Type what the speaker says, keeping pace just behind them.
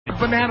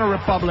Banana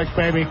Republic,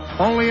 baby.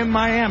 Only in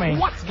Miami.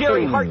 What's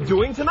Gary Hart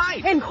doing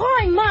tonight?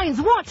 Inquiring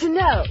minds want to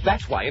know.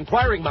 That's why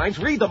inquiring minds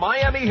read the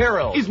Miami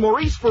Herald. Is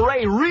Maurice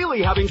Ferre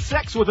really having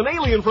sex with an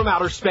alien from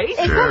outer space?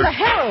 It's in the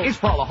Herald. Is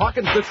Paula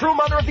Hawkins the true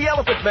mother of the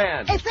Elephant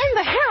Man? It's in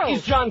the Herald.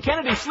 Is John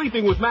Kennedy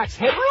sleeping with Max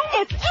Headroom?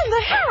 It's in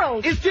the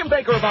Herald. Is Jim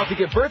Baker about to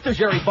give birth to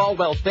Jerry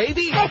Falwell's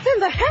baby? It's in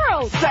the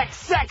Herald. Sex,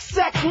 sex,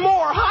 sex,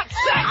 more hot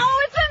sex!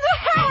 Oh, it's in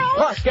the Herald.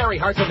 Plus Gary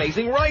Hart's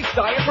amazing rice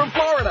diet from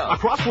Florida. A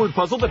crossword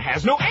puzzle that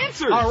has no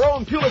answers. Our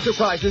own Pulitzer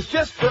Prizes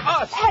just for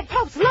us. Ed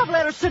Pope's love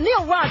letters to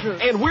Neil Rogers.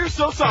 And we're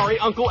so sorry,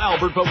 Uncle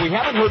Albert, but we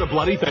haven't heard a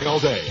bloody thing all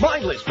day.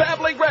 Mindless,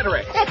 babbling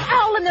rhetoric. It's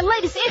all in the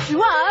latest issue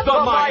of The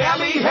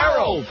Miami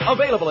Herald.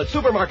 Available at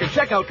supermarket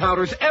checkout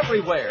counters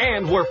everywhere.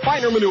 And where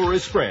finer manure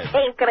is spread.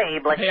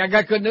 Increíble. Hey, I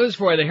got good news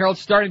for you. The Herald,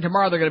 starting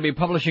tomorrow, they're going to be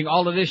publishing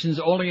all editions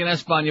only in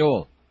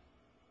Espanol.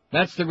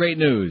 That's the great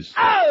news.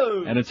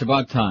 Oh! And it's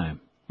about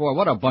time. Boy,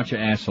 what a bunch of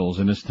assholes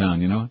in this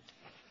town, you know?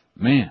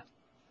 Man,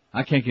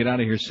 I can't get out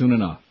of here soon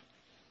enough.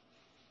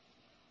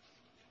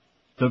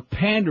 The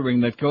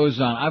pandering that goes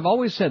on. I've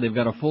always said they've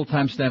got a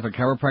full-time staff of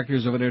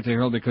chiropractors over there at the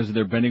Herald because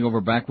they're bending over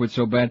backwards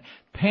so bad.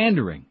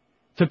 Pandering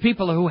to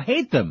people who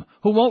hate them,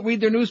 who won't read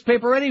their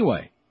newspaper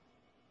anyway.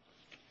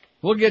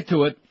 We'll get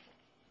to it.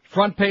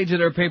 Front page of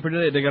their paper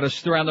today, they got a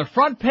story on the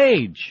front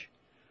page.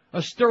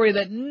 A story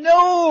that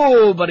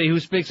nobody who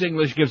speaks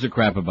English gives a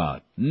crap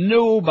about.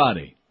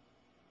 Nobody.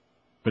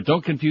 But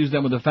don't confuse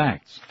them with the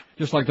facts.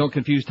 Just like don't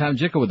confuse Tom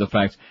Jicka with the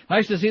facts.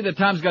 Nice to see that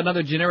Tom's got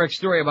another generic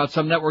story about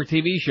some network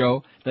TV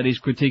show that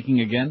he's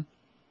critiquing again.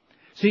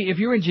 See, if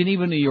you're in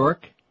Geneva, New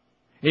York,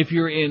 if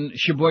you're in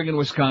Sheboygan,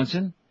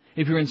 Wisconsin,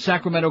 if you're in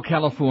Sacramento,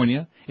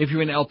 California, if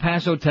you're in El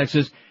Paso,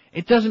 Texas,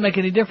 it doesn't make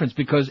any difference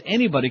because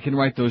anybody can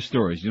write those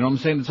stories. You know what I'm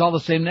saying? It's all the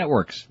same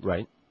networks.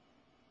 Right.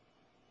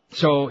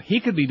 So he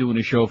could be doing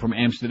a show from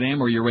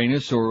Amsterdam or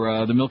Uranus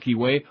or the Milky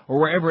Way or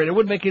wherever, and it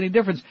wouldn't make any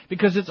difference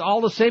because it's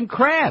all the same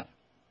crap.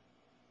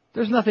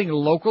 There's nothing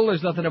local.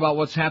 There's nothing about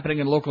what's happening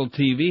in local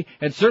TV,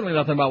 and certainly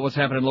nothing about what's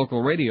happening in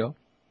local radio.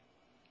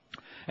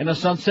 And the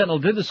Sun Sentinel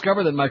did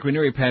discover that Mike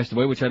Ranieri passed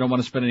away, which I don't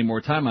want to spend any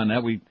more time on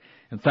that.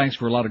 And thanks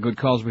for a lot of good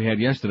calls we had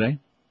yesterday.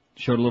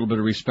 Showed a little bit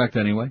of respect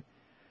anyway.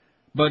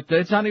 But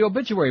it's on the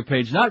obituary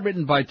page, not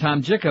written by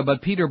Tom Jicka,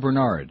 but Peter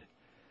Bernard.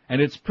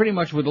 And it's pretty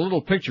much with a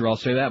little picture, I'll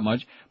say that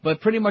much, but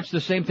pretty much the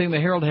same thing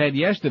the Herald had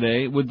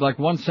yesterday with like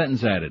one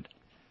sentence added.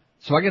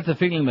 So I get the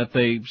feeling that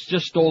they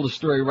just stole the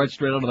story right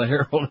straight out of the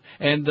Herald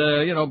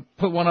and,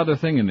 put one other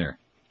thing in there.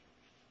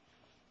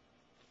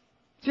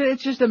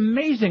 It's just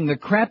amazing the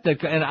crap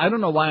that, and I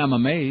don't know why I'm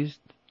amazed,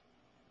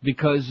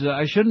 because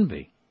I shouldn't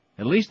be.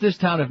 At least this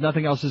town, if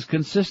nothing else, is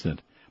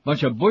consistent.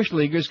 Bunch of Bush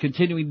Leaguers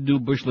continuing to do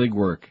Bush League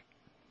work.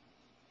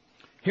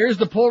 Here's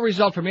the poll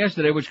result from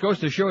yesterday, which goes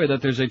to show you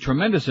that there's a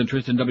tremendous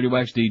interest in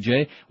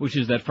WXDJ, which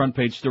is that front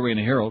page story in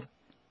the Herald.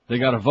 They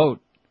got a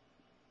vote.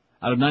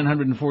 Out of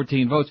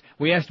 914 votes,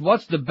 we asked,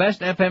 what's the best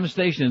FM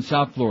station in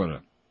South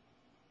Florida?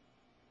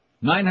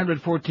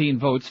 914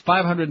 votes,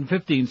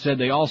 515 said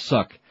they all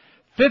suck.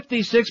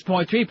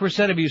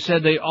 56.3% of you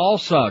said they all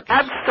suck.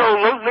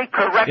 Absolutely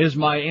correct. Is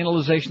my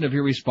analyzation of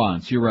your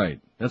response. You're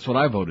right. That's what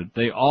I voted.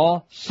 They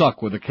all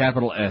suck with a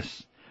capital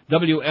S.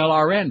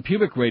 WLRN,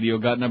 Pubic Radio,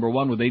 got number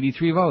one with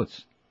 83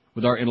 votes.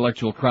 With our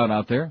intellectual crowd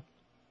out there.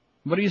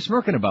 What are you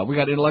smirking about? We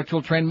got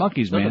intellectual trained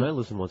monkeys, man. I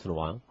listen once in a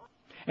while.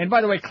 And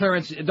by the way,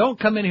 Clarence, don't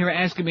come in here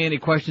asking me any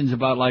questions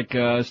about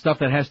stuff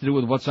that has to do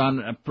with what's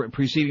on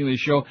preceding the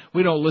show.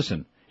 We don't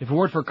listen. If it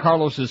weren't for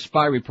Carlos's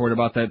spy report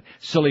about that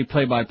silly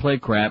play-by-play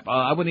crap,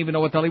 I wouldn't even know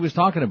what the hell he was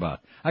talking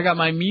about. I got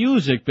my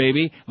music,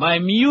 baby. My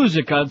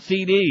music on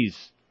CDs.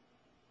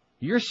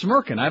 You're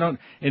smirking.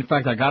 In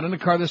fact, I got in the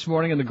car this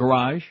morning in the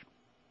garage,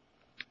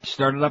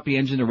 started up the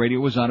engine, the radio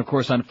was on, of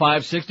course, on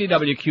 560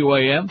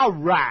 WQAM. All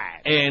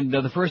right. And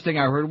the first thing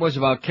I heard was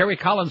about Kerry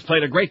Collins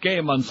played a great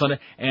game on Sunday,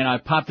 and I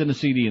popped in the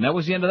CD, and that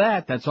was the end of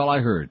that. That's all I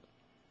heard.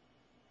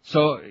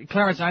 So,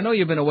 Clarence, I know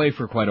you've been away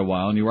for quite a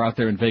while, and you were out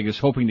there in Vegas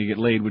hoping to get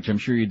laid, which I'm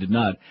sure you did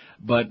not.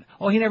 But,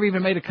 he never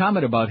even made a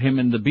comment about him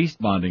and the Beast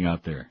bonding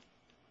out there.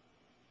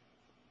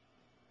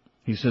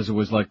 He says it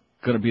was going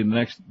to be the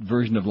next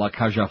version of La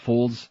Caja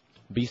Folds.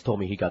 Beast told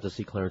me he got to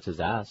see Clarence's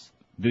ass.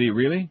 Did he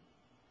really?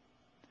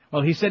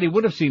 Well, he said he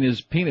would have seen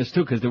his penis,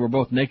 too, because they were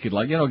both naked,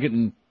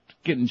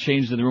 getting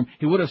changed in the room.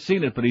 He would have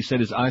seen it, but he said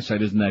his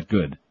eyesight isn't that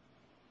good.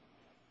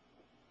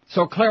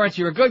 So, Clarence,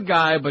 you're a good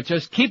guy, but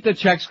just keep the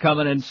checks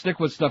coming and stick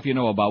with stuff you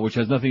know about, which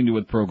has nothing to do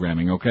with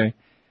programming, okay?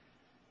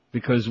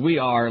 Because we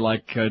are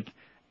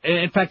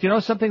in fact,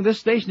 something? This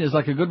station is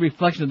like a good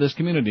reflection of this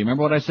community.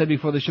 Remember what I said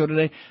before the show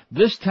today?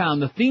 This town,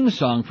 the theme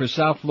song for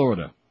South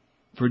Florida,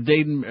 for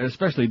Dade,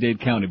 especially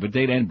Dade County, but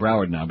Dade and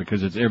Broward now,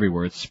 because it's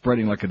everywhere. It's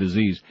spreading like a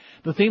disease.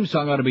 The theme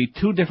song ought to be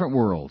Two Different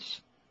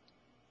Worlds.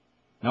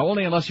 Now,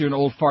 only unless you're an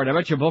old fart. I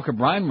bet you Volker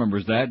Bryan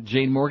remembers that.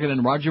 Jane Morgan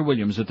and Roger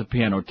Williams at the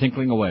piano,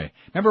 tinkling away.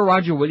 Remember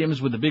Roger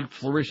Williams with the big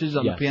flourishes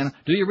on the piano?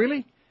 Do you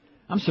really?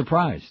 I'm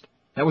surprised.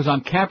 That was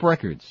on Cap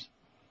Records.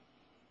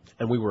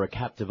 And we were a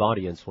captive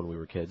audience when we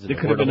were kids. There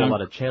could have been a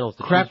lot of channels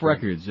to Crap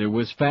Records. It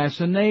was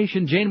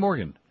Fascination. Jane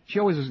Morgan. She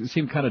always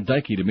seemed kind of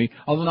dykey to me,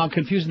 although now I'm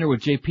confusing her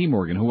with J.P.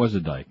 Morgan, who was a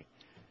dyke.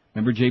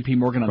 Remember J.P.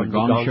 Morgan on From the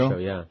Gong Show?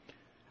 Yeah.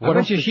 I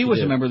bet you she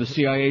was a member of the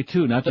CIA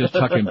too, not just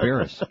Chuck and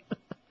Barris.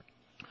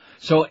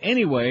 So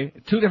anyway,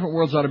 two different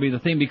worlds ought to be the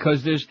theme,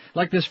 because there's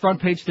like this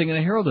front page thing in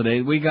the Herald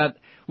today.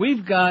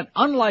 We've got,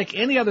 unlike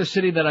any other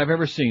city that I've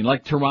ever seen,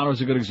 like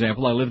Toronto's a good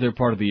example. I lived there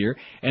part of the year,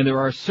 and there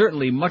are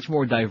certainly much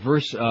more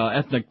diverse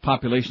ethnic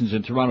populations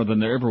in Toronto than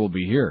there ever will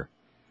be here.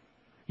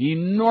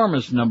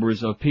 Enormous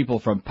numbers of people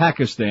from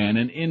Pakistan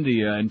and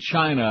India and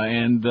China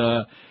and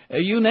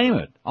you name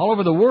it, all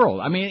over the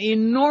world. I mean,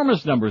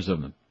 enormous numbers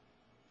of them.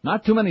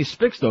 Not too many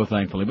Spics, though,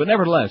 thankfully, but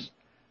nevertheless.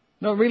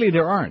 No, really,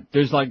 there aren't.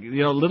 There's like,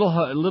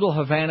 little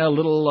Havana,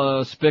 little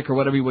Spic, or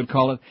whatever you would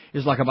call it,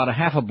 is like about a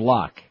half a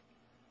block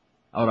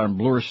out on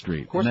Bloor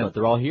Street. Of course not.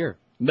 They're all here.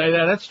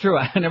 That's true.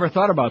 I never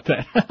thought about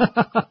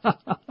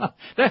that.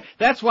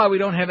 That's why we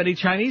don't have any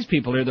Chinese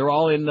people here. They're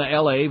all in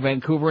L.A.,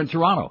 Vancouver, and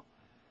Toronto.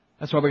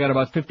 That's why we got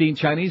about 15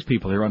 Chinese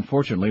people here,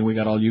 unfortunately. We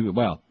got all you,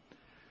 well,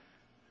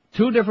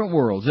 two different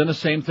worlds, and the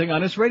same thing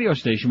on this radio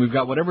station. We've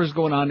got whatever's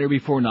going on there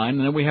before 9, and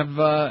then we have,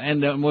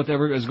 and then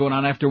whatever is going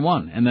on after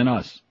 1, and then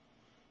us.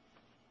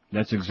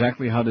 That's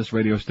exactly how this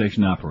radio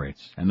station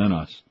operates, and then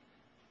us.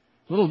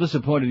 A little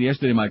disappointed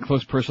yesterday, my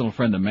close personal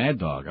friend, the Mad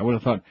Dog. I would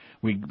have thought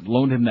we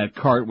loaned him that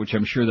cart, which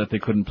I'm sure that they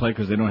couldn't play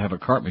because they don't have a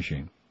cart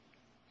machine.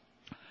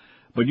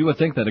 But you would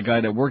think that a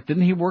guy that worked,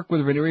 didn't he work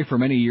with Ranieri for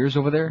many years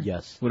over there?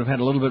 Yes. Would have had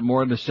a little bit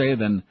more to say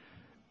than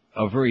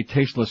a very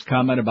tasteless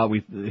comment about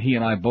he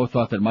and I both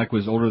thought that Mike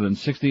was older than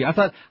 60. I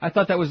thought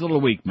that was a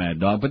little weak, Mad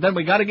Dog. But then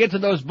we got to get to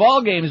those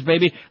ball games,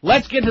 baby.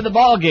 Let's get to the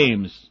ball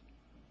games.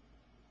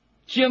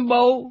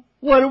 Jimbo,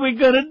 what are we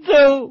gonna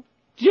do?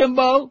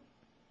 Jimbo,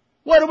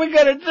 what are we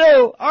gonna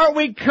do? Aren't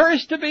we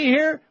cursed to be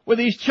here with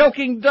these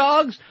choking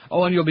dogs?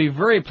 Oh, and you'll be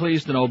very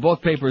pleased to know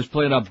both papers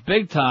played up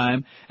big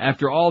time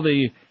after all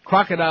the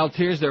crocodile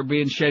tears that were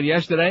being shed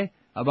yesterday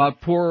about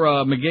poor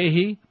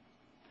McGahee.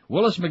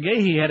 Willis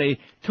McGahee had a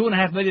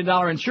 $2.5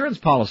 million insurance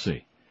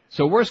policy.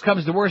 So worst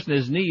comes to worst, and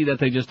his knee that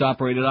they just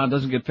operated on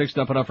doesn't get fixed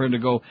up enough for him to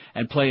go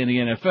and play in the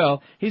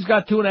NFL. He's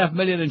got $2.5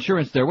 million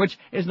insurance there, which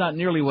is not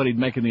nearly what he'd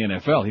make in the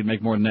NFL. He'd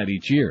make more than that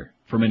each year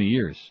for many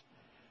years.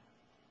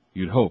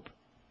 You'd hope.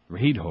 Or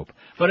he'd hope.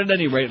 But at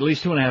any rate, at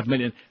least $2.5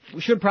 million.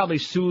 We should probably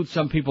soothe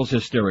some people's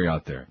hysteria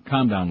out there.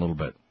 Calm down a little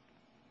bit.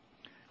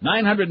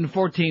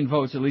 914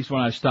 votes, at least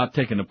when I stopped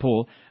taking the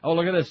poll. Oh,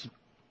 look at this.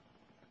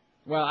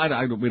 Well,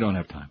 we don't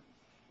have time.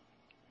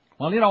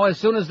 Well, as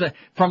soon as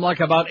from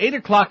like about 8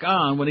 o'clock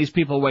on, when these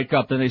people wake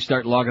up, then they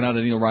start logging out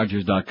at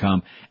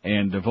NeilRogers.com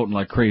and voting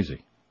like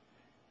crazy.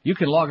 You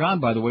can log on,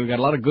 by the way. We got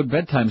a lot of good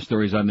bedtime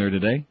stories on there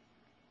today.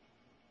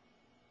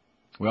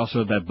 We also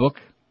have that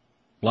book,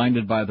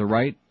 Blinded by the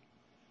Right,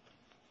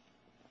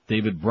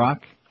 David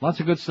Brock. Lots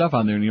of good stuff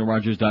on there at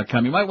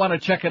NeilRogers.com. You might want to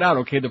check it out,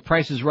 okay? The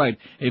price is right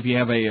if you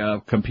have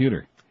a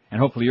computer.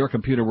 And hopefully your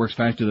computer works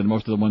faster than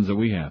most of the ones that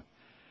we have.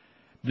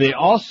 They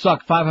all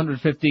suck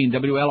 515,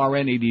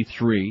 WLRN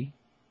 83.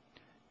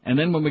 And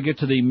then when we get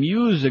to the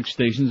music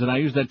stations, and I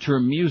use that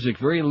term music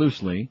very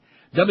loosely,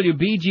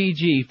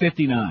 WBGG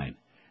 59.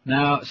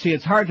 Now, see,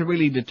 it's hard to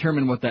really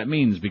determine what that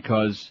means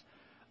because,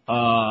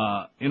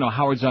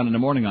 Howard's on in the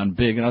morning on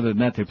Big, and other than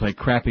that, they play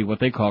crappy, what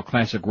they call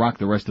classic rock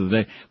the rest of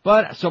the day.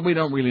 But, so we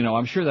don't really know.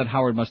 I'm sure that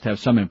Howard must have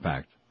some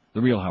impact.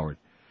 The real Howard.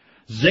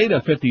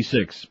 Zeta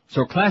 56.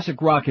 So classic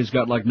rock has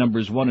got like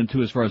numbers 1 and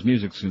 2 as far as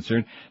music's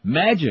concerned.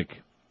 Magic.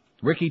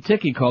 Ricky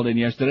Ticky called in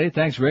yesterday.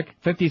 Thanks, Rick.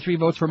 53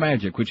 votes for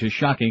Magic, which is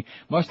shocking.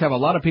 Must have a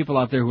lot of people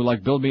out there who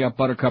like Build Me Up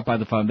Buttercup by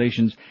the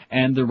Foundations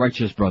and the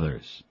Righteous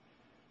Brothers.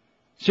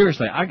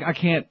 Seriously, I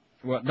can't,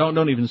 well,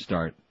 don't even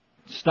start.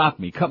 Stop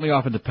me. Cut me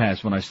off at the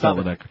pass when I start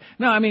with that.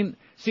 No, I mean,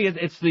 see,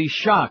 it's the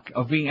shock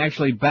of being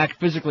actually back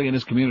physically in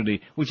this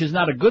community, which is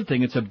not a good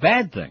thing. It's a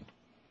bad thing.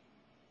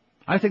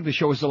 I think the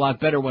show is a lot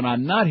better when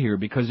I'm not here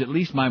because at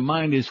least my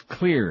mind is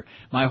clear.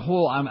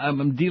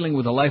 I'm dealing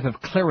with a life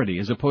of clarity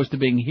as opposed to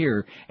being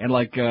here and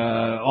like,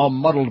 all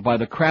muddled by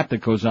the crap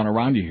that goes on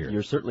around you here.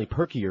 You're certainly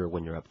perkier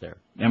when you're up there.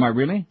 Am I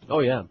really?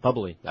 Oh yeah,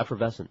 bubbly,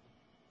 effervescent.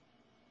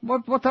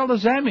 What the hell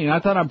does that mean? I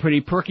thought I'm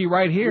pretty perky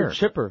right here. You're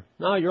chipper.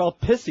 No, you're all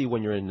pissy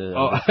when you're in the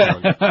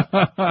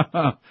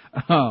town.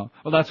 Oh,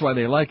 well that's why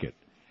they like it.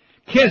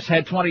 Kiss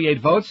had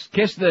 28 votes.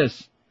 Kiss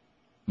this.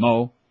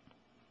 Mo.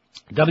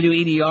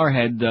 WEDR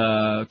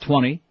had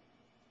 20.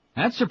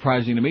 That's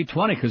surprising to me,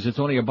 20, because it's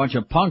only a bunch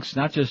of punks,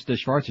 not just the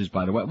Schwarzes,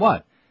 by the way.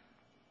 What?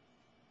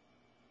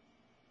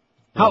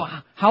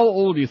 How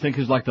old do you think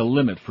is like the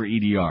limit for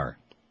EDR?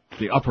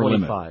 The upper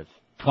 25. limit?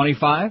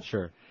 25?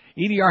 Sure.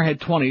 EDR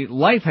had 20.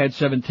 Life had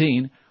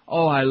 17.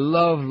 Oh, I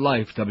love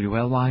Life,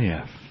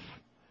 WLYF.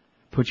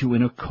 Put you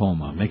in a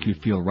coma, make you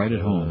feel right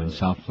at home in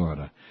South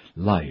Florida.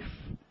 Life.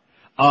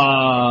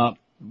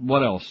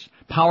 What else?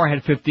 Power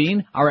had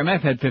 15,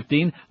 RMF had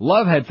 15,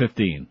 Love had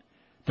 15.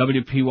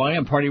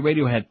 WPYM Party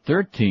Radio had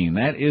 13.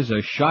 That is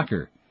a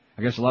shocker.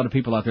 I guess a lot of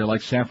people out there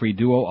like Safri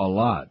Duo a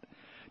lot.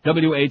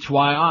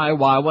 WHYI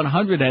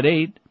Y100 had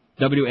 8.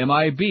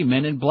 WMIB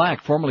Men in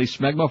Black, formerly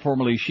Smegma,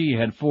 formerly She,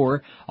 had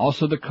 4.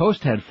 Also The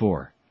Coast had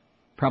 4.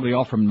 Probably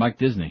all from Mike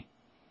Disney.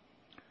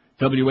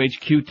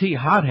 WHQT,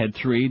 Hothead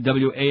 3,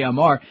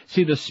 WAMR.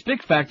 See, the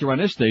spick factor on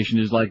this station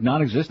is like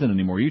non-existent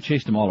anymore. You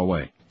chased them all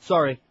away.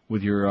 Sorry.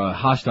 With your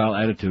hostile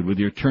attitude, with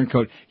your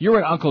turncoat. You're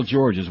an Uncle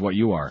George is what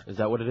you are. Is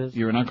that what it is?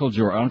 You're an Uncle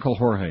George, Uncle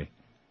Jorge.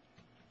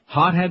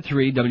 Hothead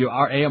 3,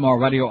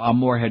 WRAMR, Radio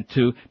Amorhead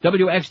 2,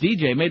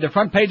 WXDJ made the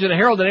front page of the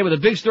Herald today with a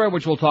big story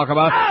which we'll talk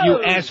about. Oh!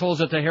 You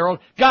assholes at the Herald.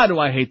 God, do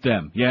I hate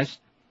them. Yes.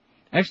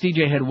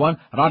 XDJ had 1,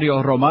 Radio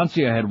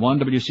Romancia had 1,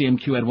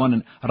 WCMQ had 1,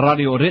 and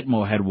Radio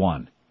Ritmo had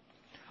 1.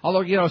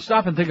 Although,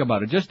 stop and think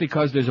about it. Just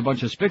because there's a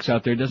bunch of spicks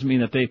out there doesn't mean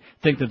that they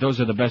think that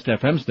those are the best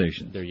FM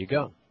stations. There you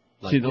go.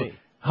 Like See, me.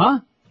 Huh?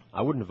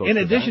 I wouldn't have voted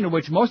In for addition that. to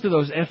which, most of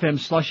those FM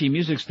slushy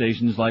music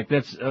stations, like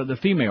that's the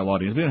female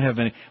audience. We don't have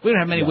many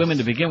Yes. women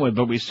to begin with,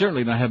 but we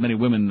certainly don't have many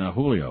women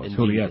Julios,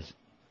 Juliettes.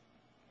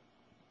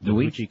 Do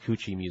we? Hoochie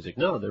coochie music.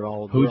 No, they're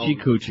all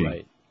Hoochie coochie.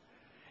 Right.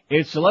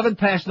 It's 11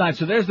 past 9,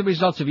 so there's the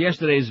results of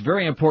yesterday's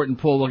very important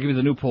poll. We'll give you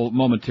the new poll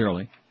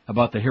momentarily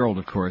about the Herald,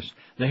 of course.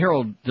 The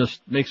Herald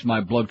just makes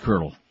my blood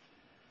curdle.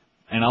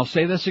 And I'll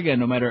say this again,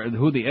 no matter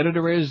who the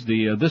editor is,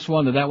 this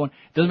one or that one,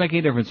 it doesn't make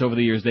any difference over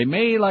the years. They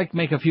may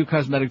make a few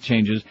cosmetic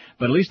changes,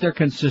 but at least they're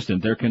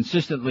consistent. They're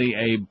consistently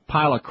a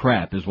pile of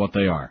crap is what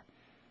they are.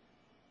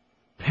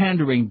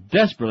 Pandering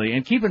desperately,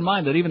 and keep in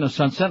mind that even the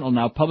Sun Sentinel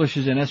now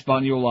publishes in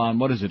Espanol on,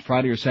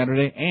 Friday or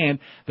Saturday, and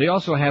they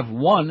also have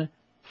one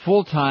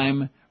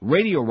full-time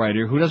radio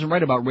writer who doesn't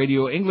write about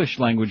radio, English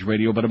language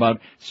radio, but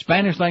about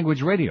Spanish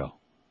language radio.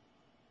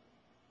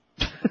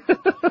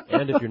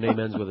 And if your name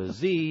ends with a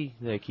Z,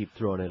 they keep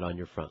throwing it on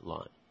your front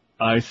lawn.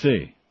 I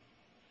see.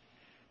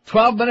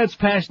 12 minutes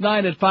past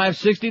 9 at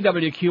 560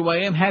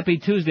 WQAM. Happy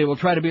Tuesday. We'll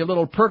try to be a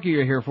little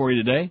perkier here for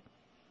you today.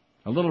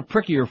 A little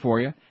prickier for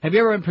you. Have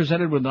you ever been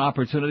presented with an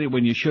opportunity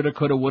when you shoulda,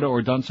 coulda, woulda,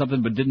 or done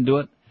something but didn't do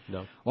it?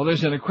 No. Well,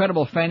 there's an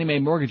incredible Fannie Mae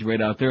mortgage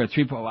rate out there at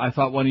 3. I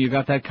thought when you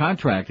got that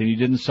contract and you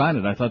didn't sign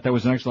it, I thought that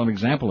was an excellent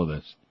example of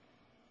this.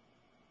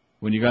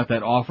 When you got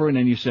that offer and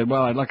then you said,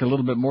 well, I'd like a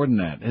little bit more than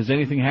that. Has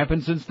anything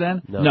happened since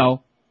then?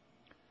 No.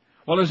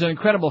 Well, there's an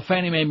incredible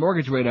Fannie Mae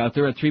mortgage rate out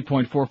there at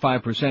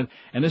 3.45%,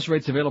 and this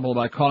rate's available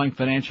by calling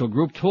Financial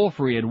Group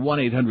toll-free at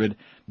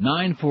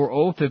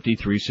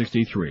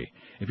 1-800-940-5363.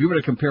 If you were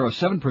to compare a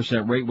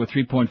 7% rate with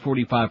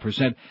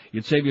 3.45%,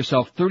 you'd save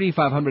yourself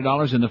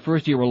 $3,500 in the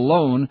first year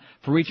alone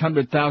for each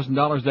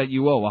 $100,000 that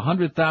you owe.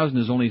 $100,000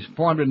 is only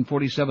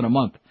 $447 a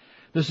month.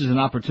 This is an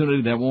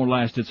opportunity that won't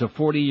last. It's a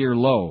 40-year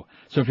low.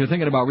 So if you're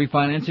thinking about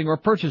refinancing or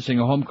purchasing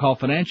a home, call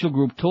Financial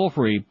Group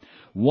toll-free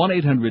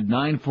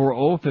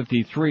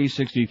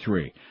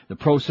 1-800-940-5363. The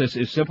process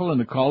is simple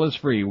and the call is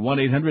free.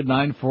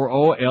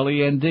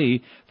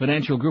 1-800-940-LEND.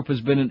 Financial Group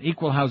has been an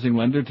equal housing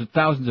lender to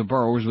thousands of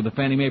borrowers with the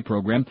Fannie Mae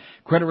program.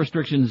 Credit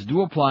restrictions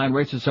do apply and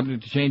rates are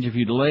subject to change if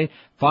you delay.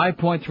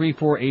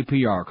 5.34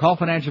 APR. Call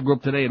Financial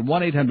Group today at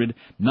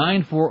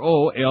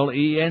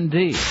 1-800-940-LEND.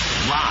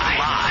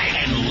 Live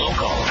and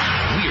local.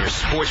 We're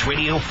Sports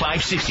Radio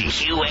 560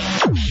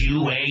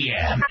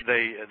 QAM.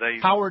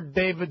 Howard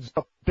David's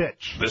a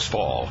bitch. This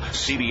fall,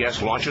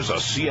 CBS launches a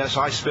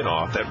CSI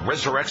spinoff that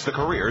resurrects the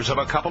careers of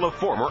a couple of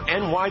former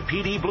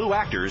NYPD Blue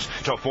actors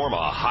to form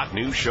a hot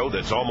new show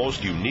that's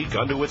almost unique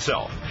unto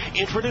itself.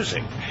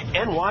 Introducing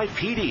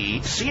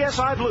NYPD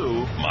CSI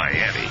Blue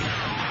Miami.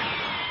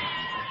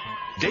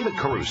 David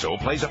Caruso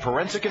plays a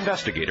forensic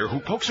investigator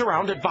who pokes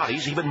around at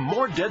bodies even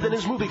more dead than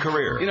his movie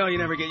career. You know, you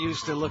never get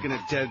used to looking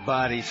at dead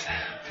bodies.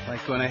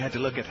 Like when I had to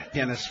look at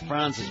Dennis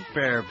Franz's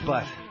bare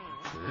butt.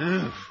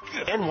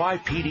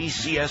 NYPD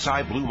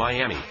CSI Blue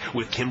Miami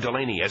with Kim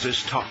Delaney as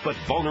his tough but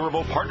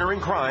vulnerable partner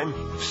in crime.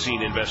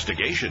 Scene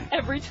investigation.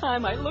 Every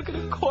time I look at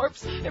a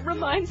corpse, it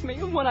reminds me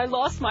of when I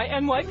lost my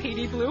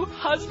NYPD Blue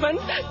husband,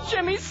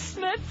 Jimmy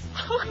Smith.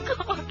 Oh,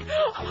 God.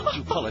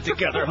 You pull it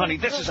together, honey.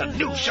 This is a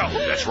new show.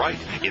 That's right.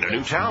 In a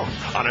new town,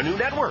 on a new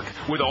network,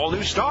 with all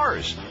new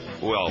stars.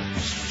 Well,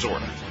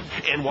 sort of.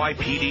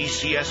 NYPD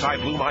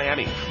CSI Blue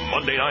Miami,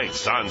 Monday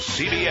nights on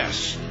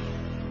CBS.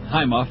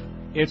 Hi, Muff.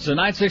 It's the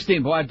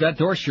 9:16. Boy, that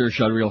door sure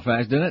shut real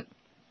fast, didn't it?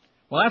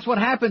 Well, that's what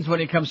happens when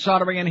you come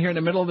soldering in here in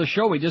the middle of the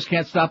show. We just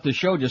can't stop the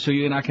show just so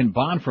you and I can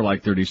bond for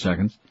like 30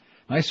 seconds.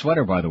 Nice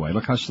sweater, by the way.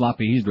 Look how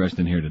sloppy he's dressed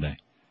in here today.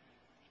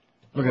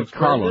 Look at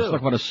Carlos.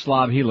 Look what a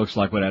slob he looks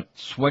like with that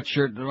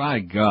sweatshirt. My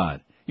God.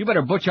 You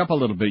better butch up a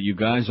little bit, you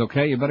guys,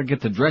 okay? You better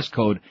get the dress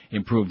code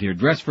improved here.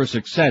 Dress for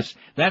success.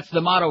 That's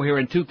the motto here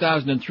in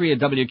 2003 at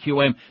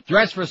WQAM.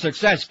 Dress for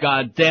success,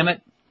 God damn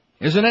it.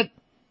 Isn't it?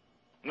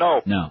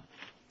 No. No.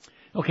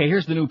 Okay,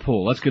 here's the new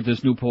poll. Let's get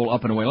this new poll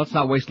up and away. Let's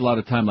not waste a lot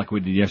of time like we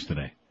did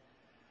yesterday.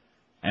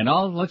 And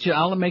I'll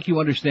make you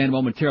understand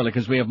momentarily,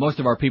 because we have most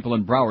of our people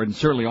in Broward, and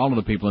certainly all of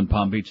the people in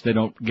Palm Beach. They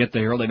don't get the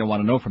Herald. They don't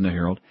want to know from the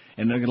Herald.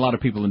 And there are a lot of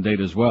people in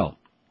Dade as well.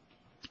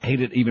 Hate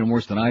it even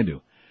worse than I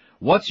do.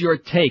 What's your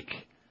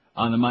take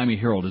on the Miami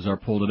Herald is our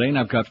poll today, and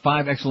I've got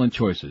 5 excellent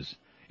choices.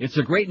 It's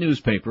a great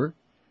newspaper.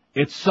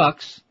 It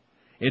sucks.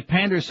 It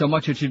panders so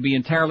much it should be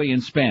entirely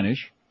in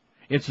Spanish.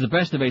 It's the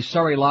best of a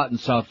sorry lot in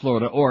South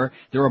Florida, or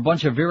they're a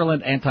bunch of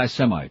virulent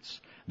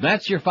anti-Semites.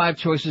 That's your 5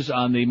 choices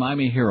on the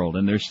Miami Herald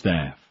and their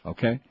staff,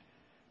 okay?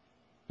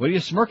 What are you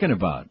smirking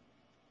about?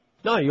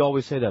 No, you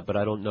always say that, but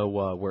I don't know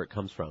where it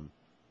comes from.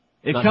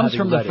 It comes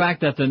from the fact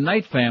that the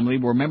Knight family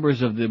were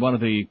members of one of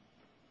the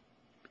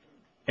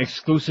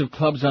exclusive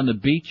clubs on the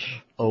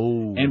beach.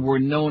 Oh. And were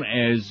known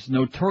as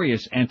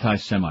notorious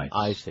anti-Semites.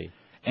 I see.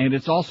 And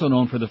it's also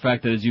known for the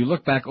fact that as you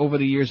look back over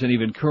the years and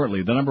even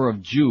currently, the number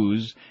of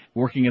Jews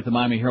working at the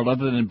Miami Herald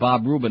other than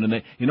Bob Rubin,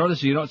 and you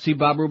notice you don't see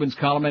Bob Rubin's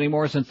column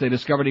anymore since they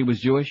discovered he was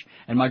Jewish.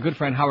 And my good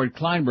friend Howard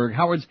Kleinberg,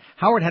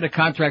 Howard had a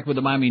contract with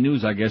the Miami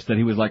News, I guess, that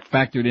he was like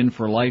factored in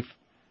for life.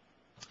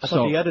 I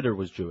thought the editor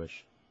was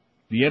Jewish.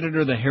 The editor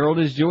of the Herald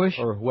is Jewish?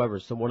 Or whoever,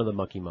 one of the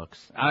mucky mucks.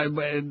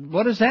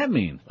 What does that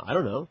mean? I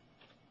don't know.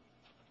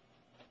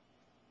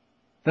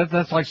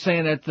 That's like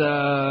saying that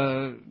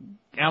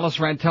Alice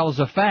Rantel is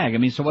a fag. I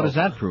mean, so what does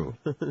that prove?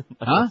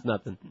 Huh?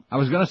 Nothing. I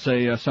was going to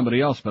say somebody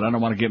else, but I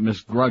don't want to get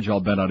Miss Grudge all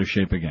bent out of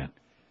shape again.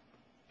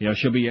 Yeah,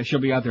 she'll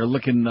be out there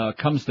licking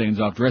cum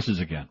stains off dresses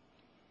again.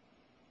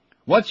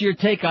 What's your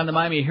take on the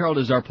Miami Herald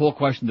is our poll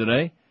question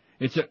today.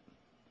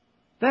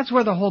 That's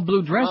where the whole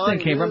blue dress thing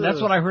came from.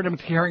 That's what I heard him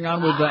carrying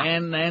on with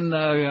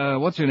Ann,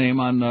 what's her name,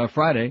 on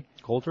Friday.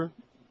 Coulter?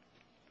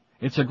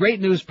 It's a great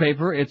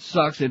newspaper. It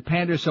sucks. It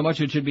panders so much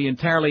it should be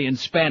entirely in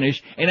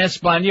Spanish, in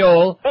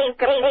Espanol.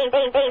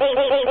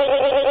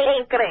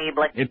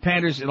 It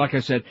panders, like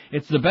I said,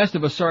 it's the best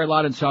of a sorry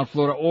lot in South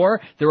Florida,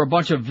 or they're a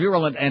bunch of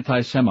virulent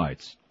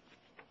anti-Semites.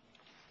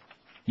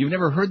 You've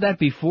never heard that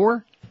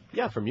before?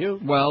 Yeah, from you.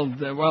 Well,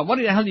 what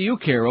the hell do you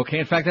care, okay?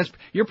 In fact,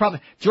 you're probably,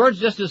 George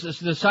just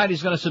decided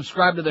he's going to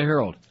subscribe to the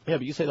Herald. Yeah,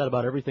 but you say that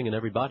about everything and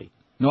everybody.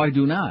 No, I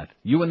do not.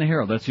 You and the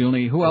Herald, that's the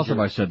only, who else have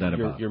I said that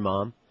about? Your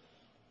mom.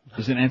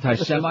 Is an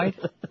anti-Semite?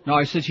 No,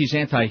 I said she's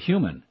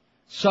anti-human.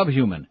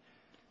 Subhuman.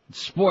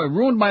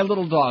 Ruined my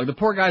little dog. The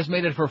poor guy's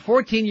made it for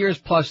 14 years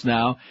plus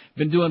now.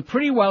 Been doing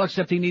pretty well,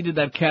 except he needed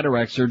that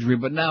cataract surgery,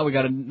 but now we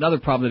got another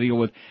problem to deal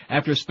with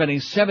after spending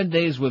 7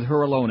 days with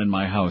her alone in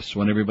my house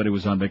when everybody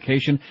was on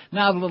vacation.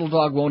 Now the little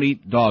dog won't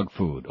eat dog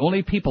food,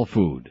 only people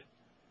food.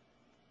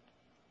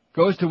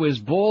 Goes to his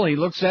bowl, he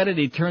looks at it,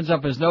 he turns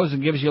up his nose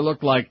and gives you a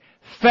look like,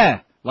 feh,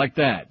 like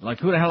that. Like,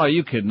 who the hell are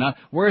you kidding? Now,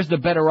 where's the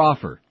better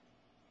offer?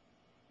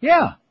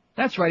 Yeah,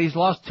 that's right. He's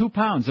lost 2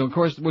 pounds, of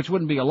course, which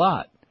wouldn't be a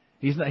lot.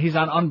 He's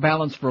on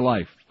unbalance for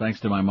life, thanks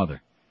to my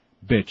mother.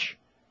 Bitch.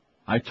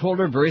 I told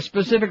her very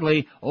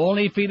specifically,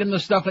 only feed him the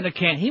stuff in a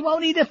can. He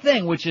won't eat a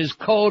thing, which is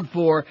code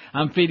for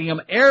I'm feeding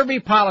him every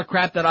pile of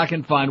crap that I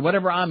can find,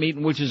 whatever I'm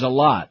eating, which is a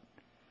lot.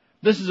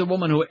 This is a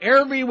woman who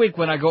every week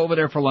when I go over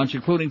there for lunch,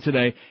 including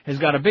today, has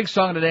got a big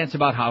song to dance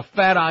about how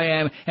fat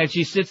I am, and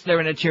she sits there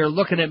in a chair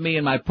looking at me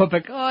and my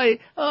puppet, boy,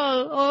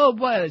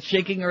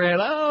 shaking her head,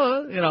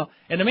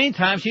 In the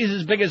meantime, she's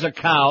as big as a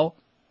cow,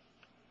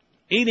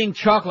 eating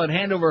chocolate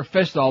hand over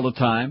fist all the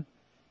time,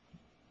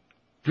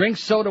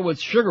 drinks soda with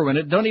sugar in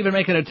it, don't even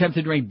make an attempt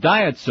to drink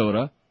diet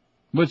soda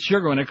with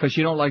sugar in it because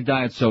she don't like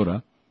diet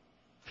soda.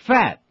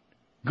 Fat.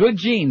 Good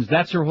genes,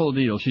 that's her whole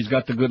deal. She's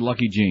got the good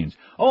lucky genes.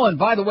 Oh, and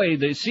by the way,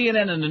 the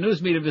CNN and the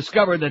news media have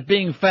discovered that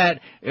being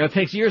fat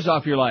takes years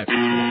off your life.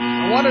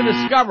 What a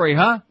discovery,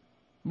 huh?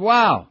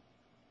 Wow.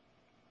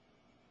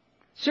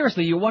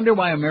 Seriously, you wonder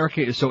why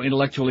America is so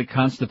intellectually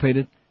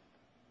constipated?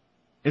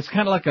 It's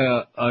kind of like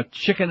a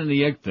chicken and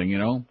the egg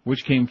thing,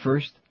 which came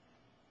first.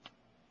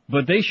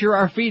 But they sure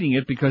are feeding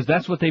it because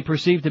that's what they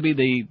perceive to be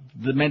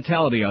the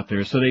mentality out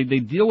there. So they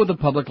deal with the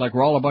public like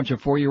we're all a bunch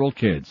of 4-year-old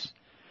kids.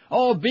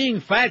 Oh,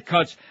 being fat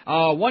cuts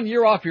 1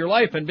 year off your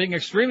life, and being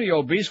extremely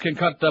obese can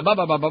cut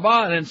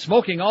and then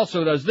smoking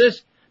also does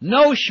this.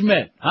 No,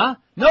 Schmidt, huh?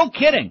 No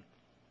kidding.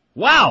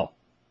 Wow.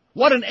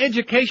 What an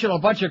educational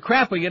bunch of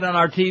crap we get on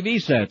our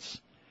TV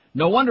sets.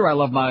 No wonder I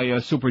love my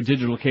super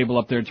digital cable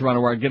up there in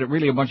Toronto where I get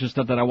really a bunch of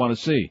stuff that I want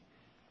to see.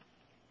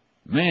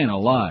 Man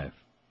alive.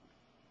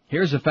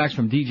 Here's a fax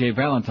from DJ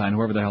Valentine,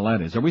 whoever the hell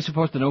that is. Are we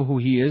supposed to know who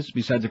he is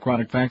besides a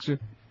chronic faxer?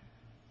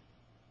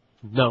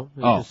 No,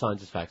 he just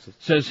signs his faxes.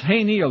 Says,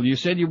 hey Neil, you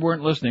said you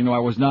weren't listening. No, I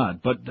was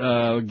not. But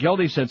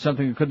Geldy said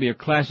something that could be a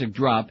classic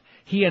drop.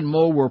 He and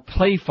Mo were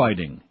play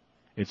fighting,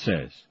 it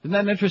says. Isn't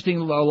that an interesting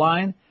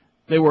line?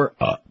 They were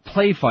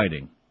play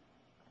fighting.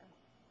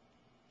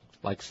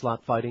 Like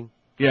slap fighting?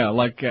 Yeah,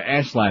 like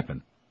ass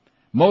slapping.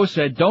 Mo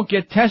said, don't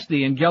get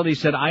testy, and Geldy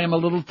said, I am a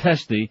little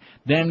testy.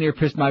 Damn near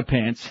pissed my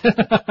pants.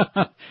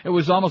 It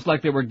was almost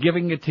like they were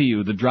giving it to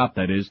you, the drop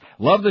that is.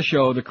 Love the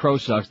show, the crow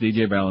sucks,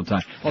 DJ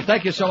Valentine. Well,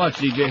 thank you so much,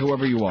 DJ,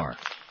 whoever you are.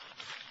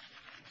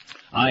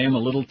 I am a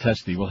little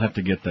testy, we'll have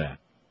to get that.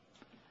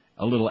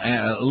 A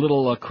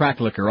little crack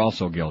licker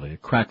also, Geldy, a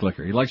crack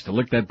licker. He likes to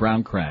lick that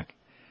brown crack.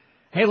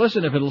 Hey,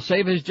 listen, if it'll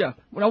save his job.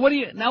 What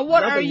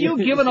are you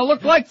giving a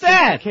look like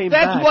that?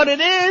 That's what it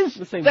is.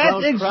 That's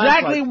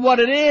exactly what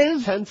it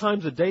is. 10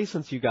 times a day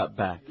since you got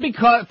back.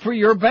 Because, for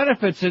your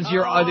benefit, since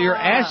your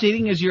ass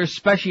eating is your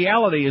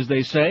speciality, as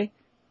they say.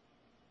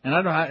 And I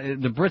don't know how,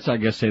 the Brits, I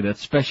guess, say that,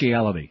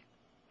 speciality.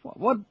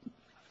 What?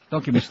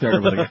 Don't get me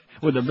started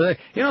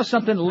with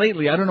something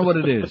lately, I don't know what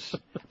it is.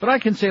 But I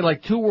can say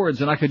like 2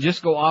 words and I could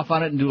just go off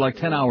on it and do like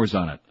 10 hours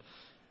on it.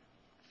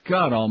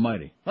 God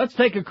almighty. Let's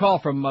take a call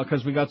from,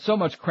 because we got so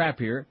much crap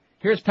here.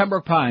 Here's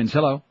Pembroke Pines.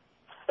 Hello.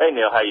 Hey,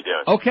 Neil, how you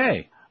doing?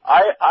 Okay.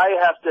 I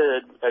have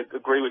to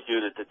agree with you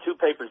that the two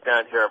papers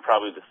down here are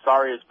probably the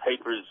sorriest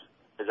papers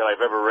that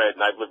I've ever read,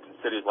 and I've lived in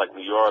cities like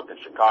New York and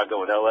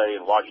Chicago and L.A.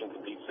 and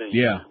Washington, D.C.,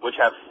 which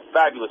have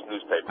fabulous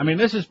newspapers. I mean,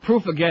 this is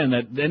proof again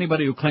that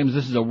anybody who claims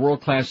this is a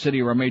world-class city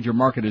or a major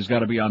market has got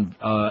to be on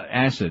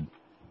acid.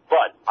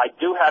 But I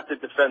do have to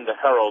defend the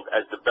Herald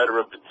as the better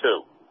of the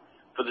two.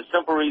 For the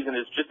simple reason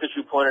is, just as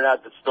you pointed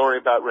out the story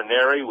about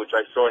Ranieri, which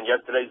I saw in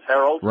yesterday's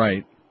Herald.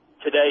 Right.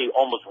 Today,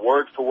 almost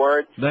word for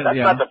word. That's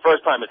not the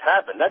first time it's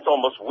happened. That's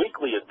almost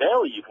weekly or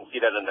daily. You can see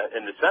that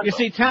in the Sentinel. You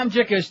see, Tom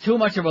Jicha is too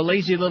much of a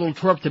lazy little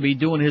twerp to be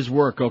doing his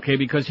work, okay?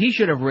 Because he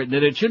should have written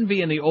it. It shouldn't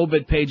be in the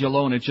obit page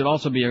alone. It should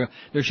also be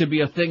there should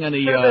be a thing on the.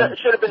 It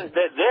should have been.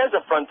 There's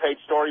a front page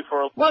story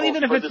for. Well,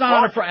 even if it's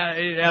not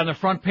on the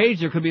front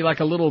page, there could be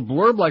like a little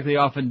blurb like they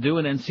often do,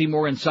 and then see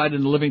more inside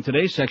in the Living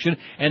Today section,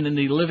 and in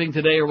the Living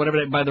Today or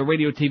whatever by the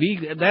radio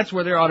TV. That's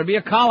where there ought to be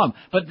a column.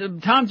 But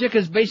Tom Jicha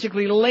is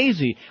basically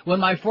lazy.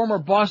 When my former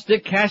boss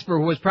Dick Casper,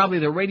 who was probably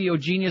the radio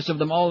genius of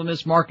them all in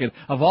this market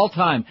of all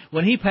time,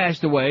 when he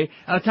passed away,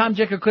 Tom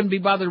Jicha couldn't be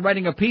bothered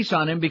writing a piece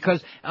on him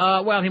because,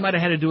 he might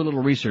have had to do a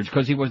little research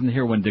because he wasn't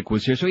here when Dick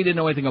was here, so he didn't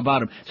know anything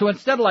about him. So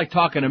instead of like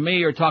talking to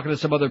me or talking to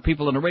some other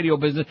people in the radio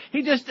business,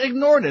 he just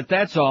ignored it,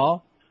 that's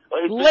all.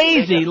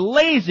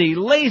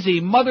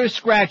 Lazy mother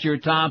scratcher,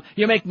 Tom.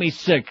 You make me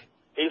sick.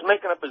 He's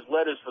making up his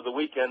letters for the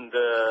weekend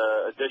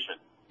edition.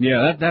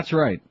 Yeah, that's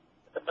right.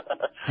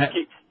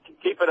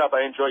 Keep it up.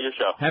 I enjoy your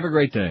show. Have a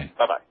great day.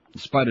 Bye-bye. In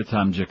spite of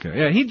Tom Jicha.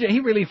 Yeah, he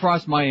really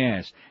frosts my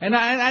ass. And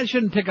I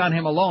shouldn't pick on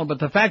him alone, but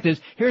the fact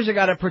is, here's a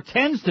guy that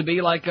pretends to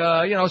be like,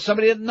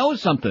 somebody that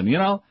knows something,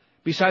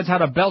 besides how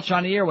to belch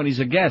on the air when he's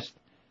a guest.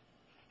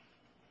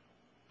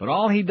 But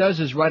all he does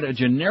is write a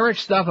generic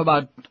stuff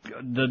about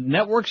the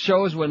network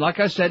shows when,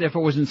 like I said, if it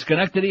was in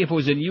Schenectady, if it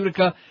was in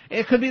Utica,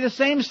 it could be the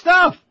same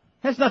stuff.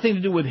 It has nothing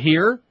to do with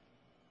here.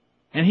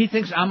 And he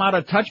thinks I'm out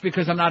of touch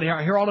because I'm not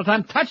here all the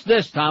time. Touch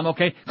this, Tom,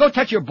 okay? Go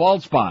touch your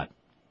bald spot.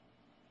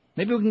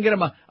 Maybe we can get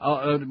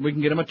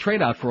him a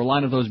trade out for a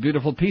line of those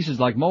beautiful pieces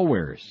like Mo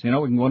wears. We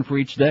can go one for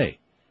each day.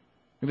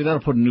 Maybe that'll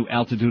put a new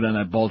altitude on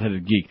that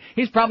bald-headed geek.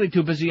 He's probably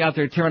too busy out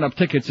there tearing up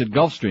tickets at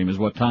Gulfstream is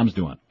what Tom's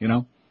doing,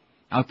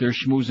 Out there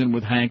schmoozing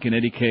with Hank and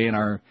Eddie K and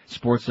our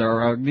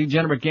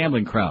degenerate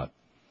gambling crowd.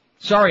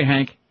 Sorry,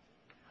 Hank.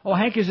 Oh,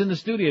 Hank is in the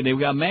studio today.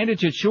 We got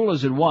Mandich at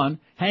Shula's at 1.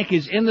 Hank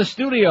is in the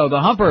studio, the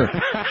humper.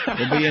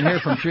 He'll be in here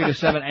from 3 to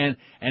 7.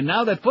 And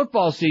now that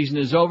football season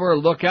is over,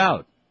 look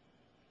out.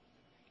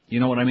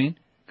 You know what I mean?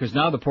 Because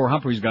now the poor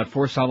Humphrey's got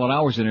 4 solid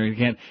hours in there. He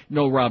can't,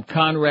 no Rob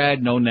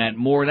Conrad, no Nat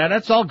Moore.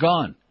 That's all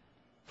gone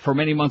for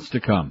many months to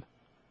come.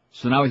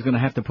 So now he's going to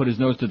have to put his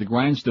nose to the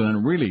grindstone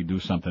and really do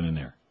something in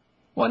there.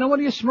 Well, now what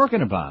are you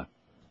smirking about?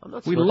 I'm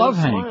not we smirking, love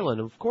I'm Hank. smiling.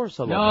 Of course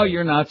I love No, Hank.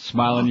 You're not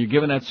smiling. You're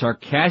giving that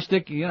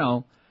sarcastic,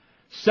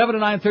 7 to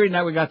 9:30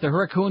 tonight, we got the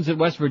Hurricanes at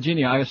West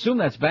Virginia. I assume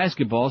that's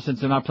basketball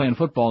since they're not playing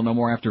football no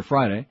more after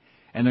Friday.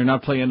 And they're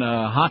not playing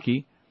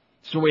hockey.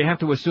 So we have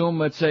to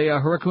assume it's a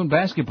Hurricane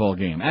basketball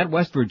game at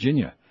West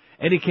Virginia.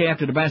 Eddie K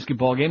after the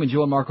basketball game and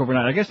Joe and Mark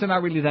overnight. I guess they're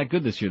not really that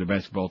good this year, the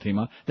basketball team,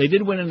 huh? They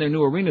did win in their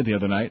new arena the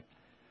other night.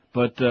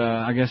 But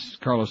I guess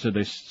Carlos said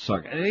they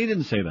suck. He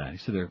didn't say that. He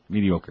said they're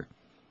mediocre.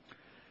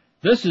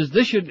 This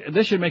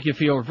should make you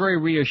feel very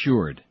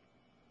reassured.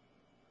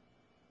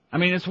 I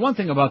mean, it's one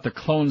thing about the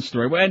clone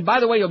story. And by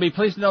the way, you'll be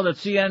pleased to know that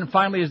CNN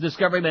finally is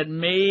discovering that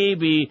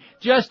maybe,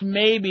 just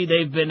maybe,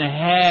 they've been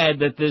had,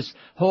 that this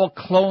whole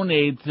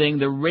clonade thing,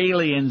 the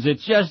Raelians, it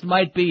just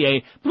might be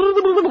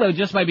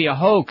a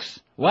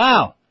hoax.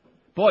 Wow.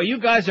 Boy, you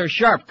guys are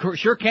sharp.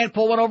 Sure can't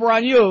pull one over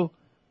on you.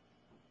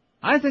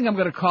 I think I'm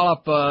going to call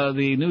up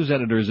the news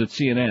editors at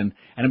CNN, and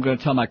I'm going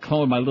to tell them I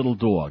cloned my little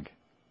dog.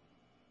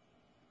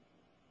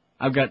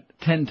 I've got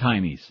 10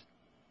 Timies.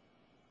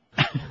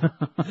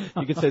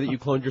 You could say that you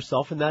cloned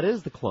yourself, and that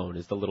is the clone,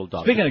 is the little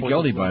dog. Speaking of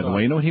Geldy, by the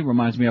way, you know what he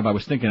reminds me of? I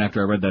was thinking after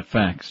I read that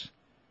fax.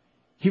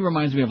 He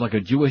reminds me of like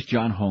a Jewish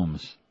John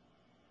Holmes.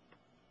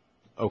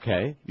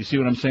 Okay. You see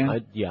what I'm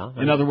saying? Yeah.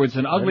 In other words,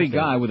 an ugly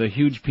guy with a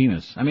huge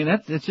penis. I mean,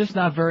 it's just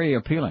not very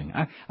appealing.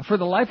 For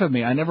the life of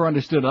me, I never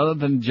understood, other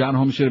than John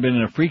Holmes should have been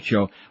in a freak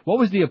show, what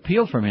was the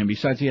appeal from him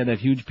besides he had that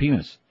huge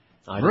penis?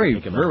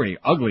 Very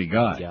ugly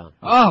guy. Yeah.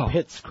 Oh.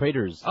 Pits,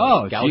 craters,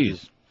 oh, gouges.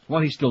 Geez.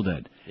 Well, he's still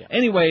dead. Yeah.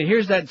 Anyway,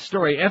 here's that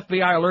story.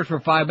 FBI alert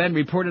for 5 men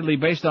reportedly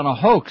based on a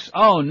hoax.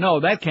 Oh, no,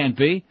 that can't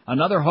be.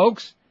 Another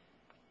hoax?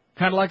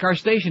 Kind of like our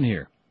station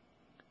here.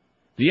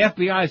 The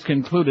FBI has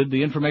concluded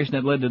the information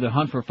that led to the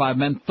hunt for 5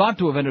 men thought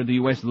to have entered the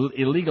U.S.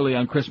 illegally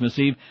on Christmas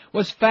Eve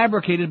was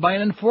fabricated by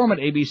an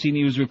informant, ABC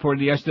News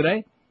reported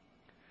yesterday.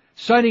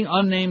 Citing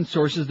unnamed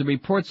sources, the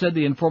report said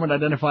the informant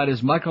identified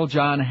as Michael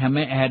John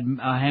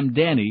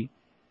Hamdani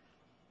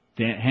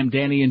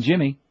and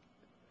Jimmy,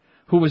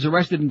 who was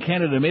arrested in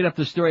Canada, made up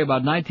the story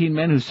about 19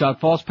 men who sought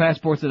false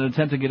passports in an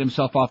attempt to get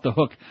himself off the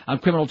hook on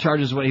criminal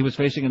charges what he was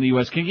facing in the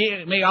U.S. Can you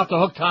get me off the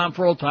hook, Tom,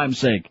 for old time's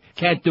sake?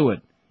 Can't do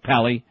it,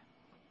 Pally.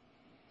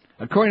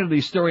 According to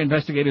the story,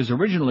 investigators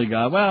originally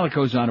got, well, it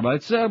goes on about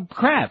it's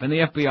crap, and the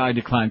FBI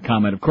declined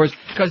comment, of course,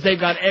 because they've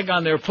got egg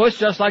on their puss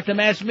just like the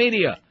mass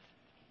media.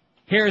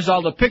 Here's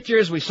all the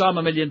pictures. We saw them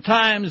a million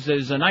times.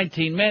 There's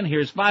 19 men.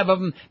 Here's 5 of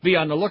them. Be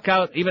on the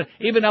lookout.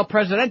 Even El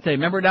Presidente,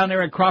 remember down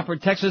there in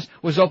Crawford, Texas,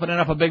 was opening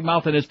up a big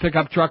mouth in his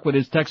pickup truck with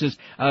his Texas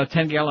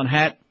 10-gallon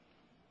hat.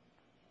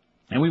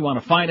 And we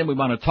want to find him. We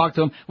want to talk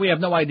to him. We have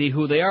no idea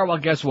who they are. Well,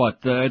 guess what?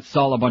 It's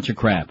all a bunch of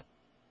crap.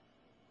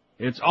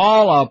 It's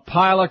all a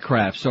pile of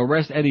crap. So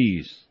rest at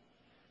ease,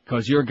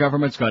 because your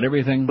government's got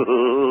everything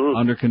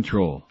under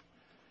control.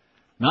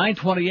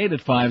 9:28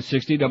 at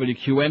 560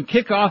 WQM.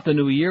 Kick off the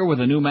new year with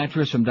a new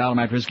mattress from Dollar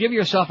Mattress. Give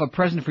yourself a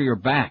present for your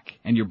back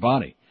and your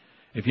body.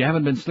 If you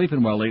haven't been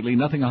sleeping well lately,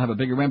 nothing will have a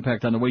bigger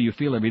impact on the way you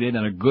feel every day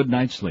than a good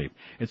night's sleep.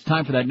 It's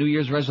time for that New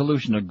Year's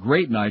resolution, a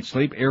great night's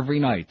sleep every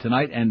night,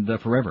 tonight and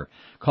forever.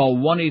 Call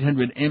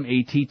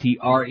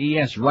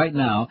 1-800-MATTRES right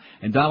now,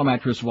 and Dollar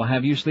Mattress will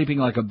have you sleeping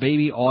like a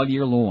baby all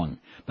year long.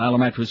 Dollar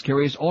Mattress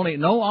carries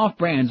no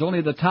off-brands,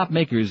 only the top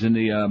makers in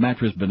the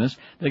mattress business.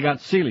 They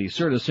got Sealy,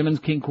 Serta, Simmons,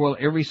 King Coil,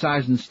 every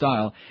size and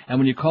style. And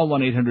when you call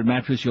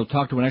 1-800-MATTRESS, you'll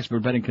talk to an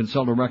expert bedding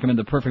consultant who will recommend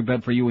the perfect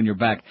bed for you and your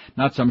back,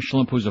 not some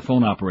schlump who's a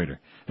phone operator.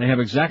 They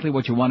have exactly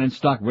what you want in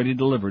stock, ready to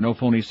deliver. No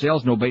phony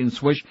sales, no bait and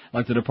switch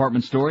like the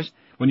department stores.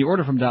 When you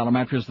order from Dollar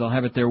Mattress, they'll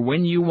have it there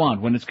when you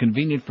want. When it's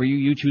convenient for you,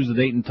 you choose the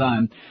date and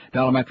time.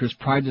 Dollar Mattress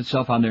prides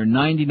itself on their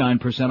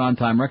 99%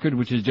 on-time record,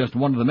 which is just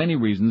one of the many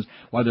reasons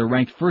why they're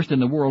ranked first in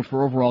the world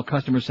for overall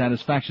customer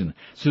satisfaction.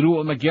 So do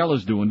what Miguel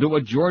is doing, do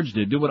what George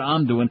did, do what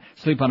I'm doing.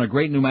 Sleep on a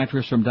great new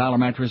mattress from Dollar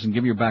Mattress and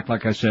give your back,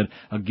 like I said,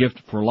 a gift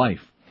for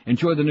life.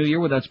 Enjoy the new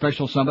year with that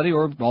special somebody,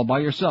 or all by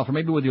yourself, or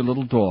maybe with your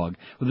little dog.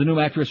 With a new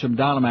mattress from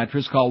Dollar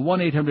Mattress, call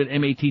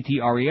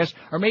 1-800-MATTRES,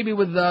 or maybe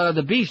with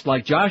the Beast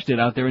like Josh did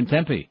out there in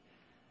Tempe.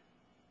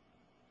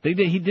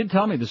 He did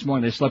tell me this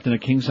morning they slept in a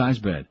king-size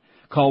bed.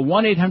 Call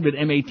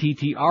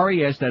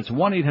 1-800-MATTRES. That's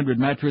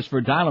 1-800-MATTRESS for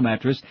Dollar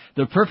Mattress.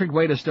 The perfect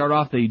way to start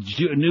off the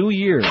new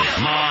year.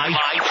 My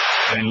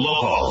and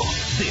local.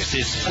 This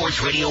is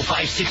Sports Radio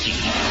 560.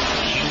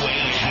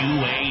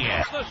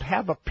 QAM. Let's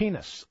have a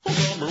penis.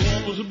 Number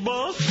 1 was a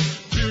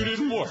bust. 2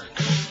 didn't work.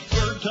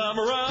 3rd time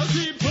around,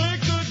 she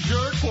picked a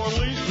jerk for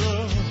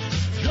Lisa.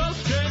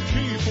 Just can't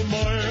keep a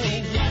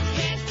man.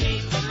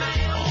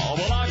 Oh,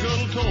 but I could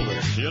have told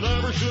her you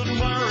never should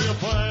marry a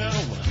fan.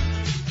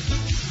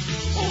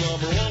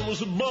 Number 1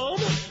 was a bum,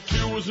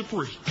 2 was a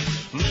freak.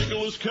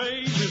 Nicolas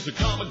Cage is a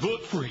comic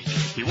book freak.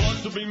 He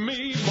wants to be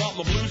me, bought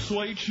my blue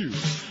suede shoes.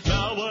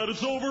 Now that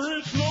it's over,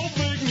 it's no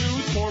big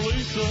news for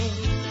Lisa.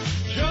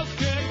 Just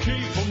can't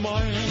keep a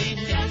man. She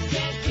just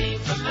can't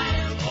keep a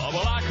man. Oh,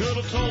 but I could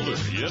have told her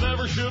you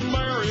never should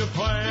marry a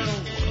fan.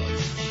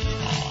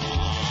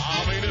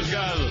 I mean, this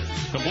guy's a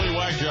complete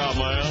whack job,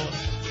 man.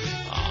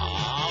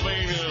 I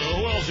mean,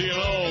 who else do you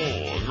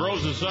know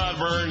grows his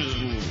sideburns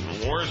and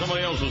wears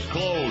somebody else's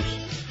clothes?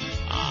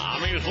 I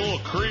mean, it's a little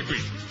creepy.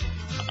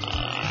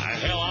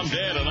 Hell, I'm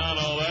dead and I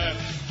know that.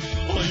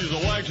 Well, he's a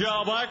whack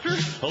job actor,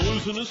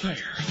 losing his hair.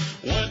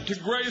 Went to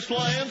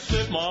Graceland,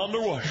 sit in my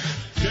underwear.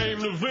 Came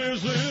to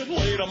visit,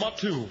 laid on my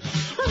tomb.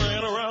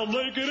 Ran around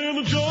naked in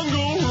the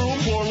jungle room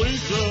for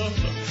Lisa.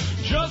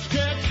 Just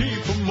can't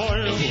keep a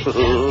man.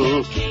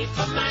 Well,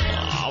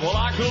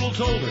 I could have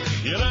told her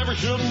you never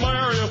should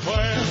marry a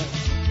fan.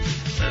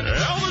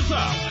 Elvis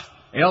out.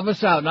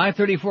 Elvis out,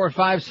 934 at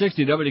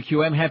 560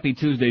 WQM. Happy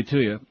Tuesday to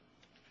you.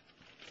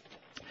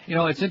 You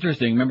know, it's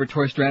interesting. Remember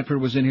Troy Stratford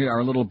was in here,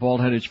 our little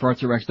bald-headed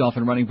Schwarzer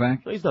ex-Dolphin running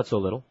back? He's not so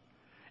little.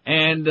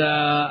 And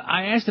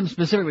I asked him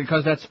specifically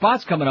because that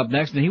spot's coming up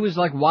next, and he was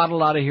like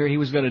waddled out of here. He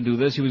was going to do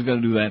this. He was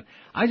going to do that.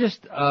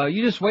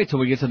 You just wait till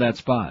we get to that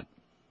spot.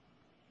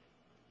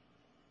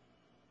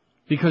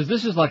 Because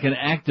this is like an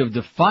act of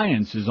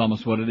defiance is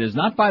almost what it is.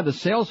 Not by the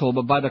sales hole,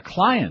 but by the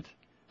client.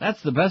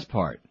 That's the best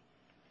part.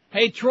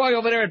 Hey, Troy,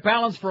 over there at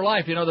Balance for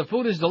Life, you know, the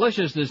food is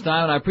delicious this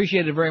time, and I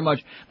appreciate it very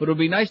much, but it would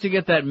be nice to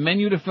get that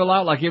menu to fill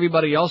out like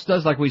everybody else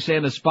does, like we say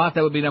in the spot.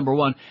 That would be number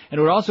 1. And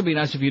it would also be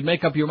nice if you'd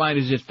make up your mind,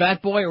 is it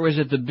Fat Boy or is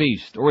it the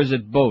Beast? Or is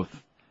it both?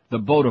 The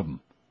both of them.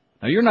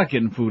 Now, you're not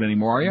getting food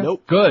anymore, are you?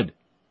 Nope. Good.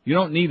 You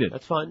don't need it.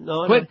 That's fine.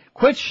 No,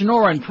 Quit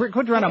snoring.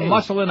 Quit trying to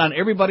muscle in on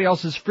everybody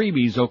else's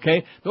freebies,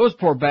 okay? Those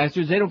poor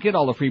bastards, they don't get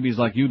all the freebies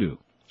like you do.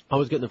 I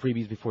was getting the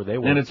freebies before they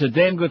were. And it's a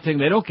damn good thing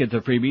they don't get the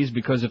freebies,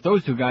 because if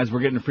those two guys were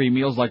getting free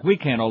meals like we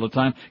can all the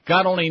time,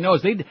 God only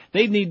knows.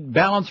 They'd need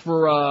balance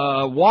for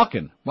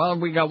walking. Well,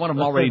 we got one of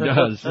them already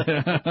does.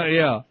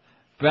 Yeah.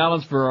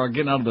 Balance for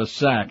getting out of the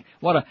sack.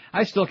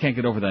 I still can't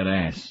get over that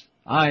ass.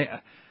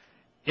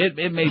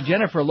 It made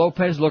Jennifer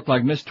Lopez look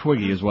like Miss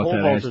Twiggy is what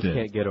that ass did.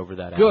 Can't get over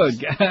that ass.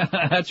 Good.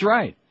 That's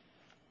right.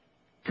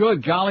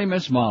 Good golly,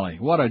 Miss Molly.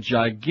 What a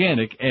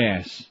gigantic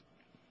ass.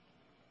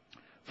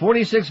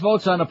 46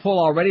 votes on the poll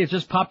already. It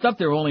just popped up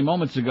there only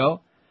moments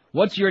ago.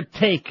 What's your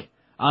take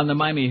on the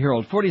Miami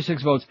Herald?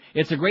 46 votes.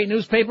 It's a great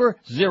newspaper?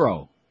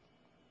 0.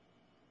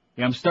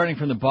 Yeah, I'm starting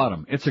from the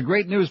bottom. It's a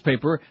great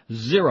newspaper?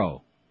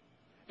 0.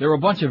 There were a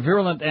bunch of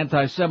virulent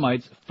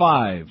anti-Semites?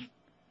 5.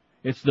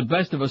 It's the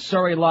best of a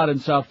sorry lot in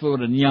South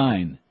Florida?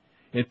 9.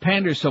 It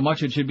panders so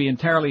much it should be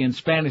entirely in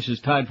Spanish is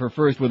tied for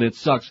first with It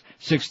Sucks?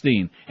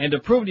 16. And to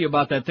prove to you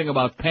about that thing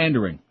about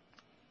pandering,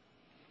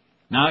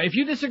 Now, if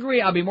you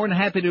disagree, I'll be more than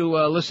happy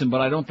to listen,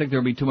 but I don't think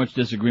there'll be too much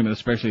disagreement,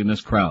 especially in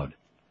this crowd.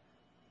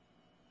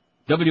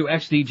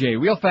 WXDJ,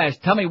 real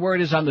fast, tell me where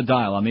it is on the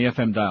dial, on the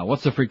FM dial.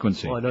 What's the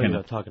frequency? Well, I know you're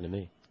not talking to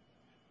me.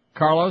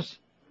 Carlos?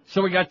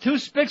 So we got two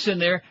spics in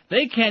there.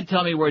 They can't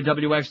tell me where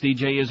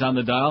WXDJ is on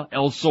the dial.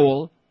 El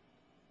Sol.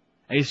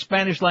 A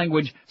Spanish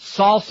language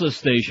salsa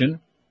station.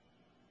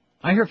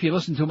 I hear if you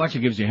listen too much, it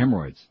gives you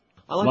hemorrhoids.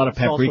 I like a lot of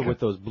paprika salsa with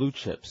those blue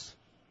chips.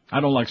 I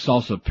don't like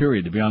salsa,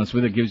 period, to be honest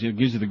with you. It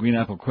gives you the green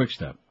apple quick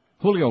step.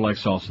 Julio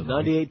likes salsa, though.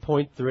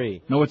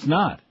 98.3. No, it's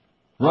not.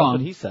 Wrong. That's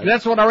what he said.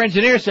 That's what our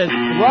engineer says.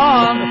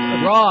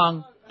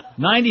 Wrong.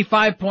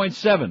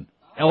 95.7.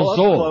 El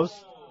Sol.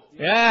 Close.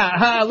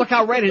 Yeah, look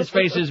how red his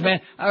face is,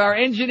 man. Our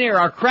engineer,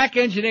 our crack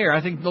engineer,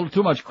 I think a little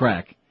too much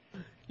crack.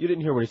 You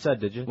didn't hear what he said,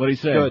 did you? What did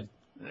he say? Good.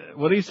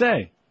 What did he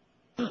say?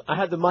 I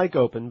had the mic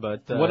open,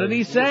 but... what did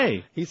he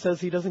say? He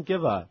says he doesn't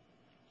give a...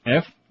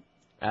 F?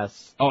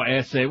 S. Oh,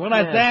 S-A. Well,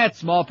 not that.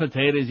 Small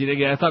potatoes. You didn't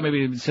get, I thought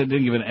maybe he said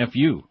didn't give an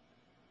F-U.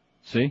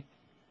 See?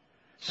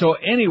 So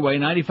anyway,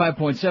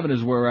 95.7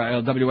 is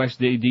where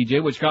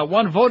WXDJ, which got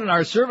one vote in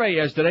our survey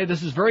yesterday.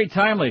 This is very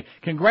timely.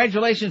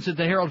 Congratulations to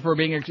the Herald for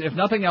being, if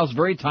nothing else,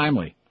 very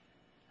timely.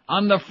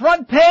 On the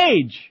front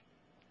page,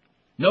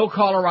 no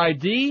caller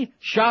ID,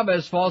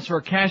 Chavez falls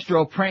for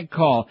Castro prank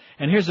call.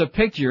 And here's a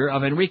picture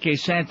of Enrique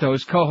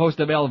Santos, co-host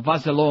of El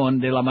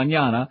Vacilón de la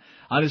Mañana,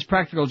 on his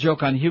practical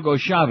joke on Hugo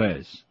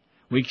Chavez.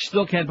 We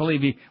still can't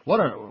believe what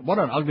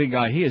an ugly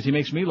guy he is. He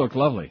makes me look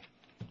lovely.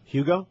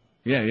 Hugo?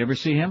 Yeah, you ever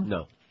see him?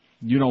 No.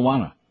 You don't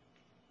wanna.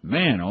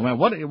 Man, oh man,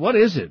 what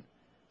is it?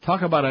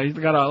 Talk about he's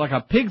got like a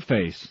pig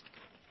face.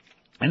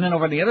 And then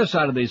over on the other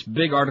side of this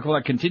big article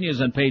that continues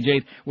on page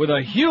 8 with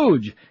a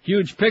huge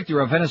picture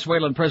of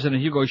Venezuelan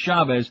President Hugo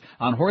Chavez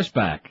on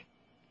horseback.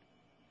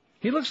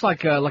 He looks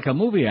like a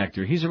movie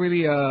actor. He's a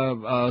really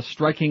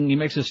striking, he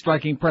makes a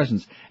striking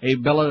presence. A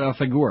bella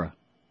figura.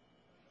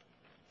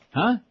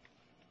 Huh?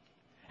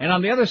 And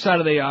on the other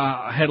side of the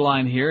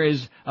headline here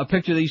is a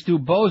picture of these two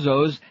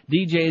bozos,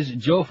 DJs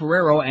Joe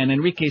Ferrero and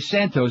Enrique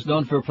Santos,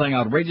 known for playing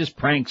outrageous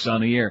pranks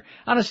on the air,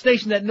 on a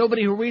station that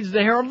nobody who reads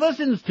the Herald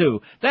listens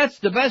to. That's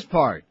the best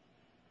part.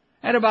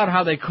 And about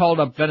how they called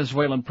up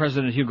Venezuelan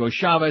President Hugo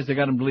Chavez. They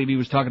got him to believe he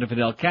was talking to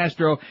Fidel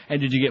Castro. And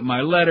did you get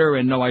my letter?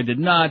 And no, I did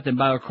not. And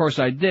of course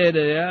I did,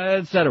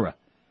 etc.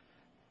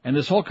 And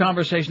this whole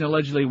conversation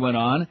allegedly went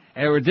on,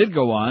 or did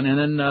go on, and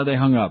then they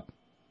hung up.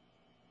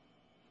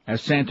 As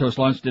Santos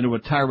launched into a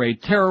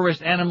tirade,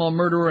 terrorist, animal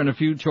murderer, and a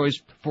few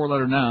choice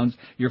four-letter nouns,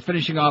 you're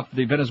finishing off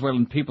the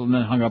Venezuelan people and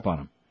then hung up on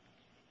them.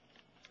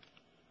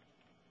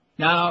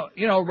 Now,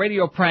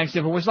 radio pranks,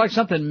 if it was like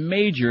something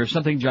major,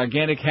 something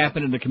gigantic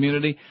happened in the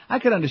community, I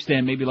could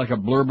understand maybe like a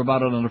blurb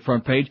about it on the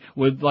front page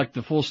with like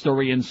the full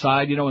story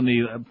inside, in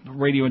the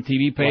radio and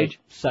TV page. Like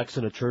sex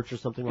in a church or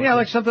something like that? Yeah,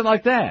 like something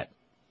like that.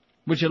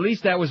 Which at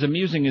least that was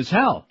amusing as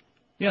hell.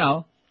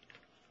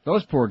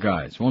 Those poor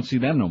guys, won't see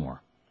them no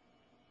more.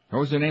 What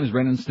was their names,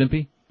 Ren and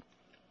Stimpy?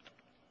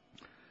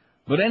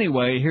 But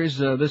anyway, here's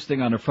this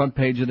thing on the front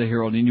page of the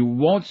Herald, and you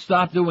won't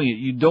stop doing it.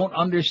 You don't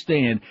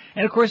understand.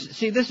 And of course,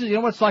 see, this is,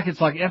 what it's like? It's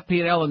like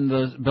FP&L and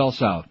the Bell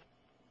South.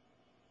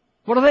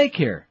 What do they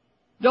care?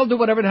 They'll do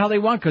whatever the hell they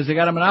want because they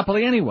got a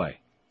monopoly anyway.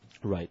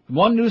 Right.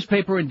 One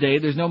newspaper a day.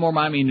 There's no more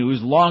Miami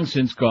News, long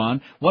since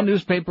gone. One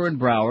newspaper in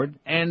Broward,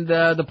 and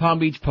the Palm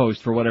Beach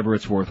Post for whatever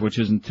it's worth, which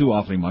isn't too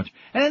awfully much.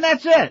 And then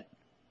that's it.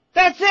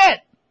 That's it.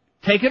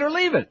 Take it or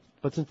leave it.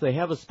 But since they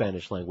have a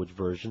Spanish language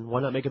version,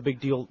 why not make a big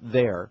deal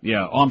there?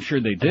 Yeah, I'm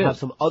sure they did. And have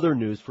some other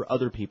news for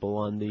other people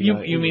on the...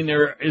 You mean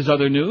there is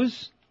other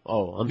news?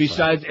 Oh, I'm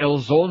Besides sorry. El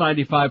Zol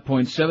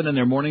 95.7 and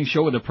their morning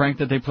show with a prank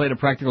that they played, a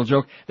practical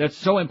joke, that's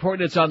so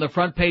important it's on the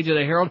front page of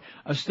the Herald,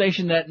 a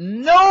station that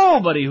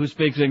nobody who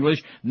speaks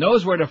English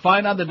knows where to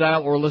find on the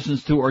dial or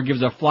listens to or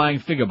gives a flying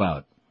fig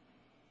about.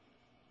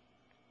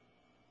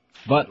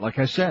 But, like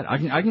I said, I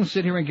can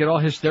sit here and get all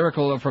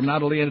hysterical from now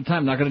to the end of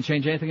time. Not going to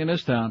change anything in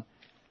this town.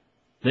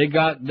 They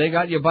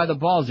got you by the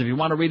balls. If you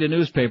want to read a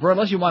newspaper,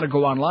 unless you want to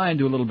go online,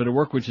 do a little bit of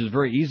work, which is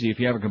very easy if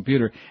you have a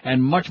computer,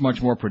 and much,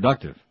 much more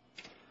productive.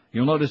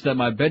 You'll notice that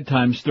my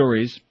bedtime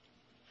stories,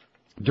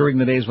 during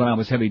the days when I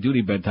was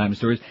heavy-duty bedtime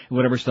stories,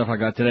 whatever stuff I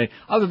got today,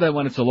 other than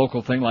when it's a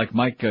local thing like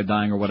Mike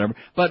dying or whatever,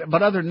 but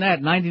other than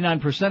that,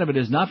 99% of it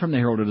is not from the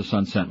Herald or the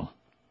Sun Sentinel.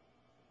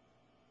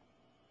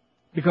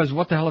 Because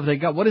what the hell have they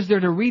got? What is there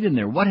to read in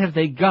there? What have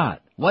they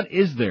got? What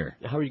is there?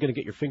 How are you going to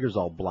get your fingers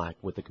all black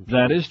with the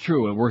computer? That is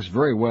true. It works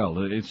very well.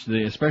 It's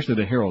especially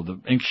the Herald. The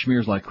ink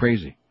smears like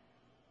crazy.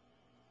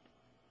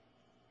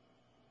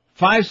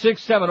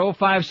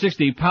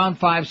 5670560, pound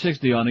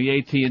 560 on the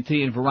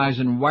AT&T and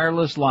Verizon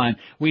wireless line.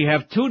 We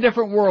have two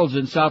different worlds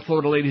in South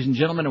Florida, ladies and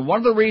gentlemen, and one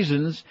of the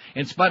reasons,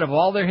 in spite of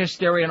all their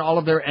hysteria and all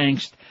of their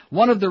angst,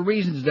 one of the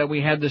reasons that we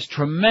have this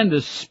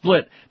tremendous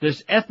split,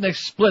 this ethnic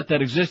split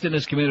that exists in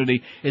this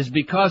community, is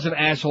because of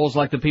assholes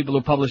like the people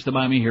who publish the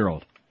Miami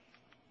Herald,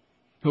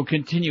 who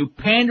continue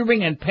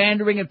pandering and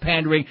pandering and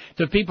pandering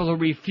to people who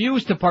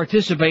refuse to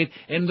participate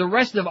in the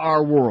rest of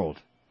our world,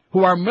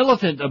 who are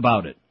militant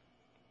about it.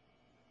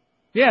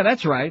 Yeah,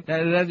 that's right.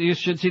 You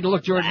should see the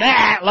look, George.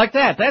 Like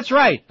that. That's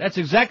right. That's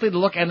exactly the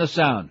look and the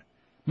sound.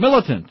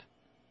 Militant.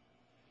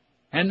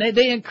 And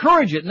they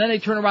encourage it, and then they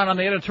turn around on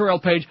the editorial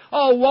page,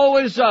 oh, woe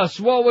is us,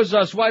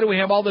 why do we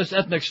have all this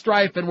ethnic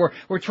strife, and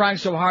we're trying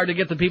so hard to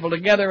get the people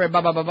together, and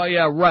blah, blah, blah, blah.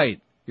 Yeah, right.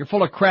 You're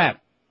full of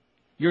crap.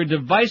 You're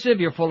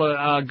divisive, you're full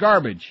of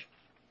garbage.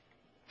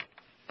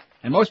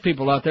 And most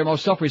people out there,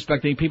 most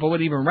self-respecting people,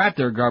 wouldn't even wrap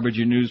their garbage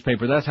in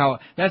newspaper. That's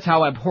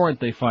how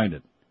abhorrent they find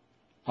it.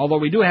 Although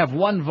we do have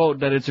one vote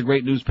that it's a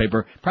great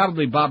newspaper,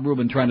 probably Bob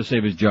Rubin trying to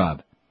save his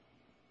job.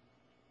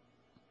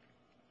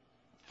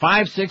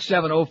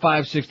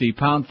 5670560,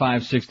 pound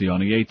 560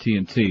 on the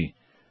AT&T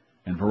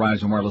and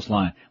Verizon wireless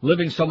line.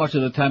 Living so much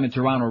of the time in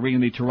Toronto,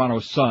 reading the Toronto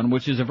Sun,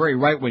 which is a very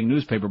right-wing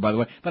newspaper, by the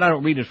way, but I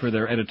don't read it for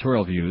their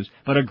editorial views,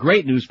 but a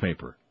great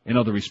newspaper in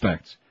other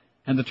respects.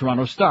 And the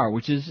Toronto Star,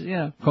 which is,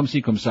 comme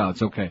ci, comme ça,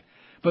 it's okay.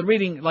 But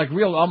reading like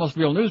almost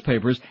real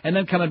newspapers, and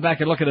then coming back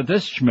and looking at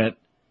this Schmidt,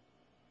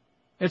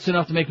 it's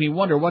enough to make me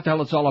wonder what the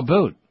hell it's all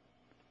about.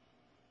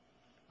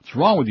 What's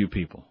wrong with you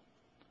people?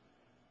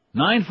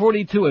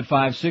 9:42 at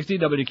 560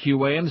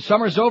 WQAM. The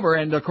summer's over,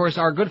 and of course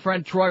our good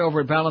friend Troy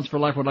over at Balance for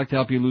Life would like to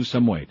help you lose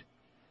some weight.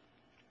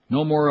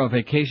 No more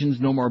vacations,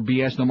 no more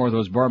BS, no more of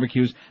those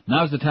barbecues.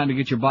 Now's the time to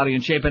get your body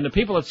in shape. And the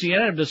people at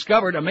CNN have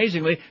discovered,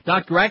 amazingly,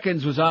 Dr.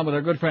 Atkins was on with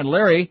our good friend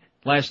Larry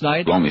last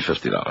night. Loan me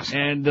 $50.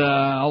 And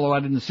although I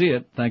didn't see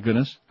it, thank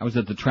goodness, I was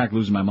at the track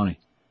losing my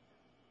money.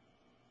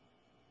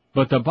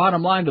 But the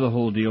bottom line to the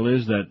whole deal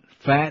is that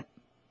fat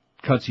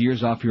cuts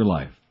years off your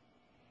life.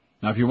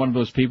 Now, if you're one of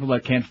those people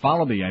that can't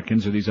follow the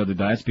Atkins or these other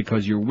diets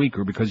because you're weak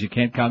or because you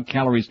can't count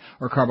calories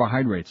or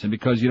carbohydrates and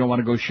because you don't want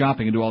to go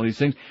shopping and do all these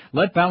things,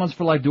 let Balance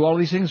for Life do all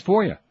these things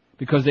for you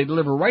because they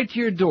deliver right to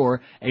your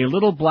door a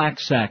little black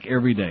sack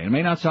every day. It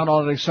may not sound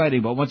all that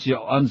exciting, but once you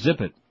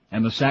unzip it,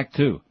 and the sack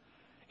too,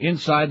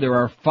 inside there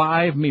are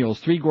 5 meals,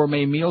 3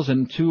 gourmet meals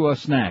and 2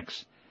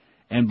 snacks.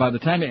 And by the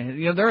time,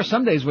 there are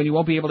some days when you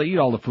won't be able to eat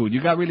all the food. You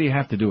really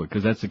have to do it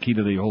because that's the key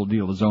to the whole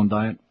deal, the zone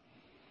diet.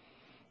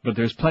 But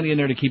there's plenty in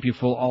there to keep you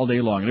full all day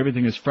long. And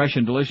everything is fresh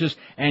and delicious.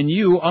 And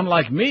you,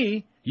 unlike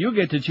me, you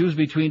get to choose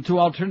between 2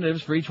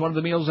 alternatives for each one of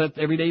the meals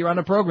every day you're on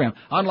the program.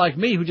 Unlike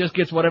me, who just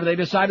gets whatever they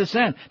decide to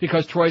send.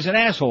 Because Troy's an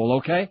asshole,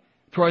 okay?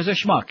 Troy's a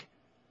schmuck.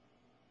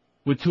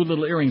 With 2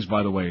 little earrings,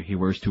 by the way. He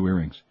wears 2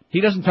 earrings.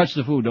 He doesn't touch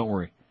the food, don't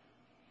worry.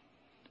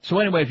 So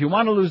anyway, if you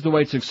want to lose the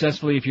weight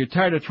successfully, if you're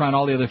tired of trying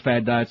all the other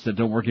fad diets that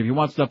don't work, if you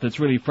want stuff that's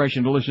really fresh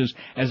and delicious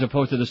as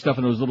opposed to the stuff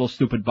in those little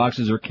stupid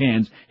boxes or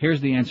cans,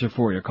 here's the answer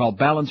for you. Call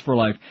Balance for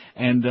Life.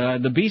 And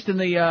the Beast and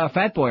the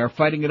Fat Boy are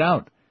fighting it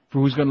out for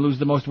who's going to lose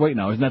the most weight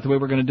now. Isn't that the way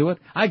we're going to do it?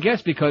 I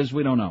guess because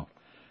we don't know.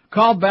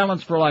 Call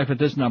Balance for Life at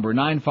this number,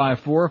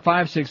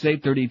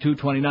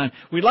 954-568-3229.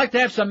 We'd like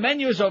to have some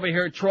menus over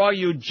here, Troy,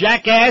 you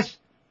jackass.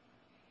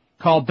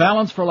 Call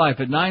Balance for Life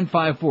at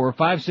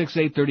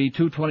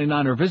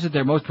 954-568-3229 or visit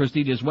their most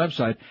prestigious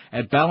website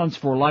at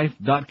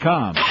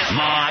balanceforlife.com.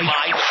 Live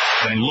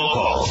and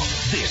local.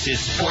 This is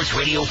Sports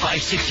Radio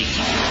 560.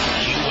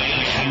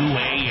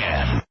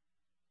 QAM.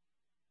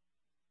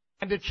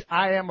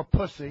 I am a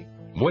pussy.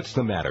 What's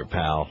the matter,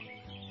 pal?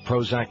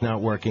 Prozac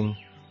not working?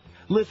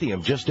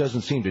 Lithium just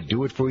doesn't seem to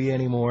do it for you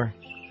anymore?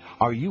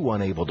 Are you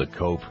unable to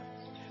cope?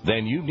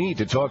 Then you need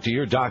to talk to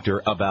your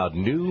doctor about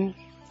new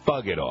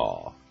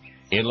Fug-It-All.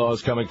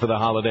 In-laws coming for the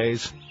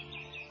holidays?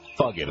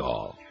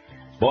 Fug-It-All.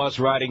 Boss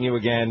riding you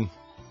again?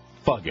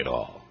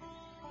 Fug-It-All.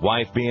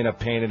 Wife being a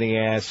pain in the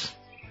ass?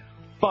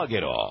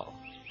 Fug-It-All.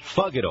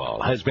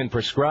 Fug-It-All has been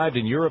prescribed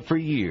in Europe for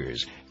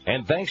years,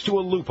 and thanks to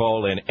a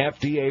loophole in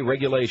FDA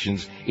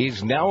regulations,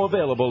 is now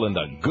available in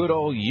the good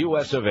old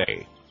US of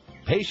A.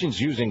 Patients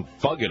using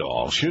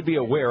Fug-It-All should be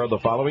aware of the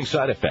following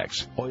side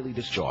effects: oily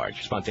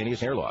discharge, spontaneous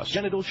hair loss,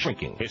 genital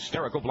shrinking,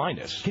 hysterical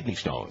blindness, kidney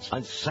stones,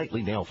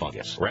 unsightly nail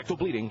fungus, rectal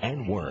bleeding,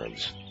 and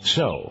worms.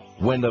 So,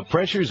 when the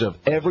pressures of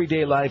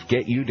everyday life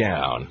get you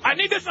down, I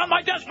need this on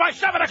my desk by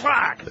 7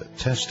 o'clock. The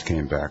test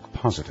came back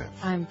positive.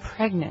 I'm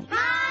pregnant.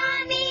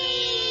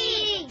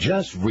 Mommy!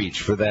 just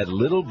reach for that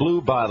little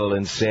blue bottle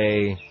and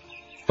say,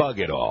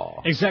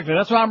 Fug-It-All. Exactly.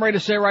 That's what I'm ready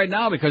to say right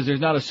now, because there's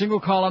not a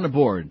single call on the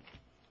board.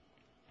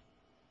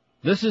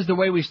 This is the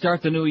way we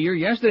start the new year.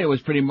 Yesterday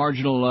was pretty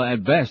marginal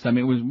at best. I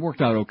mean, it was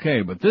worked out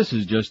okay, but this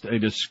is just a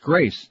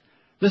disgrace.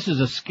 This is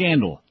a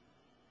scandal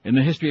in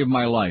the history of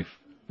my life.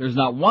 There's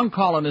not one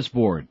call on this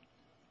board.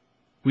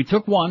 We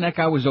took one. That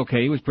guy was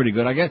okay. He was pretty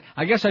good.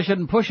 I guess I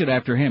shouldn't push it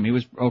after him. He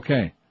was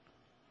okay.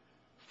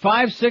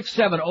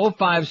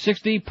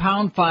 567-0560,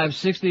 pound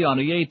 560 on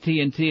the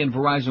AT&T and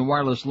Verizon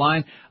wireless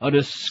line. A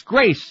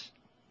disgrace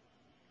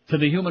to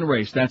the human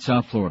race. That's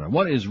South Florida.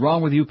 What is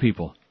wrong with you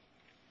people?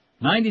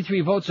 93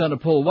 votes on the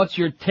poll. What's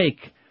your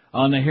take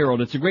on the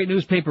Herald? It's a great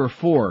newspaper,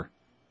 4.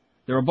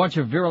 There are a bunch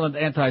of virulent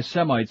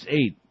anti-Semites,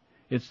 8.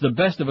 It's the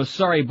best of a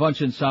sorry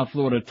bunch in South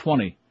Florida,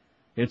 20.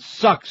 It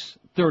sucks,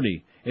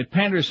 30. It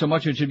panders so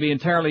much it should be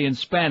entirely in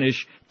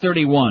Spanish,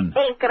 31.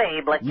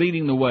 Increíble.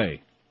 Leading the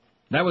way.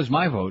 That was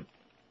my vote.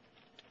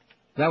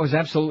 That was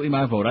absolutely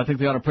my vote. I think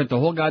they ought to print the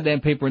whole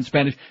goddamn paper in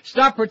Spanish.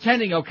 Stop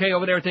pretending, okay,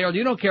 over there at the Herald.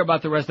 You don't care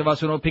about the rest of us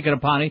who don't pick it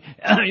upon you.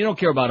 You don't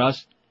care about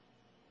us.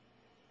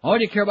 All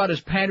you care about is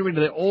pandering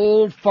to the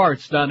old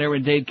farts down there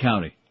in Dade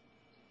County.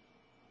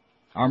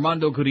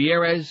 Armando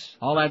Gutierrez,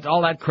 all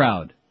that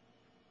crowd.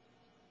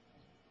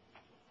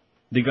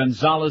 The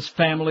Gonzalez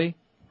family.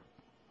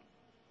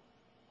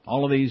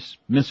 All of these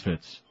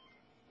misfits.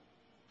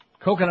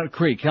 Coconut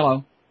Creek,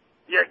 hello.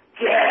 You're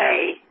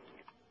gay.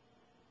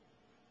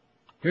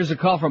 Here's a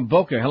call from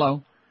Boca,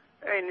 hello.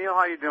 Hey, Neil,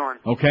 how you doing?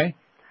 Okay.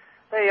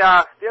 Hey,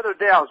 the other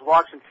day I was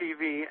watching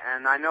TV,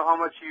 and I know how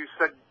much you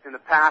said in the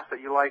past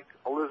that you like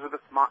Elizabeth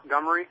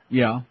Montgomery.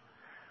 Yeah.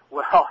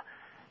 Well,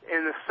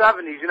 in the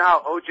 70s, you know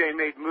how O.J.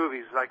 made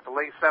movies, like the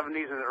late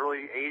 70s and the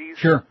early 80s?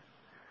 Sure.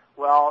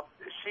 Well,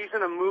 she's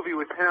in a movie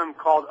with him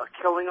called A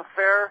Killing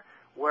Affair,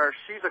 where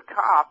she's a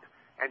cop,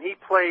 and he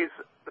plays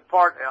the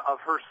part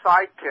of her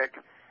sidekick,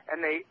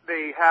 and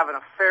they have an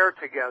affair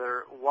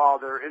together while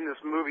they're in this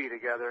movie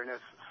together, and it's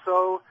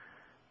so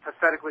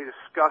pathetically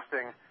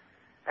disgusting.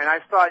 And I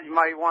thought you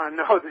might want to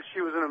know that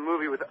she was in a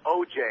movie with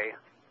O.J.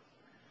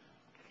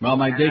 Well,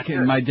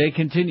 my day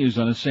continues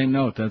on the same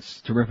note.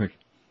 That's terrific.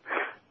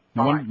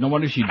 No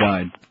wonder she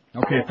died.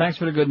 Okay, thanks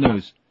for the good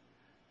news.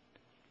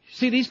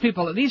 See, these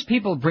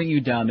people bring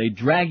you down. They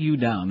drag you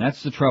down.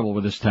 That's the trouble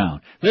with this town.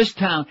 This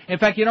town, in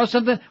fact, you know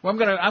something?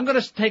 Well, I'm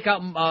gonna take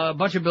out a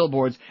bunch of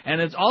billboards,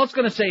 and all it's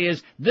gonna say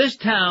is, this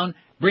town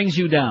brings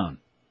you down.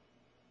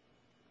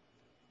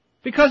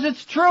 Because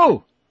it's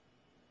true.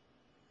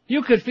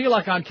 You could feel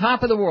like on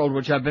top of the world,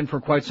 which I've been for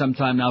quite some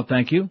time now,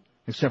 thank you.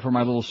 Except for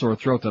my little sore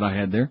throat that I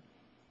had there.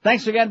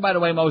 Thanks again, by the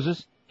way,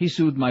 Moses. He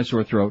soothed my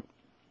sore throat.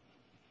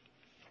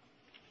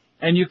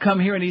 And you come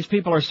here and these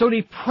people are so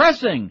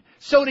depressing.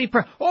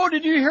 Oh,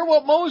 did you hear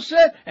what Mo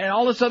said? And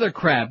all this other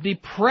crap.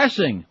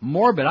 Depressing.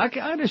 Morbid. I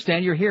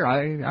understand you're here.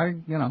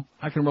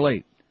 I can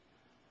relate.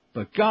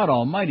 But God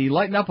almighty,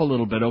 lighten up a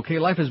little bit, okay?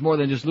 Life is more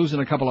than just losing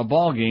a couple of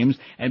ball games.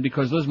 And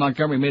because Liz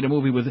Montgomery made a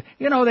movie with,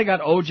 they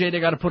got OJ, they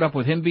got to put up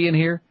with him being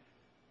here.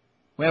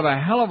 We have a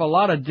hell of a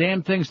lot of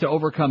damn things to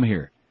overcome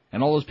here.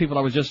 And all those people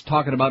I was just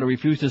talking about who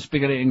refuse to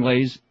speak at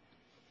English.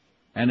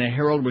 And the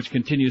Herald, which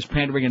continues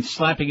pandering and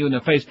slapping you in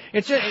the face.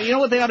 You know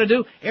what they ought to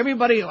do?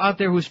 Everybody out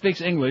there who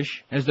speaks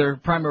English as their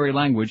primary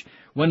language,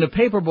 when the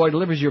paper boy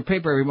delivers your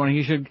paper every morning,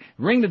 he should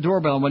ring the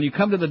doorbell, and when you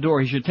come to the door,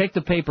 he should take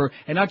the paper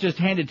and not just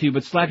hand it to you,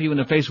 but slap you in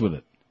the face with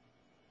it.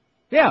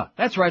 Yeah,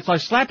 that's right. It's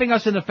like slapping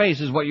us in the face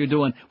is what you're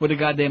doing with the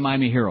goddamn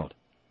Miami Herald.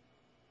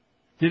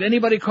 Did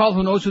anybody call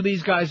who knows who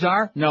these guys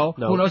are? No.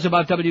 Who knows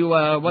about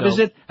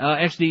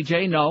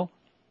XDJ? No.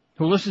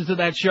 Who listens to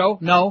that show?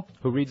 No.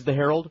 Who reads the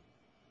Herald?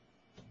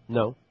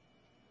 No.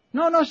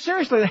 No,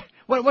 seriously.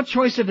 What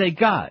choice have they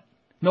got?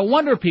 No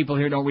wonder people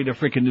here don't read a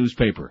freaking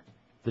newspaper.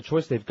 The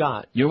choice they've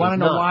got. You want to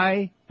know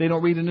why they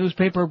don't read a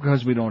newspaper?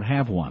 Because we don't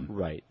have one.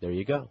 Right. There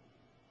you go.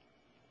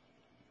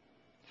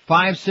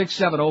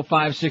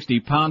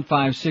 5670560, pound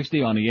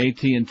 560 on the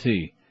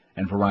AT&T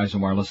and Verizon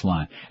wireless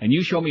line. And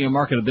you show me a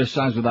market of this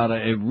size without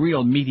a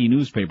real meaty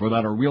newspaper,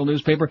 without a real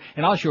newspaper,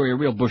 and I'll show you a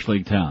real bush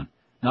league town.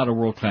 Not a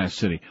world-class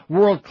city.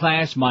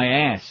 World-class my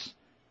ass.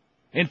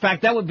 In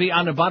fact, that would be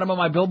on the bottom of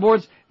my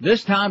billboards.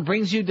 This town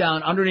brings you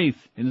down underneath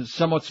in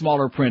somewhat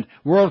smaller print.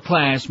 World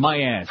class,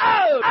 my ass.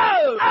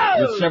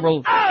 With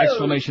several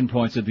exclamation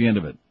points at the end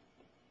of it.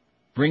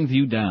 Brings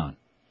you down.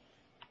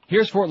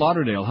 Here's Fort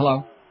Lauderdale.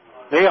 Hello.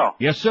 Neil.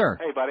 Yes, sir.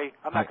 Hey, buddy.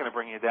 I'm not going to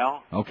bring you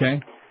down.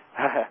 Okay.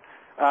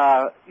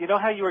 You know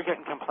how you were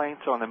getting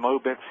complaints on the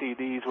Mobit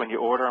CDs when you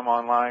order them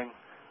online?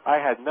 I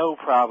had no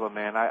problem,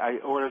 man. I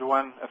ordered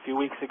one a few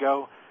weeks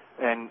ago,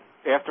 and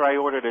after I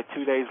ordered it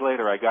 2 days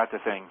later, I got the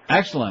thing.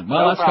 Excellent.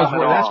 Well,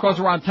 that's because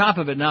we're on top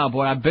of it now,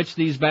 boy. I bitched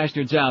these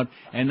bastards out,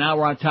 and now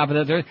we're on top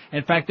of that.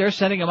 In fact, they're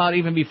sending them out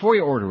even before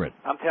you order it.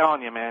 I'm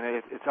telling you,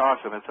 man, it's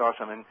awesome. It's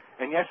awesome.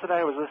 And yesterday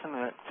I was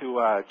listening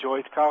to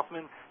Joyce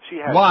Kaufman. She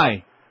had.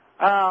 Why?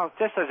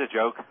 Just as a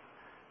joke.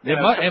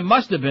 It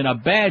must have been a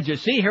bad.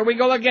 See, here we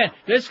go again.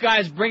 This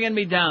guy's bringing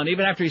me down,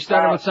 even after he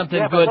started with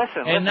something good.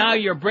 Listen. Now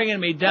you're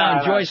bringing me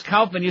down. Joyce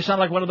Kaufman, you sound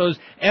like one of those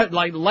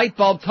like light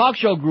bulb talk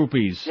show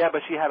groupies. Yeah,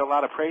 but she had a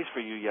lot of praise for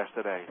you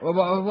yesterday.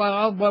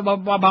 Well,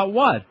 about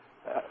what?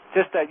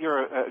 Just that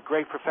you're a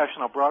great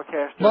professional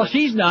broadcaster. Well,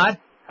 she's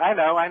not. I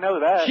know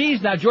that. She's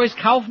not. Joyce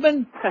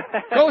Kaufman?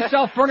 Go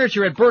sell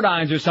furniture at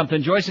Birdine's or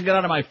something, Joyce, and get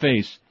out of my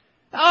face.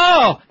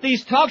 Oh,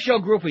 these talk show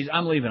groupies.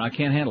 I'm leaving. I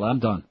can't handle it. I'm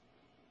done.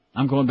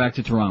 I'm going back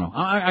to Toronto.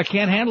 I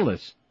can't handle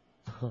this.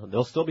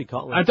 They'll still be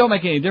calling. It don't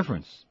make any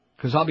difference,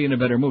 because I'll be in a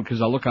better mood,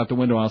 because I'll look out the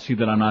window and I'll see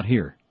that I'm not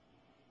here.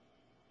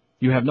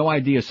 You have no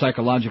idea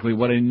psychologically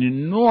what an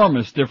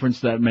enormous difference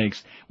that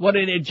makes. What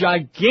a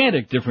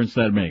gigantic difference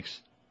that makes.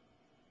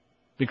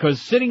 Because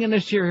sitting in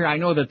this chair here, I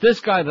know that this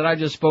guy that I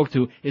just spoke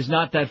to is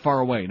not that far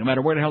away. No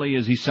matter where the hell he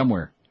is, he's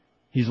somewhere.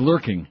 He's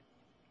lurking.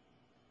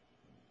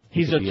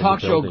 He's a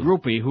talk show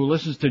groupie who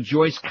listens to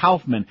Joyce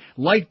Kaufman.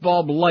 Light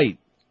bulb light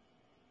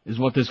is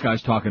what this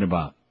guy's talking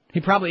about. He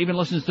probably even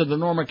listens to the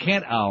Norma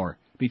Kent Hour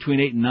between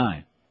 8 and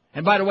 9.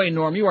 And by the way,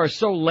 Norm, you are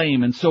so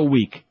lame and so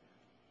weak.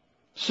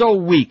 So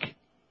weak.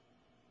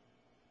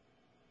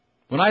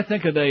 When I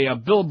think of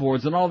the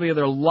billboards and all the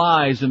other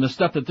lies and the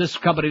stuff that this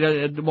company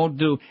won't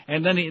do,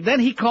 and then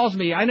he calls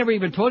me. I never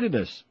even told you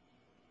this.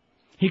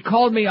 He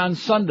called me on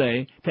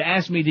Sunday to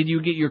ask me, did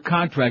you get your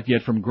contract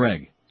yet from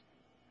Greg?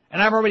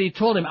 And I've already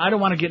told him I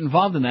don't want to get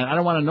involved in that. I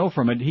don't want to know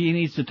from it. He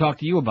needs to talk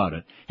to you about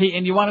it.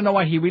 And you want to know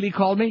why he really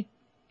called me?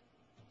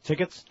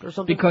 Tickets or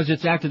something? Because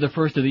it's after the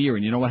first of the year,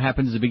 and you know what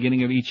happens at the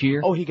beginning of each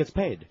year? Oh, he gets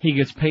paid. He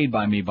gets paid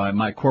by me, by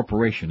my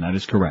corporation. That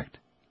is correct.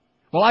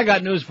 Well, I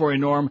got news for you,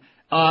 Norm.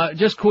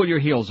 Just cool your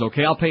heels,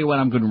 okay? I'll pay you when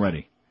I'm good and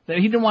ready.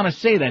 He didn't want to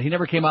say that. He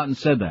never came out and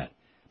said that.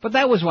 But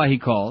that was why he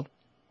called.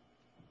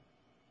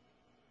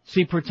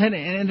 See, in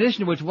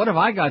addition to which, what have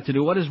I got to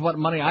do? What does what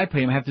money I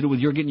pay him have to do with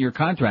your getting your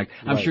contract?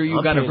 I'm sure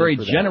you've got a very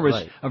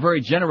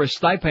generous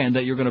stipend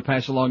that you're going to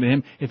pass along to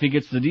him if he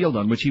gets the deal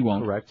done, which he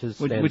won't. Correct. His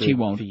which he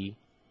won't. Fee.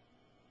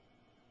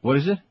 What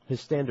is it?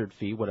 His standard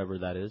fee, whatever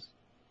that is.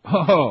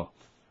 Oh.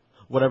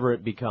 Whatever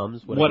it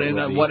becomes.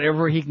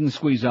 Whatever he can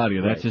squeeze out of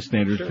you, that's his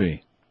standard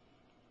fee.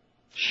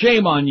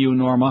 Shame on you,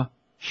 Norma.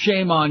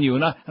 Shame on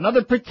you.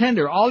 Another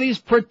pretender. All these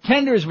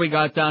pretenders we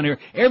got down here.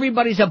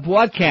 Everybody's a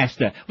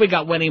broadcaster. We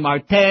got Winnie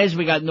Martez.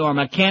 We got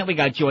Norma Kent. We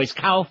got Joyce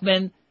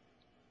Kaufman.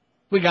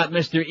 We got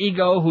Mr.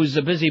 Ego, who's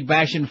busy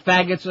bashing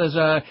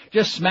faggots,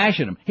 just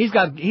smashing them. He's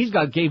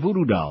got gay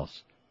voodoo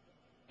dolls.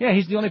 Yeah,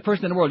 he's the only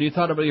person in the world. You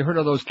heard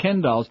of those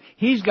Ken dolls.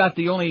 He's got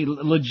the only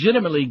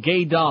legitimately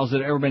gay dolls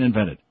that have ever been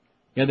invented.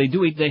 Yeah,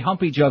 they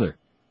hump each other.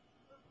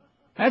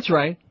 That's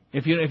right.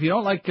 If you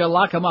don't like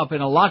lock them up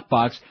in a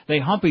lockbox, they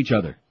hump each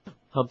other.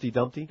 Humpty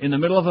Dumpty? In the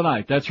middle of the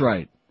night, that's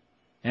right.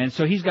 And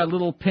so he's got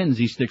little pins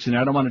he sticks in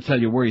there. I don't want to tell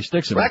you where he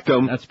sticks them.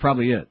 Rectum. That's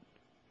probably it.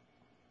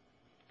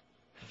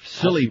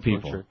 Silly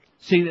people.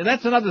 See,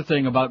 that's another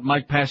thing about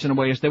Mike passing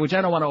away yesterday, which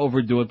I don't want to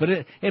overdo it, but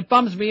it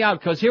bums me out,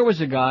 because here was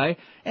a guy,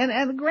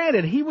 and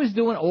granted, he was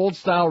doing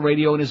old-style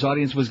radio and his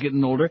audience was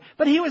getting older,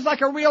 but he was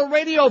like a real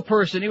radio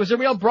person. He was a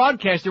real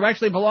broadcaster who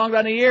actually belonged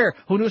on the air,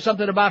 who knew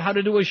something about how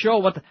to do a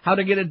show, how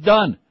to get it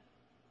done.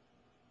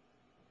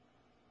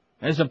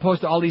 As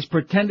opposed to all these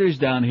pretenders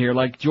down here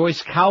like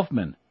Joyce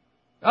Kaufman.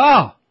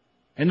 Oh!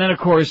 And then, of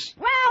course,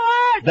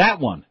 that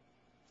one,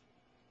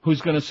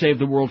 who's going to save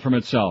the world from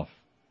itself.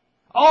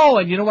 Oh,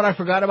 and you know what I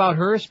forgot about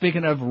her?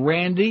 Speaking of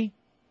Randy.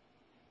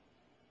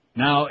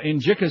 Now, in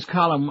Jicka's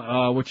column,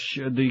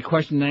 the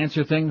question and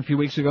answer thing a few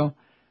weeks ago,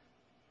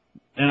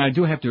 and I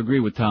do have to agree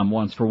with Tom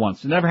for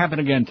once. It never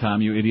happened again,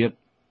 Tom, you idiot.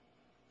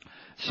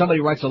 Somebody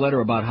writes a letter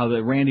about how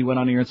that Randy went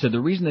on here and said the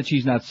reason that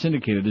she's not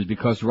syndicated is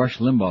because Rush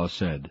Limbaugh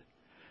said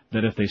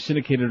that if they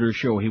syndicated her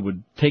show, he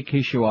would take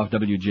his show off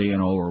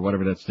WJNO or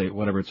whatever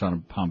it's on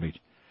in Palm Beach.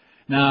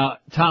 Now,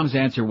 Tom's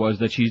answer was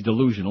that she's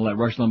delusional, that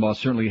Rush Limbaugh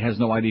certainly has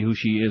no idea who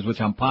she is, which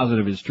I'm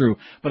positive is true.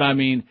 But I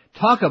mean,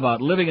 talk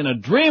about living in a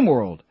dream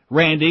world,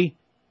 Randy.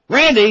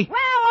 Randy!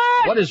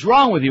 What is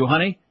wrong with you,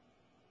 honey?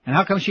 And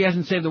how come she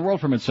hasn't saved the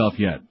world from itself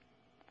yet?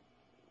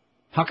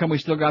 How come we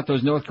still got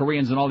those North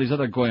Koreans and all these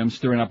other goyim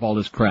stirring up all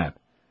this crap?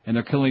 And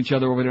they're killing each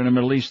other over there in the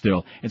Middle East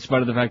still, in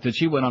spite of the fact that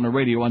she went on the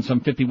radio on some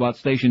 50-watt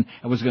station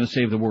and was going to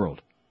save the world.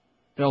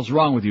 What the hell's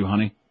wrong with you,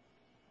 honey?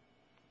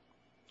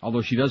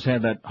 Although she does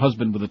have that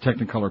husband with a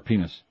Technicolor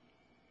penis.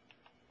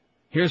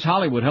 Here's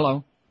Hollywood.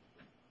 Hello.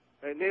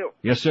 Hey, Neil.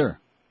 Yes, sir.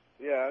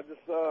 Yeah, I just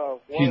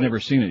She's never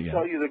seen it to yet.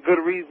 tell you the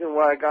good reason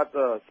why I got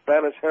the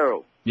Spanish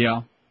Herald.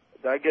 Yeah.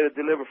 I get it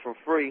delivered for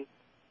free,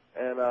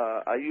 and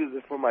I use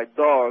it for my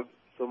dog,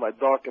 so my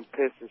dog can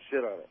piss and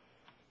shit on it.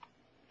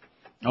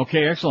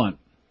 Okay, excellent.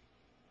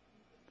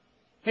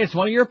 Hey, it's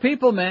one of your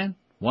people, man.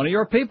 One of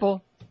your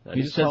people.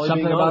 He said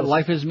something about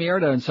Life is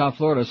Mierda in South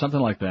Florida, something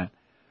like that.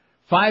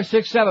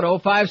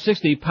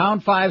 567-0560,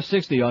 pound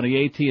 560 on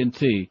the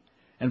AT&T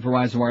and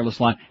Verizon wireless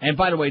line. And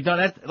by the way,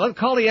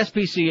 call the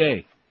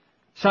SPCA.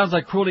 Sounds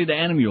like cruelty to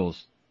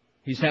animals.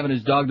 He's having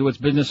his dog do its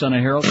business on a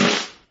Herald.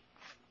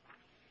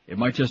 It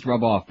might just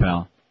rub off,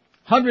 pal.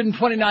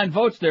 129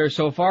 votes there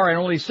so far, and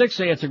only 6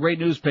 say it's a great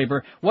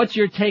newspaper. What's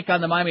your take on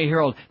the Miami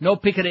Herald? No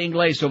pica de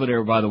inglés over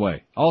there, by the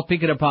way. All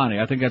pica de pane.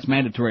 I think that's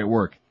mandatory at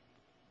work.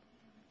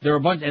 They're a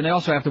bunch, and they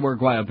also have to wear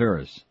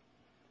guayaberas.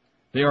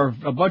 They are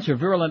a bunch of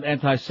virulent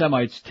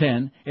anti-Semites,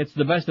 10. It's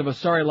the best of a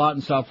sorry lot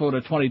in South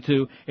Florida,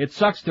 22. It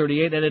sucks,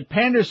 38. And it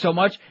panders so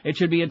much, it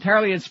should be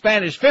entirely in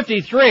Spanish,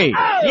 53.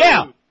 Oh!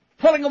 Yeah!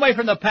 Pulling away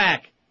from the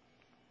pack.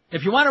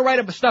 If you want to write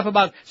up stuff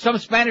about some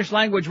Spanish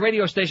language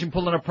radio station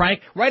pulling a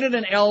prank, write it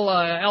in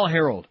El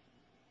Herald.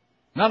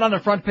 Not on the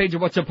front page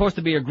of what's supposed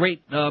to be a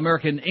great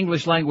American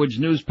English language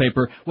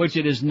newspaper, which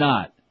it is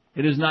not.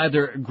 It is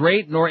neither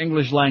great nor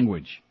English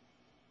language.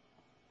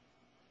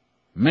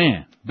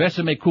 Man,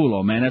 besame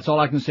culo, man. That's all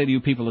I can say to you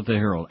people at the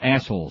Herald.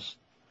 Assholes.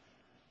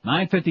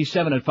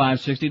 9:57 at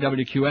 560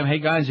 WQM. Hey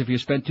guys, if you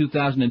spent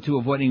 2002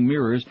 avoiding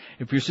mirrors,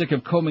 if you're sick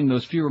of combing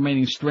those few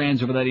remaining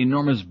strands over that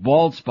enormous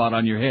bald spot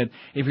on your head,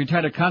 if you're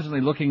tired of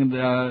constantly looking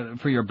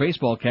for your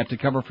baseball cap to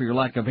cover for your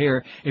lack of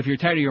hair, if you're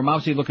tired of your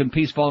mousy looking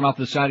piece falling off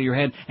the side of your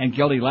head and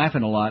guilty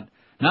laughing a lot,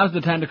 now's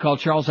the time to call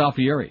Charles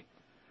Alfieri.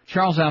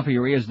 Charles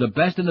Alfieri is the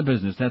best in the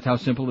business. That's how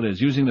simple it is.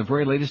 Using the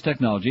very latest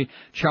technology,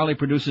 Charlie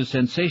produces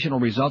sensational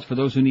results for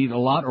those who need a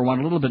lot or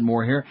want a little bit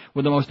more hair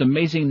with the most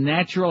amazing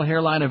natural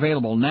hairline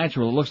available.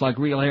 Natural. It looks like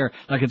real hair,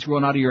 like it's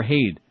grown out of your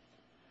head.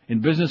 In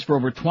business for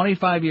over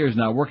 25 years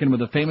now, working with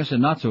the famous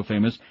and not so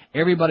famous,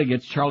 everybody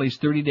gets Charlie's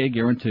 30-day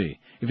guarantee.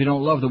 If you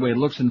don't love the way it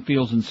looks and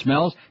feels and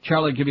smells,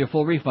 Charlie will give you a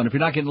full refund. If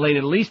you're not getting laid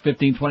at least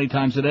 15, 20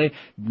 times a day,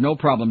 no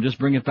problem. Just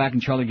bring it back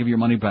and Charlie will give you your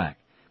money back.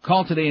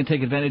 Call today and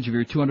take advantage of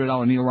your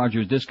 $200 Neil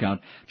Rogers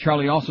discount.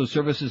 Charlie also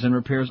services and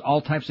repairs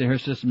all types of hair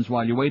systems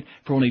while you wait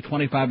for only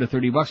 $25 to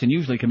 $30 and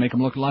usually can make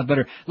them look a lot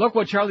better. Look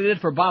what Charlie did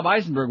for Bob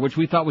Eisenberg, which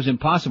we thought was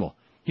impossible.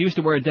 He used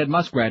to wear a dead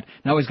muskrat.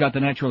 Now he's got the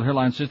natural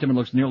hairline system and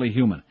looks nearly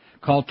human.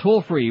 Call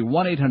toll-free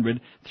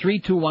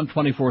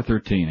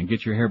 1-800-321-2413 and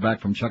get your hair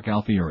back from Chuck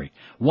Alfieri.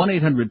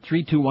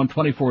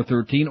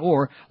 1-800-321-2413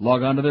 or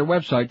log on to their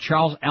website,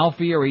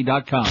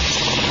 charlesalfieri.com.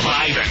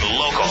 Live and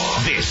local.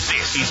 This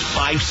is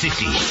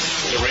 560.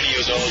 The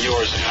radio's all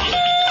yours now.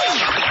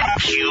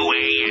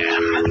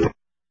 QAM.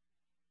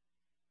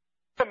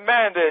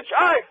 Mandage.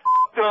 I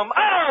f***ed him.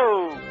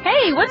 Oh!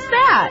 Hey, what's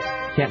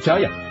that? Can't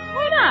tell you.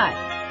 Why not?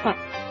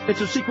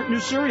 It's a secret new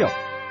cereal.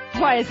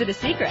 Why is it a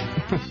secret?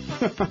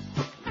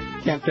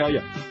 Can't tell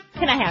you.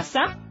 Can I have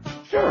some?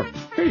 Sure.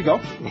 Here you go.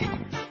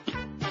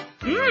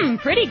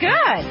 Pretty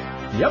good.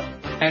 Yep.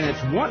 And it's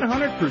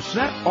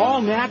 100%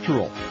 all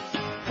natural.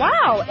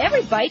 Wow,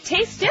 every bite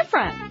tastes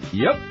different.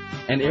 Yep.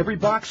 And every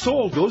box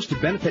sold goes to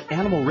benefit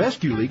animal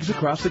rescue leagues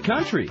across the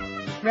country.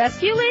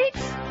 Rescue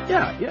leagues?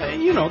 Yeah,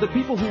 you know, the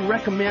people who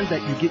recommend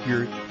that you get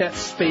your pets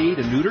spayed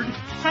and neutered.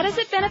 How does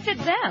it benefit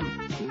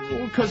them?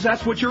 Because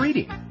that's what you're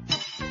eating.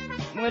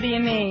 What do you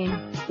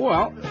mean?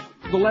 Well,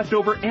 the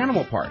leftover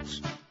animal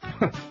parts.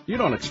 You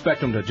don't expect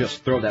them to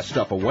just throw that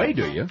stuff away,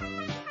 do you?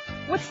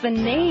 What's the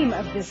name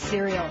of this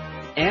cereal?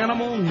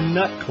 Animal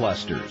Nut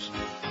Clusters.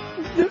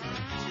 Get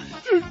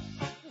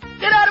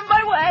out of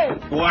my way!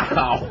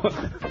 Wow.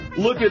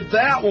 Look at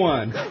that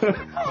one.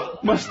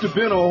 Must have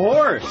been a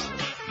horse.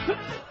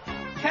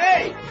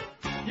 Hey,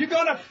 you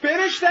gonna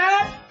finish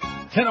that?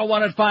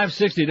 10:01 at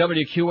 560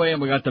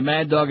 WQAM. We got the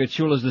Mad Dog at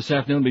Shula's this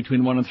afternoon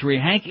between 1 and 3.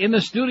 Hank in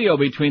the studio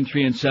between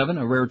 3 and 7,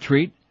 a rare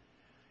treat.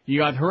 You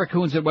got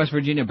Hurricanes at West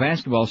Virginia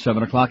basketball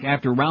 7 o'clock.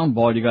 After round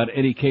ball, you got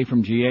Eddie K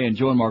from GA and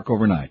Joe and Mark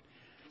overnight.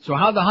 So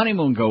how'd the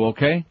honeymoon go,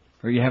 okay?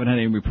 Or you haven't had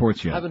any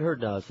reports yet? I haven't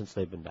heard since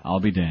they've been back. I'll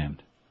be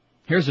damned.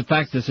 Here's a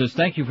fax that says,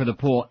 thank you for the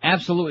poll.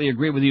 Absolutely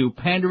agree with you.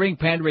 Pandering,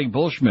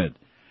 bullshit.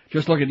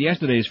 Just look at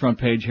yesterday's front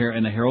page here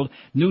in the Herald.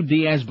 New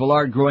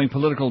Diaz-Balart Growing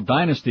Political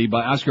Dynasty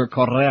by Oscar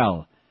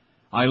Corral.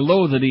 I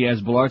loathe the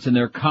Diaz-Balarts and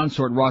their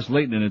consort Ross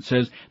Layton, and it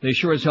says they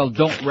sure as hell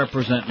don't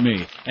represent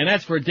me. And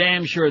that's for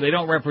damn sure. They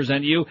don't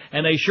represent you,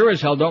 and they sure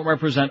as hell don't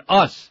represent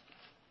us.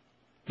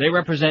 They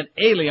represent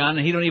Elian,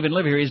 and he don't even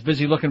live here. He's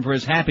busy looking for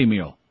his Happy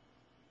Meal.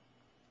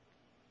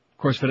 Of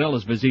course, Fidel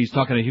is busy. He's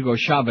talking to Hugo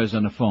Chavez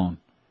on the phone.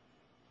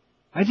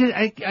 I'm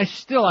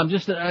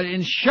just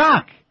in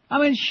shock.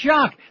 I'm in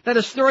shock that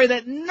a story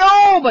that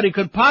nobody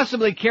could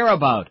possibly care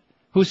about,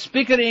 who's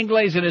speaking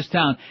English in his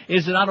town,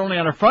 is not only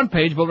on the front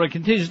page, but it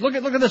continues. Look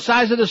at the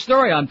size of the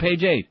story on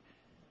page 8.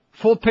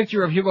 Full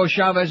picture of Hugo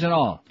Chavez and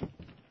all.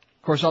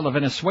 Of course, all the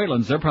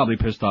Venezuelans, they're probably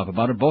pissed off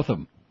about it, both of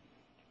them.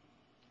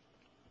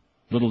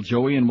 Little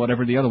Joey and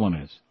whatever the other one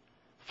is.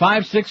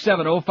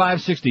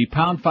 567-0560,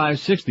 pound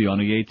 560 on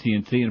the AT&T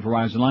and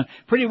Verizon line.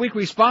 Pretty weak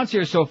response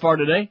here so far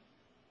today.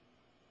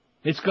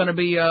 It's going to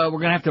be, we're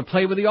going to have to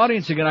play with the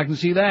audience again. I can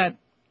see that.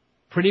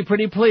 Pretty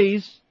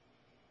please.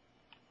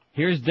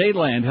 Here's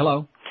Dayland.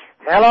 Hello.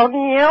 Hello,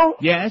 Neil.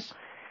 Yes.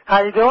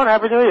 How you doing?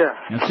 Happy New Year.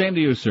 And same to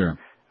you, sir.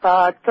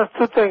 Just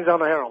two things on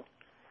the Herald.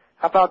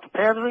 About the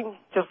pandering,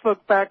 just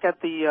look back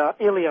at the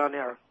Elian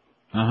era.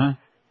 Uh-huh.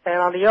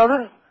 And on the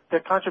other,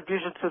 their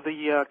contribution to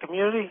the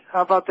community.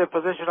 How about their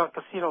position on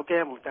casino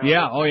gambling?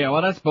 Yeah, oh yeah,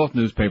 well that's both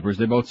newspapers.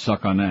 They both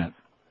suck on that.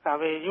 I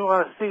mean, you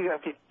want to see,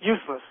 it's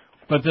useless.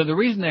 But the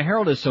reason the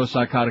Herald is so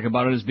psychotic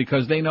about it is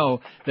because they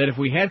know that if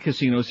we had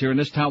casinos here, and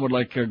this town would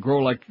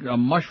grow like a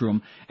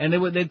mushroom, and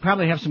they'd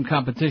probably have some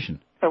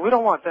competition. Yeah, we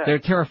don't want that. They're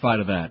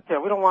terrified of that. Yeah,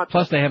 we don't want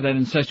Plus, they have that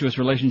incestuous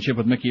relationship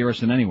with Mickey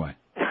Arison anyway.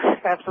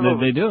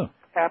 Absolutely. They do.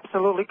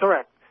 Absolutely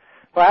correct.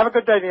 Well, have a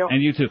good day, Neil.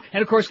 And you too.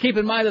 And of course, keep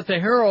in mind that the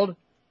Herald,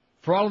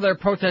 for all of their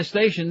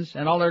protestations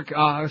and all their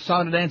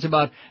song and dance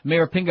about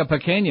Mayor Pinga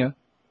Pequeña,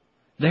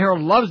 the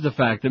Herald loves the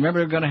fact that, remember,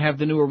 they were going to have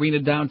the new arena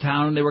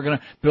downtown, and they were going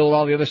to build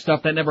all the other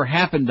stuff that never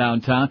happened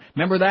downtown.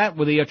 Remember that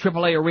with the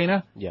AAA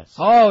arena? Yes.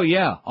 Oh,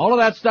 yeah. All of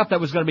that stuff that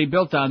was going to be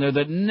built down there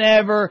that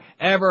never,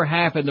 ever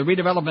happened. The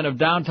redevelopment of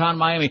downtown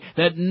Miami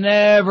that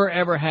never,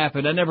 ever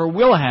happened and never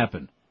will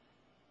happen.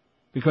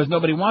 Because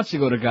nobody wants to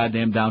go to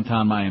goddamn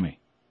downtown Miami.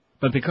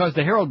 But because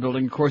the Herald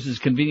building, of course, is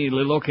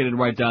conveniently located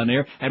right down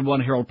there at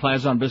 1 Herald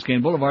Plaza on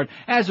Biscayne Boulevard,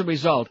 as a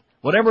result,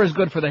 whatever is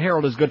good for the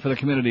Herald is good for the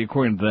community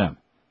according to them.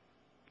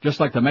 Just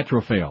like the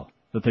Metrofail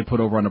that they put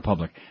over on the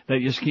public.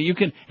 That you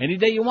can, any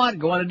day you want,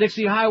 go on a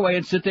Dixie Highway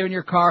and sit there in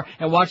your car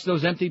and watch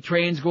those empty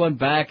trains going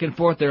back and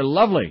forth. They're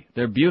lovely.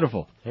 They're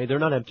beautiful. Hey, they're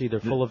not empty.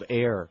 They're full of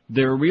air.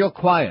 They're real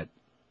quiet.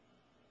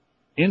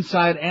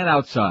 Inside and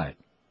outside.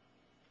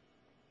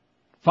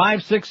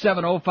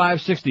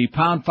 5670560,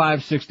 pound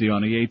 560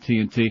 on the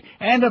AT&T.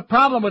 And the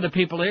problem with the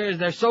people here is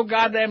they're so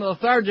goddamn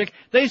lethargic,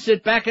 they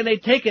sit back and they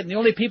take it, and the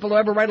only people who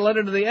ever write a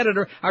letter to the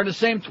editor are the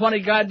same 20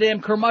 goddamn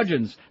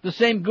curmudgeons, the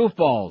same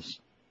goofballs,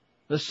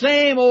 the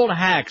same old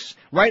hacks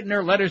writing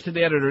their letters to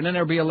the editor, and then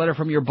there'll be a letter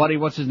from your buddy,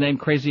 what's his name,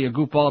 crazy, a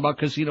goofball about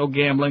casino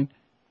gambling.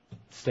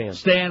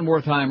 Stan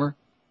Wertheimer.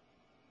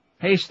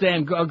 Hey,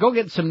 Stan, go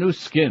get some new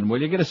skin.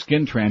 Will you get a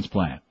skin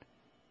transplant?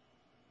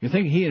 You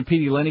think he and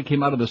Petey Lenny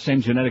came out of the same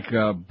genetic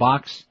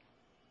box?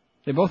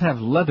 They both have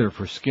leather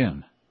for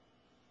skin.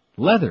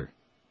 Leather.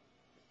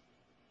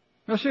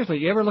 No, seriously,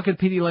 you ever look at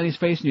Petey Lenny's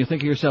face and you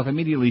think of yourself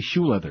immediately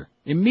shoe leather?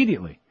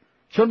 Immediately.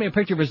 Showed me a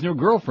picture of his new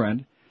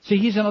girlfriend. See,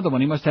 he's another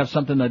one. He must have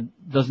something that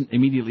doesn't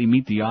immediately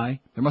meet the eye.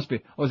 There must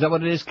be... Oh, is that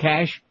what it is,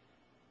 Cash?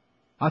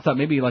 I thought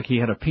maybe like he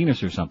had a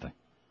penis or something.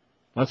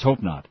 Let's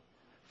hope not.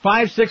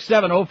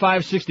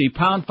 5670560,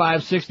 pound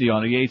 560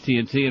 on the AT&T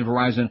and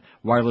Verizon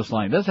wireless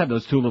line. It does have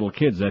those two little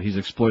kids that he's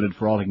exploited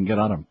for all he can get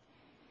on him.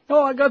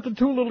 Oh, I got the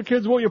two little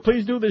kids. Will you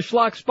please do this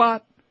schlock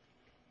spot?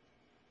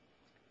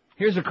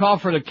 Here's a call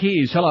for the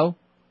Keys. Hello.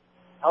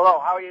 Hello,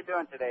 how are you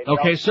doing today, Bill?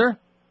 Okay, sir.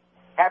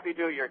 Happy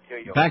New Year to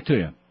you. Back to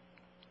you.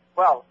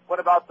 Well, what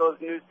about those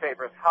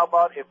newspapers? How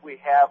about if we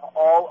have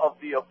all of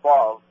the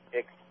above,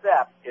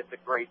 except it's a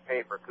great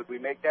paper? Could we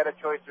make that a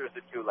choice, or is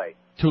it too late?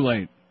 Too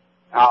late.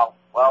 Oh,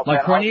 well...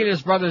 Like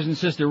Cornelius Brothers and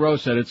Sister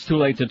Rose said, it's too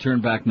late to turn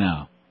back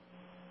now.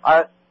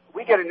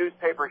 We get a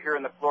newspaper here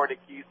in the Florida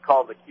Keys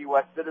called the Key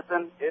West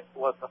Citizen. It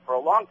was, for a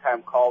long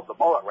time, called the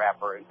Mullet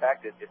Wrapper. In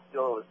fact, it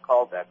still is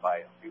called that by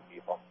a few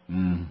people.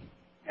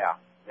 Yeah.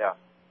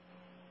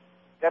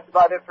 That's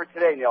about it for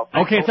today, Neil.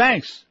 Okay,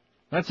 thanks.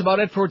 That's about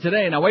it for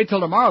today. Now wait till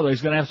tomorrow.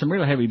 He's going to have some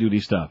real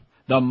heavy-duty stuff.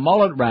 The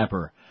Mullet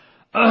Wrapper.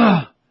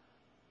 I'm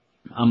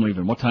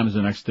leaving. What time is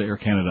the next Air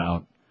Canada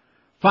out?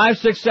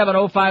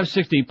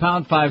 5670560,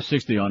 pound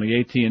 560 on the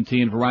AT&T and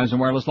Verizon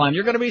wireless line.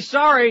 You're going to be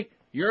sorry.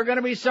 You're going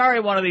to be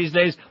sorry one of these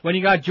days when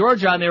you got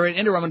George on there in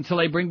interim until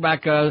they bring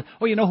back,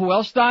 you know who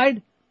else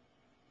died?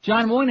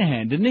 John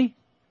Moynihan, didn't he?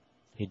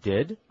 He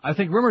did? I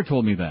think Rimmer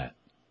told me that.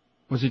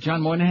 Was it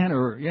John Moynihan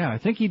or, I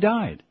think he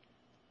died.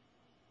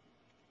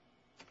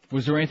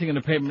 Was there anything in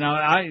the paper? Now,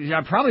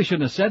 I probably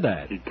shouldn't have said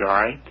that. He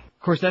died? Of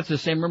course, that's the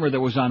same Rimmer that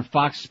was on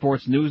Fox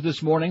Sports News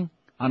this morning.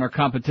 On our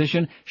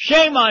competition.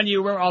 Shame on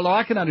you, although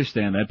I can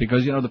understand that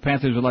because, the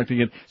Panthers would like to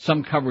get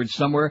some coverage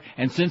somewhere.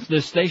 And since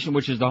this station,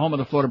 which is the home of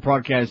the Florida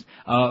broadcast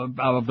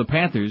of the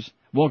Panthers,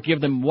 won't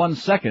give them 1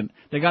 second,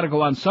 they got to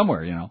go on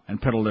somewhere,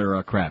 and peddle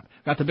their crap.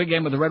 Got the big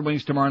game with the Red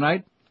Wings tomorrow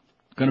night?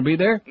 Going to be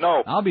there?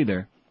 No. I'll be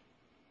there.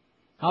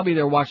 I'll be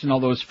there watching all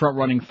those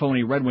front-running,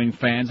 phony Red Wing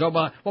fans. Oh,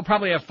 but we'll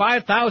probably have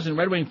 5,000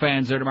 Red Wing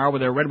fans there tomorrow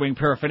with their Red Wing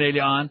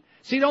paraphernalia on.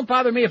 See, don't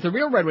bother me if the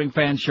real Red Wing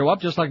fans show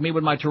up, just like me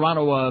with my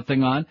Toronto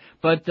thing on.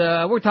 But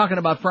we're talking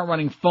about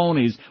front-running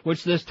phonies,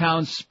 which this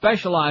town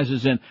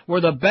specializes in. We're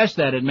the best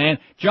at it, man.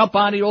 Jump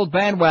on the old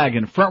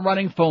bandwagon,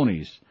 front-running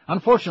phonies.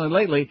 Unfortunately,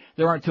 lately,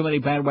 there aren't too many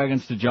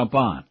bandwagons to jump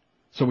on.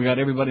 So we got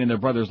everybody and their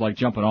brothers like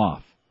jumping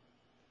off.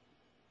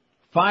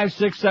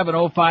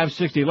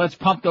 5670560. Let's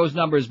pump those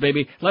numbers,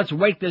 baby. Let's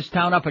wake this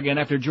town up again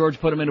after George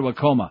put him into a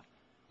coma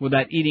with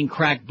that eating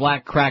crack,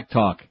 black crack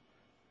talk.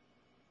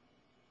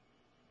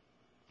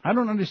 I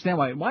don't understand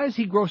why. Why is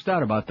he grossed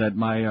out about that,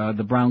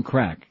 the brown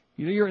crack?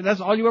 That's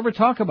all you ever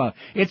talk about.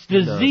 It's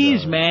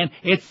disease, man.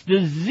 It's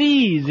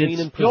disease. Clean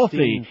it's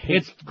filthy.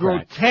 It's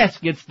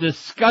grotesque. It's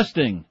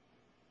disgusting.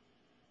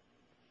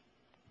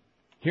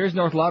 Here's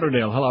North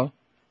Lauderdale. Hello.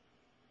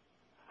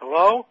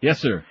 Hello? Yes,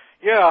 sir.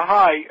 Yeah,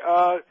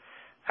 hi.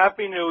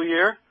 Happy New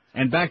Year.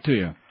 And back to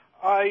you.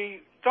 I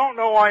don't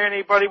know why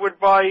anybody would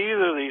buy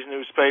either of these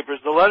newspapers.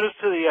 The letters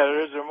to the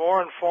editors are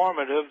more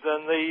informative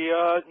than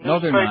the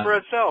newspaper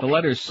itself. The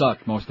letters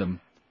suck, most of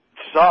them.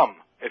 Some.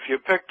 If you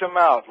picked them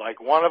out, like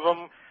one of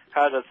them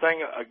had a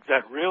thing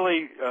that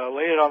really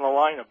laid it on the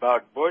line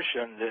about Bush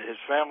and his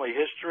family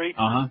history.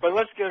 But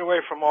let's get away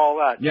from all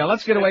that. Yeah,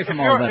 let's get away from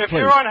all that, If please.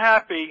 you're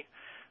unhappy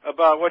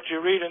about what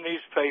you read in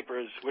these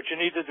papers, what you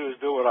need to do is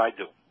do what I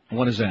do.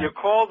 What is that? You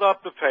called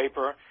up the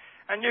paper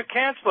and you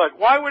cancel it.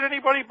 Why would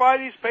anybody buy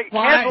these papers?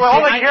 Well, cancel it.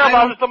 All they care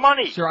about is the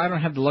money. Sir, I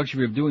don't have the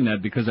luxury of doing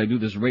that because I do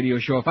this radio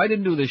show. If I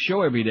didn't do this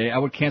show every day, I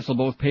would cancel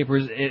both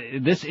papers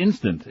this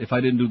instant if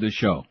I didn't do this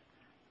show.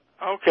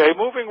 Okay,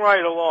 moving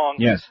right along.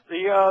 Yes.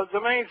 The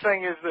main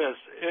thing is this.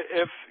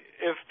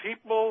 If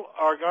people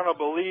are going to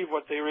believe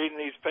what they read in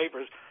these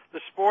papers, the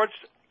sports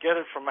get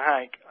it from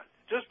Hank.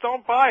 Just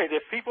don't buy it.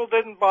 If people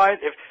didn't buy it,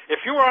 if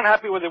you were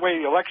unhappy with the way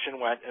the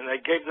election went and they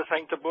gave the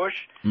thing to Bush,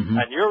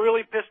 and you're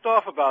really pissed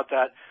off about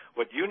that,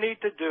 what you need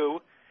to do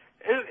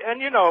is,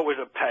 and it was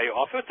a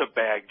payoff, it's a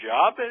bag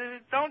job,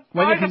 don't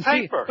buy the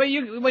paper. But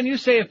when you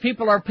say if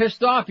people are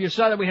pissed off, you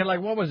saw that we had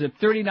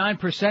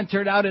 39%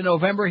 turnout in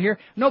November here.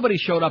 Nobody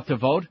showed up to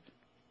vote.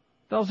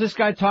 The hell's this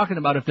guy talking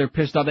about if they're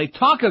pissed off? They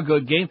talk a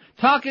good game.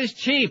 Talk is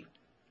cheap.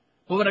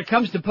 But when it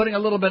comes to putting a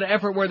little bit of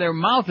effort where their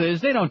mouth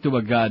is, they don't do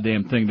a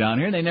goddamn thing down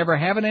here. They never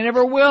have and they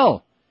never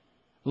will.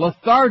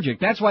 Lethargic.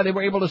 That's why they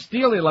were able to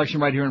steal the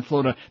election right here in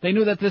Florida. They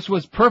knew that this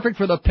was perfect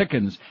for the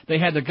pickings. They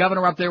had the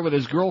governor up there with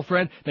his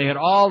girlfriend. They had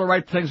all the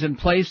right things in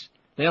place.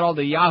 They had all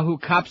the Yahoo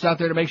cops out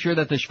there to make sure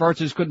that the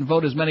Schwarzes couldn't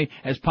vote as many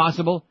as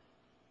possible.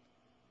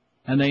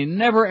 And they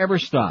never, ever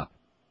stop.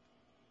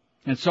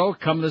 And so,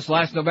 come this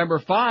last November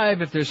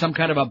 5, if there's some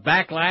kind of a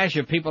backlash,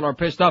 if people are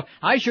pissed off,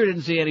 I sure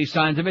didn't see any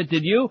signs of it.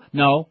 Did you?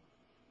 No.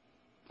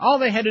 All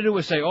they had to do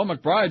was say, oh,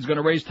 McBride's going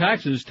to raise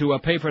taxes to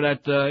pay for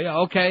that. Yeah,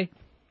 okay.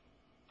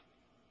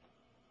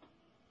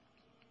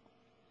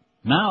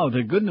 Now,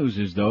 the good news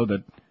is, though,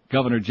 that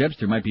Governor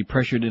Jebster might be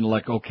pressured into,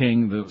 like,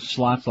 okaying the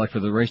slots, like for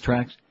the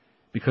racetracks,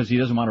 because he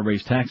doesn't want to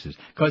raise taxes.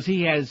 Because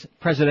he has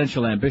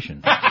presidential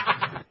ambition.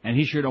 And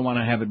he sure don't want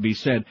to have it be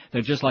said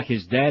that just like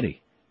his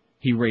daddy,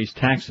 he raised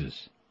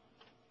taxes.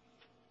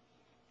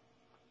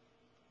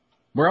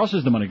 Where else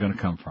is the money going to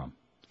come from?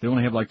 They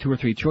only have like 2 or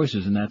 3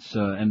 choices, and that's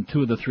and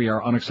 2 of the 3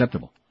 are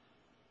unacceptable.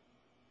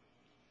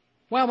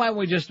 Well, why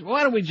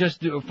don't we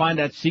just find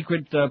that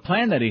secret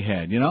plan that he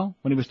had, you know,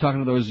 when he was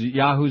talking to those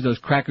yahoos, those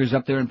crackers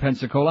up there in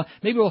Pensacola?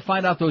 Maybe we'll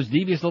find out those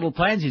devious little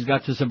plans he's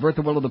got to subvert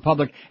the will of the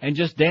public and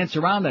just dance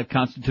around that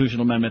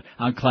constitutional amendment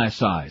on class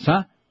size,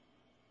 huh?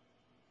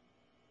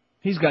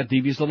 He's got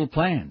devious little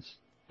plans.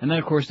 And then,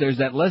 of course, there's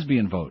that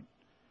lesbian vote.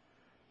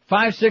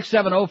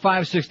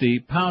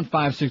 5670560, pound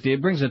 560.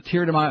 It brings a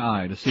tear to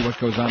my eye to see what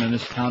goes on in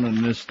this town and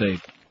in this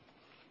state.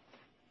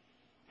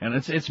 And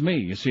it's me.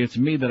 You see, it's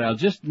me that I'll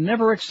just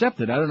never accept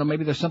it. I don't know,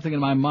 maybe there's something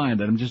in my mind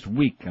that I'm just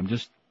weak. I'm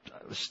just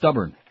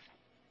stubborn.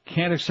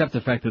 Can't accept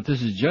the fact that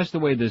this is just the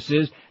way this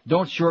is.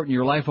 Don't shorten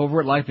your life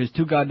over it. Life is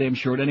too goddamn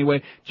short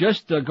anyway.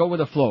 Just go with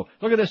the flow.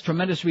 Look at this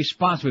tremendous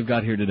response we've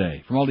got here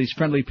today from all these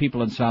friendly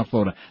people in South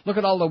Florida. Look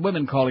at all the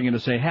women calling in to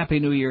say Happy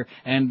New Year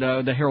and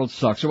the Herald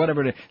sucks or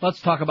whatever it is.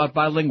 Let's talk about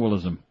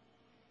bilingualism.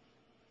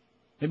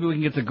 Maybe we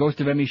can get the ghost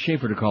of Emmy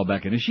Schaefer to call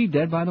back in. Is she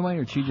dead, by the way,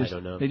 or she just, I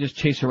don't know. They just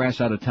chase her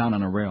ass out of town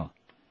on a rail?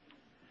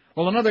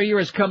 Well, another year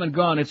has come and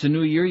gone. It's a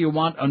new year. You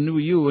want a new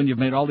you, and you've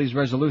made all these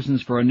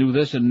resolutions for a new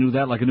this and new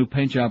that, like a new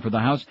paint job for the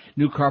house,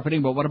 new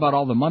carpeting. But what about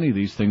all the money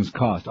these things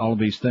cost, all of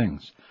these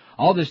things?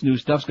 All this new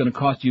stuff's going to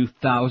cost you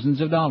thousands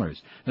of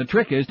dollars. The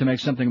trick is to make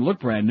something look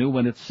brand new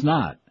when it's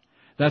not.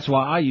 That's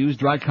why I use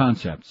Dry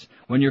Concepts.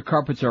 When your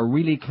carpets are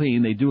really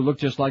clean, they do look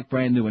just like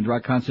brand new, and Dry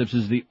Concepts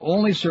is the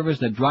only service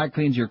that dry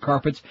cleans your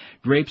carpets,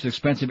 drapes,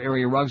 expensive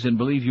area rugs, and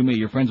believe you me,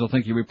 your friends will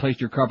think you replaced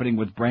your carpeting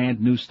with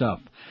brand new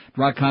stuff.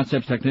 Dry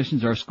Concepts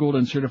technicians are schooled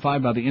and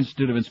certified by the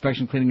Institute of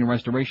Inspection, Cleaning, and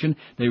Restoration.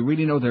 They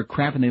really know their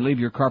crap, and they leave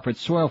your carpet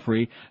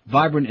soil-free,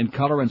 vibrant in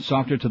color, and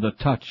softer to the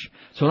touch.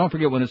 So don't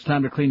forget, when it's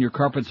time to clean your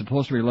carpets,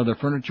 upholstery, leather,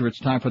 furniture, it's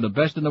time for the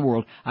best in the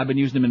world. I've been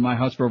using them in my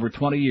house for over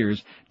 20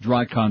 years.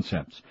 Dry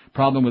Concepts.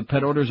 Problem with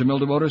pet odors or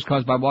mildew odors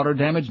caused by water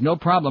damage? No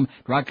problem.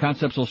 Dry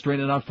Concepts will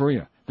straighten it out for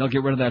you. They'll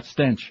get rid of that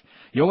stench.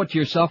 You owe it to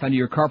yourself and to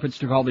your carpets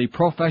to call the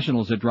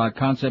professionals at Dry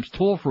Concepts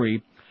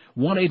toll-free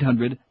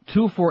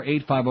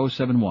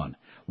 1-800-248-5071.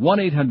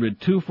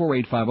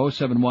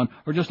 1-800-248-5071,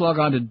 or just log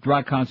on to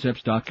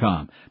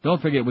dryconcepts.com.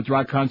 Don't forget, with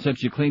Dry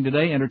Concepts, you clean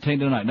today, entertain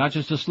tonight. Not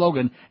just a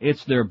slogan,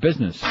 it's their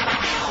business.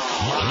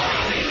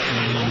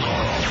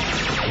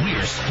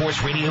 We're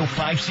Sports Radio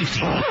 560,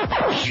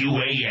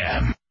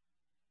 QAM.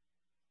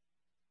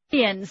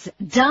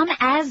 Dumb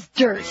as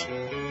dirt.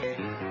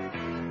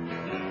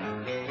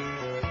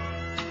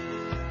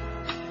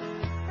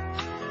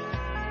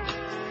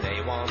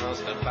 They want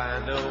us to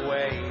find a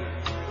way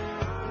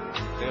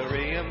to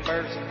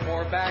reimburse them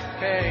for back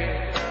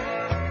pay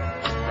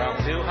from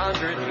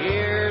 200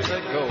 years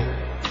ago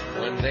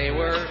when they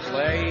were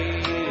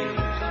slaves.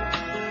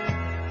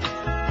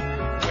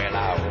 Well,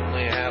 I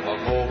only have a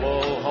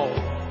mobile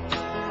home,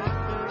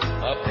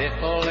 a pit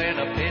bull and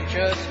a pinch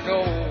of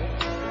skull.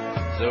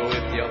 So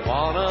if you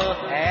wanna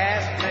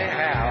ask me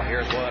how,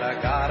 here's what I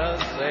gotta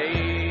say.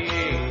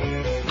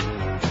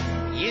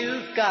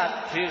 You've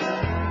got to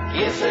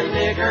kiss a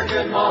nigger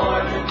good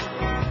morning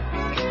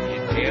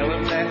and tell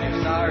him that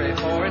you're sorry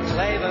for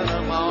enslaving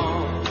them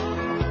all.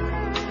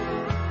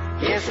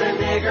 Kiss a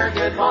nigger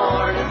good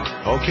morning.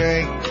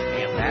 Okay.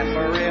 And that's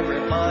for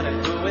everybody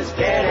who is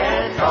dead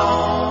and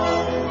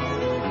gone.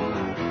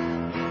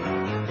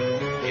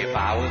 If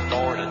I was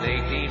born in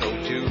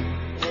 1802,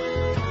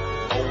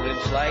 owning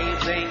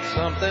slaves ain't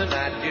something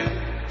I do.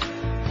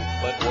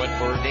 But what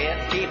for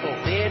dead people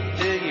did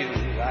to you,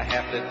 I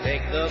have to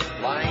take the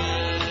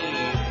blame.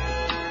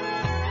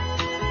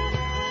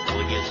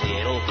 Will you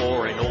settle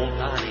for an old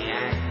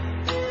Pontiac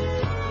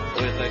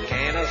with a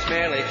can of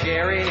smelly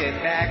cherry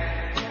and back?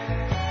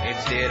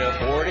 Instead of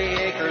 40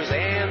 acres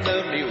and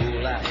a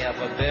mule, I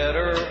have a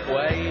better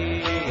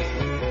way.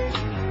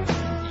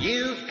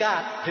 You've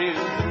got to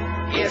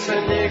kiss a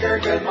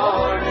nigger good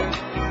morning.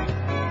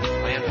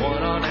 Plant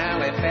one on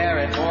Halle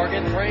Berry,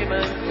 Morgan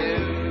Freeman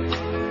too.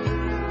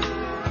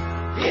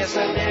 Kiss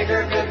a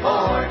nigger good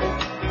morning,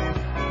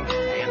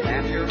 and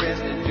that's your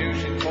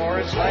restitution for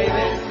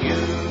enslaving you.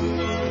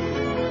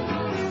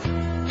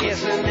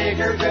 Kiss a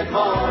nigger good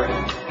morning,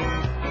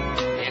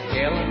 and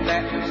tell him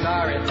that you're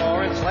sorry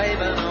for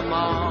enslaving them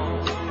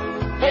all.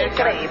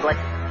 Increíble.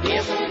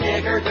 Kiss a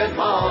nigger good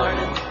morning.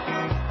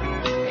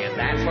 And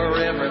that's for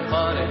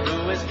everybody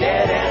who is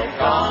dead and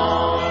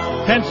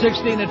gone.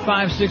 10:16 at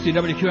 560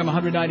 WQAM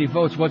 190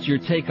 votes. What's your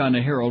take on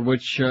the Herald,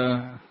 which,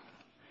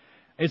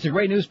 it's a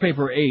great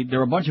newspaper, 8. There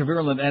are a bunch of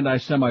virulent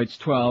anti-Semites,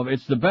 12.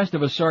 It's the best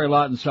of a sorry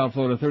lot in South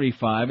Florida,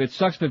 35. It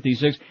sucks,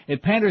 56.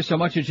 It panders so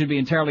much it should be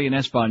entirely in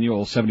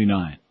Espanol,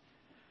 79.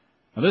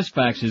 Now this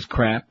fax is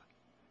crap.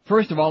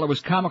 First of all, it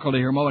was comical to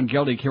hear Mo and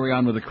Geldy carry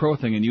on with the crow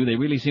thing and you. They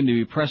really seem to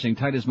be pressing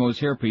Titus Mo's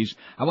hairpiece.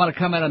 I want to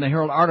comment on the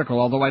Herald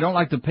article. Although I don't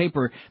like the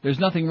paper, there's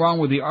nothing wrong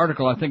with the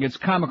article. I think it's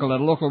comical that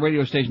a local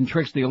radio station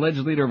tricks the alleged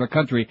leader of a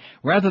country.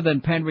 Rather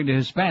than pandering to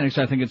Hispanics,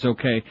 I think it's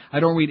okay. I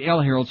don't read El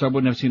Herald, so I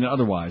wouldn't have seen it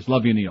otherwise.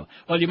 Love you, Neil.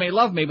 Well, you may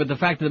love me, but the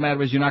fact of the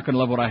matter is you're not going to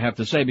love what I have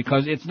to say,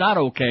 because it's not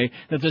okay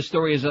that this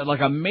story is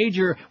like a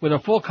major, with a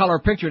full-color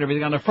picture and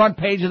everything, on the front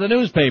page of the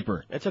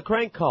newspaper. It's a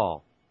crank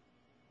call.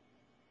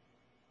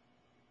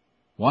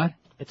 What?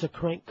 It's a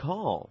crank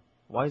call.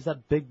 Why is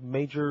that big,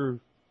 major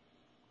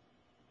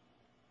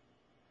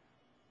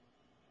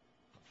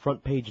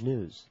front page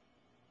news?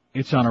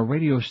 It's on a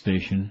radio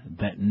station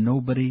that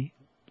nobody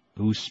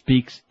who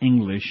speaks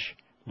English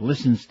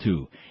listens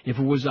to. If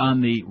it was on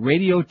the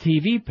radio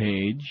TV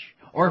page,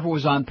 or if it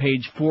was on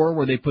page 4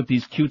 where they put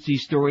these cutesy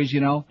stories,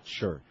 you know.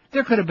 Sure.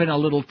 There could have been a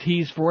little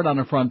tease for it on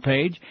the front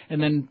page, and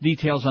then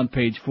details on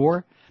page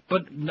 4.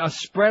 But a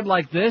spread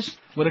like this,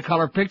 with a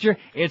color picture,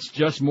 it's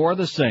just more of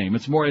the same.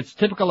 It's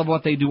typical of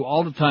what they do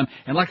all the time.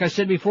 And like I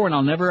said before, and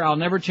I'll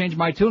never change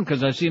my tune,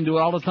 because I see them do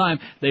it all the time,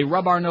 they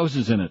rub our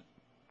noses in it.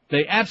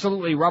 They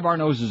absolutely rub our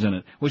noses in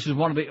it, which is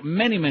one of the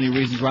many, many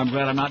reasons why I'm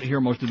glad I'm not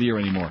here most of the year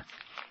anymore.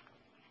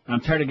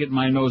 I'm tired of getting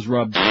my nose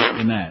rubbed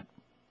in that.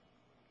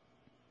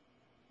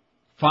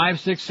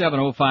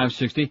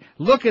 5670560.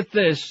 Look at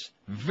this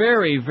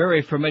very,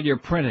 very familiar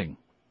printing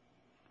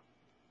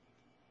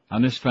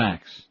on this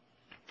fax.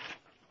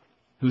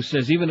 Who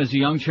says, even as a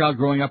young child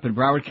growing up in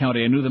Broward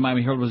County, I knew the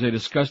Miami Herald was a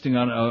disgusting,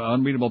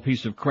 unreadable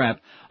piece of crap.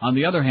 On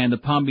the other hand, the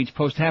Palm Beach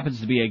Post happens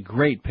to be a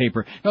great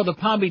paper. No, the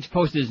Palm Beach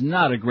Post is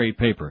not a great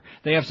paper.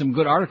 They have some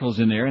good articles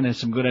in there, and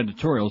there's some good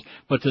editorials,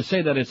 but to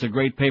say that it's a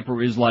great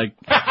paper is like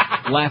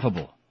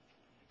laughable.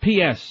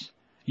 P.S.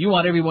 You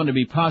want everyone to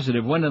be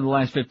positive. When in the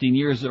last 15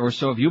 years or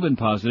so have you been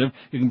positive?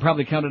 You can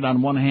probably count it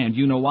on one hand.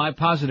 You know why?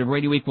 Positive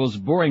radio equals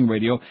boring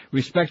radio.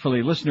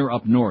 Respectfully, listener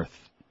up north,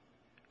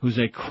 who's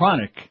a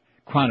chronic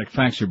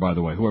faxer, by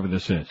the way, whoever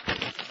this is.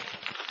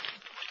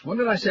 When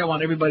did I say I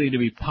want everybody to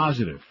be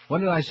positive?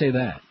 When did I say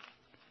that?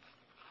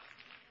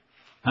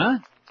 Huh?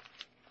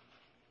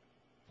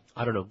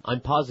 I don't know. I'm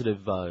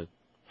positive.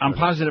 I'm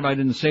positive I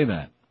didn't say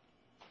that.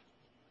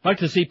 I'd like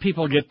to see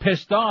people get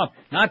pissed off.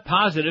 Not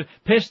positive,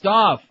 pissed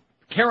off.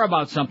 Care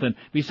about something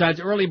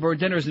besides early bird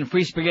dinners and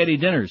free spaghetti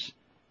dinners.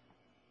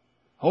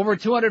 Over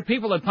 200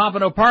 people at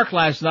Pompano Park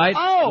last night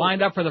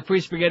lined up for the free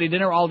spaghetti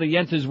dinner. All the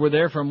Yentas were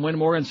there from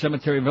Winmore and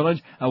Cemetery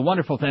Village. A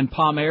wonderful thing.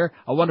 Palm Air,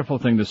 a wonderful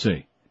thing to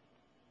see.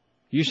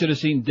 You should have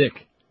seen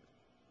Dick.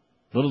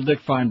 Little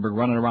Dick Feinberg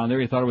running around there.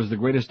 He thought it was the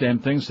greatest damn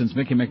thing since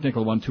Mickey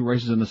McNichol won 2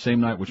 races in the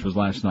same night, which was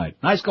last night.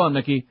 Nice going,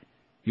 Mickey.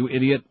 You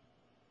idiot.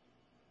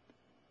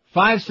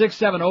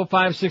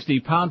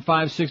 5670560, pound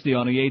 560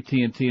 on the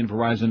AT&T and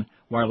Verizon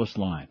wireless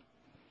line.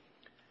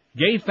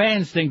 Gay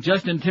fans think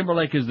Justin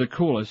Timberlake is the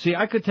coolest. See,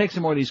 I could take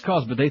some more of these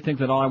calls, but they think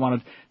that all I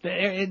wanted...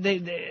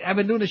 I've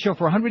been doing this show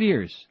for 100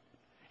 years.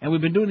 And we've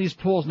been doing these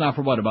polls now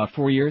for, about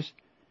 4 years?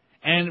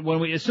 And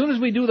as soon as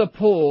we do the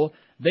poll,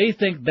 they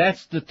think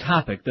that's the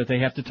topic that they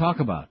have to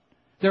talk about.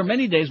 There are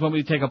many days when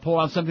we take a poll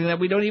on something that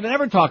we don't even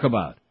ever talk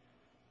about.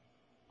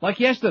 Like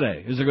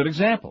yesterday is a good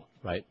example.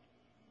 Right.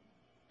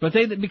 But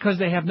because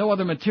they have no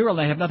other material,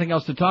 they have nothing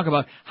else to talk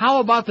about. How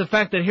about the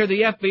fact that here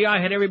the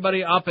FBI had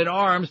everybody up in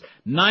arms,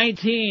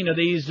 19 of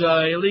these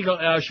illegal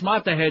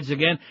schmata heads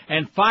again,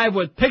 and 5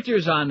 with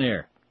pictures on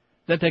there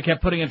that they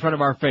kept putting in front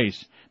of our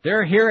face.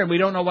 They're here and we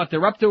don't know what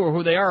they're up to or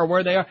who they are or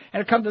where they are,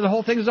 and it comes to the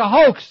whole thing is a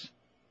hoax.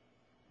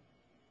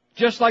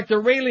 Just like the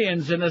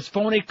Raelians and this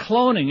phony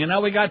cloning, and now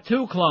we got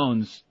 2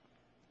 clones.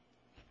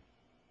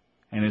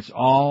 And it's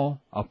all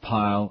a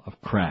pile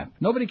of crap.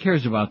 Nobody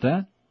cares about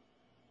that.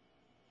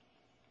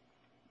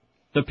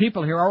 The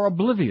people here are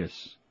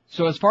oblivious.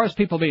 So as far as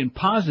people being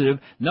positive,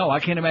 no,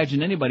 I can't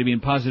imagine anybody being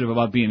positive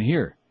about being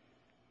here.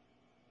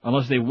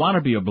 Unless they want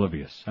to be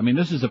oblivious. I mean,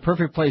 this is the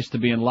perfect place to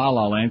be in La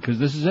La Land, because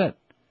this is it.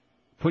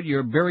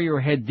 Bury your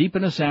head deep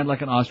in the sand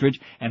like an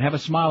ostrich and have a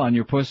smile on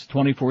your puss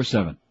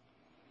 24/7.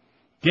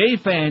 Gay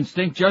fans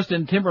think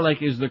Justin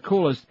Timberlake is the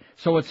coolest,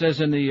 so it says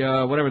in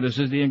the, whatever this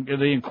is,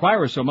 the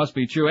Inquirer, so it must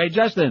be true. Hey,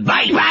 Justin!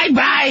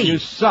 Bye! You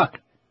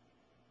suck!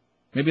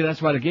 Maybe that's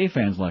why the gay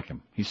fans like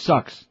him. He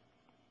sucks.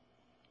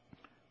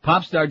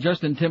 Pop star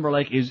Justin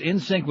Timberlake is in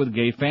sync with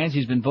gay fans.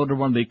 He's been voted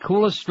one of the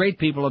coolest straight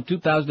people of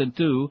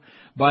 2002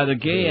 by the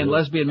gay and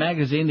lesbian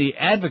magazine, The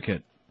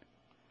Advocate.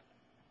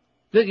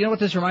 You know what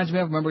this reminds me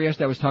of? Remember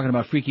yesterday I was talking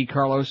about Freaky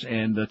Carlos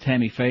and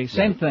Tammy Faye?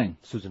 Same thing.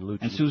 Susan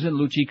Lucci. And Susan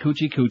Lucci,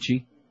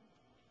 Coochie.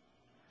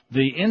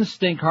 The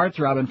in-stink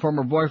heartthrob and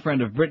former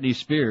boyfriend of Britney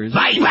Spears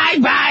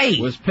Bye!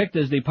 was picked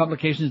as the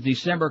publication's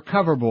December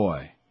cover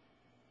boy.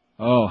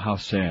 Oh, how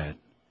sad.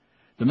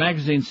 The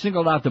magazine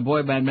singled out the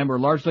boy band member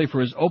largely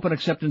for his open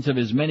acceptance of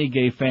his many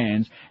gay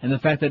fans and the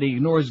fact that he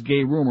ignores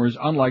gay rumors,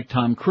 unlike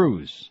Tom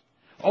Cruise.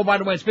 Oh, by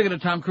the way, speaking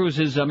of Tom Cruise,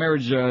 his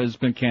marriage has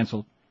been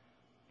canceled.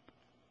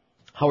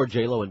 How are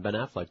J-Lo and Ben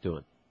Affleck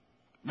doing?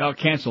 No,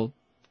 canceled.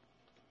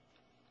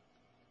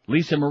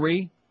 Lisa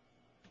Marie?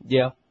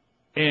 Yeah.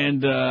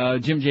 And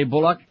Jim J.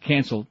 Bullock?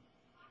 Canceled.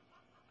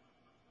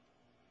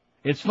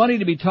 It's funny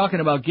to be talking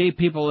about gay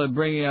people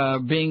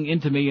that being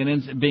into me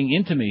and being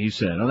into me, he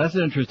said. Oh, that's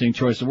an interesting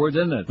choice of words,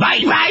 isn't it? Bye,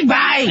 bye,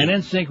 bye! And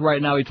NSYNC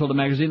right now, he told the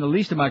magazine, the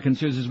least of my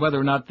concerns is whether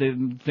or not they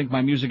think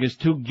my music is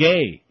too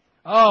gay.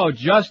 Oh,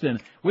 Justin,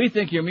 we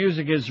think your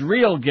music is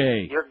real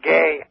gay. You're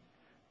gay.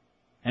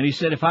 And he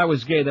said if I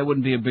was gay, that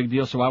wouldn't be a big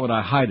deal, so why would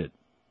I hide it?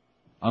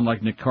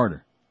 Unlike Nick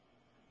Carter.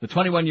 The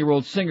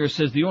 21-year-old singer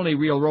says the only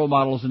real role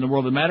models in the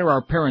world that matter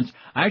are parents.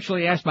 I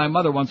actually asked my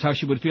mother once how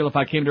she would feel if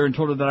I came to her and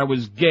told her that I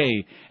was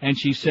gay, and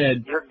she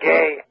said... You're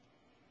gay.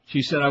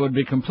 She said I would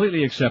be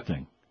completely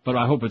accepting. But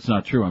I hope it's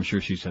not true. I'm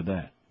sure she said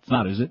that. It's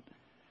not, is it?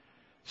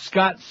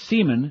 Scott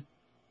Seaman,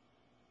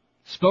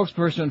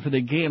 spokesperson for the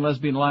Gay and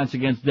Lesbian Alliance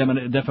Against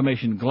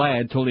Defamation,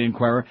 GLAAD, told the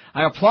Inquirer,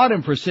 I applaud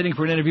him for sitting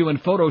for an interview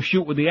and photo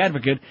shoot with the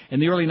Advocate. In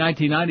the early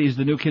 1990s,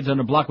 the New Kids on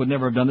the Block would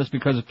never have done this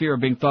because of fear of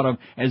being thought of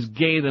as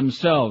gay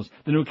themselves.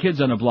 The New Kids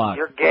on the Block.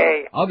 You're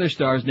gay. Other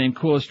stars named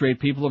Coolest Straight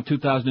People of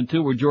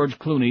 2002 were George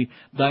Clooney,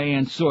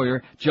 Diane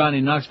Sawyer, Johnny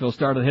Knoxville,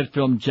 star of the hit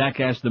film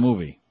Jackass the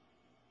Movie,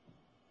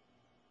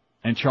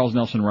 and Charles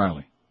Nelson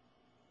Riley.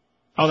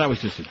 Oh, that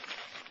was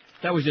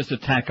just a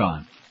tack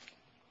on.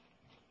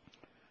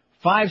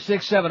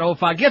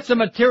 56705. Get some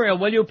material,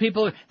 will you,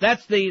 people?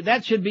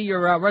 That should be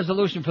your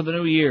resolution for the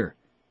new year.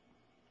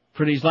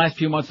 For these last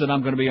few months that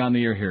I'm going to be on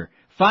the air here.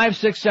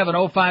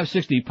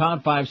 5670560,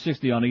 pound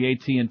 560 on the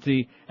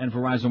AT&T and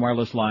Verizon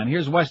wireless line.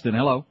 Here's Weston.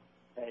 Hello.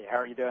 Hey, how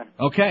are you doing?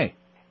 Okay.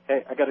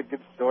 Hey, I got a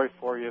good story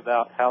for you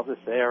about how this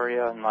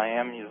area in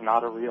Miami is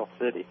not a real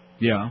city.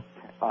 Yeah.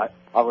 I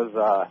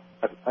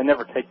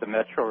never take the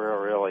Metro Rail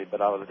really, but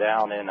I was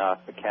down in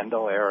the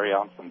Kendall area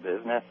on some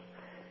business,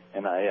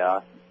 and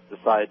I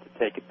decided to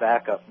take it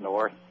back up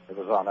north. It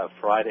was on a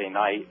Friday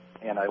night,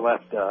 and I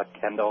left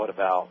Kendall at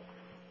about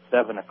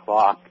 7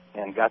 o'clock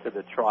and got to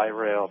the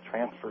Tri-Rail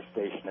transfer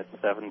station at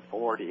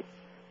 7:40.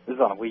 This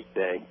is on a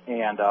weekday,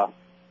 and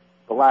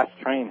the last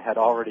train had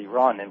already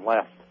run and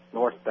left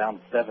northbound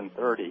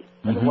 7:30,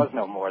 and there was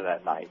no more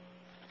that night.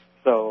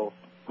 So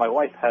my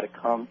wife had to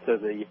come to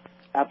the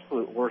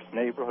absolute worst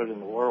neighborhood in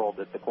the world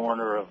at the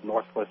corner of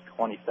Northwest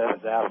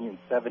 27th Avenue and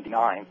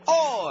 79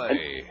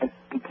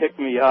 and pick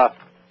me up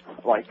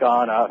like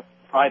on a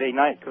Friday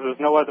night because there was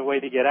no other way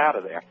to get out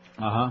of there.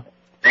 Uh-huh.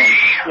 And,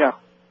 yeah,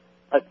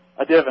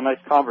 I did have a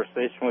nice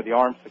conversation with the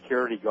armed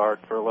security guard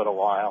for a little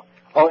while.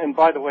 Oh, and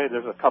by the way,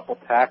 there's a couple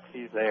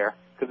taxis there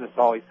because this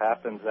always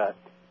happens that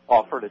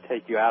offer to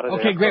take you out of there.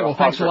 Okay, great. Well,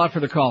 thanks a lot for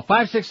the call.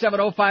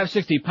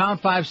 5670560, pound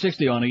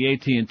 560 on the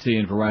AT&T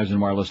and Verizon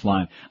wireless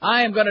line.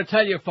 I am going to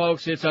tell you,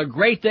 folks, it's a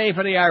great day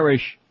for the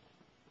Irish.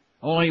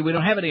 Only we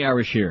don't have any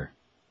Irish here.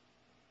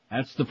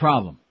 That's the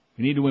problem.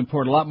 We need to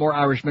import a lot more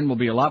Irishmen. We'll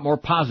be a lot more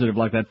positive,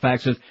 like that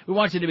fax says. We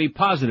want you to be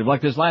positive,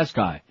 like this last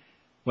guy.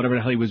 Whatever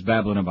the hell he was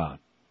babbling about.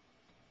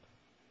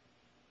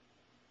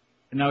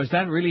 Now, is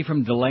that really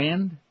from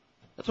DeLand?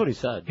 That's what he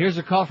said. Here's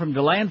a call from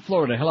DeLand,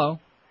 Florida. Hello.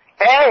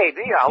 Hey,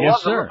 Dee, I Yes,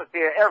 love sir. to listen to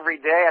you every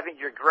day. I think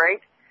you're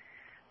great.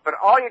 But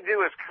all you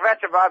do is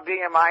kvetch about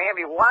being in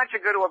Miami. Why don't you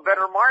go to a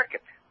better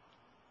market?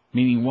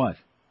 Meaning what?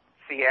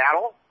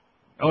 Seattle?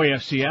 Oh, yeah,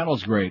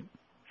 Seattle's great.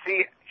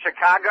 See,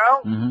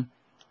 Chicago? Mm-hmm.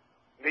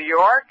 New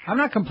York? I'm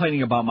not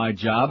complaining about my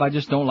job. I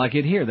just don't like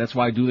it here. That's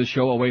why I do the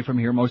show away from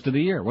here most of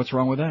the year. What's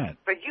wrong with that?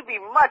 But you'd be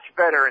much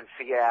better in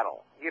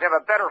Seattle. You'd have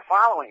a better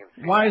following in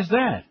Seattle. Why is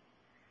that?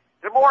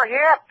 They're more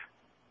hip.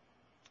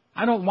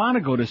 I don't want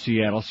to go to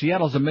Seattle.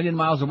 Seattle's a million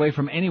miles away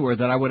from anywhere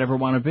that I would ever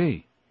want to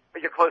be.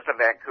 But you're close to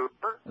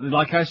Vancouver.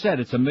 Like I said,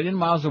 it's a million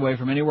miles away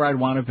from anywhere I'd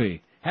want to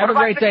be. Have a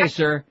great day,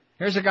 sir.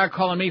 Here's a guy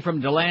calling me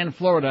from DeLand,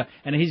 Florida,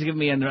 and he's giving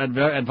me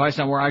advice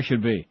on where I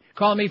should be.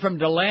 Calling me from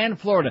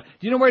DeLand, Florida.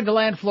 Do you know where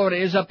DeLand, Florida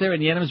is up there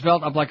in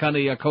Yennamsveld, up like on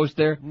the coast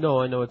there?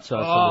 No, I know it's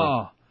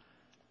somewhere.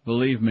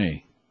 Believe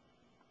me.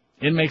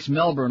 It makes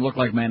Melbourne look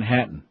like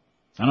Manhattan.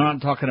 And I'm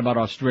not talking about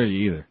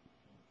Australia either.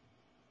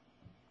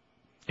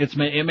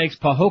 It makes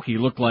Pahokee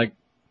look like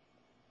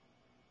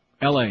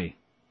L.A.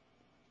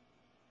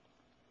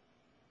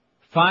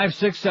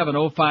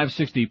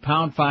 5670560,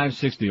 pound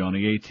 560 on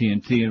the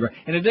AT&T.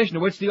 In addition to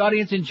which, the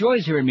audience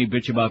enjoys hearing me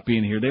bitch about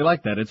being here. They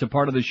like that. It's a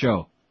part of the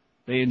show.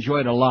 They enjoy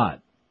it a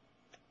lot.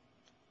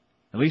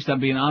 At least I'm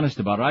being honest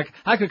about it.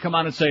 I could come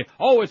on and say,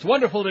 oh, it's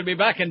wonderful to be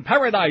back in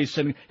paradise,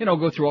 and,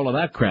 go through all of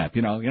that crap,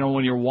 You know,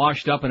 when you're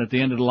washed up and at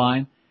the end of the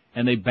line,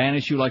 and they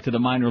banish you like to the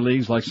minor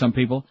leagues, like some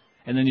people,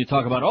 and then you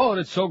talk about, oh,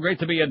 it's so great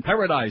to be in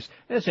paradise.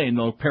 This ain't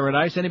no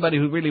paradise. Anybody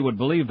who really would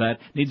believe that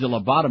needs a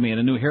lobotomy and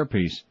a new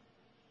hairpiece.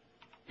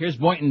 Here's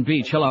Boynton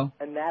Beach. Hello.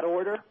 In that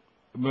order?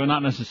 Well,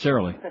 not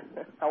necessarily.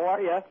 How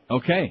are you?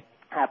 Okay.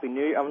 Happy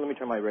New Year. Let me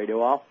turn my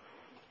radio off.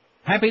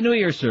 Happy New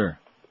Year, sir.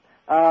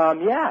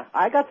 Yeah,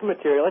 I got some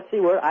material. Let's see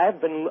where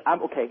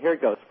okay, here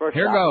it goes. First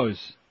Here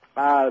goes.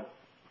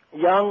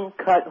 Young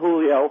cut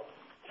Julio,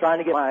 trying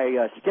to get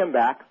my skin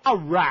back. All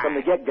right. From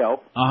the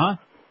get-go. Not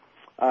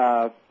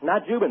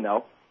Jubin,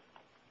 though.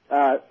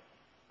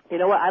 You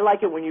know what? I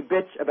like it when you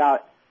bitch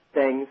about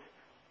things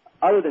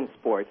other than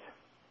sports,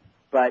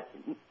 but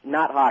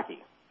not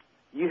hockey.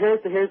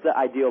 Here's the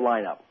ideal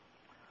lineup.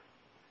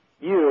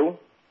 You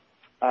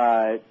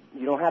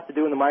don't have to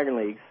do in the minor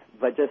leagues,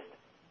 but just,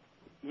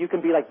 you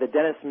can be like the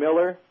Dennis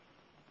Miller,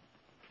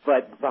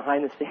 but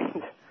behind the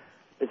scenes.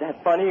 Is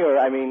that funny? Or,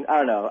 I mean, I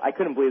don't know. I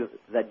couldn't believe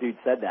that dude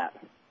said that.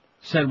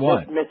 Said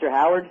what? Mr.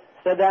 Howard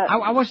said that?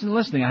 I wasn't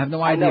listening. I have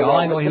no idea. All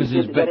I know, he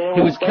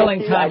was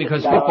killing time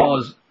because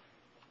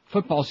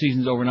football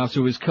season's over now, so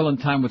he was killing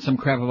time with some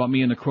crap about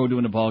me and the Crow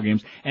doing the ball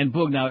games. And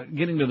Boog, now,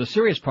 getting to the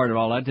serious part of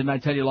all that, didn't I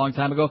tell you a long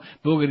time ago?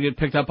 Boog would get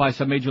picked up by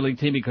some major league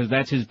team because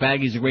that's his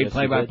bag. He's a great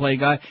play-by-play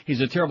guy.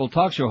 He's a terrible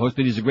talk show host,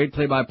 but he's a great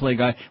play-by-play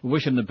guy. We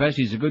wish him the best.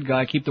 He's a good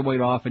guy. Keep the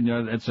weight off, and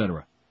et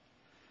cetera.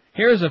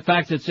 Here's a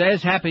fax that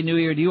says, Happy New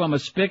Year to you. I'm a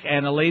spick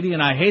and a lady,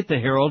 and I hate the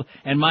Herald,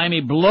 and Miami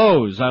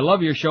blows. I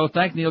love your show.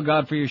 Thank Neil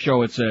God for your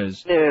show, it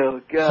says. Neil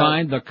God.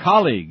 Signed, The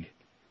Colleague.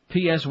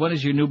 P.S. When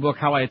is your new book,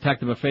 How I Attacked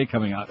the Buffet,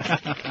 coming out?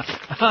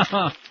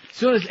 As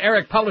soon as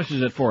Eric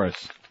publishes it for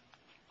us.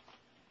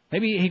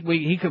 Maybe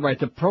he could write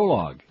the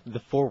prologue.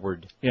 The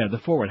foreword. Yeah, the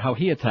foreword. How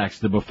he attacks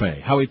the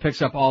buffet. How he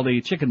picks up all the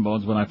chicken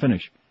bones when I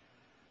finish.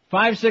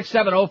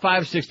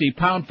 5670560,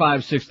 pound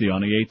 560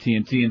 on the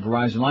AT&T and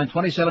Verizon line.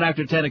 27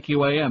 after 10 at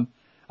QAM.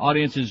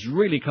 Audience is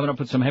really coming up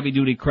with some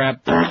heavy-duty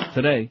crap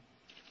today.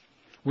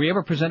 Were you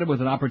ever presented with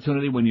an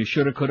opportunity when you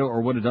shoulda, coulda, or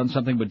would have done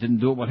something but didn't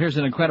do it? Well, here's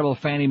an incredible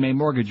Fannie Mae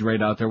mortgage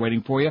rate out there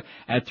waiting for you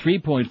at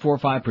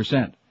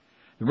 3.45%.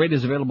 The rate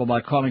is available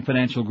by calling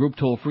Financial Group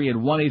toll-free at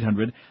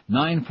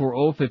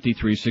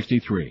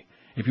 1-800-940-5363.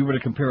 If you were to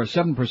compare a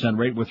 7%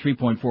 rate with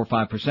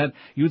 3.45%,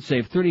 you'd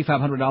save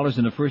 $3,500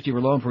 in a first-year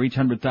loan for each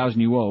 $100,000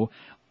 you owe.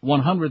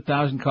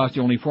 $100,000 costs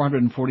you only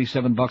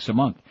 $447 a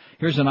month.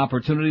 Here's an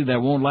opportunity that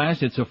won't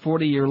last. It's a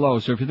 40-year low.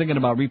 So if you're thinking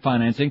about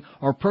refinancing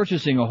or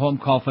purchasing a home,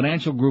 call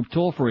Financial Group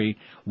toll-free,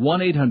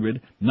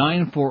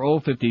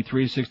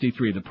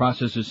 1-800-940-5363. The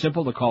process is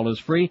simple. The call is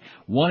free,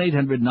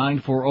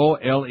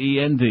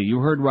 1-800-940-LEND. You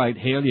heard right.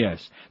 Hail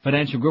yes.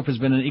 Financial Group has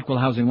been an equal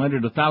housing lender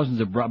to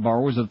thousands of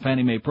borrowers of the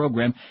Fannie Mae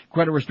program.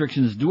 Credit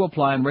restrictions do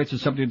apply and rates are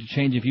subject to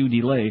change if you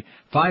delay.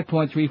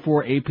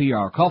 5.34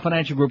 APR. Call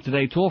Financial Group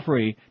today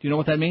toll-free. Do you know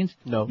what that means?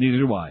 No. Neither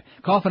do I.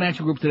 Call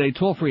Financial Group today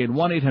toll-free at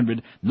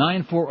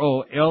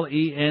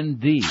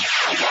 1-800-940-LEND.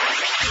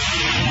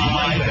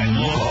 Live and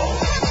local.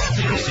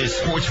 This is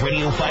Sports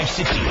Radio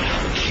 560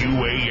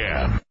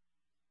 QAM.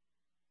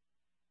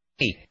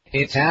 Hey,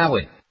 it's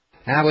Howard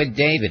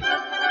David.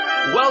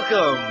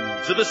 Welcome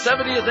to the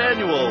 70th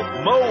annual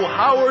Mo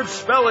Howard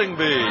Spelling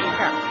Bee.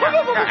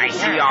 I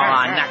see all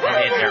our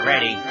knuckleheads are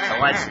ready, so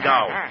let's go.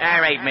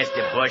 All right,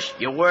 Mr. Bush,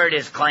 your word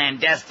is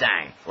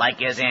clandestine,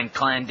 like as in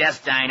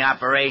clandestine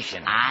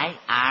operation.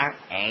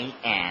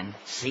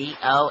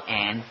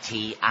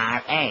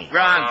 I-R-A-N-C-O-N-T-R-A.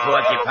 Wrong,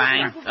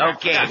 porcupine.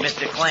 Okay,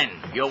 Mr. Clinton,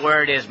 your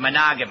word is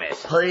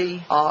monogamous.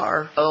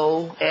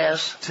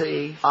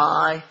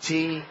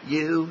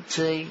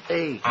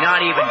 P-R-O-S-T-I-T-U-T-E.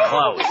 Not even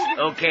close.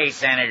 Okay,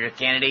 Senator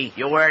Kennedy,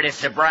 your word is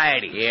sobriety.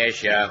 Yeah,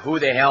 sure. Who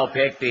the hell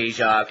picked these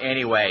up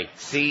anyway?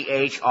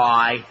 C-H-I-V-A-S.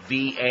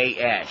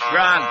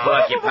 Wrong,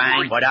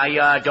 porcupine. But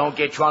I don't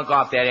get drunk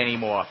off that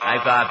anymore.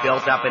 I've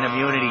built up an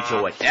immunity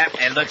to it. Yep,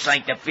 it looks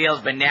like the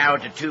field's been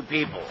narrowed to two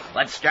people.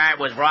 Let's start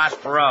with Ross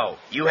Perot.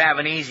 You have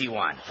an easy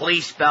one.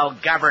 Please spell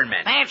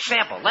government. That's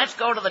simple. Let's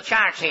go to the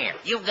charts here.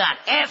 You've got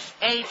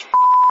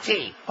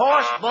S-H-T.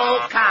 Horse, bull,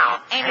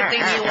 cow.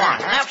 Anything you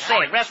want. Enough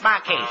said. Rest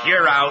my case.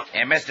 You're out.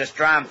 And Mr.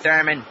 Strom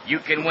Thurmond, you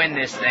can win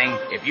this thing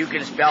if you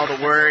can spell the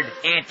word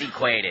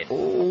antiquated.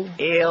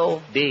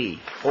 O-L-D.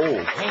 Oh.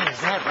 Hey,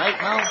 is that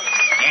right, Mo?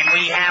 And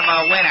we have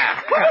a winner.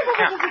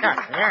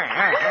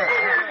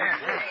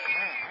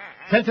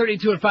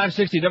 10:32 at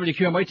 560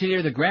 WQAM. Wait till you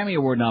hear the Grammy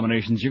Award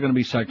nominations. You're going to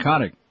be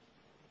psychotic.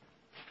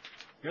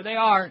 Here they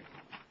are.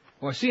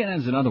 Well,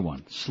 CNN's another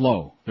one.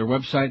 Slow. Their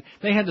website.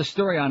 They had the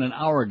story on an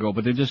hour ago,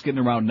 but they're just getting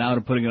around now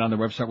to putting it on their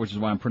website, which is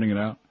why I'm printing it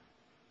out.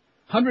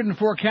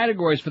 104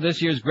 categories for this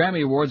year's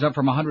Grammy Awards, up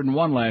from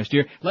 101 last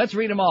year. Let's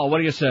read them all. What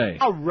do you say?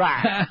 All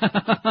right.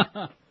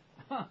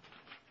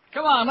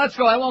 Come on, let's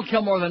go. I won't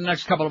kill more than the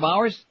next couple of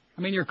hours.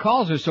 I mean, your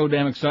calls are so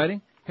damn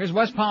exciting. Here's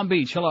West Palm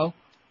Beach. Hello.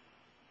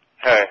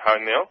 Hey, hi,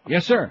 Neil.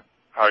 Yes, sir.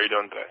 How are you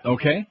doing today?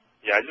 Okay.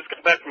 Yeah, I just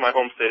got back from my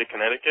home state of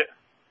Connecticut,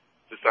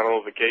 just on a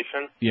little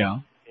vacation.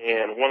 Yeah.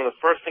 And one of the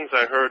first things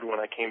I heard when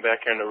I came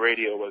back here on the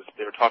radio was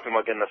they were talking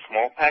about getting a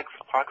smallpox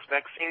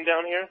vaccine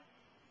down here.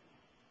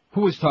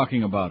 Who was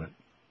talking about it?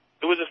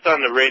 It was just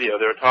on the radio.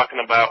 They were talking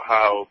about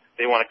how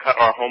they want to cut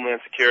our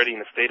homeland security in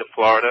the state of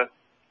Florida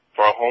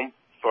for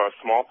a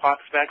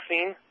smallpox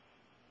vaccine.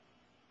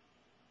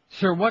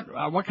 Sir,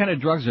 what kind of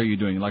drugs are you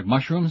doing? Like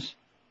mushrooms?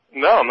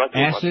 No, I'm not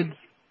doing acid?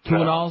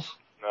 Tuanols?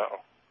 No.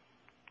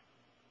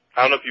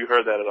 I don't know if you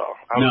heard that at all.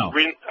 I was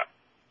reading.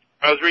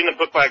 I was reading a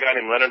book by a guy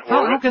named Leonard How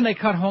Horowitz. can they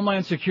cut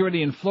Homeland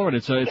Security in Florida?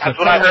 That's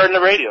what I heard in the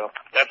radio.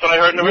 That's what I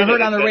heard in the radio. You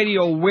heard on the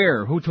radio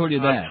where? Who told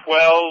you that?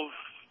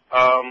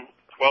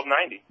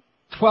 1290.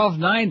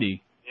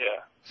 1290? Yeah.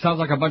 Sounds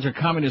like a bunch of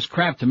communist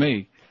crap to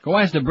me. Go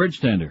ask the bridge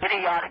tender.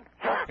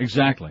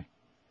 Exactly.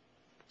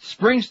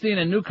 Springsteen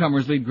and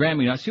newcomers lead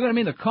Grammy. Now, see what I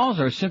mean? The calls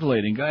are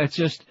scintillating.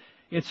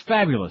 It's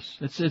fabulous.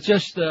 It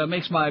just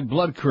makes my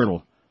blood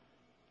curdle.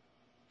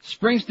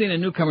 Springsteen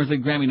and newcomers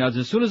lead Grammy nods.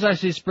 As soon as I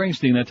see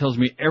Springsteen, that tells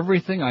me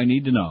everything I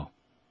need to know.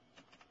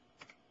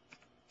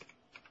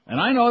 And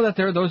I know that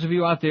there are those of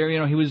you out there,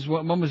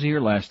 when was he here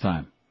last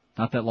time?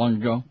 Not that long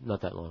ago? Not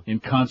that long. In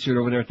concert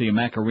over there at the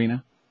Amac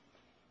Arena.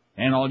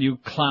 And all you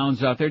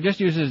clowns out there, just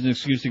use it as an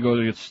excuse to go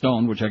to get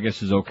stoned, which I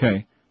guess is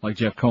okay, like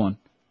Jeff Cohen.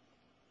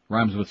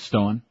 Rhymes with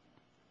stone.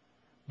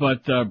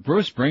 But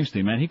Bruce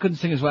Springsteen, man, he couldn't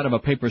sing his way out of a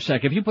paper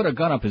sack. If you put a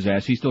gun up his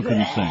ass, he still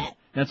couldn't sing.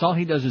 That's all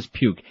he does is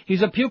puke.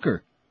 He's a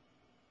puker.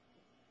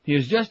 He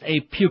is just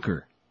a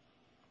puker.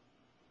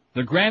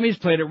 The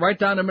Grammys played it right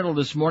down the middle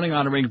this morning,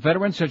 honoring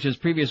veterans such as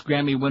previous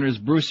Grammy winners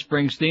Bruce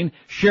Springsteen,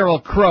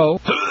 Sheryl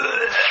Crow,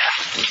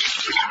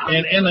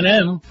 and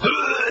Eminem,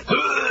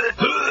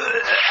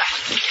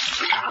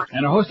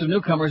 and a host of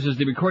newcomers as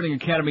the Recording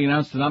Academy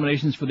announced the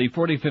nominations for the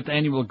 45th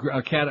Annual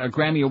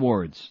Grammy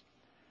Awards.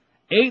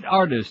 8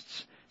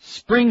 artists,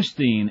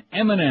 Springsteen,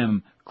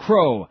 Eminem,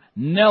 Crow,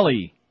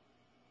 Nelly,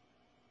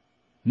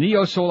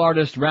 neo-soul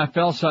artist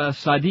Raphael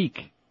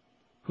Sadiq.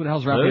 Who the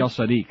hell's Raphael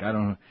Sadiq? I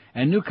don't know.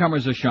 And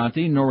newcomers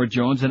Ashanti, Norah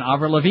Jones, and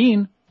Avril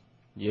Lavigne.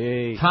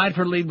 Yay. Tied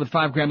for the lead with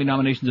 5 Grammy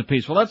nominations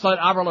apiece. Well, let's let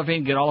Avril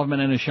Lavigne get all of them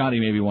and Ashanti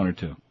maybe 1 or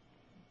 2.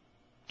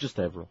 Just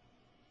Avril.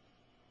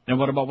 And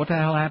what the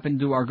hell happened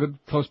to our good,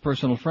 close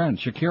personal friend,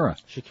 Shakira?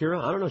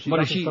 Shakira? I don't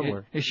know. She's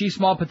somewhere. Is she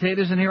small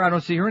potatoes in here? I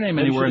don't see her name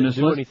Maybe anywhere in this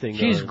list. Anything,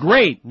 She's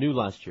great. New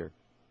last year.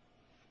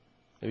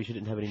 Maybe she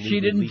didn't have any new She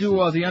didn't releases.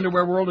 do the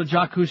Underwear World of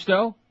Jacques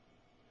Cousteau?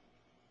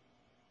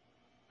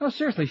 No,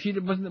 seriously,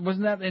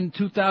 wasn't that in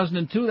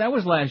 2002? That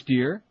was last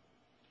year.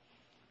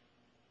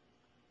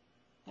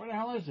 Where the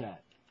hell is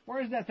that?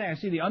 Where is that thing? I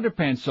see the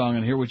Underpants song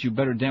in here, which you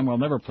better damn well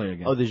never play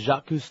again. Oh, the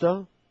Jacques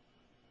Cousteau?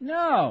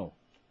 No.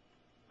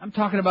 I'm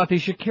talking about the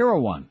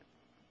Shakira one.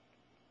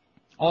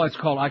 Oh, it's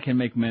called I Can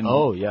Make Men...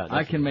 Oh, yeah.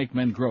 I Can Make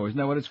Men Grow. Isn't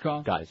that what it's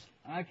called? Guys.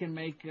 I can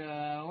make...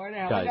 where the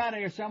hell? Guys. I got it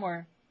here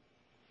somewhere.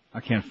 I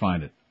can't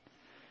find it.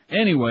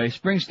 Anyway,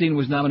 Springsteen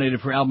was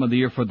nominated for Album of the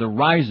Year for The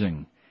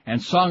Rising,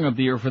 and Song of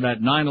the Year for that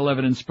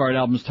 9/11-inspired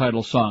album's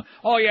title song.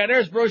 Oh, yeah,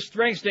 there's Bruce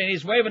Springsteen.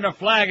 He's waving the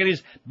flag and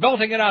he's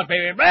belting it out,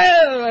 baby.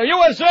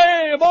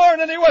 USA! Born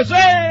in the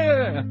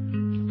USA!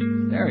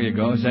 There you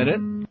go. Is that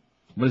it?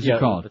 What is it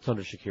called? It's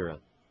under Shakira.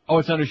 Oh,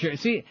 it's under Shakira.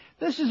 See,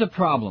 this is a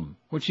problem,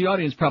 which the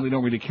audience probably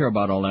don't really care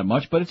about all that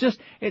much, but it's just,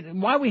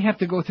 why we have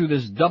to go through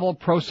this double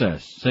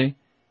process, see?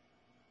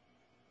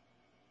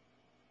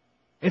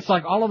 It's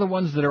like all of the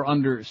ones that are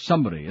under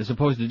somebody, as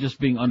opposed to just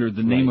being under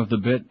the name of the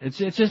bit. It's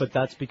just... But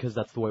that's because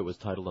that's the way it was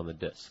titled on the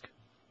disc.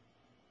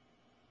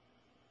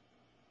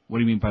 What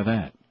do you mean by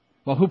that?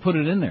 Well, who put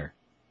it in there?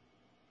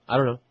 I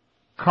don't know.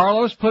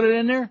 Carlos put it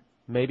in there?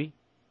 Maybe.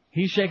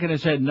 He's shaking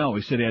his head no.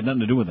 He said he had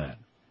nothing to do with that.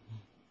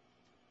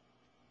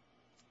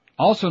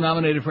 Also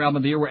nominated for Album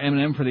of the Year were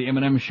Eminem for the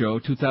Eminem Show,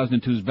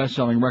 2002's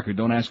best-selling record.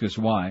 Don't ask us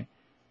why.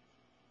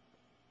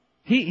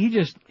 He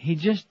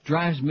just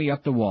drives me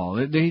up the wall.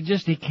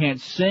 He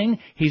can't sing.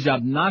 He's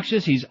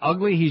obnoxious. He's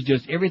ugly. He's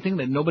just everything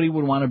that nobody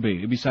would want to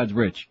be, besides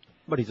rich.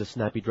 But he's a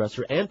snappy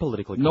dresser and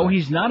politically correct. No,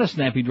 he's not a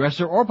snappy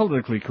dresser or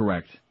politically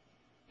correct.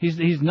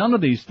 He's none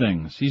of these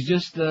things. He's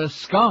just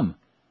scum.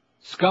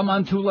 Scum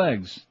on 2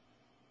 legs.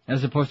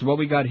 As opposed to what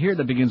we got here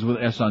that begins with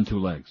S on 2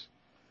 legs.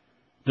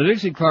 The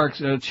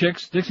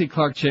Dixie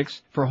Clark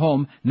Chicks for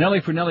Home, Nelly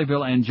for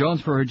Nellyville, and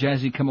Jones for her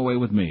Jazzy Come Away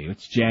With Me.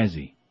 It's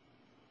jazzy.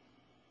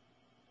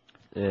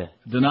 Yeah.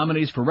 The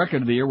nominees for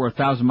Record of the Year were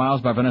 1,000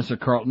 Miles by Vanessa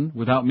Carlton,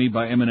 Without Me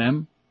by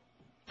Eminem,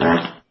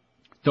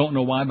 Don't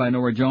Know Why by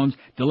Norah Jones,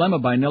 Dilemma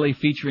by Nelly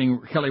featuring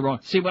Kelly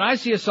Rowland. See, when I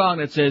see a song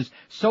that says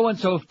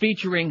so-and-so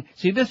featuring,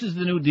 see, this is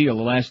the new deal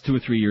the last 2 or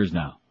 3 years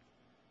now.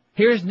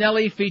 Here's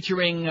Nelly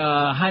featuring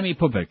Jaime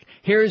Pupic.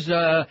 Here's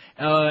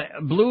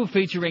Blue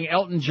featuring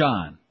Elton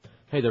John.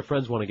 Hey, their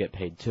friends want to get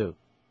paid too.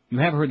 You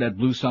have heard that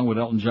Blue song with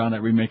Elton John,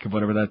 that remake of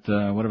whatever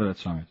that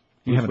song is?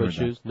 You haven't heard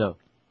Shoes? that? No.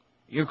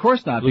 Of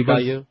course not. Blue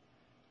Because Bayou?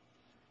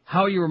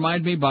 How You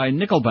Remind Me by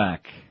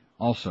Nickelback,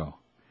 also.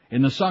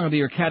 In the Song of the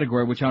Year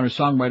category, which honors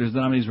songwriters,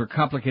 the nominees were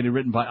Complicated,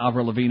 written by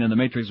Avril Lavigne, and The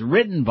Matrix,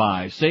 written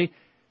by, see?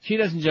 She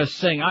doesn't just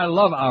sing. I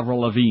love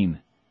Avril Lavigne.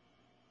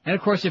 And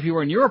of course, if you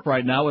were in Europe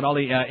right now with all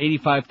the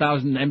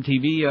 85,000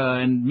 MTV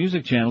and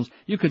music channels,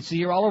 you could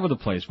see her all over the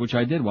place, which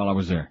I did while I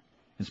was there,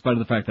 in spite of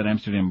the fact that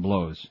Amsterdam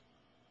blows.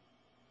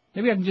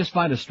 Maybe I can just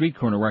find a street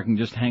corner where I can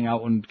just hang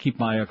out and keep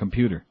my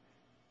computer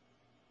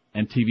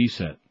and TV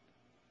set.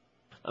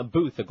 A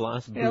booth, a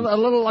glass booth. Yeah, a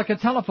little like a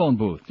telephone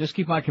booth. Just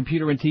keep my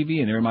computer and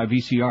TV in there and my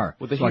VCR,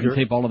 so I can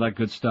tape all of that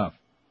good stuff.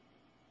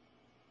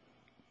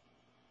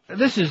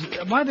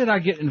 why did I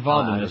get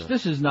involved in this?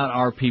 This is not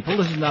our people.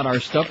 This is not our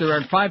stuff. There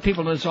are 5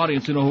 people in this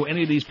audience who know who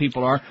any of these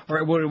people are,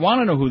 or we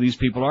want to know who these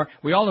people are.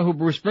 We all know who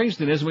Bruce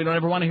Springsteen is, and we don't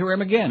ever want to hear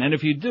him again. And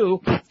if you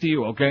do, to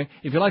you, okay?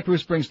 If you like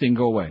Bruce Springsteen,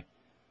 go away.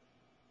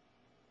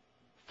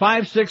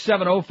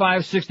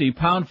 5670560,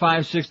 pound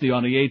 560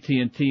 on the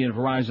AT&T and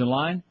Verizon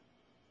line.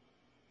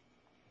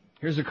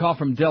 Here's a call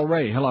from Del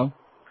Rey. Hello.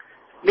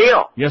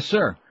 Neil. Yes,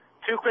 sir.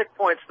 2 quick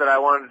points that I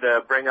wanted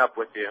to bring up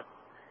with you.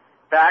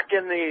 Back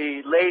in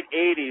the late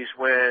 80s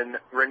when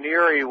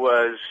Raniere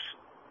was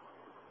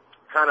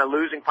kind of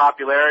losing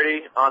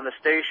popularity on the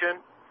station,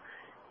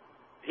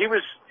 he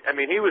was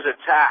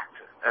attacked.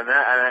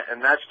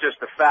 And that's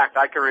just a fact.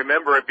 I can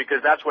remember it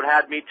because that's what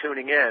had me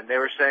tuning in. They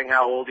were saying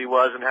how old he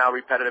was and how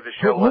repetitive his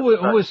show was.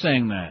 Who was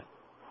saying that?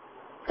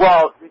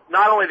 Well,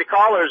 not only the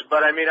callers,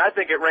 but I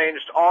think it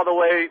ranged all the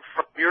way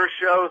from your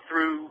show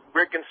through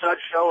Rick and Such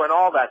show and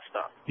all that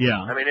stuff.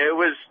 Yeah.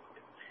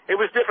 It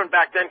was different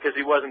back then because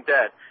he wasn't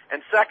dead.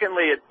 And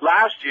secondly,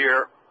 last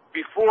year,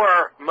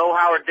 before Mo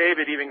Howard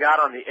David even got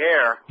on the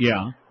air,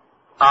 yeah.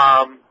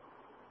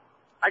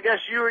 I guess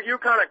you were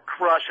kind of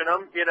crushing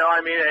him,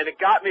 and it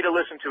got me to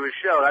listen to his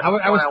show. That's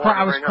I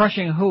was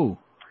crushing who?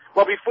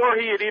 Well, before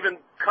he had even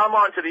come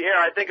onto the air,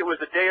 I think it was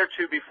a day or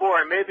two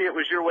before, and maybe it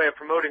was your way of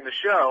promoting the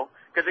show,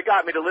 because it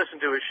got me to listen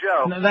to his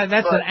show. No,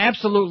 that's an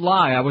absolute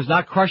lie. I was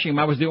not crushing him.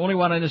 I was the only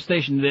one on the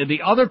station.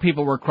 The other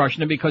people were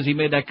crushing him because he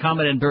made that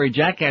comment in Barry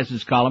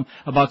Jackass's column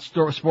about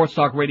sports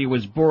talk radio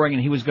was boring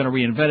and he was going to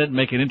reinvent it and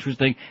make it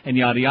interesting and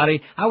yada yada.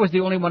 I was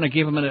the only one that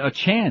gave him a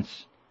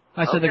chance.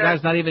 I said, the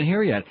guy's not even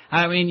here yet.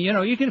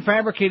 You can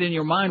fabricate in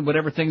your mind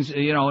whatever things,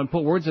 and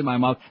put words in my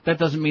mouth. That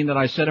doesn't mean that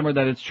I said them or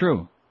that it's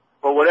true.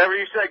 Well, whatever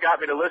you said got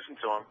me to listen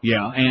to him.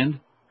 Yeah, and?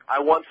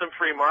 I won some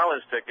free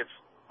Marlins tickets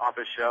off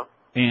his show.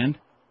 And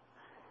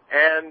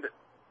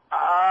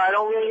I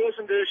don't really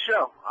listen to his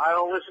show. I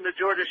don't listen to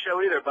George's show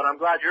either, but I'm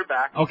glad you're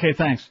back. Okay,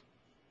 thanks.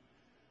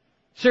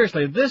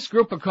 Seriously, this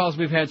group of calls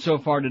we've had so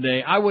far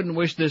today, I wouldn't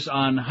wish this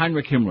on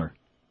Heinrich Himmler.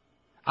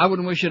 I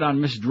wouldn't wish it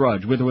on Miss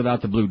Drudge, with or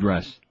without the blue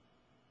dress.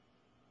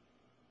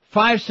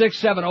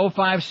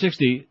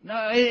 5670560.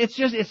 No,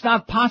 it's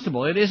not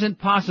possible. It isn't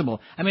possible.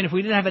 If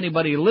we didn't have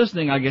anybody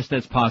listening, I guess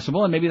that's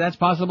possible, and maybe that's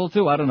possible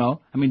too. I don't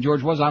know.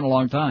 George was on a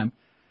long time.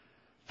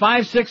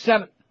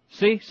 567.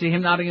 See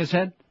him nodding his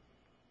head?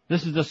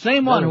 This is the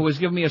same one who was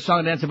giving me a song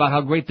and dance about how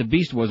great the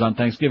Beast was on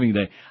Thanksgiving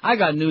Day. I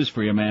got news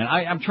for you, man.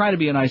 I'm trying to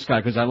be a nice guy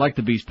because I like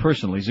the Beast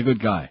personally. He's a good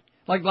guy.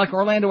 Like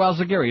Orlando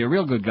Alzagari, a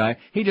real good guy.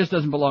 He just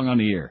doesn't belong on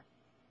the air.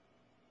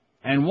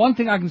 And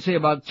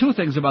two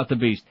things about the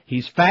Beast.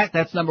 He's fat,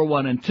 that's number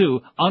one, and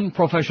 2,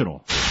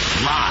 unprofessional.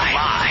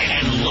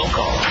 Live and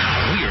local.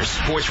 We're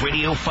Sports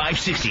Radio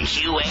 560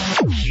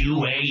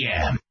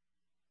 QAM.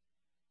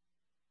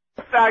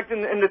 Fact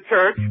in the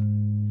church.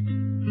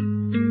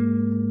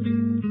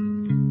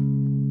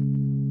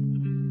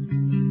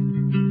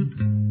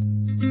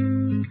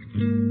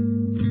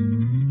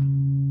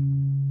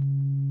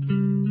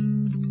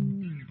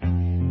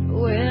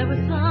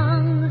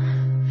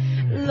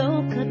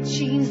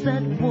 Jeans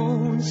that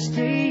won't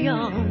stay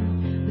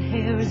on. My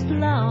hair is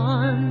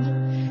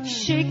blonde.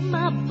 Shake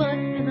my butt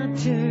and I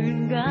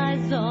turn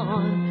guys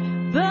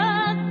on.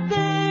 But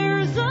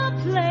there's a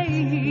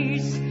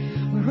place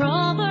where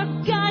all the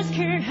guys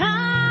can't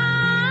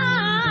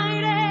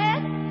hide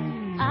it.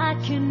 I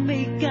can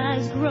make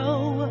guys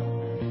grow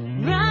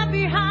right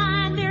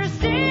behind their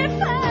stiff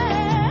head.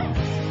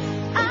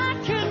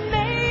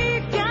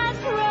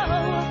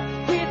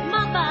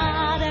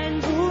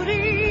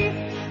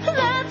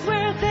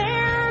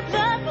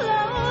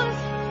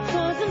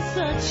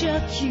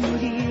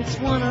 Cutie, it's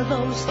one of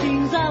those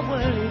things I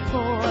work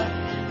for.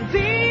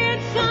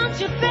 Being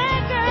such a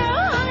bad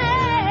girl,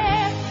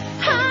 honey,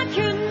 I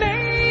can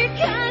make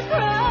guys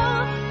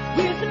grow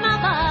with my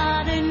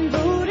body and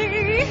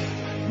booty.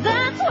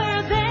 That's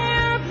where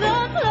their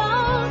blood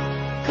flows.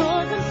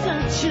 'Cause I'm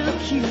such a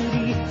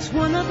cutie, it's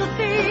one of the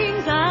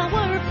things I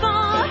work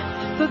for.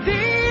 For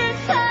being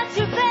such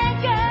a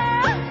bad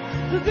girl,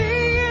 for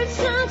being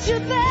such a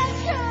bad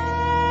girl.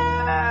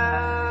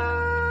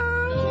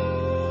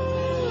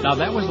 Now,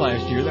 that was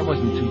last year. That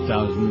wasn't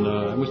 2000.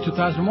 It was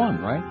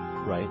 2001, right?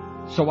 Right.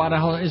 So why the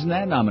hell isn't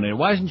that nominated?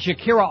 Why isn't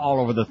Shakira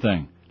all over the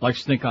thing, like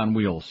Stink on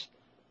Wheels?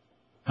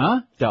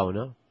 Huh? Don't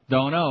know.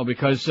 Don't know,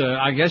 because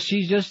I guess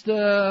she's just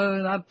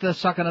not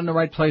sucking in the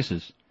right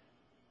places.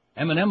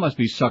 Eminem must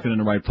be sucking in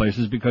the right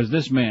places, because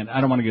this man,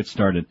 I don't want to get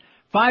started.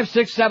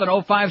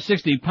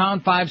 5670560,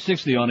 pound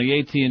 560 on the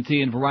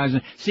AT&T and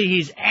Verizon. See,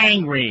 he's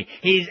angry.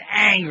 He's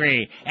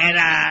angry. And,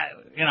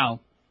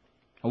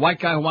 a white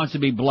guy who wants to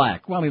be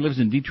black. Well, he lives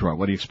in Detroit.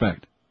 What do you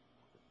expect?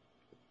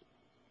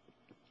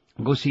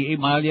 Go see 8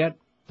 Mile yet?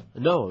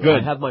 No.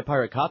 Good. I have my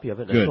pirate copy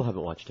of it, and I still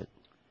haven't watched it.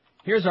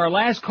 Here's our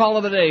last call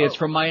of the day. It's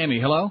from Miami.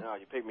 Hello? No,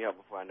 you picked me up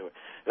before I knew it.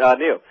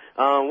 Neil,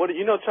 what do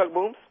you know Chuck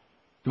Booms?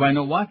 Do I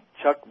know what?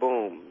 Chuck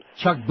Booms.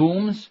 Chuck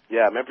Booms?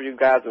 Yeah, remember you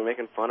guys were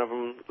making fun of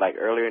him,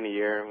 earlier in the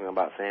year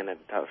about saying that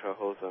the talk show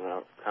host on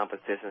a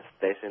competition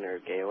station or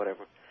gay or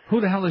whatever? Who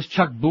the hell is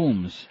Chuck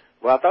Booms?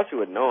 Well, I thought you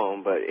would know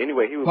him, but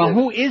anyway, he was. Well,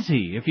 who is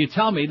he? If you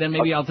tell me, then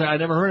maybe I'll tell. I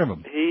never heard of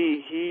him.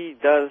 He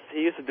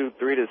used to do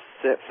 3 to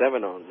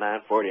 7 on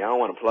 940. I don't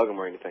want to plug him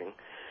or anything,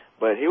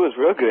 but he was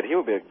real good. He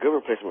would be a good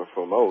replacement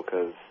for Mo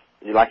because,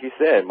 like you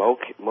said, Mo's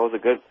a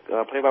good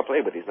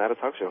play-by-play, but he's not a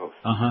talk show host.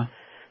 Uh-huh.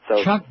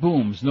 So Chuck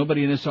Booms.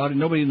 Nobody in this audience,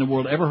 nobody in the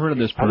world ever heard of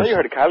this person. I know you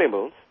heard of Kylie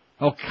Booms.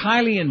 Oh,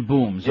 Kylie and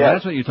Booms. Yeah. Oh,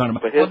 that's what you're talking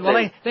about. But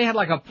Well, they had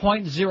like a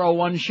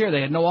 .01 share. They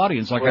had no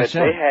audience, like I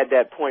said. They had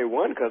that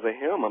 .1 because of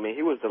him. I mean,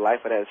 he was the life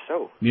of that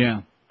show.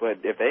 Yeah. But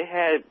if they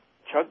had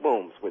Chuck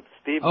Booms with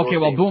Steve... Okay,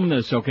 well, boom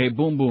this, okay?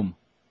 Boom, boom.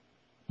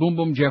 Boom,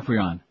 boom, Jeffrey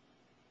on.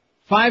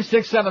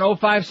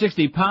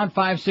 567-0560, pound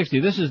 560.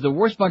 This is the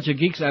worst bunch of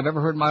geeks I've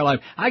ever heard in my life.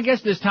 I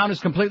guess this town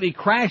has completely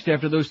crashed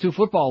after those 2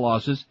 football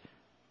losses.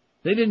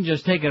 They didn't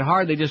just take it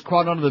hard. They just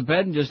crawled under the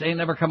bed and just ain't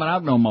never coming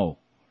out no more.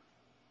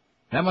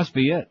 That must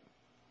be it.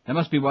 That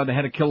must be why they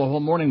had to kill the whole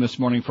morning this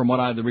morning from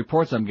the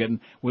reports I'm getting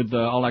with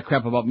all that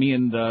crap about me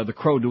and the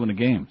Crow doing the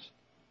games.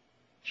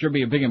 Sure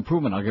be a big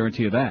improvement, I'll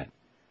guarantee you that.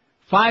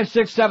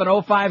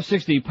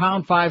 567-0560,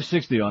 pound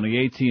 560 on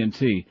the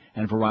AT&T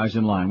and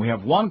Verizon line. We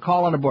have one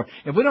call on the board.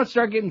 If we don't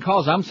start getting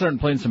calls, I'm starting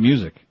playing some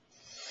music.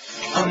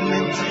 I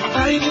meant to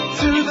fight it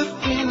to the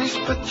finish,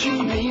 but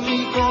you made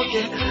me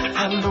forget.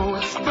 I know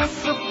it's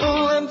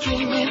possible, I'm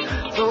dreaming,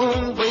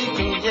 don't wake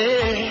me,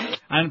 yeah.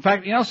 And in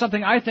fact, you know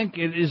something? I think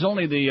it is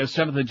only the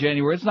 7th of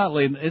January. It's not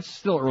late. It's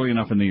still early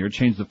enough in the year.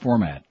 Change the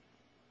format.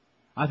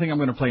 I think I'm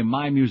going to play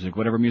my music,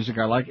 whatever music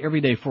I like, every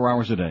day, 4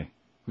 hours a day.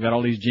 We got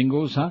all these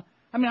jingles, huh?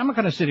 I mean, I'm not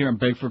going to sit here and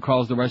beg for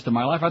calls the rest of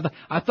my life.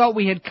 I thought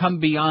we had come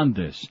beyond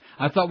this.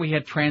 I thought we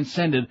had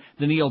transcended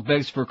the Neil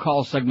Begs for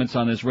Call segments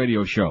on this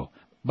radio show.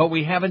 But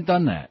we haven't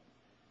done that.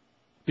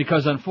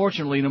 Because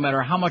unfortunately, no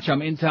matter how much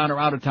I'm in town or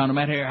out of town, no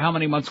matter how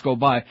many months go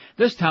by,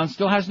 this town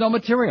still has no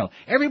material.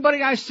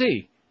 Everybody I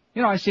see,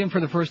 I see him for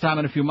the first time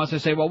in a few months. I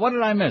say, well, what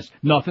did I miss?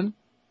 Nothing.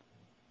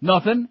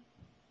 Nothing.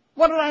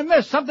 What did I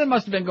miss? Something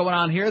must have been going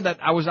on here that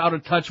I was out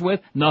of touch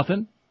with.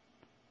 Nothing.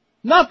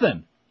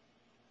 Nothing.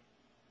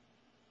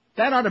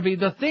 That ought to be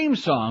the theme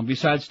song,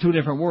 besides 2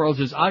 Different Worlds,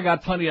 is I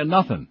Got Plenty of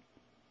Nothing.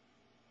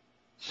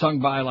 Sung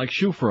by, like,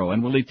 Shufro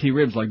and Willie T.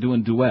 Ribs, like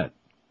doing duet.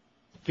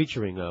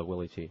 Featuring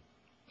Willie T.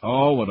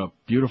 Oh, what a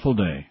beautiful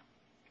day.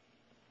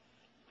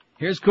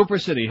 Here's Cooper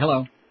City.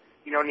 Hello.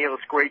 Neil,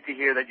 it's great to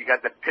hear that you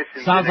got the piss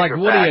and Sounds like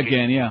vinegar Woody back.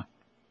 again, yeah.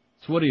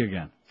 It's Woody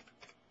again.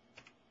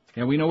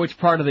 Yeah, we know which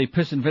part of the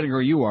piss and vinegar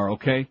you are,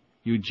 okay?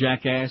 You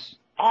jackass.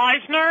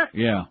 Eisner?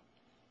 Yeah.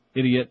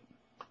 Idiot.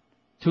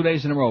 2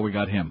 days in a row we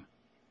got him.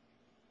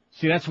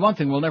 See, that's one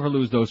thing. We'll never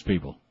lose those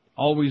people.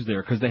 Always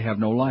there, because they have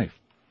no life.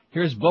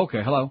 Here's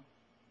Boca. Hello.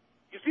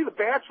 You see The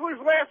Bachelors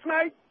last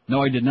night?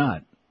 No, I did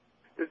not.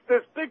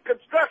 This big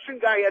construction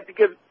guy had to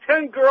give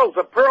 10 girls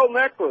a pearl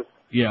necklace.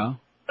 Yeah.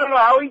 I don't know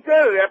how he did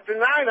it. After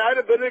 9, I'd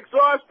have been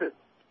exhausted.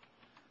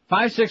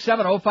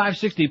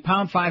 567-0560,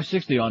 pound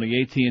 560 on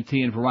the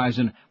AT&T and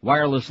Verizon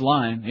wireless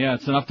line. Yeah,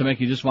 it's enough to make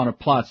you just want to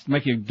plot,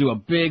 make you do a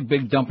big,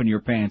 big dump in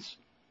your pants.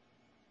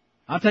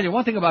 I'll tell you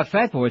one thing about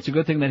Fat Boy. It's a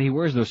good thing that he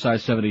wears those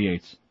size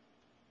 78s.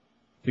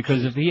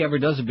 Because if he ever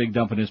does a big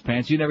dump in his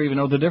pants, you never even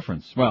know the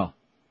difference. Well,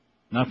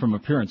 not from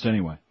appearance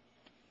anyway.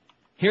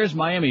 Here's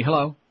Miami.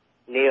 Hello.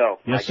 Neil.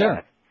 Yes, sir.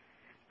 God.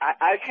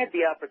 I had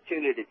the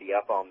opportunity to be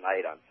up all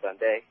night on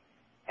Sunday,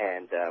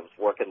 and I was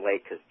working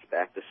late because it's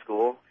back to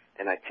school,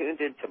 and I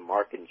tuned into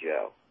Mark and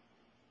Joe.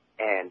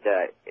 And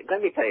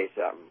let me tell you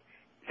something.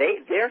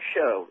 Their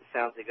show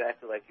sounds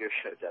exactly like your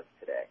show does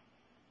today.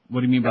 What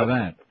do you mean by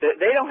that?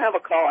 They don't have a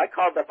call. I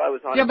called up. I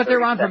was on. Yeah, but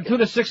they're on from 2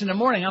 to 6 in the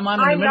morning. I'm on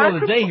in the middle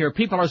of the day here.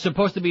 People are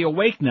supposed to be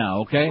awake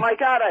now, okay? My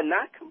God, I'm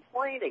not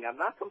complaining.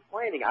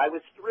 I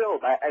was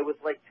thrilled. I was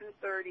like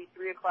 2:30,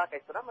 3 o'clock.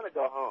 I said, I'm going to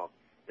go home.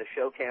 The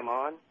show came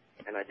on,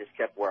 and I just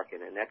kept working.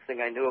 And next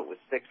thing I knew, it was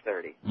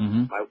 6:30.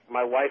 Mm-hmm.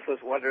 My wife was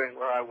wondering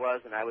where I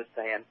was, and I was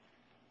saying,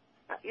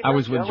 I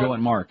was with Joe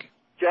and Mark.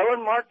 Joe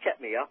and Mark kept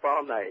me up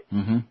all night.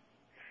 Mm-hmm.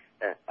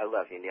 I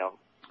love you, Neil.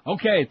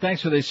 Okay,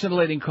 thanks for the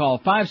scintillating call.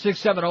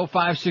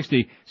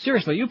 567-0560.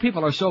 Seriously, you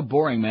people are so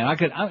boring, man.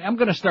 I'm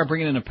going to start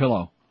bringing in a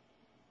pillow.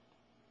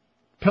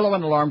 Pillow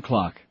and alarm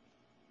clock.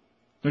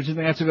 Don't you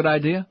think that's a good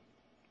idea?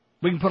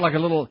 We can put like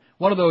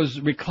one of those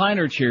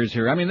recliner chairs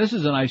here. I mean, this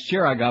is a nice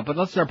chair I got, but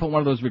let's start putting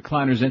one of those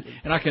recliners in,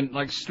 and I can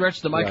like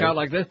stretch the mic out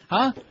like this.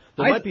 Huh?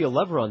 There might be a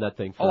lever on that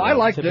thing. I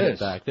like this.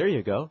 Back. There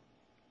you go.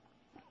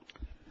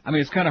 I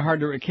mean, it's kind of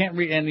hard to, can't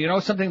reach, and you know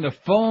something, the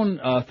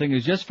phone thing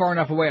is just far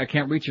enough away I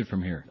can't reach it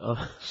from here.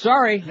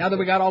 Sorry, now that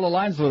we got all the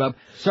lines lit up.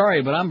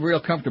 Sorry, but I'm real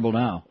comfortable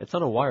now. It's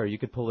on a wire. You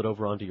could pull it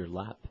over onto your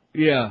lap.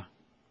 Yeah,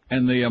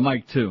 and the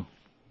mic too.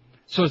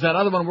 So is that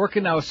other one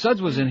working now?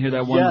 Suds was in here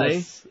that one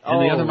day,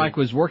 and the other mic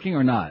was working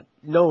or not?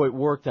 No, it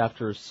worked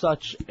after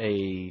such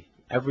a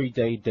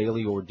everyday,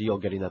 daily ordeal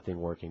getting that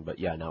thing working, but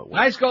yeah, now it works.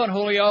 Nice going,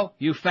 Julio,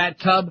 you fat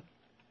tub.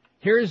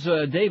 Here's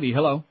Davey.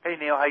 Hello. Hey,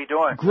 Neil. How you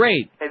doing?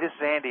 Great. Hey, this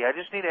is Andy. I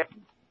just need a...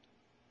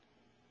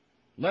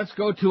 Let's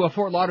go to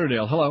Fort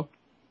Lauderdale. Hello.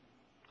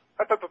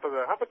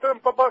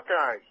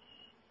 Buckeyes.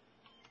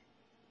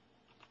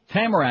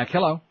 Tamarack.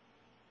 Hello.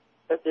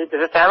 Is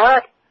it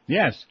Tamarack?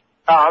 Yes.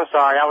 Oh, I'm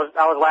sorry. I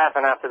was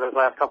laughing after those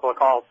last couple of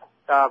calls.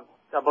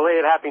 A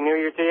belated Happy New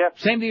Year to you.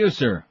 Same to you,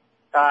 sir.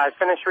 I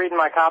finished reading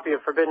my copy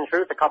of Forbidden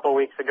Truth a couple of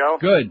weeks ago.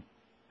 Good.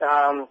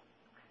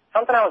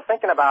 Something I was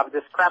thinking about,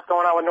 this crap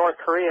going on with North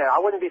Korea. I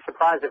wouldn't be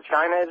surprised if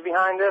China is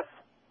behind this,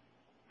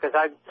 because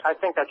I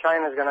think that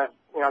China's going to,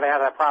 they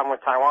have that problem with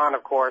Taiwan,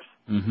 of course.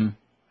 Mm-hmm.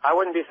 I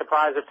wouldn't be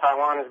surprised if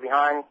Taiwan is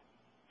behind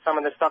some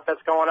of the stuff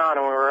that's going on,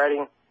 and we're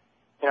already,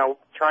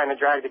 trying to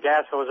drag the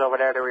gas hose over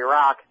there to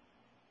Iraq.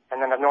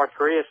 And then if North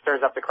Korea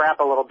stirs up the crap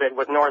a little bit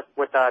with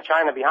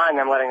China behind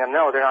them, letting them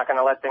know they're not going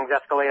to let things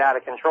escalate out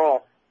of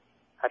control.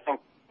 I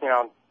think,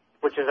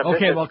 which is a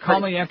okay. Well,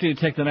 call me after you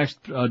take the next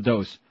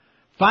dose.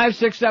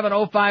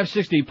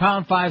 5670560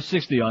 pound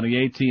 560 on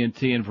the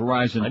AT&T and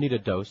Verizon. I need a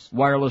dose.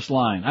 Wireless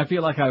line. I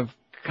feel like I've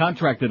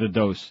contracted a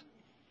dose.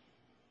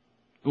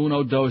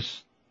 Uno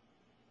dos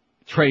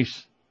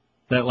trace.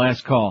 That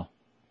last call.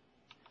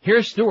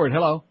 Here's Stuart.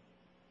 Hello.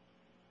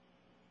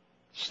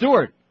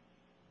 Stuart.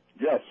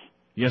 Yes.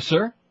 Yes,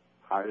 sir?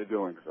 How you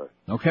doing, sir?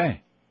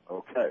 Okay.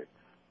 Okay.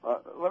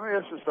 Let me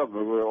ask you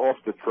something. We're off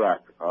the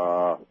track.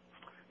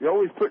 You're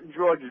always putting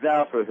George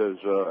down for his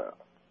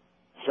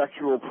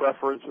sexual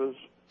preferences.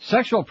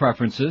 Sexual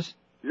preferences?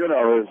 His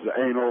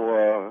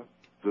anal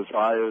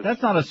desires.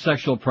 That's not a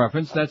sexual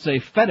preference. That's a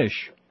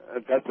fetish.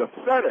 That's a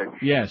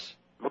fetish? Yes.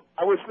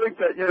 I would think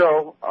that,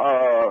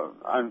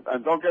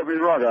 and don't get me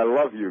wrong, I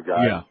love you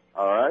guys. Yeah.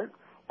 All right?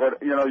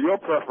 But, your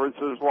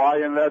preferences lie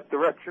in that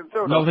direction,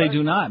 too. No, they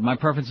do not. My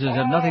preferences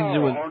have nothing to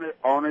do with...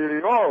 Only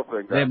the oral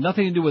thing. They have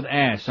nothing to do with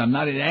ass. I'm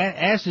not...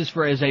 Ass is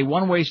as a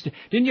one-way...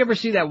 Didn't you ever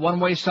see that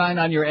one-way sign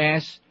on your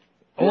ass?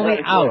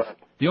 Only out. Sure.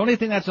 The only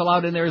thing that's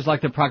allowed in there is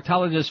like the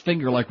proctologist's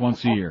finger like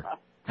once a year.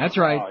 That's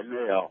right. Oh,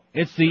 Neil.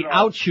 It's the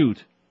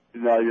outshoot.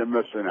 No, you're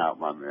missing out,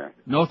 my man.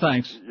 No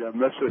thanks. You're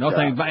missing out. No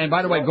thanks. And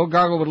by the way, go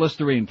gargle with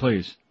Listerine,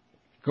 please.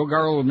 Go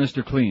gargle with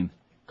Mr. Clean.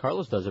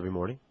 Carlos does every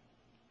morning.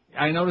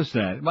 I noticed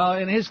that. Well,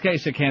 in his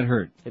case, it can't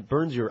hurt. It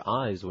burns your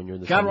eyes when you're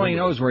in the God only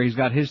knows where he's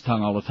got his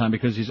tongue all the time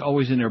because he's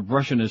always in there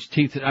brushing his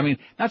teeth. I mean,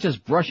 not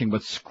just brushing,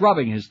 but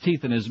scrubbing his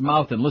teeth in his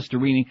mouth and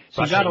Listerine.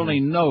 So God only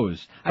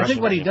knows. I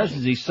think what he does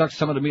is he sucks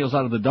some of the meals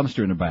out of the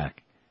dumpster in the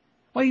back.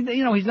 Well,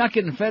 he's not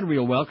getting fed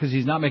real well because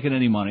he's not making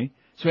any money.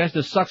 So he has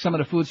to suck some of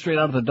the food straight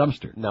out of the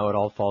dumpster. Now it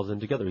all falls in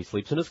together. He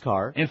sleeps in his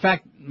car. In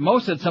fact, Mo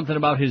said something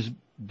about his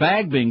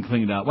bag being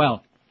cleaned out.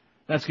 Well,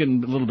 that's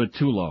getting a little bit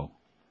too low.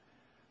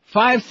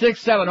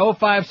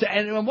 56705.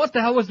 And what the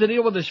hell was the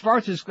deal with the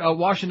Schwarzes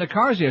washing the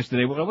cars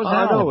yesterday? What was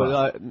that all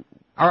about?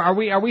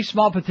 Are we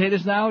small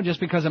potatoes now? Just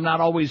because I'm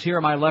not always here,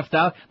 am I left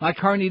out? My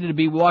car needed to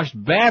be washed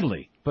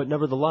badly. But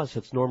nevertheless,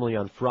 it's normally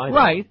on Friday.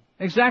 Right.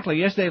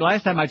 Exactly.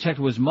 Last time I checked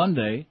it was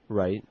Monday.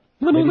 Right.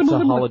 Maybe it's a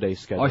holiday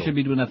schedule. Oh, I should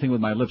be doing that thing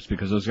with my lips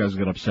because those guys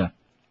get upset.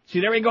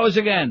 See, there he goes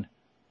again.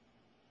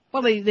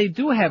 Well, they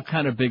do have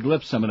kind of big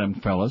lips, some of them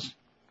fellas.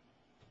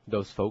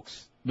 Those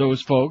folks.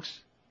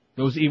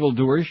 Those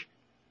evildoers.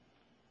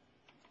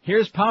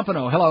 Here's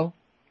Pompano. Hello.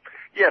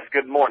 Yes,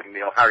 good morning,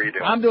 Neil. How are you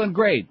doing? I'm doing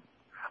great.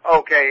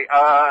 Okay,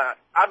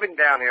 I've been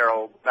down here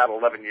about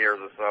 11 years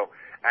or so,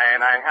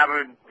 and I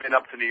haven't been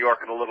up to New York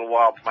in a little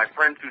while. My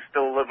friends who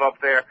still live up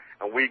there,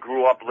 and we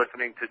grew up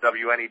listening to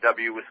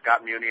WNEW with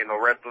Scott Muni and the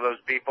rest of those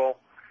people.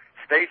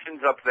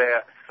 Stations up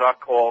there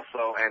suck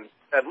also, and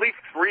at least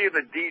 3 of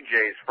the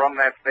DJs from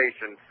that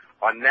station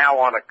are now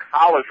on a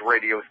college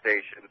radio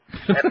station,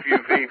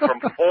 FUV from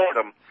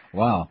Fordham.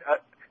 Wow.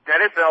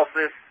 Dennis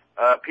Elsis,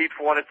 Pete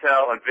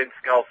Fornatel, and Vince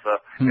Scelsa,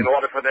 in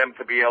order for them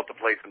to be able to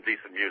play some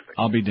decent music.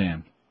 I'll be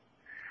damned.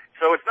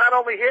 So it's not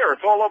only here,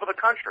 it's all over the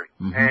country.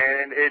 Mm-hmm.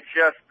 And it's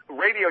just,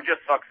 radio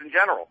just sucks in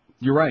general.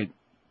 You're right.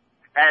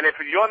 And if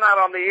you're not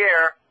on the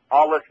air,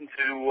 I'll listen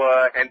to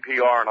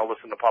NPR and I'll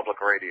listen to public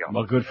radio.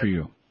 Well, good for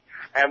you.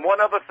 And one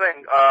other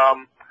thing,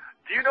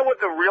 do you know what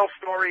the real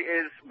story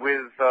is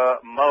with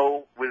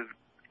Mo?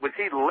 Was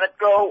he let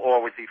go,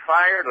 or was he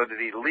fired, or did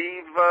he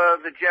leave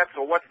the Jets,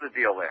 or what's the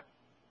deal there?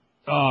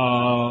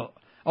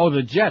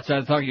 The Jets.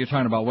 I thought you were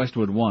talking about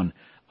Westwood One.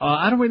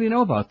 I don't really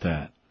know about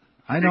that.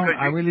 I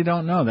really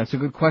don't know. That's a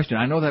good question.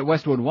 I know that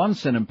Westwood One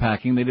sent him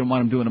packing. They didn't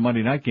want him doing the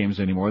Monday night games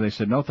anymore. They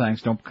said, no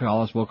thanks, don't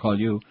call us, we'll call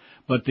you.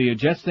 But the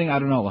Jets thing, I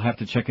don't know. We'll have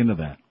to check into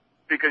that.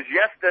 Because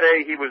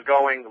yesterday he was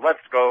going,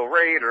 let's go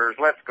Raiders,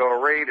 let's go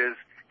Raiders.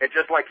 It's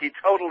just like he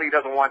totally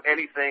doesn't want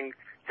anything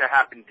to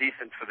happen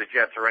decent for the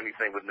Jets or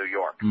anything with New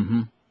York.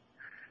 Mm-hmm.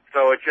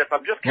 So it's just,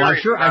 I'm just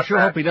curious. Well, I sure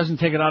hope he doesn't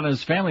take it out on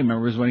his family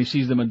members when he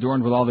sees them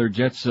adorned with all their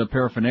Jets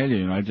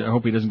paraphernalia. I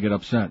hope he doesn't get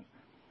upset.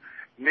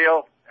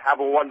 Neil, have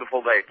a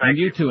wonderful day. Thank you. And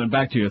you too, and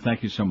back to you.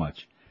 Thank you so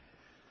much.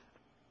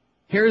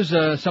 Here's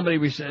somebody,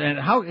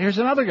 here's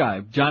another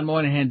guy. John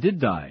Moynihan did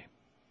die.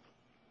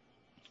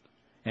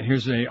 And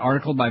here's an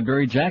article by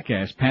Barry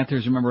Jackass.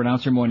 Panthers remember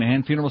announcer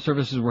Moynihan. Funeral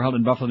services were held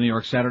in Buffalo, New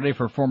York Saturday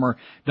for former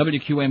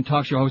WQAM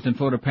talk show host and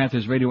Florida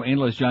Panthers radio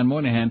analyst John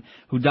Moynihan,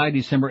 who died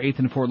December 8th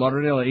in Fort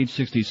Lauderdale at age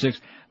 66.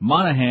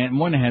 Moynihan,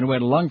 who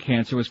had lung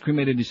cancer, was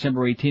cremated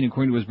December 18,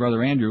 according to his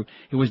brother Andrew.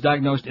 He was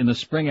diagnosed in the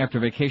spring after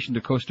vacation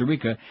to Costa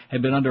Rica,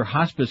 had been under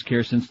hospice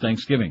care since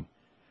Thanksgiving.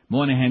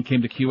 Moynihan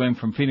came to QM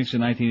from Phoenix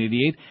in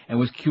 1988 and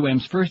was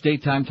QM's first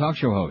daytime talk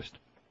show host.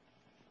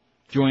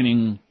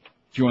 And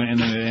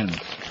then it ends.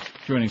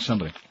 Joining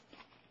somebody.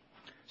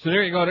 So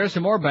there you go. There's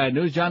some more bad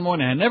news. John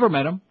Moynihan. Never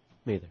met him.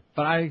 Neither.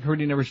 But I heard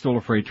he never stole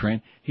a freight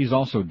train. He's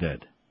also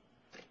dead.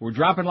 We're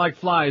dropping like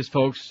flies,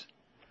 folks.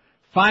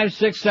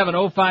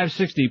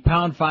 5670560,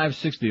 pound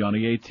 560 on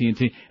the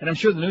AT&T. And I'm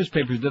sure the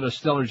newspapers did a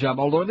stellar job,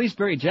 although at least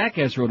Barry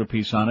Jackass wrote a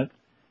piece on it,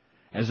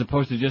 as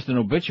opposed to just an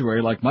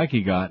obituary like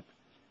Mikey got.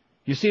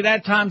 You see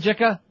that, Tom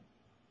Jicka?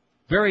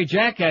 Barry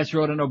Jackass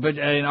wrote an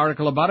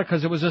article about it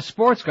because it was a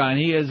sports guy, and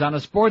he is on a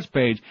sports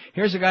page.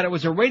 Here's a guy that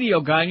was a radio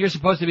guy, and you're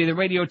supposed to be the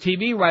radio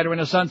TV writer in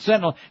the Sun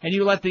Sentinel, and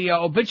you let the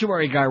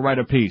obituary guy write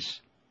a piece.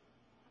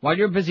 While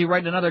you're busy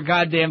writing another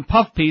goddamn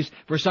puff piece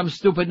for some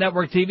stupid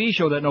network TV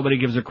show that nobody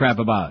gives a crap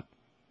about.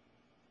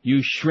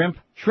 You shrimp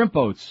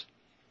oats.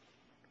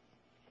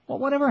 Well,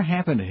 whatever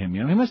happened to him?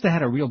 You know, he must have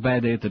had a real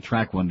bad day at the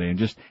track one day and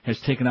just has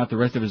taken out the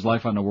rest of his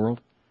life on the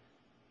world.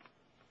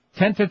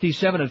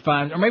 10:57 at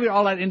 5, or maybe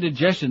all that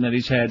indigestion that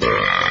he's had,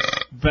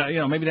 but, you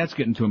know, maybe that's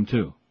getting to him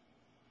too.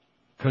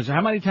 Because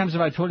how many times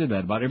have I told you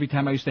that about every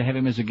time I used to have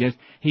him as a guest?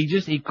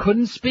 He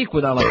couldn't speak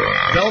without like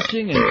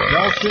belching and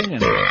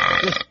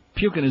just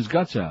puking his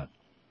guts out.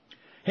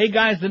 Hey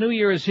guys, the new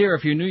year is here.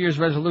 If your New Year's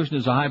resolution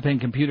is a high-paying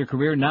computer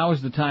career, now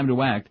is the time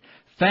to act.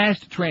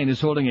 Fast Train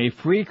is holding a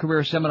free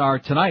career seminar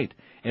tonight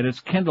at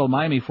its Kendall,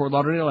 Miami, Fort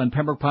Lauderdale, and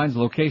Pembroke Pines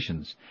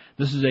locations.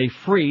 This is a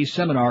free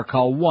seminar.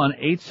 Call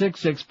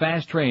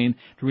 1-866-FAST-TRAIN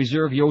to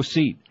reserve your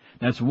seat.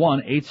 That's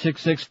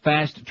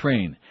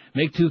 1-866-FAST-TRAIN.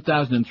 Make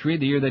 2003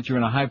 the year that you're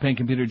in a high-paying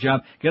computer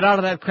job. Get out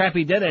of that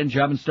crappy dead-end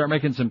job and start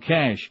making some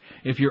cash.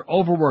 If you're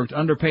overworked,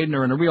 underpaid, and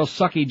are in a real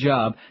sucky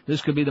job,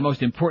 this could be the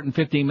most important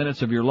 15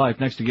 minutes of your life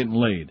next to getting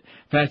laid.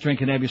 Fast Train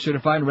can have you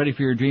certified and ready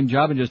for your dream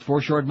job in just 4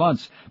 short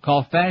months.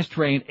 Call Fast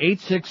Train,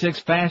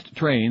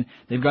 866-FAST-TRAIN.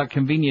 They've got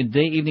convenient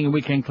day, evening, and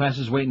weekend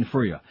classes waiting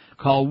for you.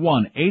 Call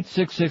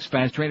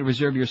 1-866-FAST-TRAIN to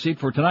reserve your seat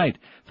for tonight.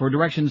 For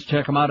directions,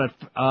 check them out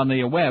on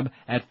the web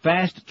at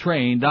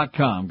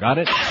fasttrain.com. Got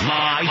it?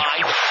 Live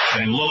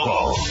and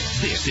local.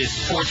 This is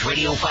Sports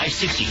Radio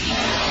 560.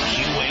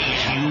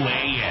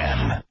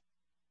 QAM.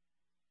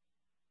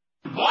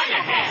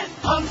 Moynihan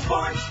on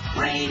Sports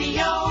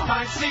Radio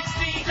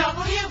 560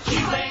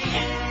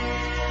 WQAM.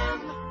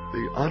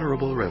 The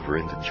Honorable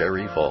Reverend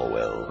Jerry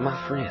Falwell. My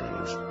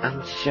friends,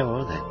 I'm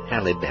sure that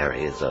Halle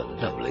Berry is a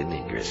lovely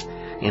negress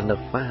and a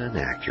fine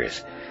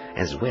actress,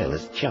 as well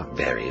as Chuck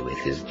Berry with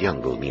his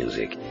jungle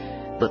music.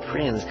 But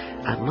friends,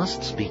 I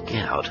must speak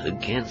out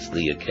against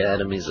the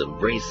Academy's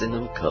embracing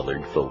of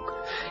colored folk.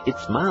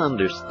 It's my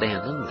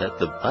understanding that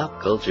the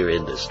pop culture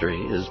industry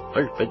is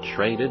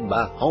perpetrated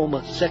by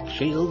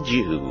homosexual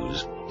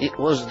Jews. It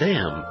was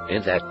them,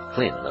 and that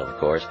Clinton, of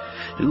course,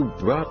 who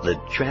brought the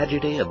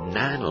tragedy of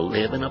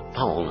 9/11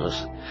 upon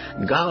us.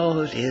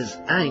 God is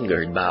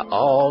angered by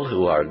all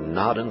who are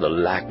not in the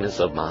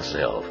likeness of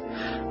myself.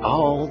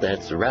 All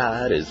that's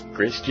right is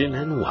Christian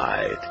and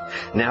white.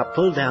 Now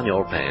pull down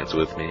your pants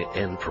with me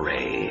and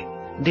pray.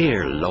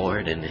 Dear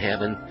Lord in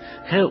heaven,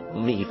 help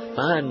me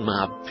find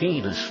my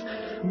penis.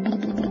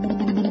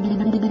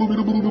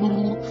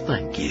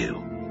 Thank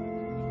you.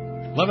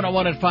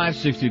 11:01 at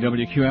 560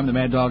 WQM. The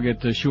Mad Dog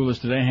at Shula's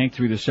today. Hank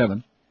 3 to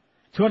 7.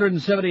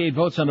 278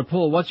 votes on the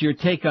poll. What's your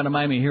take on the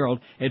Miami Herald?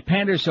 It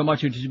panders so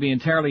much it should be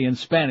entirely in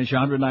Spanish.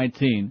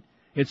 119.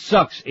 It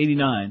sucks.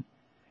 89.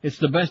 It's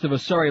the best of a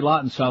sorry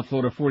lot in South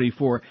Florida.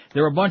 44.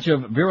 There are a bunch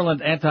of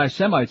virulent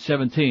anti-Semites.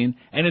 17.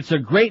 And it's a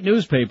great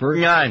newspaper.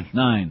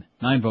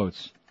 9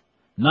 votes.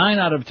 9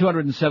 out of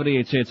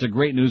 278 say it's a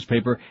great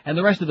newspaper, and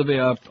the rest of the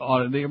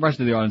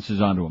audience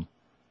is onto them.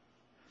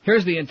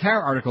 Here's the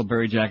entire article,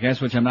 Barry Jackass,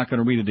 which I'm not going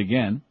to read it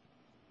again.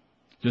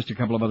 Just a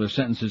couple of other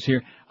sentences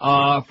here.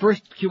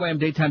 First QAM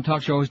daytime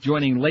talk show host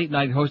joining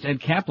late-night host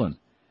Ed Kaplan.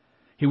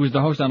 He was the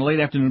host on a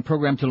late afternoon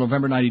program till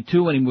November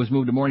 92, when he was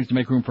moved to mornings to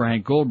make room for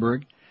Hank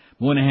Goldberg.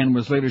 Moynihan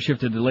was later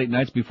shifted to late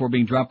nights before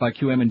being dropped by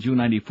QM in June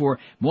 94.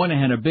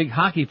 Moynihan, a big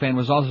hockey fan,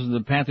 was also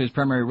the Panthers'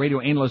 primary radio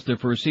analyst there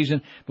for a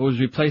season, but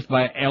was replaced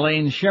by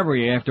Alain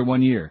Chevrier after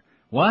 1 year.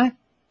 What?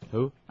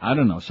 Who? I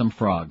don't know, some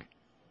frog.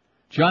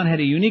 John had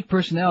a unique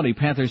personality,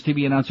 Panthers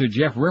TV announcer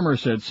Jeff Rimmer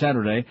said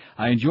Saturday.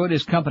 I enjoyed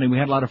his company. We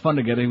had a lot of fun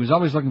together. He was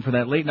always looking for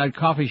that late-night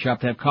coffee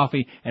shop to have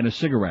coffee and a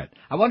cigarette.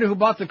 I wonder who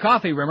bought the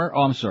coffee, Rimmer.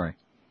 Oh, I'm sorry.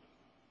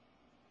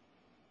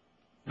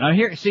 Now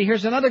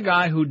here's another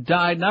guy who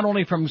died not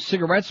only from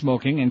cigarette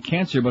smoking and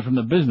cancer, but from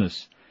the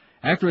business.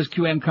 After his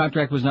QM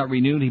contract was not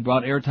renewed, he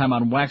brought airtime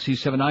on Waxy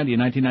 790 in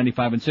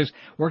 1995 and 6,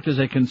 worked as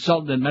a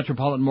consultant at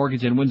Metropolitan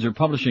Mortgage and Windsor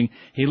Publishing.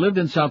 He lived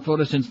in South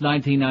Florida since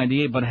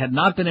 1998, but had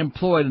not been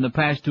employed in the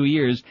past 2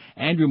 years,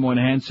 Andrew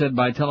Moynihan said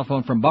by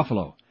telephone from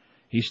Buffalo.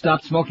 He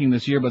stopped smoking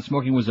this year, but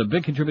smoking was a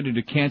big contributor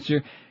to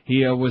cancer.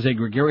 He was a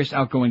gregarious,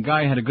 outgoing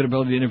guy, had a good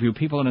ability to interview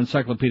people, and an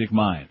encyclopedic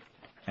mind.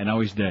 And now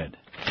he's dead.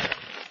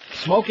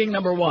 Smoking,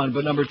 number one,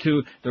 but number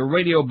two, the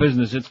radio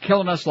business. It's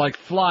killing us like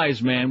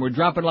flies, man. We're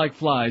dropping like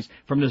flies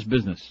from this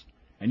business.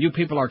 And you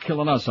people are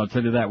killing us, I'll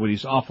tell you that, with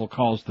these awful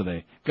calls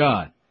today.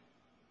 God.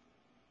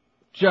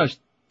 Just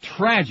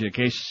tragic,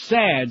 a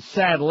sad,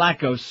 sad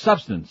lack of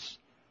substance.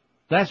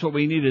 That's what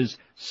we need is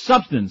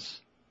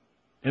substance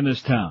in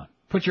this town.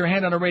 Put your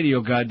hand on the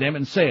radio, goddammit,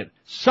 and say it.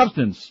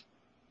 Substance.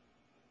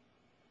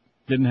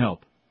 Didn't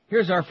help.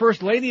 Here's our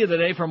first lady of the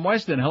day from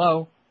Weston.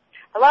 Hello.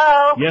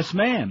 Hello. Yes,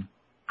 ma'am.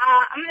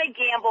 I'm going to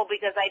gamble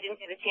because I didn't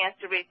get a chance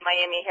to read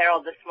Miami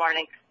Herald this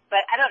morning.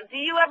 But do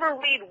you ever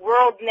read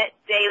WorldNet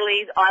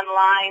dailies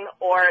online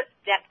or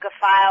Detka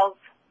files?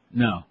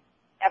 No.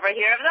 Ever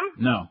hear of them?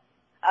 No.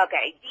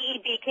 Okay.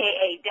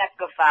 DEBKA,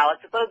 Detka file.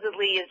 It's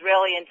supposedly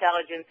Israeli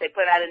intelligence. They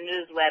put out a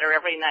newsletter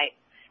every night.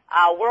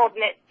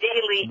 WorldNet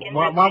daily.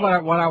 Why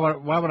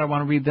would I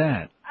want to read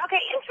that?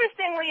 Okay.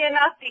 Interestingly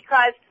enough,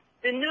 because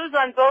the news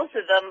on both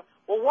of them,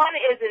 well, one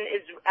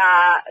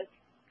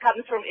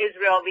comes from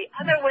Israel. The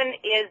other one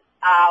is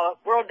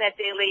WorldNet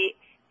daily.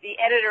 The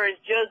editor is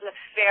Joseph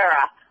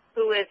Farah,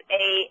 who is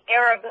a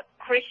Arab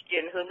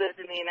Christian who lives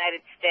in the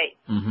United States.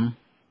 Mm-hmm.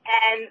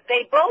 And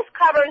they both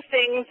cover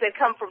things that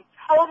come from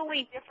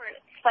totally different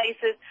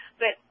places,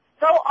 but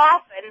so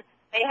often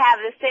they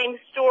have the same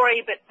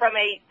story, but from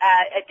a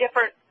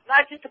different,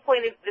 not just the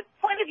point of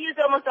view is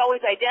almost always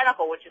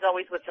identical, which is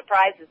always what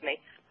surprises me,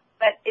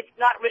 but it's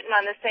not written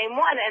on the same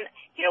one. And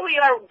here we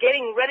are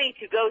getting ready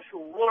to go to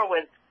war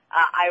with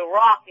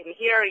Iraq, and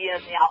here,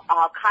 the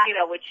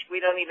Al-Qaeda, which we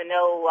don't even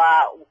know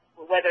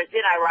whether it's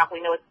in Iraq.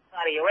 We know it's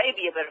Saudi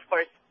Arabia, but of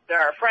course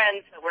they're our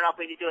friends, so we're not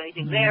going to do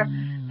anything there.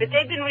 But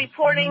they've been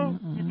reporting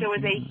that there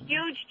was a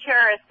huge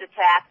terrorist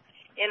attack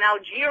in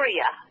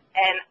Algeria,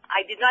 and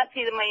I did not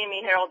see the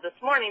Miami Herald this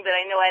morning, but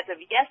I know as of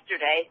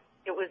yesterday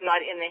it was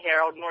not in the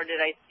Herald, nor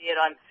did I see it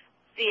on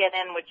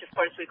CNN, which of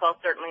course we call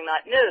certainly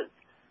not news.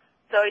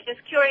 So I was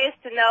just curious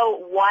to know,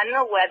 one,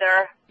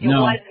 whether it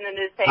was in the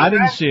newspaper. I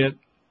didn't see it.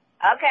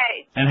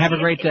 Okay. And have a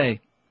great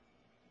day.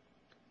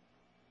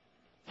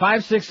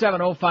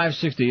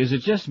 5670560. Is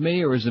it just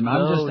me, or is it?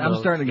 I'm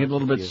starting to get a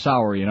little bit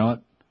sour. You know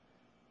what?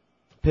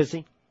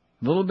 Pissy.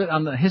 A little bit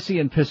on the hissy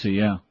and pissy.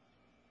 Yeah.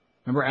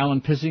 Remember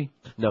Alan Pissy?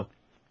 No.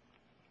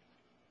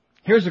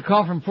 Here's a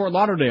call from Fort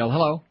Lauderdale.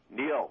 Hello.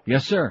 Neil.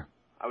 Yes, sir.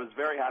 I was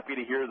very happy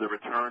to hear the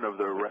return of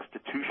the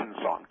Restitution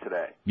song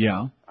today.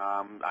 Yeah.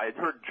 I had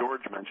heard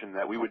George mention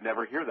that we would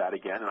never hear that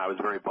again, and I was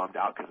very bummed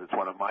out because it's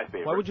one of my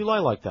favorites. Why would you lie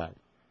like that?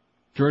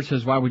 George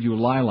says, why would you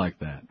lie like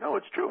that? No,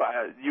 it's true.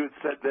 You had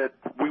said that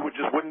we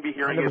wouldn't be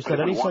hearing I never it, said but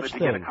if any we wanted such to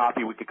get a thing.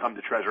 copy, we could come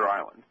to Treasure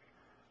Island.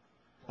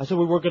 I said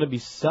we weren't going to be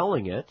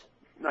selling it.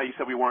 No, you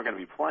said we weren't going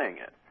to be playing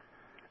it.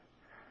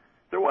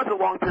 There was a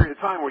long period of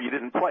time where you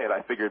didn't play it.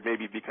 I figured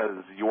maybe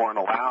because you weren't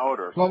allowed,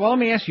 or... Well, let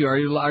me ask you, are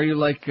you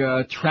like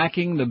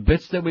tracking the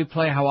bits that we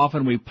play, how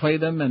often we play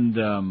them,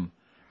 and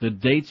the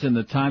dates and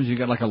the times? You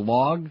got like a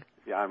log?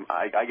 Yeah,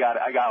 I got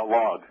a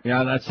log.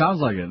 Yeah, that sounds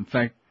like it. In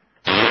fact,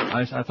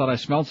 I thought I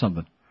smelled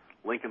something.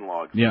 Lincoln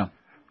log. Yeah.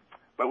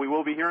 But we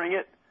will be hearing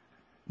it.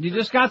 You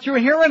just got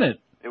through hearing it.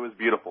 It was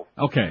beautiful.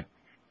 Okay.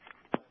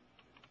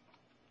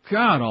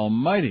 God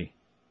almighty.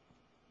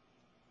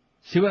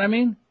 See what I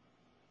mean?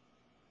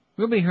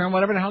 We'll be hearing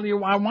whatever the hell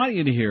I want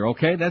you to hear,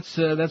 okay? That's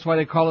why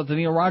they call it the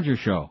Neil Rogers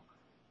Show.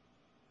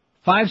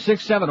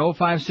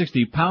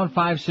 5670560, pound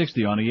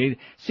 560 on the 8.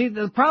 See,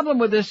 the problem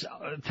with this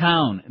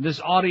town, this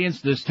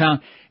audience, this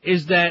town,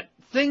 is that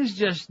things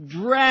just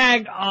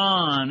drag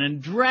on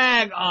and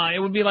drag on. It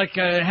would be like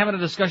having a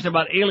discussion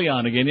about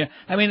Alien again. Yeah?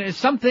 I mean,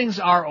 some things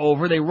are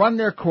over. They run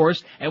their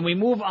course, and we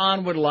move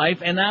on with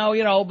life. And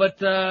now, but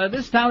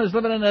this town is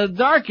living in a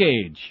dark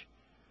age.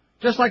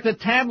 Just like the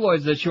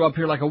tabloids that show up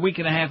here like a week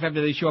and a half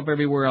after they show up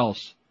everywhere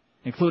else,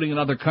 including in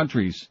other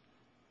countries,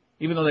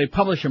 even though they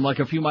publish them like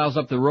a few miles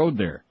up the road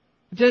there.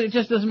 It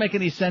just doesn't make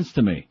any sense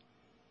to me.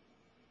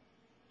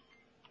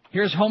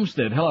 Here's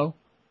Homestead. Hello.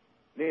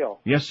 Neil.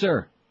 Yes,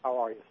 sir.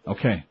 How are you?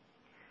 Okay.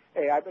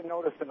 Hey, I've been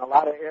noticing a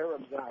lot of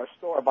Arabs in our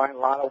store buying a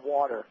lot of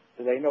water.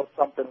 Do they know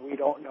something we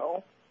don't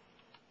know?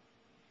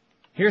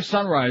 Here's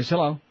Sunrise.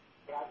 Hello.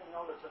 Yeah, I've been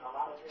noticing a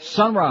lot of Arabs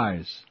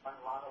Sunrise. buying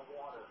a lot of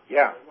water.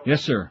 Yeah.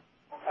 Yes, sir.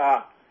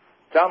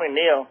 Tell me,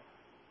 Neil,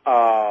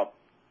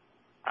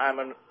 I'm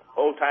an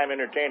old-time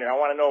entertainer. I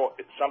want to know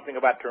something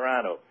about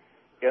Toronto.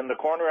 In the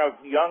corner of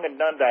Yonge and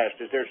Dundas,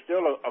 is there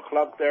still a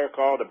club there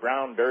called the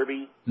Brown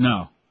Derby?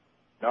 No.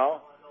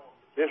 No?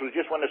 This was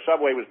just when the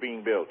subway was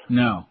being built.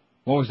 No.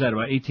 What was that,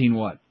 about 18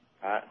 what?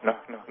 No,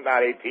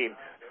 not 18. It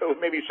was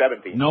maybe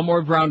 17. No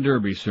more Brown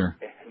Derby, sir.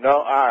 No?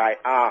 All right.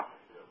 I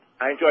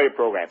enjoy your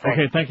program. Thanks.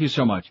 Okay, thank you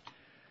so much.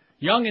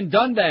 Yonge and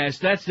Dundas,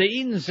 that's the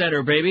Eaton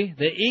Center, baby.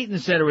 The Eaton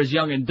Center is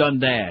Yonge and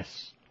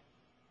Dundas.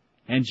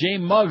 And J.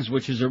 Muggs,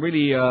 which is a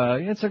really,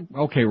 it's a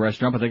okay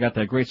restaurant, but they got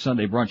that great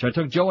Sunday brunch. I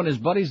took Joe and his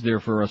buddies there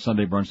for a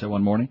Sunday brunch that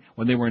one morning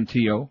when they were in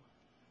T.O.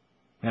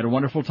 Had a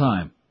wonderful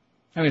time.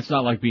 I mean, it's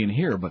not like being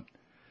here, but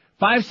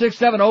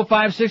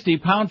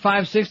 5670560, pound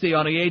 560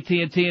 on the AT&T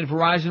and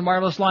Verizon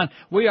wireless line.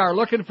 We are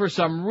looking for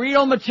some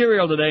real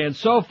material today, and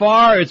so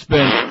far it's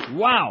been,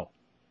 wow,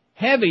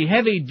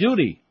 heavy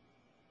duty.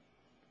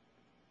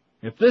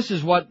 If this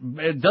is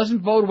it doesn't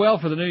bode well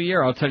for the new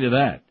year, I'll tell you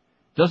that.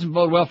 Doesn't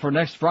bode well for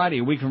next Friday,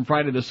 a week from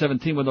Friday the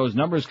 17th when those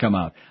numbers come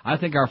out. I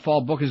think our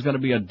fall book is going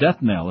to be a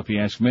death knell, if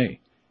you ask me.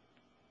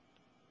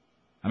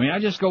 I mean, I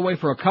just go away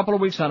for a couple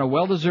of weeks on a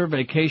well-deserved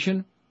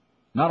vacation.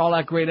 Not all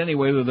that great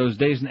anyway, with those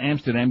days in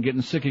Amsterdam,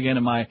 getting sick again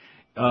in my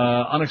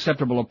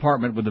unacceptable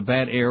apartment with the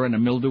bad air and the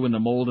mildew and the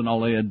mold and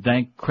all the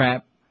dank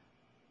crap.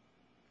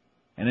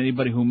 And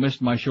anybody who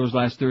missed my shows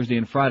last Thursday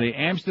and Friday,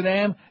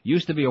 Amsterdam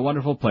used to be a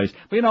wonderful place.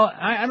 But, you know,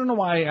 I don't know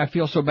why I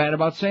feel so bad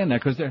about saying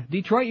that, because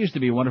Detroit used to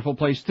be a wonderful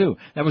place, too.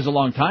 That was a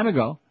long time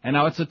ago, and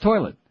now it's a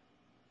toilet.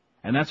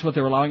 And that's what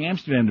they're allowing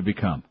Amsterdam to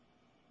become.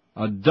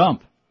 A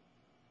dump.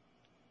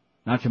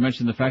 Not to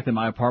mention the fact that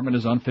my apartment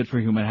is unfit for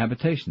human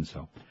habitation,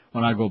 so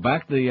when I go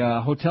back,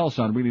 the hotels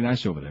sound really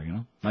nice over there, you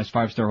know. Nice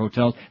 5-star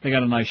hotels. They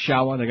got a nice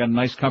shower. They got a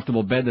nice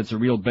comfortable bed that's a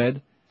real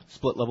bed.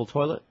 Split-level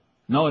toilet?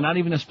 No, not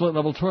even a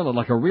split-level toilet,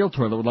 like a real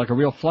toilet with like a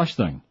real flush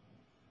thing.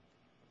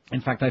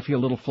 In fact, I feel a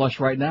little flush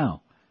right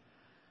now.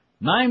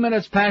 9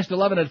 minutes past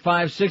 11 at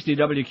 560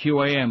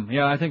 WQAM.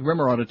 Yeah, I think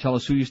Rimmer ought to tell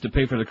us who used to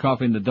pay for the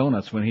coffee and the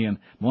donuts when he and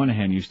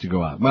Moynihan used to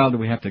go out. Well, do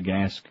we have to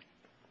ask?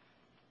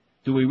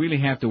 Do we really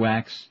have to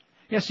ask?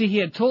 Yeah, see, he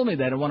had told me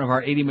that in one of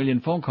our 80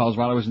 million phone calls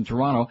while I was in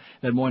Toronto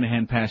that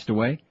Moynihan passed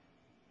away.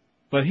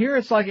 But here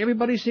it's like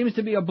everybody seems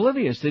to be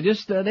oblivious. They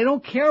just, they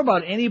don't care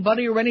about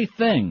anybody or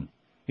anything.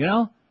 You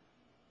know?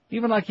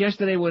 Even like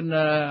yesterday when,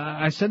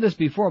 I said this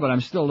before, but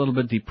I'm still a little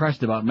bit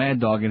depressed about Mad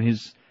Dog and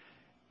his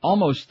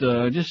almost,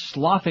 just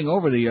sloughing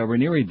over the,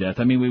 Ranieri death.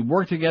 I mean, we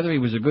worked together. He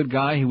was a good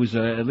guy. He was,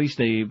 at least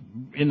in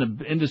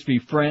the industry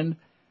friend.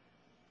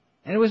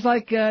 And it was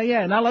like,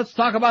 yeah, now let's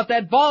talk about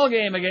that ball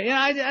game again. Yeah,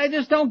 I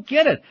just don't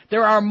get it.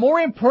 There are more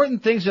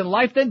important things in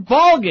life than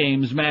ball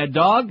games, Mad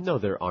Dog. No,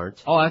 there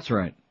aren't. Oh, that's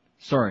right.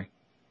 Sorry.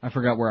 I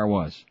forgot where I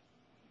was.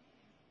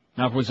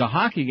 Now, if it was a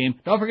hockey game,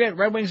 don't forget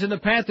Red Wings and the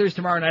Panthers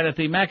tomorrow night at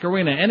the Mac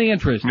Arena. Any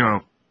interest?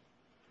 No.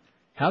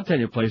 I'll tell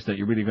you a place that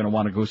you're really going to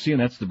want to go see,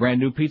 and that's the brand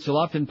new Pizza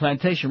Loft in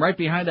Plantation, right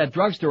behind that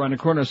drugstore on the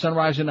corner of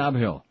Sunrise and Nob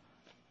Hill.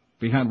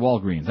 Behind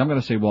Walgreens. I'm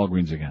going to say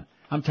Walgreens again.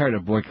 I'm tired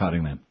of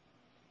boycotting them.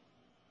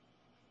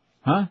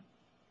 Huh?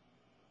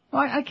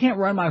 Well, I can't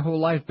run my whole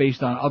life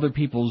based on other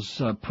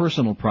people's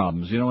personal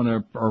problems, you know, and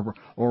their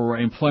or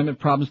employment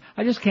problems.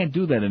 I just can't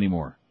do that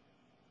anymore.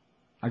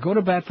 I go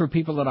to bat for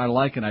people that I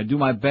like, and I do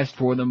my best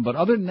for them. But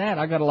other than that,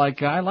 I like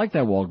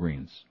that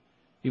Walgreens.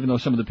 Even though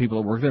some of the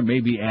people that work there may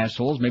be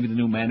assholes, maybe the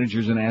new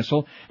manager's an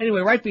asshole.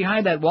 Anyway, right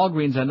behind that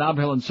Walgreens on Nob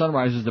Hill and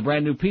Sunrise is the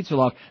brand new Pizza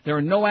Loft. There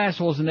are no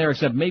assholes in there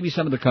except maybe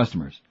some of the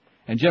customers.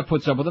 And Jeff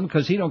puts up with them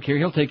because he don't care.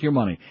 He'll take your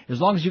money. As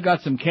long as you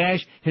got some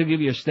cash, he'll give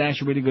you a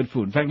stash of really good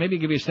food. In fact, maybe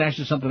he'll give you a stash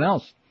of something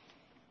else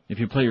if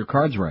you play your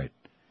cards right.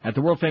 At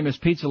the world-famous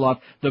Pizza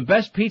Loft, the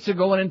best pizza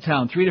going in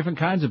town. 3 different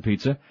kinds of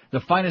pizza. The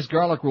finest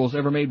garlic rolls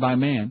ever made by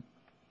man.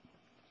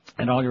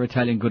 And all your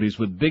Italian goodies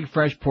with big,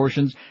 fresh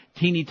portions,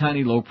 teeny,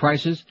 tiny, low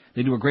prices.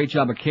 They do a great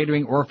job of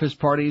catering, orifice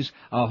parties,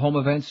 home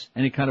events,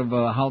 any kind of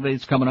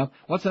holidays coming up.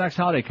 What's the next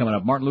holiday coming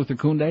up? Martin Luther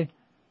King Day?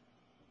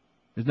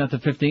 Isn't that the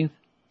 15th?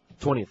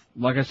 20th.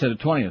 Like I said, the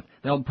 20th.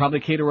 They'll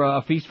probably cater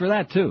a feast for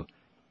that, too.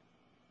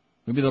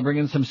 Maybe they'll bring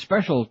in some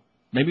special,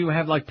 maybe we'll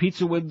have like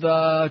pizza with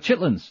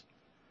chitlins.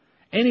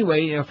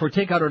 Anyway, for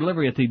takeout or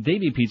delivery at the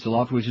Davy Pizza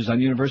Loft, which is on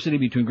University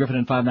between Griffin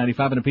and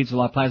 595 in the Pizza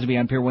Loft Plaza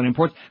beyond Pier 1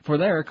 Imports. For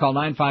there, call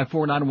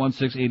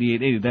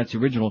 954-916-8880. That's the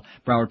original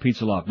Broward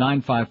Pizza Loft.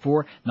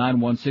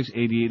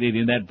 954-916-8880.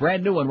 And that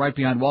brand new one right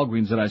behind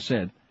Walgreens that I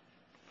said.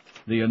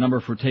 The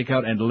number for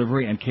takeout and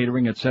delivery and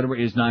catering, etc.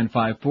 is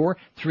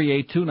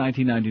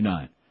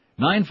 954-382-1999.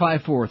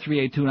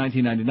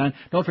 954-382-1999.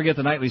 Don't forget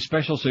the nightly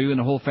special so you and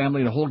the whole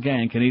family, the whole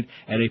gang can eat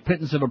at a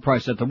pittance of a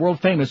price at the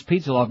world-famous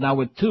Pizza Loft, now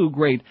with 2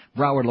 great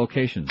Broward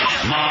locations.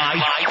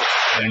 Live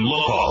and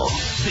local.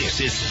 This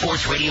is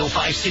Sports Radio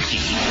 560.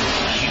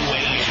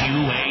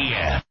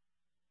 QAM.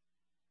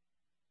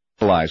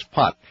 Legalized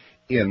pot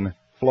in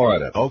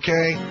Florida.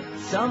 Okay.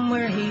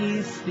 Somewhere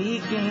he's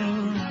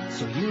speaking,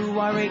 so you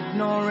are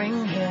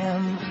ignoring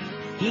him.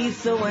 He's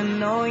so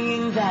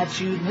annoying that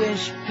you'd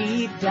wish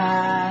he'd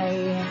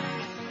die.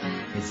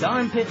 His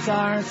armpits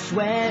are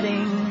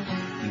sweating,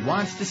 he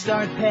wants to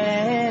start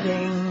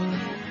petting.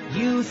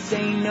 You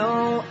say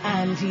no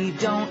and he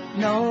don't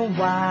know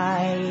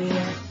why.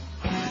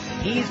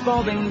 He's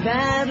balding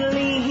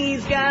badly,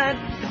 he's got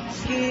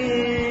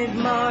skid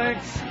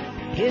marks.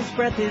 His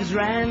breath is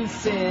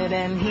rancid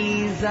and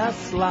he's a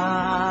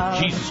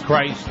slob. Jesus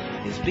Christ.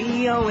 His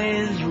B.O.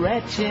 is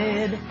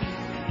wretched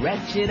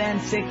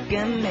and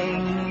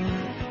sickening.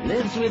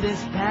 Lives with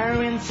his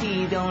parents,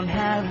 he don't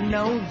have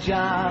no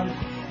job.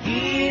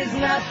 He's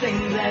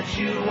nothing that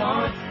you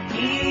want,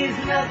 he's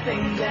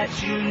nothing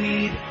that you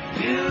need.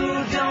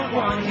 You don't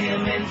want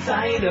him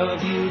inside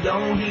of you,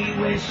 though he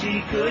wish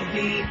he could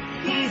be.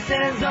 He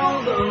says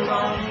all the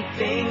wrong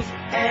things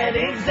at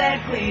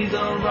exactly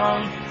the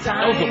wrong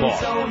time.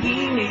 So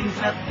he means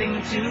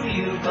nothing to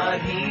you,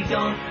 but he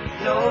don't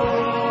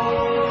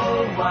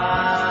know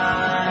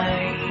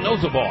why.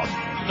 Knows the boss.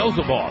 Knows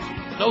the boss.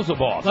 Knows the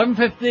boss.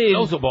 11:15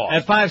 Knows the boss.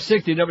 at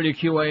 560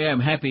 WQAM.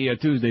 Happy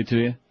Tuesday to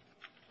you.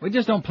 We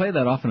just don't play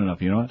that often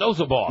enough, you know what? Knows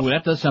the boss. Ooh,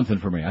 that does something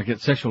for me. I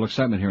get sexual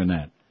excitement hearing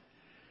that.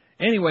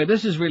 Anyway,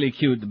 this is really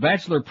cute. The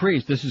Bachelor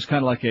Priest, this is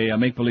kind of like a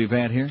make-believe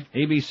ad here.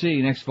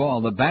 ABC next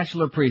fall, The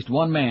Bachelor Priest,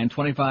 1 man,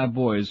 25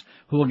 boys,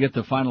 who will get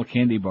the final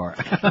candy bar.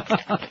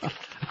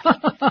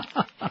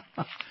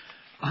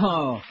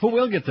 Oh, who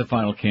will get the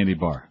final candy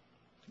bar?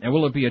 And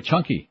will it be a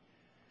chunky?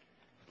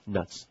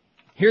 Nuts.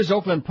 Here's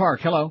Oakland Park.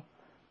 Hello.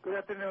 Good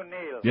afternoon,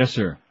 Neil. Yes,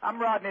 sir. I'm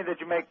Rodney, the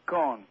Jamaican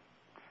Cone.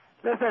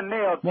 Listen,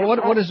 Neil. Well,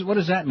 what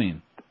does that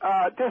mean?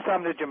 Just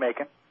I'm the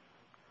Jamaican.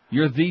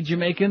 You're the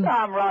Jamaican?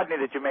 I'm Rodney,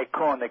 the Jamaican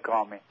Cone, they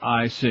call me.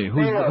 I see.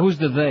 Who's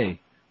the they?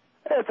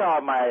 It's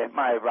all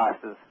my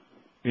rosters.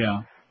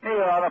 Yeah.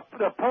 Neil,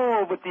 the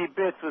pole with the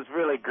bits was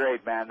really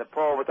great, man. The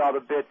pole with all the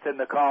bits and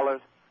the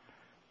collars.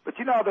 But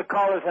you know, the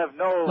collars have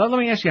no... Let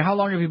me ask you, how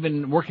long have you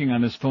been working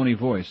on this phony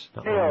voice?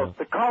 Neil,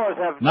 the collars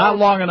have Not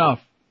long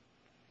enough.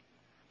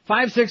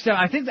 5, 6, 7.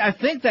 I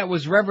think that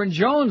was Reverend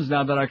Jones,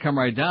 now that I come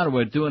right down to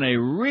it, doing a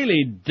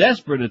really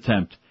desperate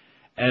attempt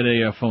at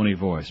a phony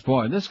voice.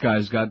 Boy, this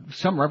guy's got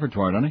some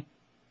repertoire, doesn't he?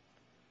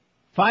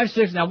 5,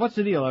 6. Now, what's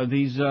the deal? Are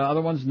these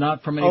other ones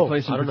not from any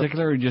place in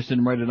particular, or you just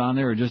didn't write it on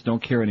there, or just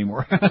don't care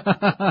anymore?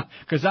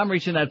 Because I'm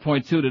reaching that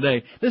point, too,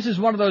 today. This is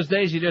one of those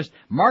days you just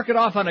mark it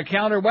off on a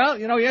calendar. Well,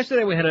 you know,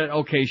 yesterday we had an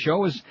okay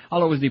show,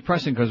 although it was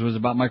depressing because it was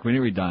about Mike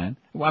Ranieri dying.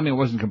 Well, I mean, it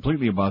wasn't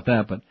completely about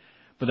that, but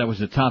that was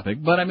the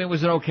topic. But, I mean, it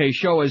was an okay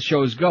show as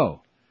shows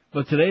go.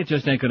 But today it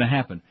just ain't going to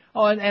happen.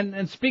 Oh,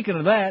 and speaking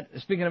of it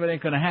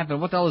ain't going to happen,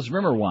 what the hell does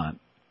Rimmer want?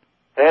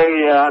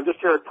 Hey, I'm just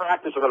here at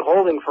practice. I've been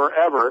holding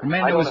forever. A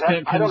man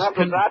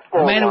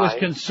who was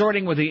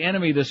consorting with the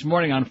enemy this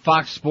morning on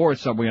Fox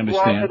Sports, so we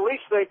understand. Well, at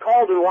least they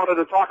called and wanted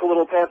to talk a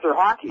little Panther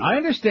hockey. I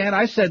understand.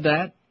 I said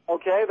that.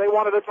 Okay, they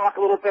wanted to talk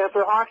a little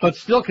Panther hockey. But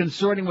still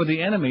consorting with the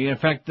enemy. In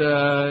fact,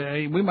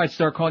 we might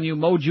start calling you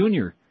Mo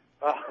Jr.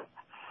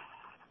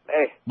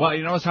 Hey. Well,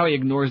 you notice how he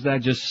ignores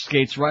that, just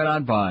skates right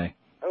on by.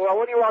 Well,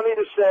 what do you want me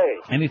to say?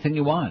 Anything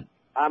you want.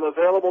 I'm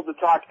available to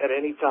talk at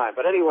any time.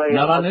 But anyway...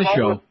 Not on this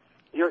show.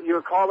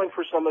 You're calling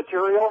for some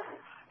material,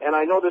 and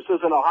I know this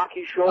isn't a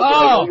hockey show.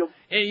 Oh!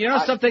 You know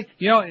something?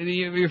 You know,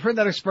 you've heard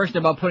that expression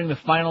about putting the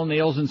final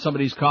nails in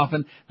somebody's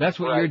coffin? That's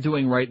what you're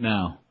doing right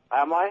now.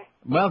 Am I?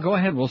 Well, go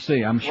ahead. We'll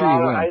see. I'm sure you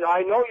will.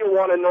 I know you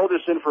want to know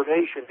this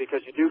information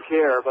because you do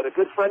care, but a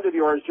good friend of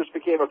yours just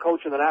became a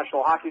coach in the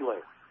National Hockey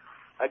League.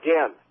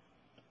 Again.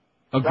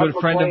 A good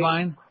friend of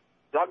mine?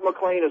 Doug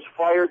McLean has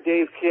fired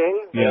Dave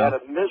King. They had a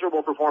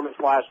miserable performance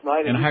last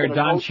night. And hired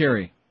Don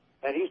Cherry.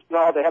 And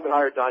no, they haven't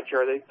hired Don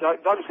Cherry.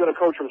 Doug's going to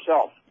coach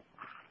himself.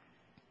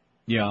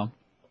 Yeah.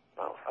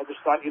 Well, I just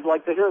thought you'd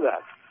like to hear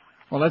that.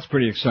 Well, that's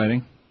pretty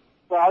exciting.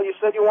 Well, you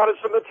said you wanted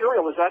some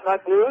material. Is that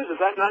not news? Is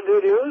that not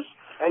new news?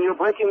 And you're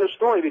breaking the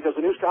story because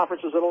the news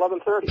conference is at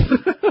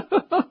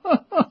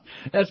 11:30.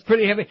 That's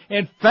pretty heavy.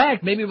 In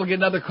fact, maybe we'll get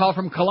another call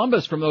from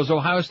Columbus from those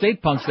Ohio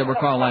State punks that were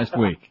called last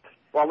week.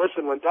 Well,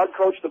 listen, when Doug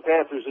coached the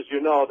Panthers, as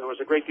you know, there was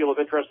a great deal of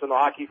interest in the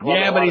hockey club.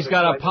 Yeah, but he's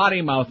got a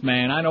potty mouth,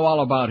 man. I know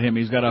all about him.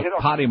 He's got a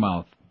potty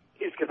mouth.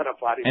 He's got a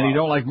potty mouth. And he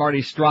don't like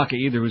Marty Straka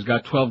either, who's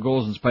got 12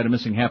 goals in spite of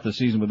missing half the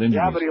season with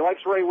injuries. Yeah, but he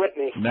likes Ray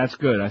Whitney. That's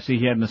good. I see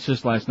he had an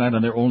assist last night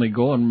on their only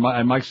goal, and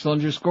Mike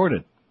Sillinger scored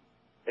it.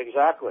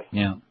 Exactly.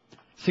 Yeah.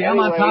 See, I'm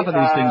on top of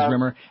these things,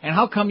 Rimmer. And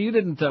how come you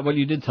didn't, well,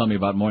 you did tell me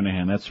about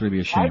Moynihan. That's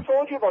really a shame. I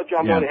told you about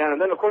John Moynihan, and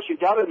then, of course, you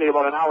doubted me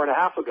about an hour and a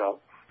half ago,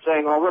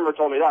 saying, oh, Rimmer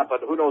told me that, but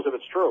who knows if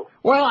it's true.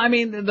 Well, I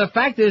mean, the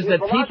fact is that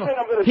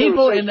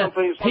people in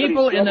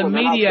the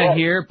media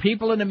here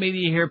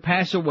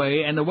pass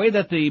away, and the way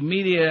that the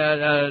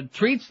media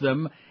treats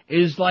them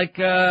is like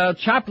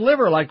chopped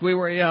liver, like we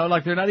were,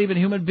 like they're not even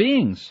human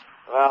beings.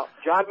 Well,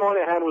 John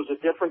Moynihan was a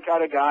different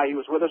kind of guy. He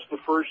was with us the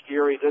first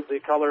year. He did the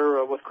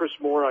color with Chris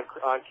Moore on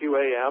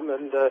QAM,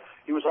 and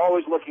he was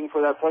always looking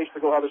for that place to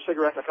go have a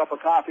cigarette and a cup of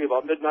coffee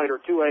about midnight or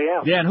 2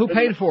 a.m. Yeah, and who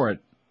paid for it?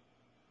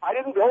 I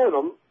didn't go with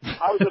him.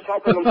 I was just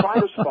helping him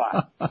find a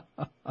spot.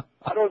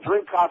 I don't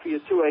drink coffee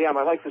at 2 a.m.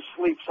 I like to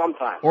sleep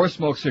sometimes. Or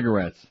smoke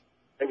cigarettes.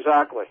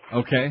 Exactly.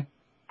 Okay.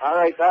 All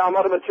right, I'm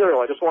out of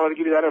material. I just wanted to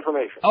give you that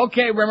information.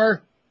 Okay,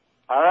 Rimmer.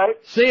 All right.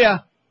 See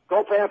ya.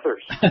 Go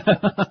Panthers.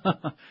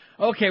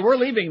 Okay, we're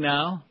leaving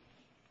now.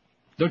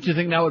 Don't you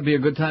think now would be a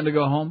good time to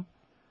go home?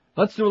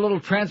 Let's do a little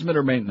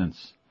transmitter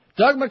maintenance.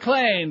 Doug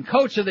McLean,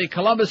 coach of the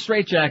Columbus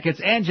Straitjackets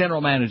and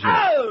general manager.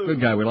 Oh! Good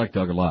guy. We like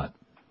Doug a lot.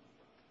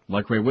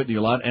 Like Ray Whitney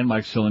a lot, and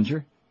Mike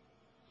Sillinger,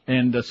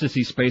 and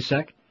Sissy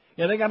Spacek.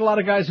 Yeah, they got a lot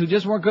of guys who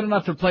just weren't good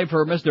enough to play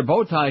for Mr.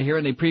 Bowtie here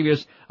in the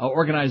previous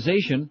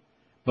organization.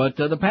 But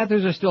the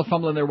Panthers are still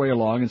fumbling their way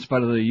along in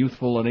spite of the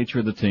youthful nature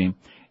of the team.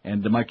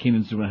 And Mike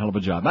Keenan's doing a hell of a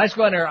job. Nice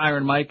going there,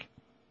 Iron Mike.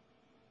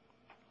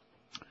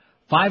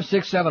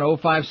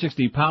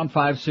 5670560, pound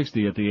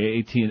 560 at the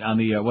AT on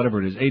the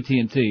whatever it is,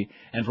 AT&T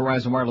and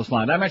Verizon wireless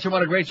line. I mentioned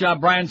what a great job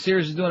Brian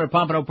Sears is doing at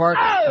Pompano Park.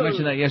 Oh! I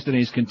mentioned that yesterday.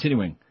 He's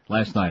continuing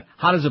last night.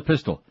 Hot as a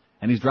pistol,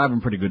 and he's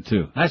driving pretty good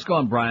too. Nice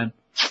going, Brian.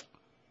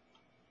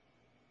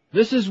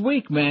 This is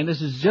weak, man.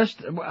 This is just.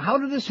 How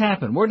did this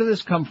happen? Where did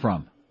this come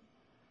from?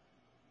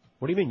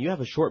 What do you mean? You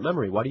have a short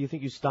memory. Why do you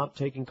think you stopped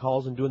taking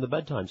calls and doing the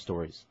bedtime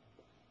stories?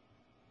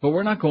 But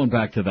we're not going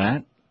back to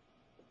that.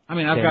 I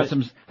mean,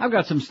 I've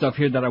got some stuff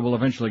here that I will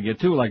eventually get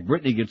to, like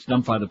Britney gets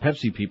dumped by the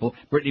Pepsi people.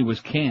 Britney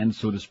was canned,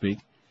 so to speak.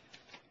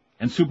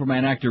 And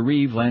Superman actor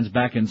Reeve lands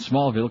back in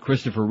Smallville,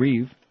 Christopher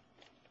Reeve.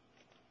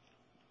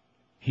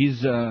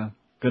 He's going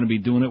to be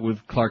doing it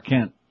with Clark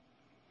Kent.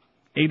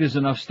 8 is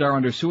Enough star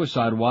under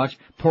Suicide Watch.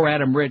 Poor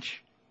Adam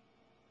Rich.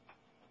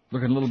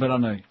 Looking a little bit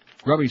on the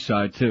grubby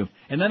side, too.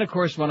 And then, of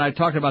course, when I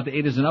talked about the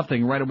 8 is Enough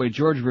thing, right away,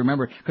 George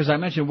remembered, because I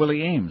mentioned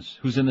Willie Ames,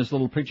 who's in this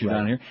little picture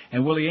down here.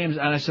 And Willie Ames,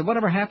 and I said,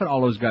 whatever happened to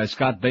all those guys?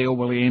 Scott Baio,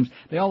 Willie Ames,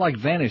 they all like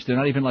vanished. They're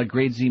not even like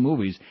grade Z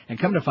movies. And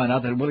come to find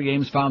out that Willie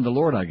Ames found the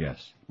Lord, I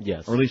guess.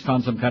 Yes. Or at least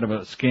found some kind of a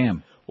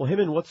scam. Well, him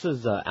and what's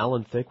his,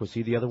 Alan Thicke, was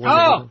he the other one?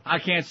 Oh, I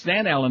can't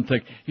stand Alan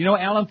Thicke. You know,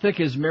 Alan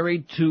Thicke is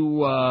married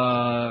to,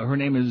 her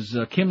name is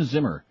Kim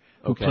Zimmer,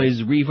 who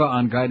plays Reva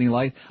on Guiding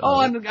Light.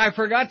 And I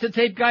forgot to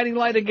tape Guiding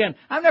Light again.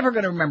 I'm never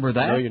going to remember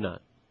that. No, you're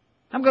not.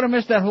 I'm going to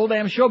miss that whole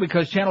damn show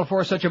because Channel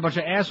 4 is such a bunch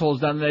of assholes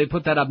down there. They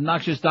put that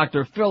obnoxious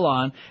Dr. Phil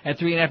on at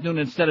 3 in the afternoon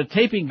instead of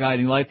taping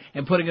Guiding Light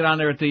and putting it on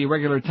there at the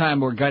regular time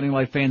where Guiding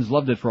Light fans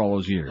loved it for all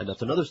those years. And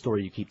that's another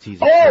story you keep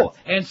teasing. Oh,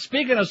 and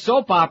speaking of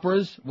soap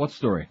operas, what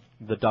story?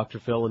 The Dr.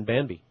 Phil and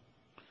Bambi.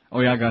 Oh,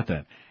 yeah, I got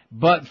that.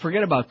 But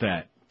forget about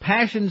that.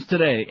 Passions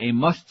Today, a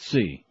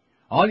must-see.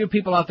 All you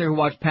people out there who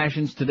watch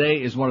Passions Today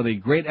is one of the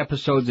great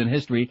episodes in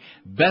history.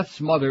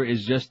 Beth's mother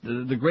is just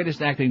the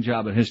greatest acting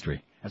job in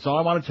history. That's all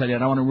I want to tell you. I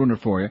don't want to ruin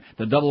it for you.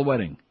 The double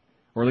wedding.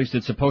 Or at least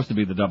it's supposed to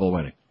be the double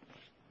wedding.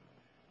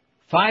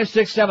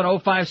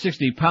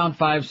 5670560, pound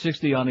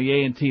 560 on the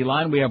A&T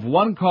line. We have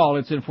one call.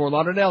 It's in Fort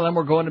Lauderdale, then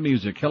we're going to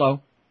music.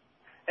 Hello.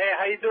 Hey,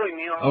 how you doing,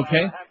 Neil?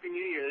 Okay. Happy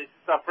New Year. This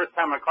is the first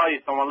time I call you,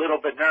 so I'm a little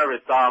bit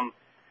nervous. I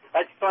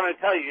just want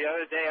to tell you, the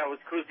other day I was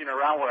cruising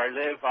around where I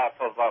live off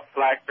of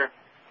Flagler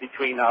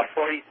between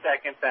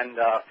 42nd and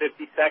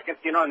 52nd,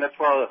 you know, and that's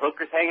where all the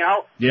hookers hang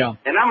out. Yeah.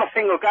 And I'm a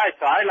single guy,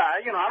 so I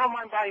don't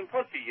mind buying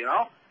pussy, you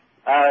know.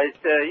 It's,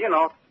 you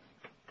know.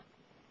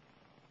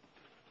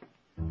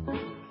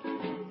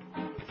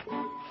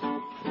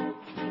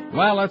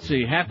 Well, let's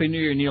see. Happy New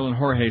Year, Neil and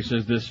Jorge,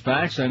 says this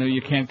fax. I know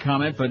you can't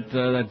comment, but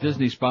that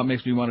Disney spot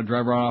makes me want to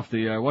drive right off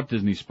the, what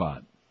Disney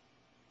spot?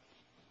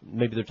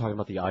 Maybe they're talking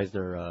about the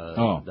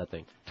Eisner, that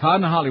thing.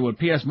 Todd in Hollywood.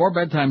 P.S. More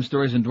bedtime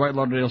stories and Dwight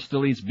Lauderdale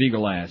still eats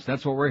beagle ass.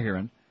 That's what we're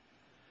hearing.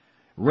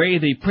 Ray,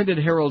 the printed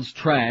Herald's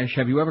trash.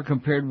 Have you ever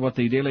compared what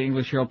the Daily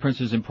English Herald prints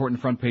as important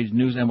front page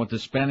news and what the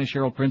Spanish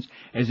Herald prints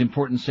as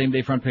important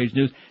same-day front page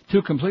news?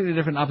 Two completely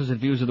different opposite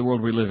views of the world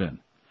we live in.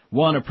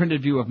 One, a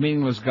printed view of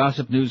meaningless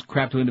gossip news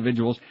crap to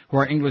individuals who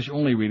are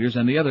English-only readers,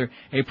 and the other,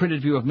 a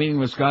printed view of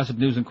meaningless gossip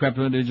news and crap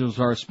to individuals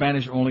who are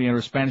Spanish-only and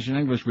are Spanish and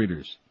English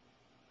readers.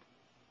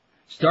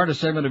 Start a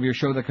segment of your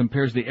show that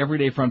compares the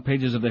everyday front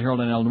pages of the Herald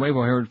and El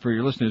Nuevo Herald for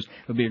your listeners.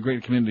 It would be a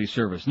great community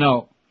service.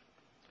 No.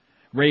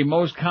 Ray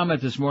Moe's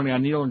comment this morning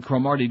on Neil and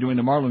Cromartie doing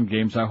the Marlin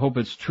games, I hope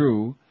it's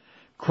true.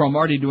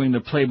 Cromartie doing the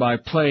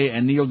play-by-play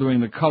and Neil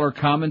doing the color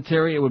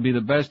commentary, it would be the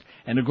best,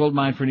 and a gold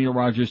mine for Neil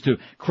Rogers, too.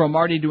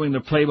 Cromartie doing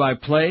the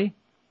play-by-play?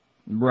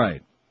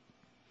 Right.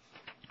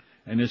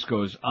 And this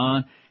goes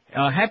on.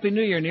 Happy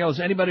New Year, Neil. Has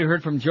anybody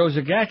heard from Joe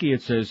Zagacki,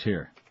 it says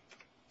here?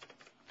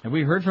 Have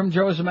we heard from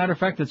Joe? As a matter of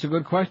fact, that's a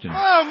good question.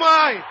 Oh,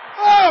 my!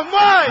 Oh,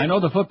 my! I know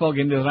the football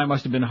game the other night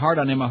must have been hard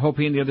on him. I hope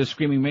he and the other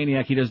screaming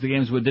maniac he does the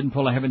games with didn't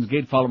pull a Heaven's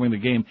Gate following the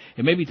game.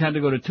 It may be time to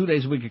go to 2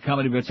 days a week of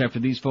comedy bits after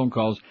these phone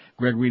calls.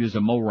 Greg Reed is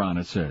a moron,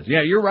 it says.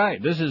 Yeah, you're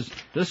right. This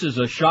is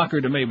a shocker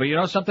to me. But you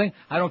know something?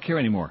 I don't care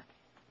anymore.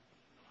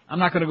 I'm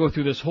not going to go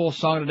through this whole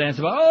song and dance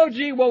about, oh,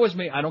 gee, woe is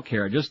me. I don't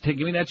care. Just give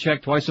me that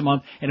check twice a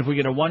month. And if we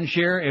get a one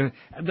share,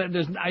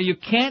 you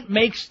can't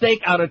make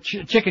steak out of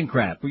chicken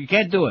crap. You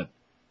can't do it.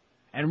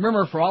 And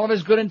remember, for all of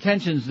his good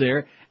intentions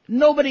there,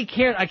 nobody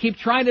cares. I keep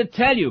trying to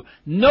tell you,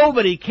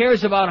 nobody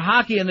cares about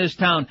hockey in this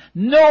town.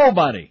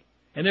 Nobody.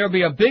 And there'll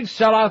be a big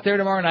sellout there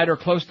tomorrow night or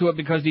close to it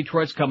because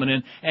Detroit's coming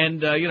in.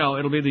 And,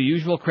 it'll be the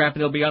usual crap.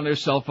 They'll be on their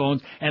cell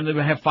phones. And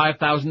they'll have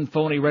 5,000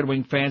 phony Red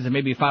Wing fans and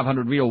maybe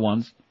 500 real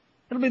ones.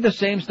 It'll be the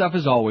same stuff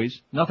as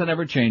always. Nothing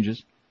ever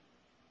changes.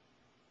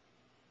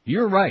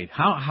 You're right.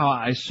 How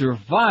I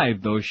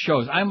survived those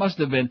shows. I must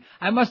have been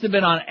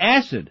on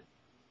acid.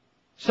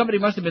 Somebody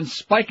must have been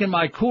spiking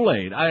my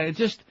Kool-Aid.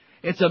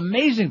 It's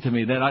amazing to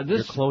me that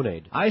Your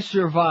Clone-Aid. I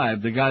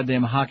survived the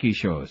goddamn hockey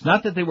shows.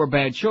 Not that they were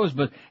bad shows,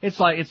 but it's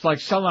like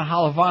selling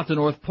Halava to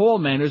North Pole,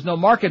 man. There's no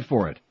market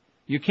for it.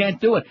 You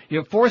can't do it.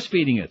 You're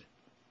force-feeding it.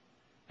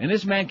 And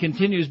this man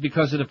continues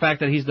because of the fact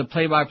that he's the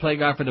play-by-play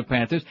guy for the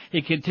Panthers.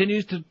 He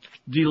continues to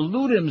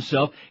delude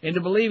himself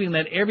into believing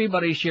that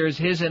everybody shares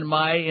his and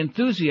my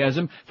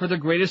enthusiasm for the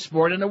greatest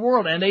sport in the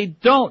world. And they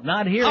don't.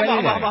 Not here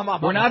anyway.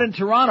 We're not in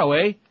Toronto,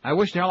 eh? I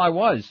wish the hell I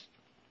was.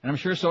 And I'm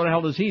sure so the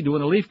hell does he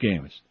doing the Leaf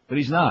games. But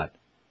he's not.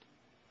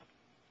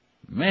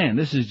 Man,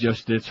 this is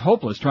it's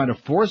hopeless trying to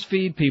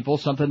force-feed people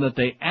something that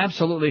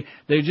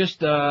they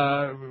just,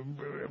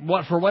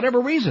 for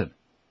whatever reason.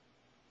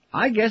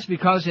 I guess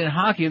because in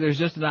hockey there's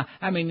just enough,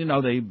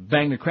 they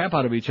bang the crap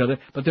out of each other,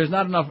 but there's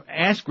not enough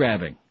ass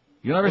grabbing.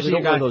 You never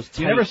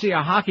see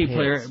a hockey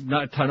player,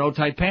 no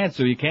tight pants,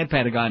 so you can't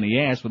pat a guy in the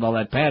ass with all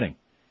that padding.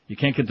 You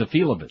can't get the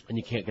feel of it. And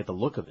you can't get the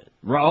look of it.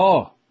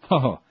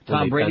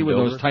 Tom Brady with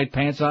those tight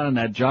pants on and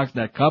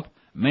that cup.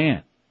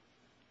 Man.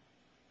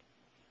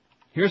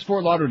 Here's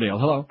Fort Lauderdale.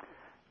 Hello.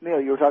 Neil,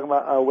 you were talking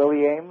about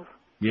Willie Ames?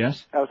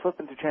 Yes? I was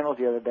flipping through channels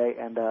the other day,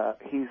 and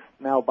he's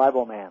now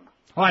Bible man.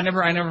 Oh, I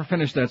never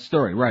finished that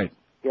story. Right.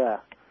 Yeah,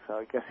 so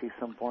I guess he's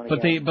some born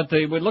But again.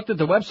 we looked at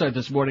the website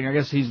this morning. I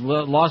guess he's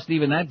lost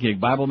even that gig.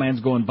 Bible man's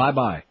going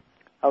bye-bye.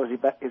 Oh, is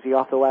he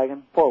off the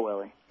wagon? Poor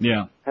Willie.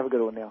 Yeah. Have a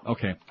good one, Neil.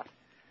 Okay.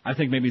 I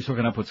think maybe he's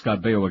hooking up with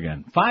Scott Baio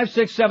again.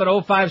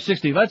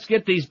 5670560. Let's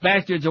get these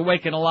bastards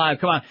awake and alive.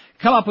 Come on.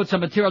 Come up with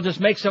some material.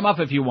 Just make some up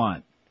if you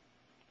want.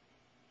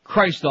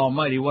 Christ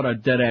almighty, what a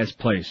dead-ass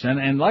place.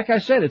 And like I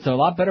said, it's a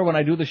lot better when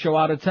I do the show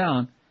out of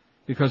town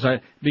because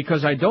I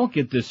don't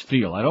get this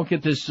feel. I don't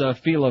get this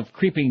feel of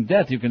creeping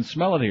death. You can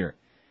smell it here.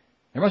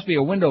 There must be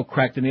a window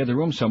cracked in the other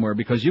room somewhere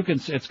because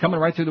it's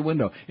coming right through the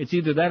window. It's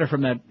either that or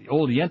from that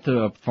old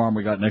Yenta farm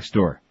we got next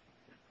door.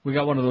 We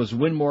got one of those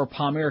Winmore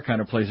Palm Air kind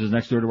of places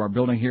next door to our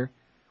building here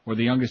where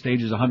the youngest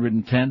age is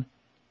 110.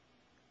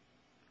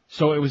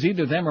 So it was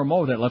either them or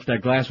Mo that left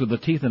that glass with the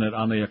teeth in it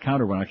on the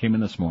counter when I came in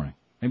this morning.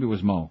 Maybe it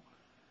was Mo.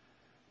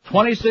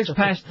 26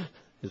 past...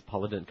 His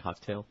Polydent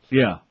cocktail?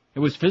 Yeah. It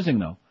was fizzing,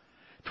 though.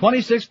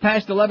 26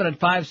 past 11 at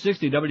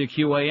 560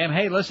 WQAM.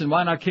 Hey, listen,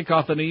 why not kick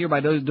off the new year by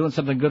doing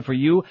something good for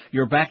you,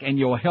 your back, and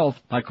your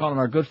health by calling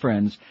our good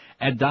friends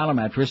at Dial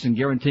Mattress and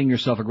guaranteeing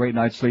yourself a great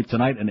night's sleep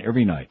tonight and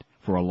every night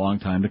for a long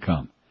time to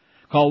come.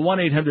 Call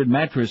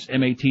 1-800-MATTRESS,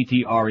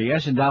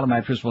 M-A-T-T-R-E-S, and Dial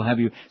Mattress will have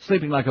you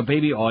sleeping like a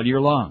baby all year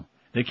long.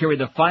 They carry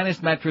the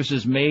finest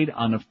mattresses made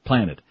on the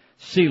planet.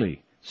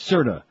 Sealy,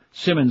 Serta,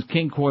 Simmons,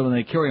 King Coil, and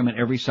they carry them in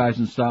every size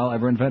and style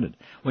ever invented.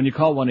 When you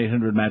call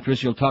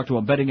 1-800-MATTRESS, you'll talk to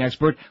a bedding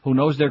expert who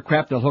knows their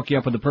crap. They'll hook you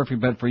up with the perfect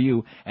bed for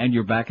you and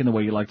your back in the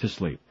way you like to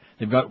sleep.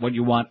 They've got what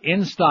you want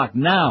in stock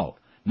now.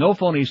 No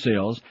phony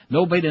sales,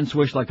 no bait and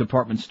switch like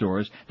department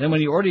stores. Then when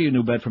you order your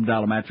new bed from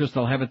Dial Mattress,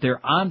 they'll have it there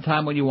on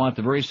time when you want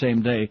the very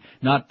same day,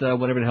 not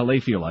whatever the hell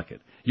they feel like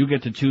it. You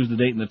get to choose the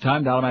date and the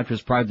time. Dial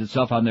Mattress prides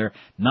itself on their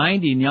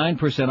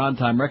 99%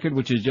 on-time record,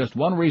 which is just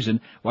one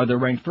reason why they're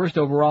ranked first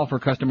overall for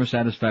customer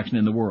satisfaction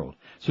in the world.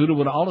 Suited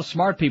what all the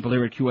smart people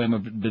here at QM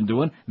have been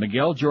doing.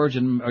 Miguel, George,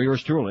 and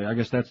yours truly. I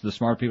guess that's the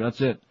smart people. That's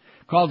it.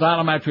 Call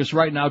Dial Mattress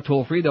right now,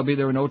 toll free. They'll be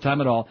there in no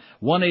time at all.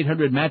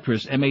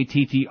 1-800-MATTRESS,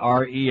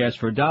 M-A-T-T-R-E-S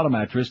for Dial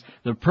Mattress.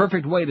 The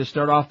perfect way to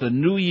start off the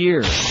new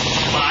year.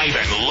 Live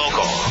and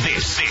local.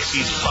 This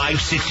is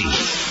 560.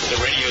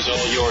 The radio's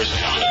all yours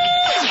now.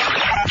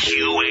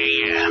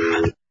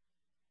 QAM.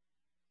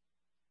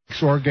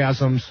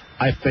 Orgasms,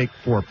 I fake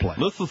foreplay.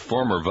 This is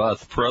former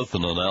Vice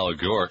President Al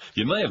Gore.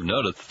 You may have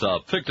noticed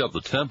I've picked up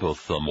the tempo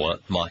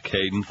somewhat. My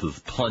cadence is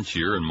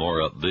punchier and more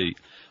upbeat.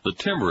 The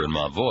timbre in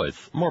my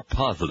voice, more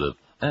positive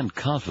and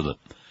confident.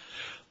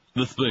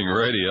 This being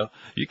radio,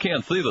 you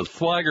can't see the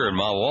swagger in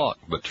my walk,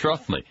 but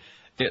trust me,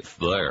 it's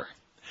there.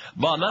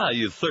 By now,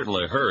 you've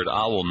certainly heard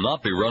I will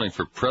not be running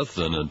for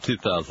president in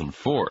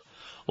 2004.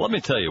 Let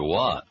me tell you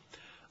why.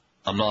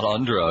 I'm not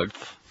on drugs,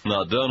 and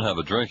I don't have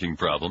a drinking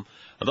problem,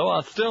 though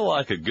I still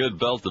like a good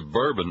belt of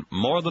bourbon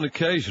more than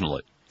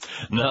occasionally.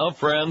 Now,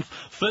 friends,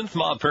 since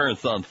my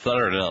appearance on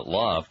Saturday Night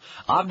Live,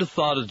 I've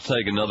decided to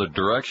take another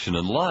direction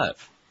in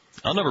life.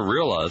 I never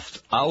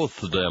realized I was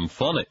so damn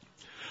funny.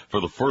 For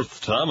the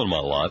first time in my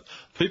life,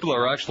 people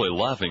are actually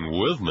laughing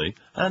with me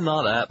and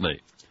not at me.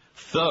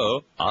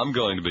 So, I'm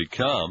going to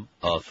become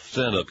a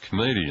stand-up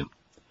comedian.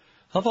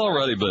 I've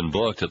already been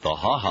booked at the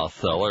Ha Ha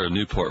Cellar in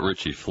Newport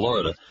Richey,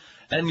 Florida,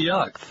 and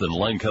Yucks in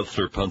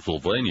Lancaster,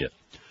 Pennsylvania.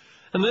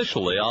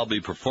 Initially, I'll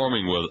be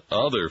performing with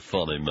other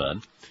funny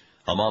men.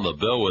 I'm on the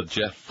bill with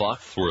Jeff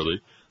Foxworthy,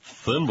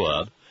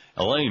 Sinbad,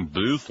 Elaine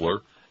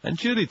Boozler, and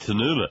Judy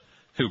Tenuta,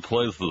 who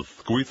plays the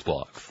squeeze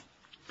box.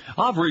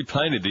 I've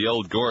repainted the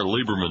old Gore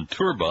Lieberman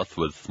tour bus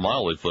with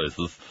smiley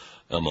faces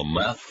and the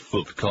masks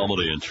of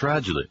comedy and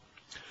tragedy.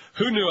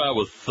 Who knew I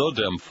was so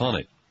damn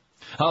funny?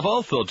 I've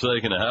also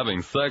taken to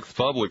having sex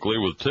publicly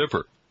with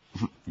Tipper.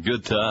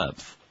 Good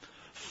times.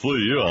 See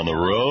you on the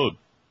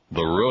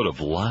road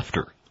of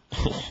laughter.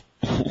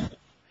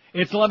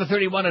 It's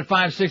 11:31 at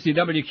 560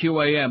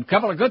 WQAM.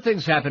 Couple of good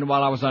things happened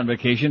while I was on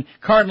vacation.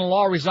 Cardinal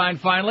Law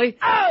resigned finally.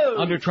 Oh!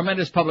 Under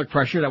tremendous public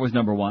pressure. That was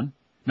number one.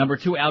 Number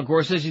two, Al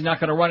Gore says he's not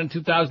going to run in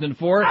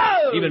 2004.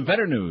 Oh! Even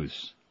better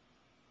news.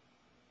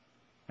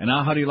 And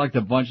now how do you like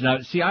the bunch? Now,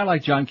 see, I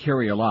like John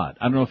Kerry a lot.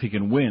 I don't know if he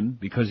can win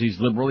because he's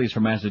liberal. He's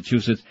from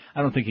Massachusetts.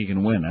 I don't think he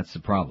can win. That's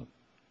the problem.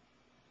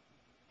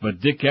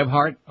 But Dick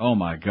Gebhardt, oh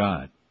my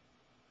God.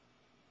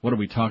 What are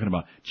we talking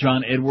about?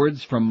 John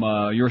Edwards from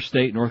your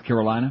state, North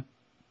Carolina.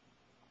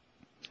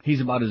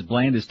 He's about as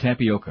bland as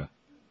tapioca.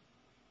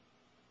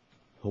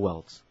 Who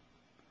else?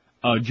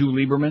 Jew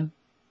Lieberman.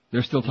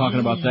 They're still talking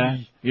about that?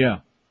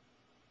 Yeah.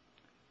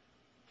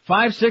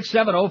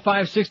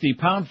 5670560,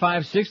 pound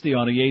 560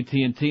 on the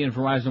AT&T and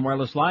Verizon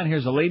wireless line.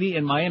 Here's a lady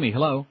in Miami.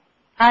 Hello.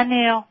 Hi,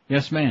 Neil.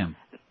 Yes, ma'am.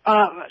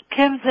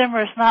 Kim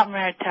Zimmer is not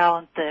married to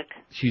Alan Thicke.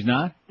 She's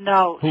not?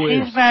 No. Who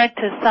she's is? married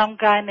to some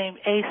guy named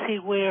A.C.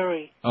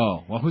 Weary.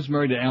 Oh, well, who's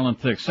married to Alan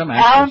Thicke? Some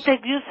Alan actress.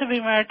 Thicke used to be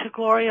married to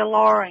Gloria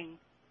Loring.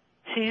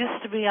 She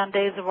used to be on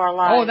Days of Our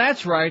Lives. Oh,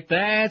 that's right.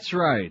 That's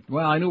right.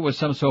 Well, I knew it was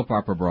some soap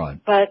opera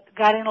broad. But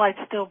Guiding Light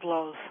still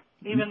blows,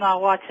 even though I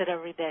watch it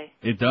every day.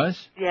 It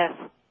does? Yes.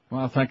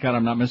 Well, thank God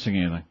I'm not missing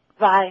anything.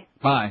 Bye.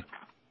 Bye.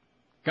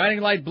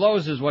 Guiding Light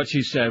blows is what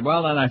she said.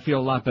 Well, then I feel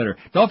a lot better.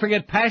 Don't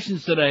forget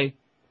Passions today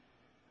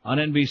on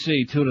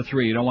NBC, 2 to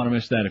 3. You don't want to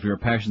miss that if you're a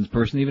Passions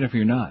person, even if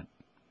you're not.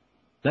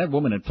 That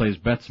woman that plays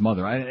Beth's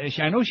mother,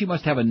 I know she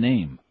must have a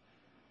name.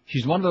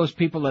 She's one of those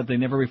people that they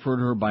never refer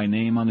to her by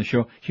name on the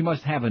show. She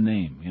must have a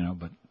name,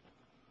 but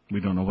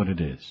we don't know what it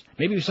is.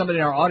 Maybe somebody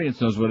in our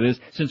audience knows what it is,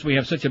 since we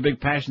have such a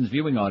big Passions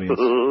viewing audience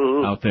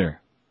out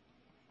there.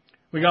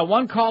 We got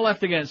one call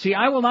left again. See,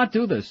 I will not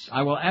do this.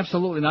 I will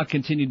absolutely not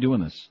continue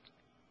doing this.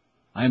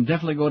 I am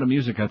definitely going to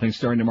music, I think,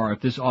 starting tomorrow.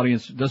 If this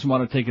audience doesn't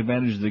want to take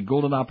advantage of the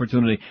golden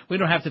opportunity, we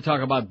don't have to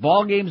talk about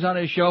ball games on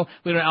his show.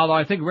 Although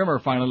I think Rimmer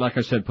finally, like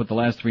I said, put the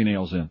last 3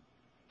 nails in.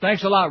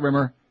 Thanks a lot,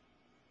 Rimmer.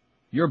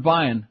 You're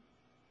buying.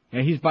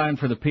 Yeah, he's buying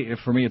for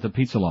me at the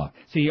Pizza Loft.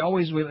 See,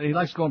 he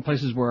likes going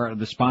places where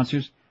the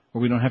sponsors,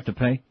 where we don't have to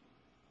pay.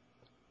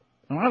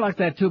 And I like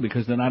that too,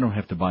 because then I don't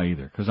have to buy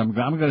either. Because I'm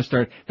going to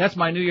start. That's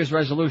my New Year's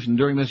resolution.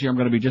 During this year, I'm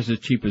going to be just as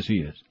cheap as he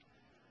is.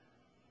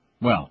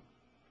 Well,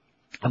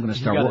 I'm going to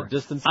start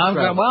working. I'm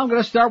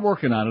going to start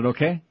working on it.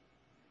 Okay.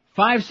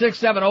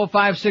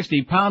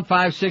 5670560 pound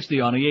 560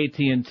 on the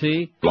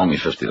AT&T. Loan me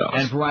 $50.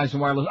 And Verizon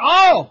Wireless.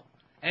 Oh,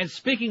 and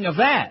speaking of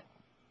that.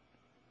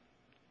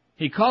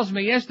 He calls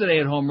me yesterday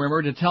at home,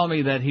 Rimmer, to tell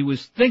me that he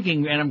was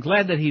thinking, and I'm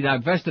glad that he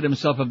divested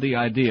himself of the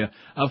idea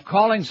of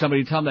calling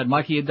somebody to tell him that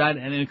Mikey had died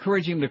and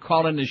encouraging him to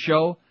call in the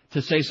show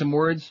to say some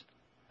words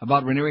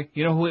about Raniere.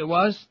 You know who it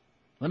was?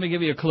 Let me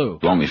give you a clue.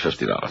 Loan me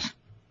 $50.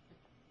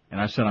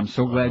 And I said, I'm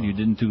so glad you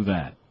didn't do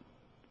that.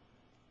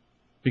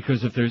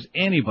 Because if there's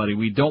anybody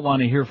we don't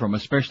want to hear from,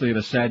 especially at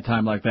a sad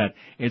time like that,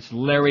 it's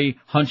Larry,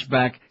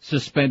 hunchback,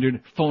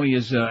 suspended, phony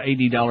as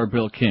 $80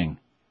 bill king.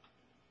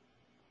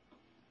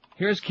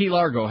 Here's Key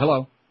Largo.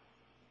 Hello.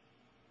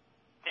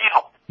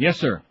 Neil. Yes,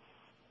 sir.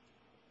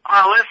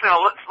 Listen, a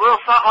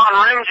little something on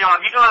Rim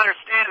Job. You don't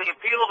understand. The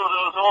appeal to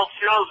those old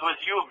shows was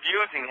you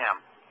abusing him.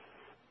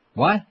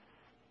 What?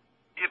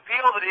 The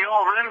appeal to the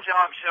old Rim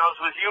Job shows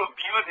was you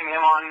abusing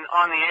him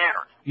on the air.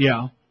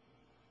 Yeah.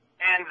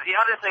 And the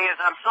other thing is,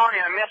 I'm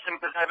sorry I missed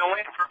him because I've been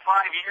waiting for 5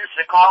 years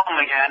to call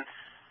him again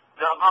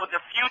about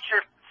the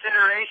future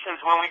considerations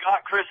when we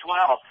got Chris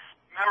Wells.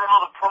 Remember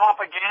all the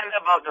propaganda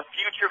about the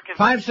future?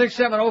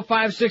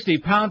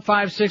 5670560 pound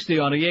 560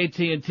 on the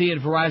AT&T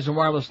and Verizon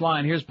Wireless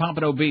line. Here's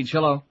Pompano Beach.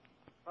 Hello.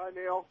 Hi,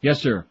 Neil.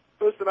 Yes, sir.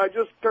 Listen, I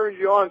just turned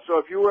you on, so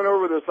if you went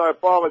over this, I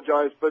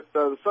apologize. But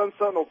the Sun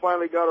Sentinel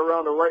finally got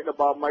around to writing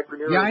about Mike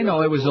Raniere. Yeah, I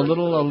know. It was a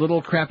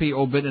little crappy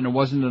obit, and it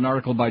wasn't an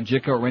article by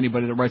Jicka or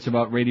anybody that writes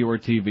about radio or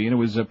TV, and it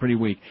was pretty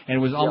weak. And it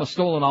was almost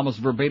stolen almost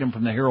verbatim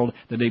from the Herald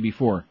the day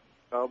before.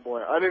 Oh,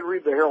 boy. I didn't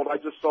read the Herald. I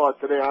just saw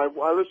it today. I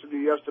listened to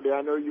you yesterday.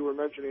 I know you were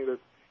mentioning that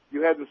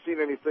you hadn't seen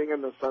anything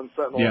in the Sun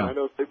Sentinel. Yeah. And I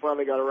know they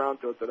finally got around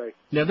to it today.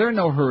 Yeah, they're in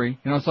no hurry.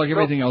 It's like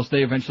everything else.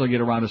 They eventually get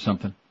around to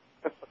something.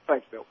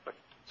 Thanks, Bill.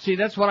 See,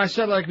 that's what I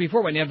said like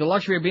before. When you have the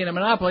luxury of being a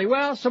monopoly,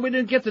 well, so we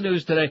didn't get the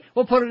news today.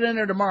 We'll put it in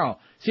there tomorrow.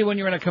 See, when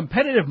you're in a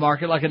competitive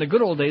market, like in the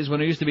good old days when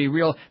there used to be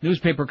real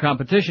newspaper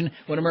competition,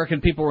 when American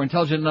people were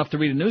intelligent enough to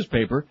read a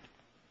newspaper,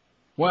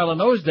 well, in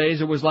those days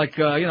it was like,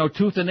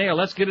 tooth and nail.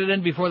 Let's get it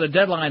in before the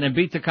deadline and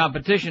beat the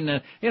competition.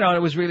 It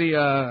was really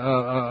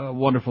a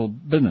wonderful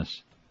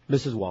business.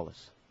 Mrs.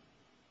 Wallace.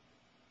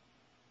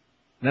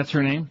 That's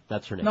her name?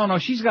 That's her name. No,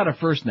 she's got a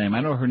first name.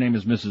 I know her name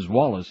is Mrs.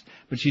 Wallace,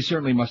 but she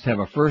certainly must have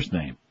a first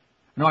name.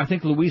 No, I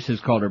think Luis has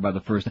called her by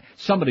the first name.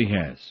 Somebody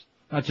has.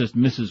 Not just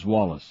Mrs.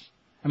 Wallace.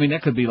 I mean,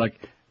 that could be like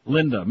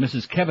Linda,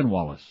 Mrs. Kevin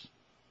Wallace.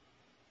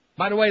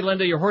 By the way,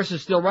 Linda, your horse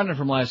is still running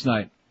from last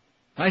night.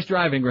 Nice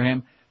drive,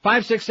 Ingraham.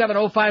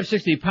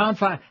 5670560 pound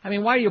 5. I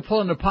mean, why are you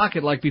pulling the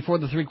pocket like before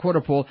the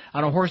 3/4 pull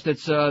on a horse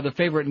that's the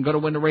favorite and going to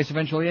win the race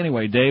eventually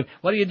anyway, Dave?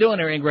 What are you doing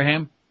there,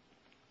 Ingraham?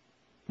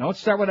 Now let's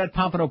start with that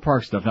Pompano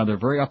Park stuff. Now they're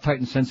very uptight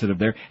and sensitive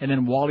there. And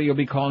then Wally will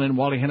be calling in,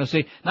 Wally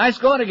Hennessy. Nice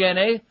going again,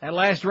 eh? That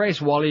last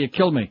race, Wally, you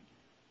killed me.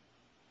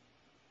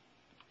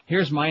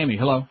 Here's Miami.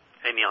 Hello.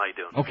 Hey, Neil, how you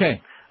doing?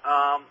 Okay.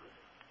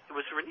 It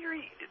was Raniere,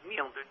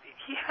 Neil,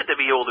 he had to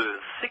be older than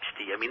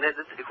 60. I mean, that's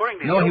according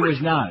to... No, he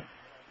was not.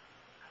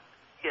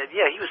 Yeah,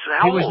 he was...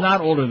 How He was old?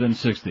 not older than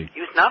 60. He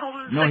was not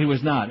older than 60? No, he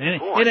was not.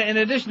 In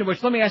addition to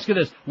which, let me ask you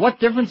this. What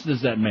difference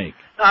does that make?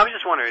 No, I was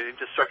just wondering. It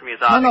just struck me as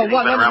odd.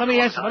 Let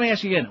me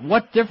ask you again.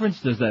 What difference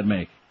does that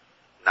make?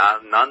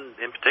 None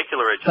in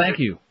particular. Thank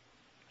you.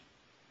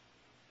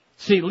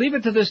 See, leave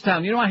it to this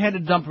town. I had to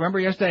dump, remember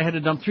yesterday I had to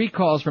dump 3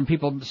 calls from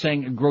people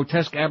saying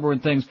grotesque,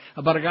 aberrant things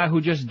about a guy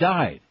who just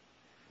died.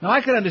 Now,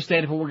 I could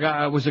understand if it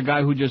was a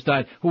guy who just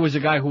died, who was a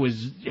guy who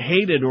was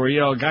hated or,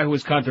 a guy who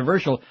was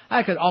controversial.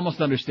 I could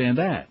almost understand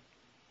that.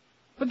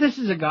 But this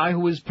is a guy who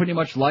was pretty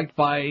much liked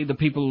by the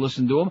people who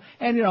listened to him.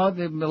 And,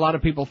 a lot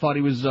of people thought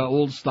he was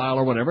old style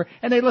or whatever,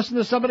 and they listened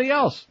to somebody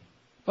else.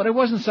 But it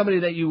wasn't somebody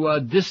that you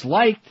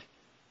disliked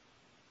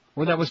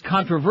or that was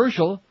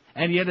controversial.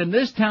 And yet in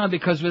this town,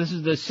 because this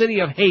is the city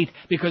of hate,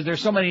 because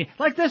there's so many,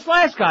 like this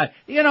last guy,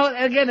 you know,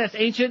 again, that's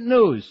ancient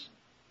news.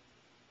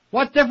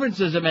 What difference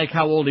does it make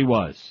how old he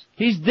was?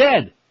 He's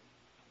dead.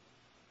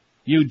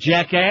 You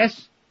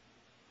jackass.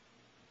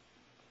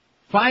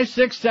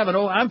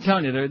 5670, I'm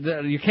telling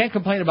you, you can't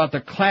complain about the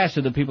class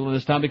of the people in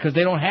this town because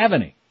they don't have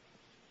any.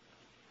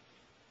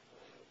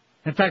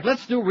 In fact,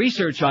 let's do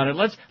research on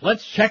it.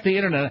 Let's check the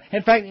internet.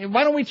 In fact,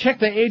 why don't we check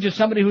the age of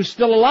somebody who's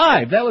still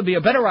alive? That would be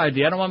a better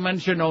idea. I don't want to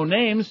mention no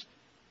names.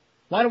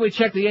 Why don't we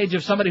check the age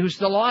of somebody who's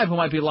still alive who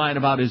might be lying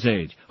about his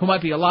age, who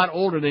might be a lot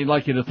older than you'd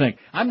like you to think?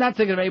 I'm not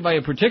thinking of anybody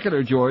in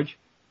particular, George.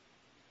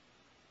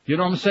 You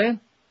know what I'm saying?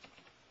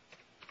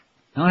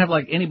 I don't have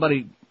like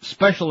anybody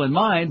special in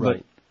mind,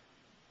 Right.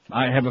 but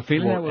I have a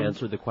feeling that Won't will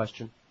answer the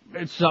question.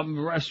 It's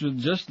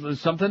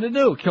just something to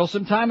do. Kill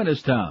some time in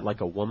this town.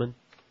 Like a woman?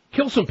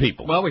 Kill some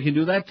people. Well, we can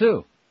do that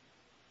too.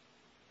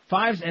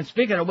 And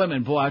speaking of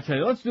women, boy, I tell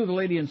you, let's do the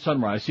lady in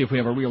Sunrise, see if we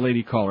have a real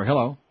lady caller.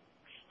 Hello.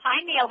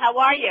 Hi, Neil. How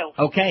are you?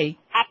 Okay.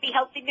 Happy,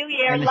 healthy New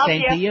Year. And the Love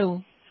same you. to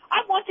you.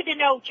 I wanted to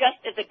know,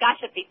 just as a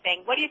gossipy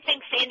thing, what do you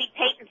think Sandy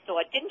Payton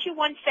thought? Didn't you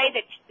once say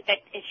that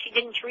she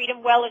didn't treat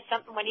him well or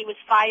something when he was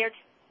fired?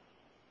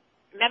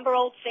 Remember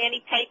old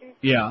Sandy Payton?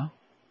 Yeah.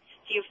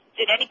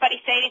 Did anybody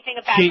say anything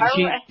about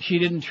her? She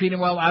didn't treat him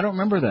well. I don't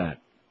remember that.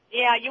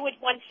 Yeah, you had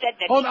once said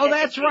that. Oh,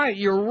 that's right.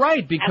 You're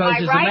right, because Am I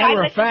as right? a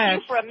matter I of fact,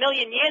 listened to you for a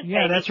million years, yeah,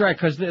 baby. that's right,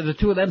 because the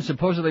two of them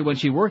supposedly when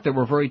she worked there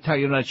were very tight.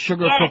 You know, that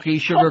sugar Yes,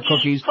 cookies.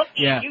 cookies.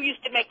 Yeah. You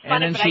used to make And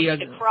fun then of it. I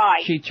used to cry.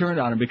 she turned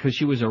on him because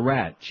she was a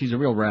rat. She's a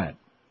real rat.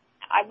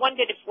 I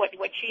wondered if what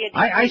she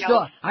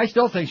had. I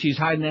still think she's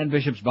hiding Ann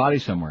Bishop's body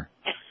somewhere.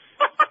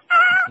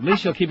 At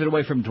least she'll keep it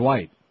away from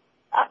Dwight.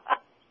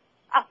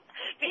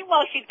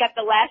 Meanwhile, she's got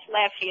the last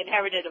laugh she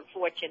inherited of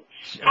fortune.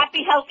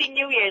 Happy, healthy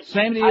New Year's.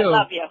 Same to you. I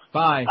love you.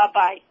 Bye.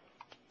 Bye-bye.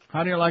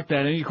 How do you like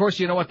that? And of course,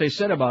 you know what they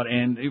said about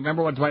Ann. You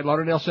remember what Dwight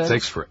Lauderdale said? It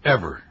takes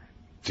forever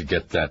to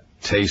get that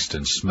taste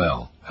and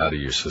smell out of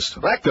your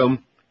system.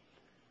 Rectum.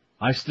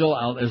 As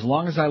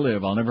long as I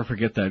live, I'll never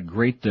forget that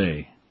great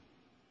day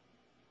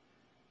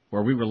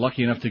where we were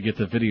lucky enough to get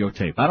the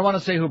videotape. I don't want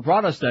to say who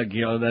brought us that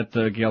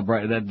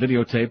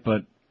videotape,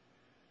 but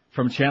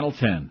from Channel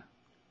 10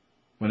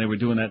 when they were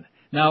doing that.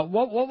 Now,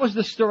 what was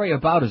the story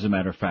about, as a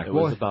matter of fact? It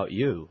was about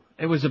you.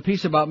 It was a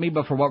piece about me,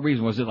 but for what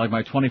reason? Was it like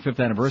my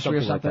 25th anniversary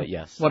or something? Like that,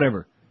 yes.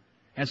 Whatever.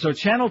 And so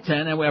Channel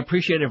 10, and we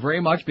appreciate it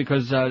very much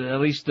because at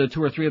least 2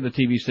 or 3 of the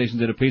TV stations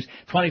did a piece.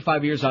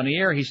 25 years on the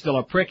air, he's still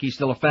a prick, he's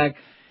still a fag.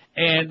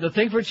 And the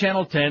thing for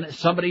Channel 10,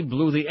 somebody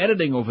blew the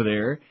editing over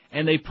there,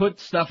 and they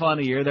put stuff on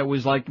the air that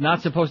was like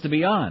not supposed to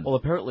be on. Well,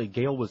 apparently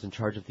Gail was in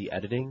charge of the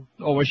editing.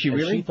 Oh, was she and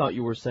really? She thought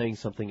you were saying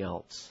something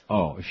else.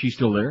 Oh, is she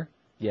still there?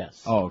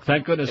 Yes. Oh,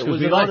 thank goodness, because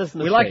we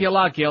we like you a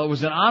lot, Gail. It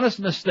was an honest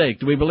mistake.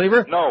 Do we believe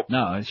her? No.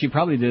 No, she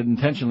probably did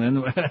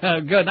intentionally.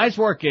 Good, nice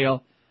work,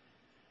 Gail.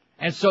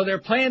 And so they're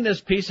playing this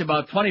piece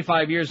about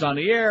 25 years on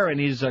the air, and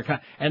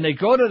and they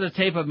go to the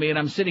tape of me, and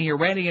I'm sitting here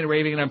ranting and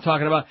raving, and I'm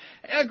talking about,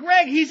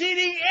 Greg, he's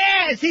eating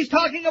ass! He's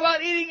talking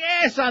about eating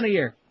ass on the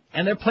air!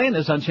 And they're playing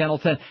this on Channel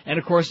 10. And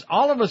of course,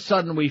 all of a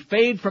sudden, we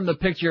fade from the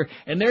picture,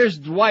 and there's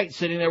Dwight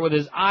sitting there with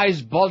his eyes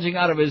bulging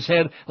out of his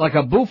head like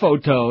a bufo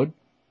toad.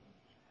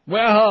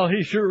 Well,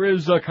 he sure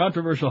is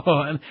controversial.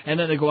 And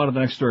then they go on to the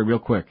next story real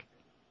quick.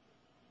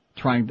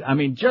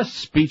 Just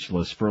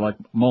speechless for like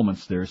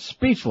moments there.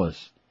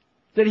 Speechless.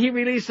 Did he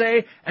really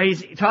say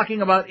he's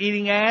talking about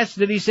eating ass?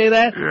 Did he say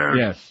that?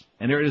 Yes.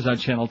 And there it is on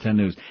Channel 10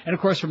 News. And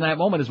of course, from that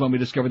moment is when we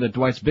discovered that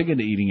Dwight's big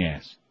into eating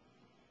ass.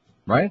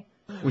 Right?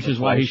 Which is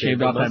why he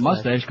shaved off that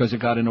mustache, because it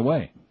got in the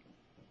way.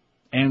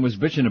 And was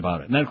bitching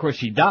about it. And then, of course,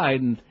 she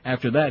died, and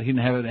after that, he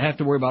didn't have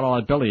to worry about all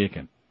that belly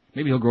aching.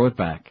 Maybe he'll grow it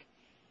back.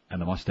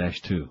 And the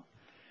mustache, too.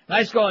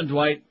 Nice going,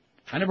 Dwight.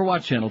 I never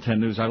watch Channel 10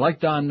 News. I like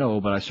Don No,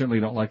 but I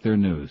certainly don't like their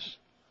news.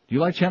 Do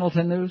you like Channel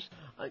 10 News?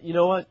 You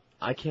know what?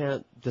 I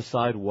can't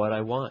decide what I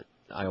want.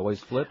 I always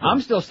flip.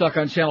 I'm still stuck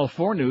on Channel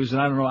 4 News,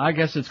 and I don't know. I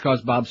guess it's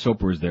because Bob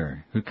Soper is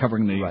there, who's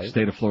covering the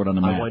state of Florida on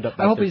the map.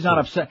 I hope he's not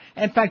upset.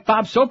 In fact,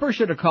 Bob Soper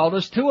should have called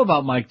us, too,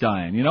 about Mike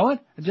dying. You know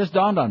what? It just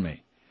dawned on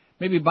me.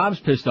 Maybe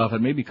Bob's pissed off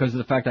at me because of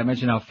the fact I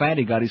mentioned how fat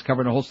he got. He's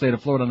covering the whole state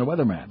of Florida on the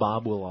weather map.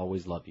 Bob will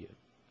always love you.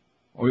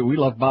 We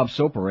love Bob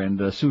Soper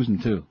and Susan,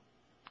 too.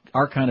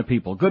 Our kind of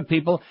people. Good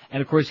people.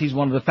 And, of course, he's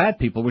one of the fat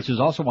people, which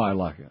is also why I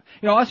like him.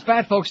 You know, us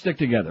fat folks stick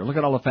together. Look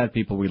at all the fat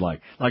people we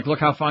like. Like, look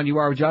how fond you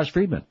are of Josh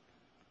Friedman.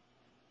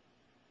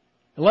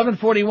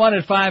 11:41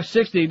 at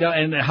 560,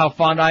 and how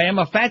fond I am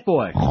of Fat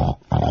Boy.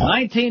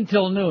 19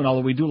 till noon,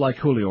 although we do like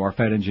Julio, our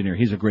fat engineer.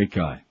 He's a great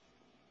guy.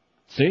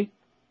 See?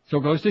 So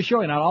it goes to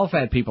show you, not all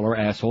fat people are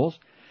assholes.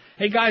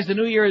 Hey guys, the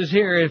new year is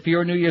here. If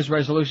your New Year's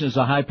resolution is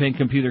a high-paying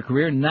computer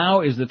career,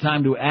 now is the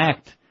time to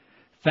act.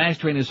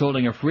 Fast Train is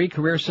holding a free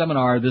career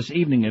seminar this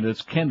evening at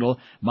its Kendall,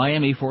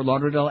 Miami, Fort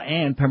Lauderdale,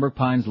 and Pembroke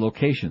Pines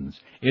locations.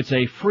 It's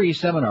a free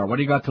seminar. What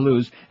do you got to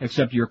lose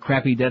except your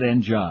crappy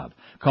dead-end job?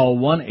 Call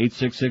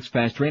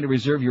 1-866-FAST-TRAIN to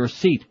reserve your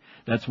seat.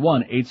 That's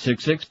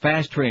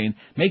 1-866-FAST-TRAIN.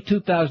 Make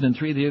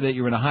 2003 the year that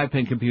you're in a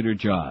high-paying computer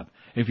job.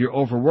 if you're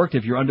overworked,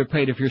 if you're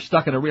underpaid, if you're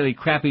stuck in a really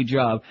crappy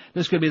job,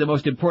 this could be the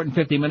most important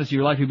 50 minutes of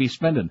your life you'll be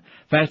spending.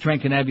 Fast Train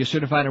can have you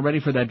certified and ready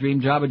for that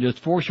dream job in just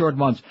 4 short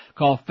months.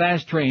 Call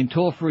Fast Train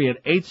toll free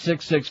at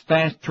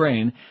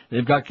 866-FAST-TRAIN.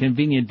 They've got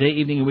convenient day,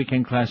 evening, and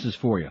weekend classes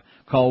for you.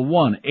 Call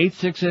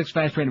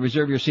 1-866-FAST-TRAIN to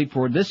reserve your seat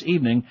for this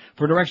evening.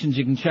 For directions,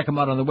 you can check them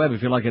out on the web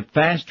if you like at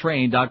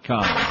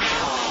fasttrain.com.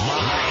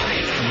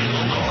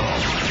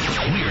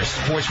 We're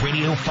Sports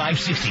Radio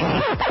 560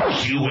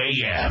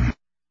 QAM.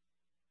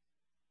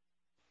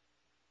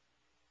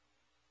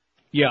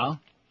 Yeah.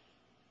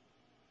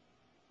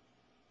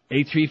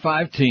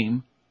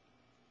 835-TEAM.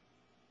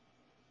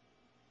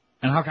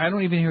 And how come I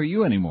don't even hear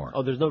you anymore?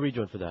 Oh, there's no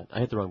rejoin for that. I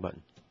hit the wrong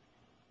button.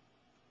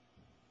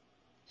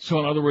 So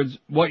in other words,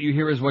 what you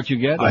hear is what you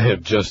get? I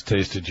have just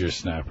tasted your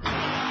snapper.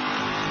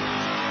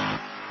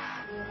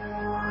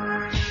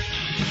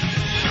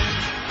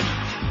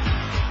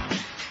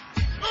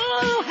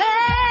 Oh,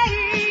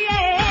 hey,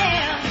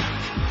 yeah.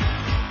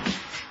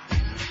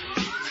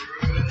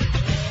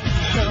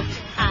 So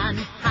I'm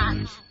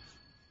hot.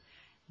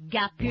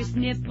 Got pierced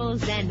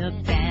nipples and a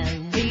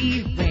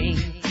belly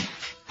ring.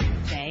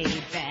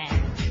 Baby,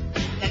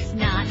 that's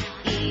not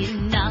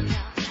enough.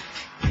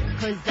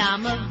 'Cause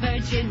I'm a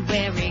virgin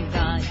wearing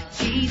a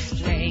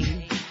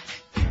G-string.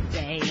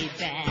 Baby,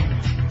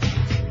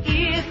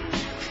 if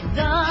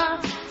the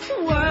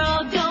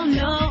world don't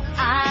know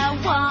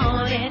I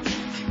want it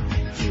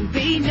to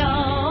be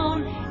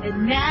known,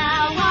 and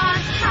now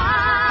I'm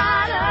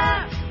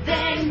hotter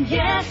than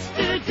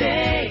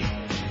yesterday.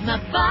 My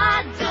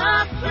body's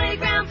a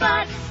playground,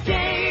 but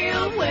stay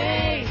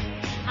away.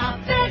 I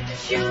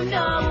bet you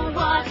know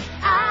what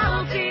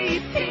I'll be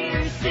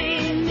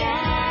piercing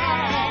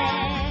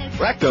next.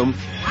 Rectum.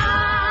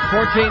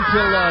 14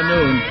 till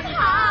noon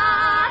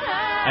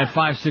at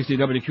 560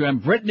 WQM.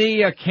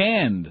 Brittany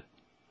Canned.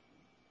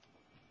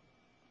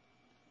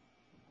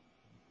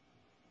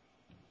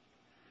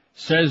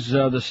 Says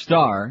the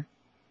Star.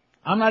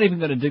 I'm not even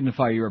going to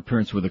dignify your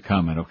appearance with a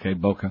comment, okay,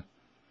 Boca?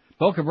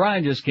 Boca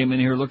Brian just came in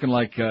here looking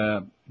like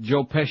Joe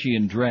Pesci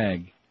in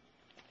drag.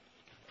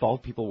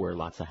 Bald people wear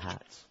lots of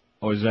hats.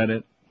 Oh, is that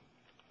it?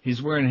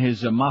 He's wearing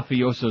his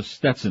mafioso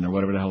Stetson or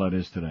whatever the hell that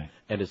is today.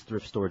 And his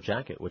thrift store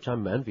jacket, which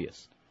I'm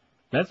envious.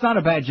 That's not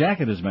a bad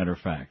jacket, as a matter of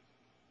fact.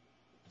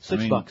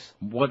 $6.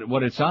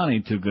 What it's on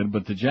ain't too good,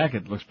 but the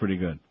jacket looks pretty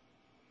good.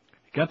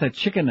 Got that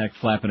chicken neck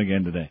flapping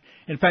again today.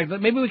 In fact,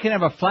 maybe we can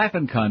have a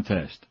flapping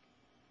contest.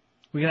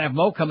 We can have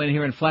Mo come in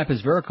here and flap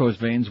his varicose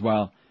veins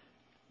while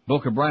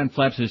Boca Brian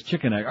flaps his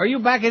chicken neck. Are you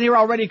back in here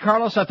already,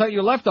 Carlos? I thought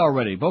you left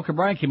already. Boca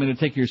Brian came in to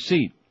take your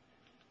seat.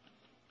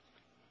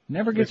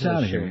 Never gets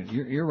out of here.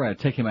 You're right.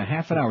 Take him a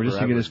half an hour just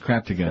to get his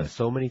crap together.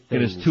 So many things.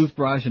 Get his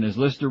toothbrush and his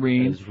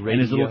Listerine and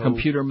his little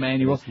computer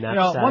manual. You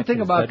know, one thing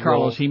about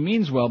Carlos, he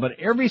means well, but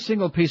every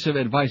single piece of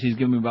advice he's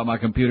given me about my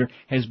computer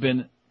has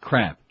been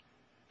crap.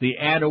 The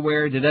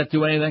AdAware, did that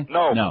do anything?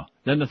 No. No.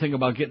 Then the thing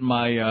about getting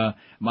my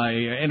my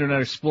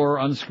Internet Explorer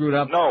unscrewed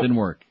up didn't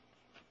work.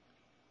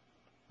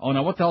 Oh,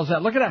 now what the hell is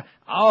that? Look at that.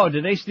 Oh,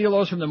 did they steal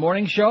those from the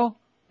morning show?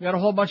 We got a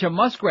whole bunch of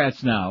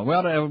muskrats now.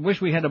 Well, I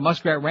wish we had a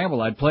muskrat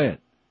ramble. I'd play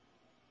it.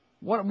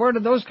 Where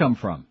did those come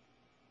from?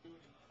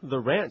 The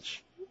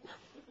ranch.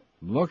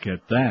 Look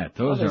at that.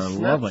 Those are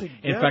lovely.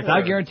 Together. In fact,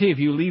 I guarantee if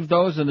you leave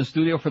those in the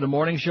studio for the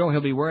morning show,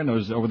 he'll be wearing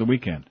those over the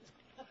weekend.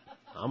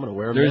 I'm going to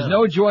wear them. There's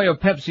no joy of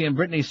Pepsi in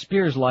Britney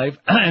Spears' life,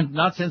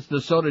 not since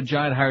the soda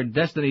giant hired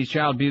Destiny's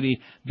Child beauty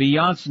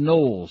Beyonce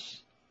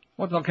Knowles.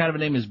 What kind of a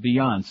name is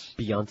Beyonce?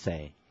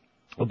 Beyonce.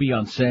 Oh,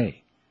 Beyonce.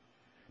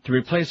 To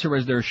replace her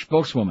as their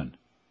spokeswoman.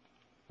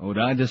 Oh,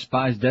 I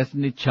despise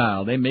Destiny's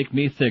Child. They make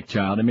me thick,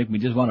 child. They make me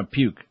just want to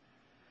puke.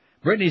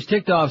 Britney's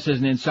ticked off, says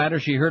an insider.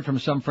 She heard from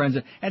some friends.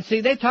 And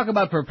see, they talk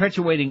about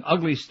perpetuating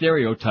ugly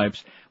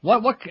stereotypes.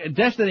 What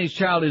Destiny's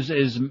Child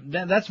is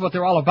that's what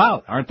they're all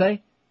about, aren't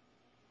they?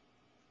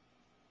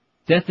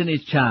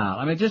 Destiny's Child.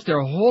 I mean, just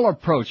their whole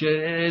approach,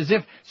 as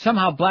if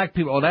somehow black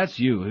people, oh, that's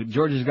you.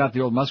 George has got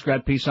the old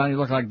muskrat piece on. You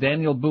look like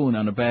Daniel Boone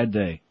on a bad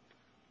day.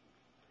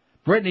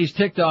 Britney's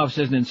ticked off,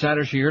 says an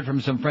insider. She heard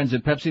from some friends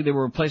at Pepsi they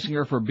were replacing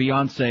her for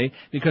Beyonce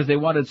because they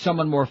wanted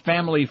someone more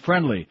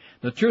family-friendly.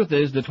 The truth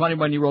is, the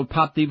 21-year-old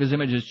pop diva's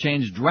image has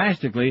changed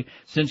drastically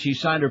since she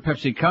signed her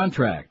Pepsi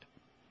contract.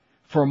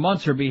 For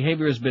months, her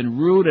behavior has been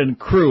rude and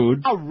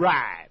crude. All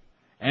right.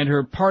 And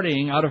her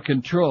partying out of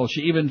control.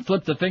 She even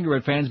flipped the finger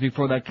at fans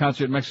before that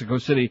concert in Mexico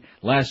City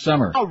last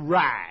summer. All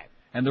right.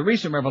 And the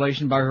recent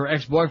revelation by her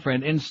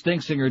ex-boyfriend,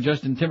 NSYNC singer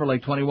Justin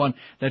Timberlake, 21,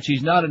 that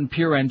she's not as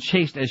pure and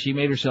chaste as she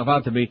made herself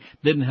out to be,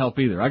 didn't help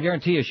either. I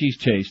guarantee you she's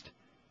chaste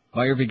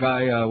by every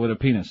guy with a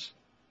penis,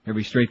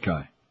 every straight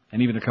guy,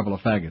 and even a couple of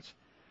faggots.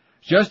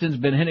 Justin's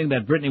been hinting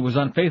that Britney was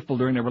unfaithful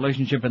during their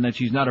relationship and that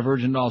she's not a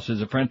virgin at all,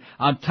 says a friend.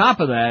 On top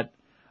of that,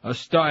 a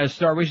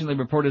Star recently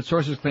reported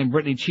sources claim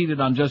Britney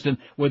cheated on Justin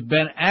with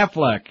Ben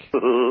Affleck.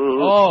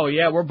 Oh,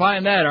 yeah, we're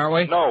buying that, aren't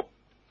we? No.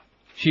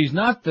 She's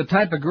not the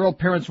type of girl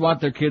parents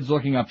want their kids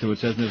looking up to, it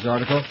says in this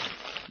article.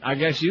 I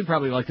guess you'd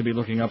probably like to be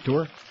looking up to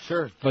her.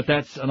 Sure. But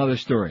that's another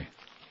story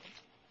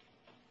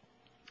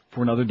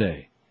for another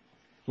day.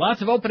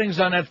 Lots of openings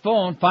on that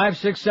phone,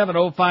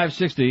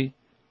 5670560,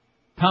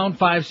 pound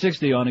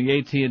 560 on the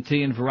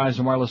AT&T and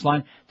Verizon wireless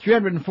line.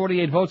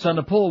 348 votes on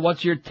the poll.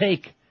 What's your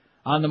take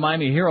on the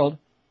Miami Herald?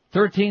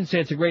 13 say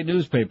it's a great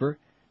newspaper.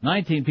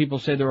 19 people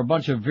say they're a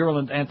bunch of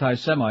virulent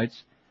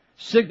anti-Semites.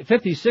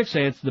 56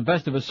 say it's the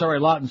best of a sorry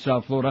lot in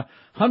South Florida.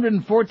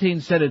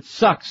 114 said it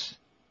sucks.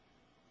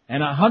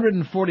 And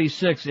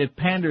 146, it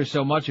panders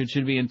so much it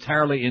should be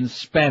entirely in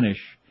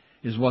Spanish,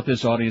 is what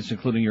this audience,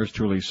 including yours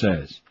truly,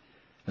 says.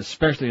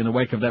 Especially in the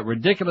wake of that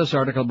ridiculous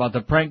article about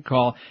the prank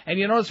call. And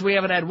you notice we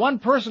haven't had one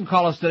person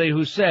call us today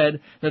who said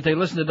that they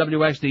listen to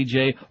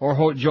WXDJ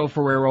or Joe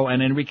Ferrero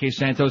and Enrique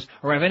Santos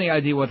or have any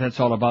idea what that's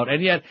all about.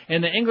 And yet,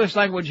 in the English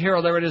language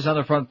Herald, there it is on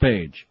the front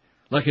page.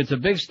 Like it's a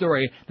big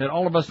story that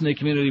all of us in the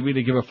community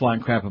really give a flying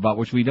crap about,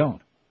 which we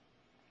don't.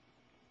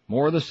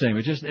 More of the same.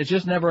 It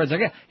just never ends.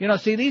 Again,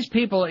 see, these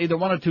people, either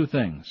one of two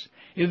things.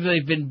 Either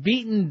they've been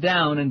beaten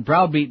down and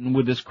browbeaten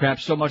with this crap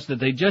so much that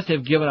they just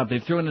have given up,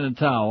 they've thrown in the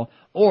towel,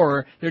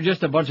 or they're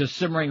just a bunch of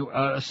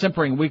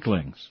simpering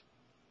weaklings.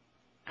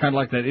 Kind of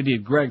like that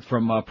idiot Greg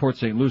from Port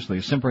St. Lucie,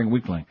 a simpering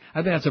weakling.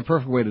 I think that's a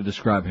perfect way to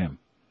describe him.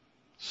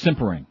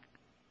 Simpering.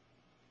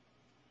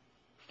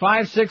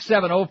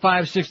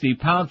 5670560,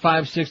 pound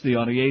 560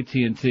 on the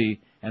AT&T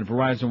and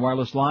Verizon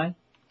wireless line.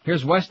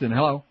 Here's Weston.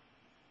 Hello.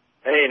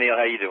 Hey, Neil.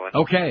 How you doing?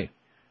 Okay.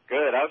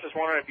 Good. I was just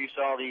wondering if you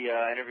saw the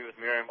interview with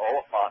Miriam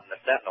Oliphant in the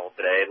Sentinel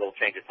today. A little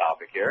change of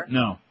topic here.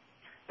 No.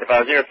 If I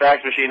was near a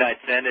fax machine, I'd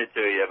send it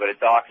to you, but it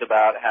talks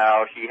about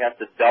how she has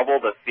to double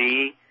the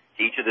fee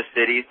to each of the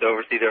cities to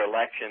oversee their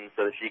elections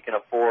so that she can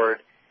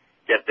afford,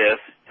 get this,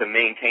 to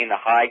maintain the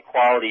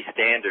high-quality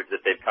standards that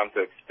they've come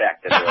to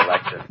expect in their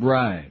elections.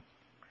 Right.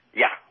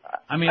 Yeah.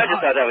 I mean, I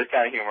just thought that was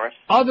kind of humorous.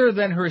 Other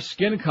than her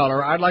skin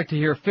color, I'd like to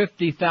hear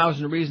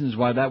 50,000 reasons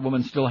why that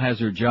woman still has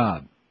her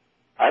job.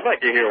 I'd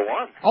like to hear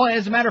one. Oh,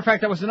 as a matter of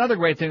fact, that was another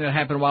great thing that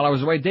happened while I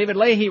was away. David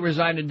Leahy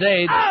resigned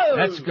today. Oh!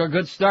 That's a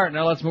good start.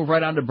 Now let's move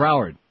right on to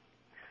Broward.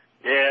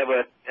 Yeah,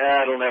 but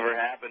it'll never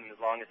happen as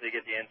long as they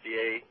get the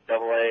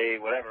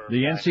NCAA, whatever.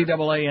 The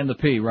NCAA and the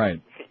P,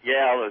 right.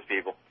 Yeah, all those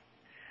people.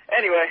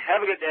 Anyway,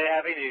 have a good day.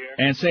 Happy New Year.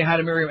 And say hi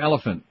to Miriam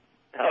Elephant.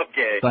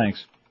 Okay.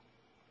 Thanks.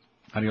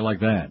 How do you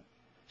like that?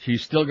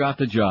 She's still got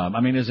the job.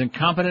 I mean, as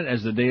incompetent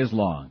as the day is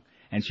long,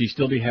 and she'd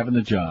still be having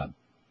the job.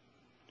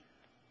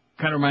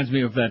 Kind of reminds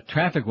me of that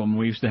traffic woman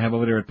we used to have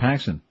over there at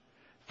Paxson.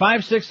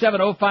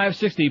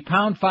 5670560,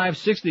 pound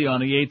 560 on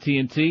the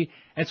AT&T.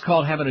 It's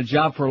called having a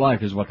job for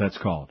life is what that's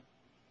called.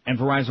 And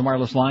Verizon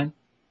wireless line.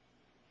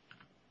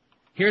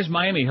 Here's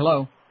Miami.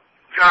 Hello.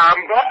 John.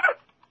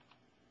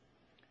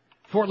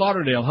 Fort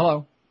Lauderdale.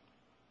 Hello.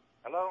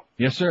 Hello.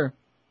 Yes, sir.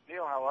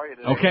 Neil, how are you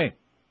today? Okay.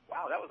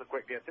 Wow, that was a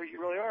quick get through. You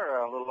really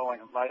are a little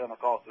light on the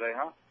call today,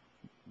 huh?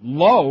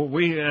 Low.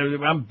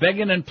 I'm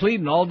begging and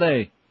pleading all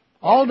day.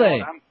 All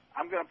day.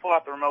 I'm going to pull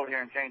out the remote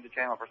here and change the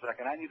channel for a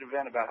second. I need to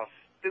vent about how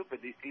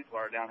stupid these people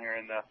are down here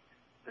in the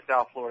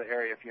South Florida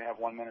area. If you have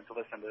 1 minute to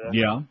listen to this.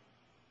 Yeah.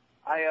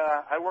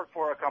 I work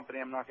for a company.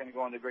 I'm not going to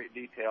go into great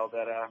detail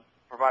that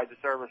provides a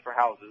service for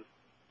houses.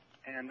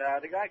 And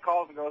the guy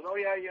calls and goes, "Oh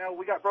yeah,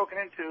 we got broken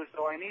into,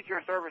 so I need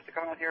your service to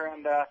come out here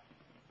and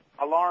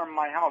alarm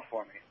my house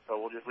for me." So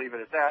we'll just leave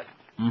it at that.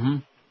 Mm-hmm.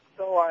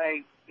 So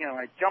I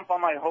jump on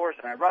my horse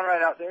and I run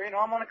right out there.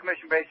 I'm on a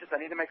commission basis. I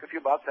need to make a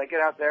few bucks. I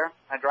get out there.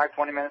 I drive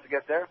 20 minutes to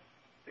get there.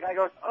 The guy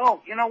goes,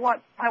 "Oh, you know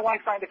what? My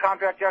wife signed a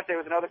contract yesterday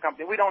with another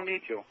company. We don't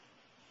need you."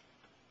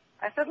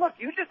 I said, "Look,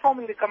 you just told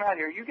me to come out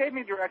here. You gave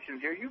me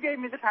directions here. You gave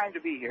me the time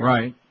to be here."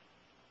 Right.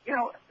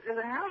 How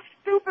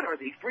stupid are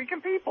these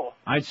freaking people?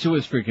 I'd sue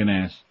his freaking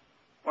ass.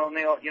 Well,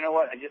 Neil, you know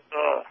what? This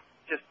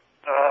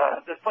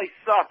place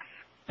sucks.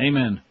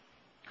 Amen.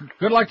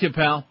 Good luck to you,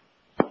 pal.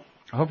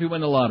 I hope you win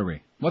the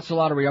lottery. What's the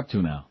lottery up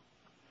to now?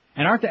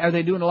 And are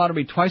they doing the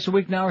lottery twice a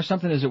week now or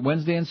something? Is it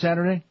Wednesday and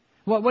Saturday?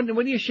 When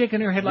are you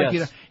shaking your head like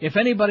Yes. If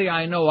anybody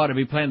I know ought to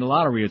be playing the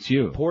lottery, it's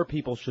you. Poor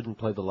people shouldn't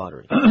play the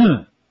lottery.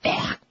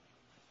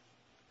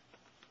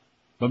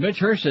 But Mitch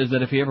Hirsch says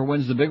that if he ever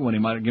wins the big one, he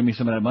might give me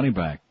some of that money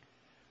back.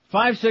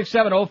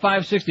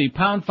 5670560,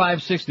 pound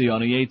 560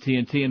 on the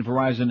AT&T and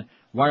Verizon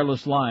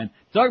wireless line.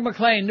 Doug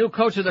McClain, new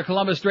coach of the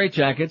Columbus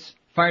Straitjackets,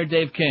 fired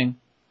Dave King.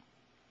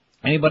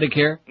 Anybody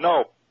care?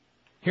 No.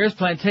 Here's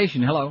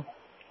Plantation. Hello.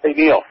 Hey,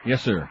 Neil.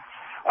 Yes, sir.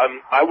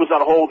 I was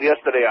on hold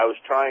yesterday. I was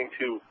trying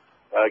to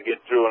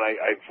get through, and I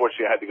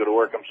unfortunately I had to go to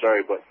work. I'm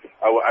sorry, but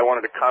I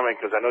wanted to comment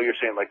because I know you're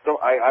saying,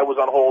 I was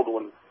on hold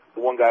when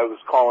the one guy was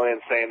calling in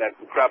saying that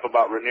crap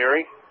about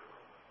Ranieri,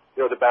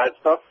 the bad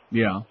stuff.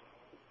 Yeah.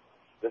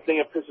 The thing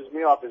that pisses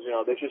me off is,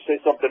 they should say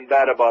something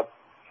bad about,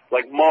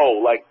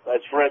 Mo,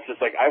 as for instance,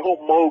 I hope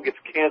Mo gets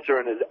cancer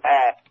in his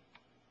ass.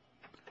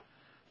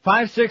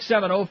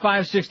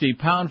 5670560,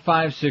 pound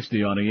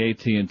 560 on the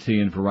AT&T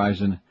and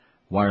Verizon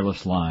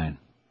wireless line.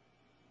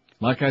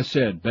 Like I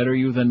said, better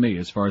you than me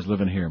as far as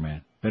living here,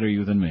 man. Better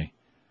you than me.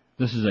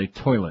 This is a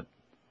toilet.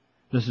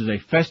 This is a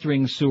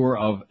festering sewer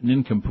of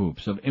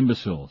nincompoops, of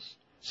imbeciles,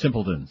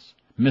 simpletons,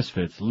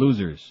 misfits,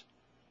 losers,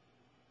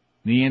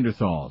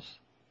 Neanderthals.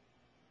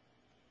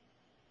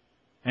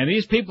 And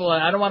these people,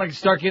 I don't want to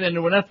start getting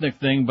into an ethnic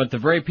thing, but the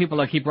very people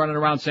that keep running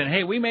around saying,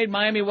 hey, we made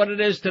Miami what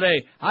it is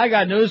today. I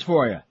got news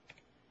for you.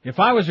 If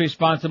I was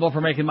responsible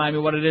for making Miami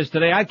what it is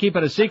today, I'd keep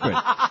it a secret.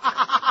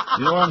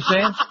 You know what I'm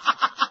saying?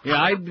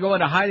 Yeah, I'd go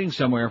into hiding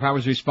somewhere if I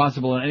was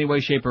responsible in any way,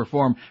 shape, or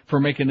form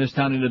for making this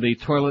town into the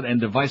toilet and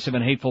divisive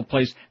and hateful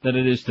place that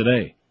it is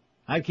today.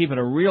 I'd keep it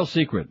a real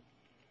secret.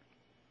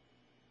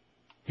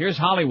 Here's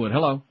Hollywood.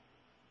 Hello.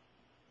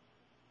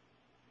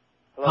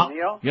 Hello,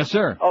 Neil? Yes,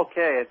 sir.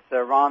 Okay, it's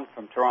Ron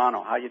from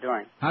Toronto. How you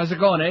doing? How's it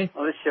going, eh?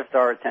 Well, let's shift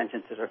our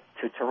attention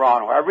to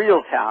Toronto, our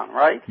real town,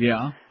 right?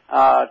 Yeah.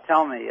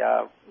 Tell me,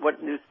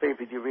 what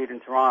newspaper do you read in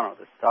Toronto?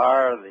 The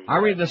Star? I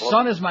read The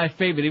Sun is my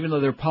favorite, even though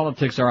their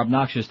politics are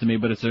obnoxious to me,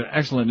 but it's an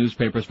excellent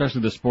newspaper,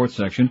 especially the sports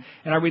section.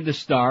 And I read The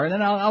Star, and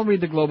then I'll read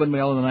the Globe and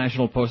Mail and the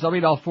National Post. I'll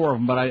read all four of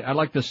them, but I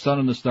like The Sun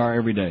and The Star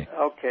every day.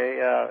 Okay,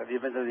 have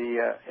you been to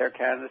the Air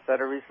Canada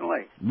Centre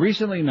recently?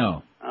 Recently,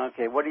 no.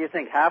 Okay, what do you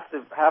think? Half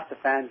the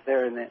fans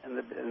there in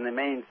the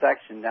main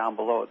section down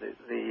below,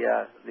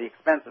 the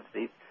expensive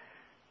seats,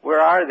 where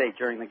are they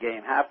during the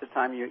game? Half the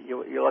time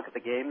you look at the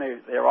game,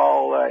 they're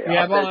all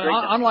yeah.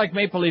 Well, unlike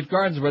Maple Leaf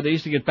Gardens, where they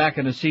used to get back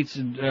in the seats,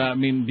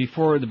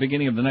 before the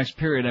beginning of the next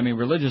period,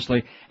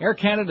 religiously, Air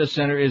Canada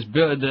Centre is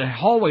built. The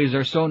hallways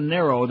are so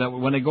narrow that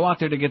when they go out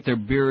there to get their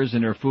beers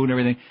and their food and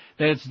everything,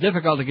 that it's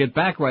difficult to get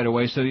back right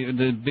away. So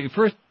the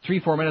first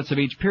 3-4 minutes of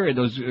each period,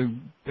 those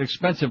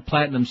expensive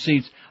platinum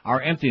seats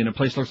are empty, and the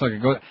place looks like a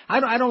ghost.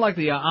 I don't like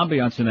the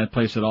ambiance in that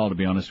place at all, to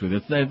be honest with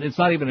you. It's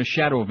not even a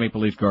shadow of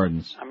Maple Leaf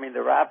Gardens.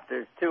 The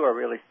Raptors too are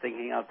really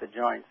stinking out the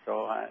joint.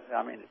 So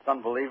it's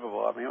unbelievable.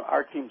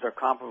 Our teams are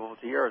comparable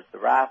to yours. The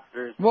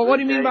Raptors. Well, what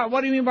do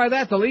you mean by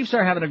that? The Leafs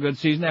are having a good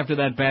season after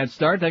that bad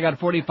start. They got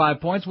 45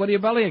 points. What are you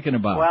bellyaching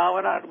about? Well,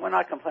 we're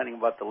not complaining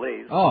about the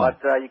Leafs, but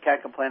you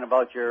can't complain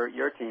about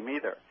your team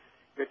either.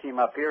 Your team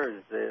up here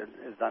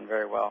is done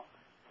very well.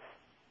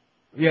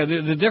 Yeah,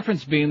 the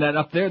difference being that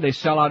up there they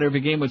sell out every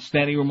game with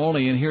standing room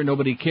only, and here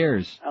nobody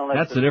cares.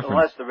 That's the difference.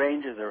 Unless the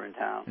Rangers are in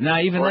town. Now,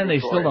 even then they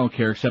still don't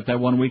care, except that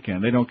one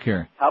weekend. They don't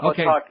care. How about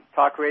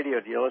talk radio?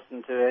 Do you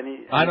listen to any?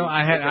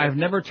 I've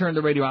never turned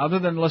the radio on, other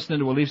than listening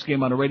to a Leafs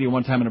game on the radio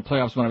one time in the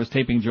playoffs when I was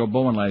taping Joe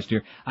Bowen last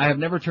year. I have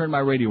never turned my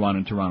radio on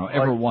in Toronto,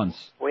 ever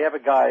once. We have a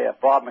guy,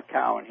 Bob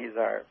McCowan. He's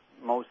our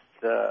most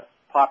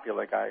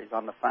popular guy. He's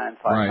on the Fan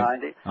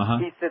 590. Right. Uh-huh.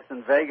 He sits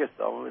in Vegas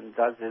though and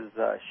does his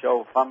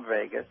show from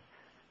Vegas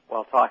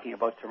while talking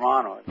about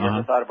Toronto. Have you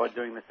ever thought about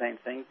doing the same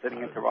thing,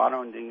 sitting in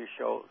Toronto and doing your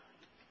shows?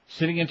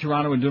 Sitting in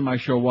Toronto and doing my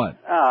show what?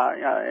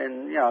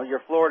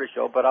 Your Florida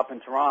show, but up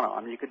in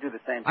Toronto. You could do the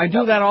same thing. I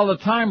do that all the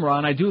time,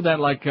 Ron. I do that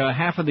like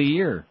half of the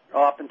year.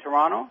 Oh, up in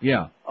Toronto?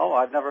 Yeah. Oh,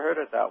 I've never heard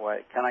it that way.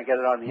 Can I get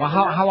it on the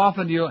internet? How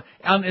often do you...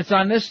 it's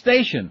on this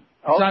station.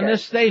 It's on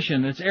this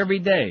station. It's every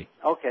day.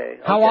 Okay.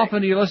 How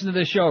often do you listen to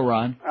this show,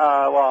 Ron?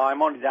 Well,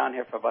 I'm only down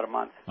here for about a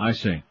month. I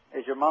see.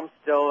 Is your mom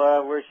still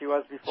where she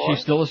was before? She's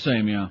still the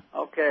same, yeah.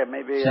 Okay,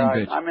 maybe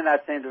Same I'm in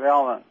that same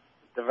development.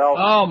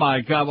 Oh,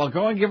 my God. Well,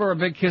 go and give her a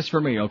big kiss for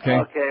me, okay?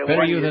 Okay.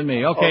 Better you than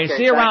me. Okay,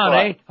 see you around,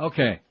 eh?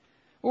 Okay.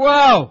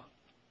 Whoa!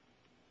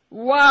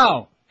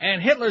 Wow!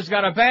 And Hitler's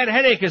got a bad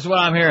headache is what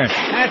I'm hearing.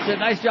 That's it.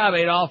 Nice job,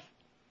 Adolf.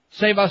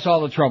 Save us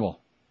all the trouble.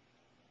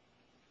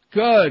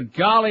 Good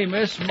golly,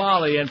 Miss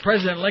Molly. And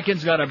President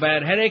Lincoln's got a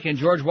bad headache, and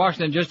George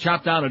Washington just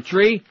chopped down a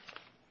tree.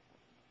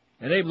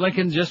 And Abe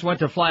Lincoln just went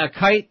to fly a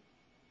kite,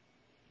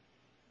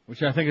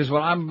 which I think is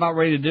what I'm about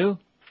ready to do.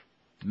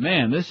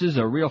 Man, this is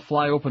a real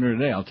fly opener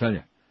today, I'll tell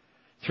you.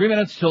 3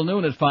 minutes till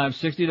noon at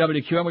 560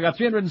 WQAM. We got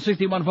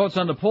 361 votes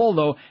on the poll,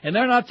 though, and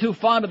they're not too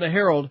fond of the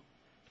Herald.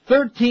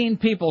 13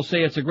 people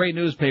say it's a great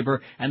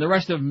newspaper, and the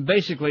rest of them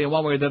basically, in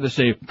one way or the other,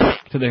 say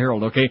to the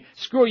Herald, okay?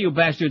 Screw you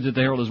bastards at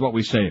the Herald is what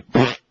we say.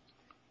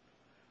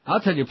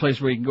 I'll tell you a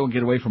place where you can go and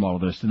get away from all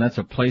of this, and that's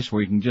a place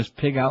where you can just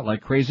pig out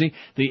like crazy.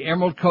 The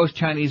Emerald Coast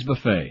Chinese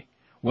Buffet.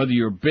 Whether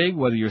you're big,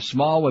 whether you're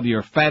small, whether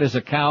you're fat as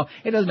a cow,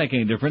 it doesn't make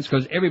any difference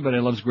because everybody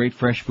loves great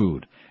fresh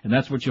food. And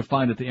that's what you'll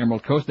find at the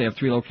Emerald Coast. They have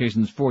 3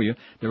 locations for you.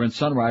 They're in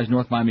Sunrise,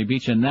 North Miami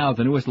Beach, and now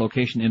the newest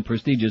location in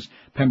prestigious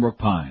Pembroke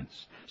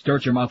Pines.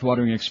 Start your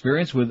mouth-watering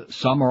experience with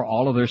some or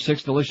all of their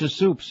 6 delicious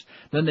soups.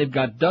 Then they've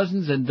got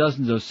dozens and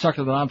dozens of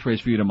succulent entrees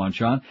for you to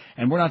munch on.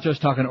 And we're not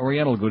just talking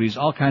Oriental goodies,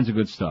 all kinds of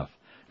good stuff.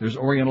 There's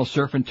Oriental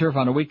surf and turf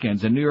on the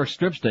weekends and New York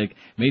strip steak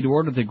made to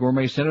order at the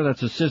Gourmet Center.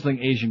 That's a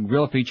sizzling Asian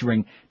grill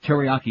featuring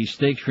teriyaki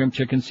steak, shrimp,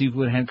 chicken,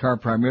 seafood,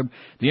 hand-carved prime rib.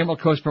 The Emerald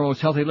Coast promotes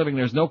healthy living.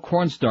 There's no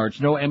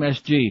cornstarch, no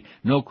MSG,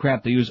 no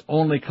crap. They use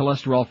only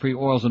cholesterol-free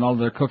oils in all of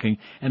their cooking.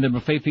 And the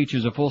buffet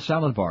features a full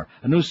salad bar,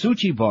 a new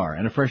sushi bar,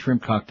 and a fresh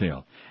shrimp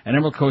cocktail. And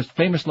Emerald Coast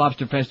Famous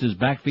Lobster Fest is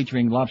back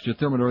featuring lobster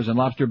thermidors and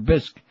lobster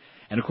bisque.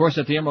 And of course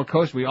at the Emerald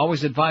Coast we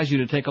always advise you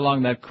to take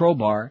along that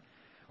crowbar.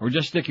 Or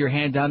just stick your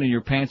hand down in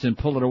your pants and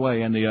pull it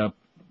away, and the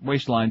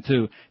waistline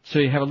too, so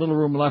you have a little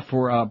room left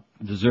for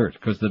dessert,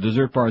 because the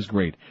dessert bar is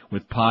great,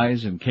 with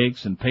pies and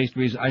cakes and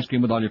pastries, ice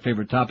cream with all your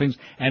favorite toppings,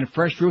 and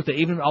fresh fruit. They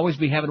even always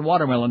be having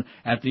watermelon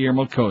at the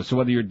Emerald Coast. So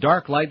whether you're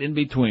dark, light, in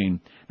between,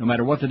 no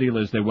matter what the deal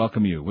is, they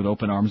welcome you with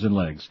open arms and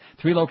legs.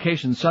 3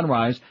 locations: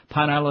 Sunrise,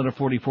 Pine Island at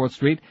 44th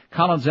Street,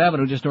 Collins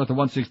Avenue just north of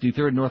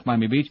 163rd, North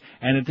Miami Beach,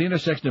 and at the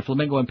intersection of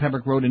Flamingo and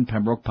Pembroke Road in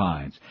Pembroke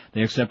Pines.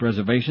 They accept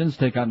reservations,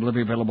 take out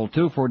delivery available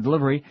too. For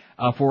delivery,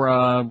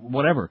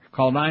 whatever,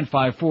 call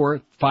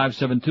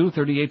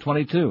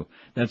 954-572-3822.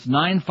 That's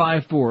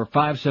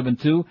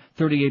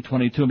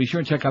 954-572-3822. And be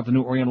sure and check out the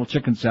new Oriental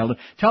Chicken Salad.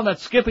 Tell that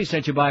Skippy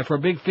sent you by for a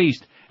big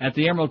feast at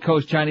the Emerald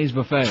Coast Chinese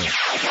Buffet.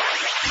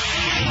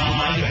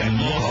 Live and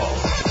local.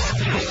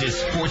 This is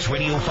Sports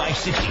Radio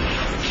 560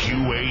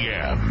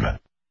 QAM.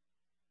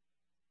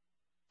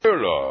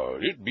 Well,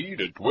 it be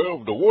the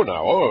 12 to 1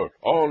 hour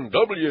on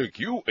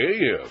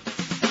WQAM.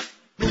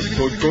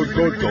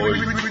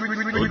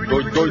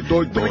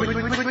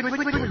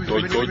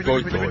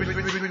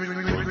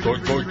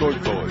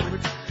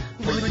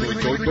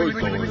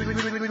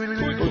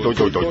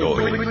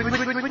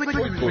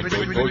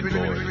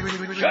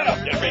 Shut up,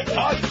 there, big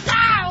dog.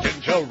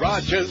 Ginger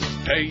Rogers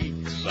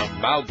takes a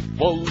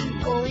mouthful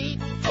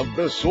of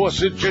the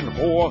sausage and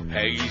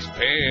Jorge's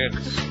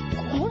pants.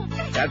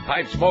 That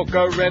pipe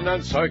smoker and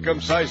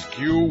uncircumcised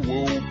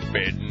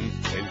Cupid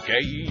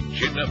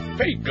engage in a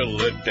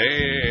fakeler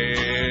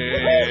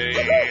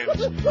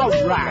dance. All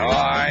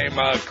right. I'm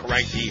a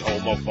cranky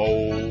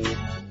homophobe.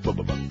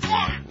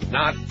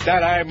 Not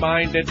that I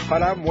mind it,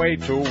 but I'm way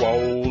too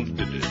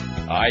old.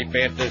 I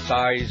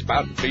fantasize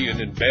about being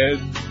in bed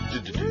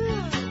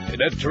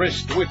in a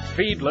tryst with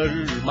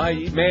Fiedler, my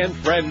man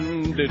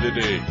friend.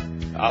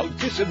 I'll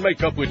kiss and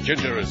make up with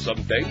Ginger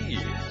someday. You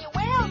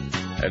will.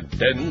 And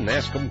then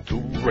ask him to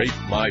rape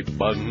my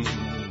buns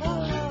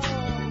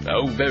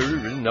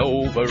over and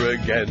over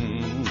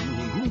again.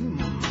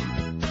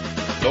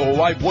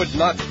 Though I would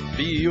not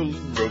feel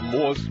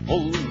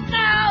remorseful,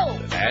 no,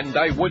 and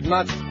I would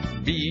not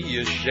be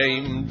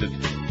ashamed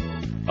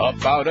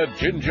about a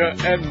Ginger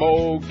and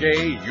Mo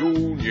gay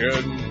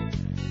union,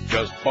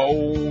 just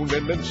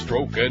boning and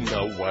stroking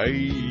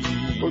away.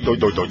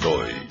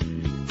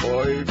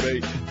 Boy,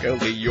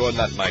 Kelly, you're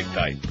not my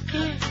type.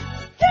 No.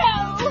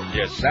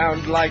 You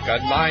sound like a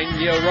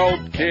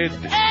 9-year-old kid.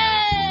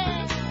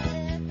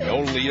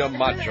 Only a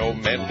macho,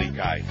 manly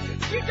kind.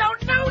 You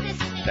don't notice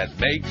me. That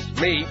makes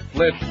me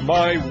flip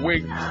my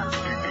wig.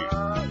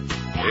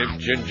 If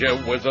Ginger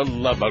was a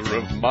lover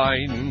of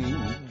mine,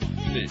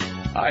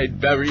 I'd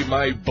bury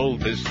my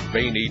bulbous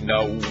veiny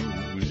nose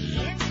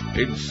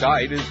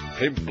inside his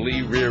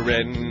pimply rear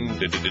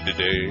end.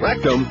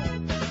 Rectum.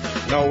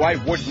 No, I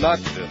would not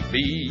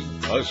be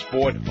a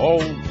sport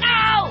hole.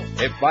 No!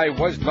 If I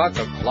was not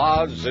a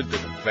closeted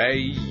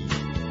fay.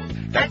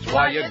 That's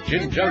why a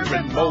Ginger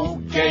and Mo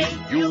gay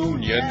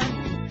union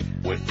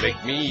would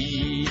make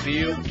me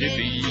feel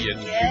giddy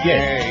and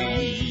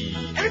gay.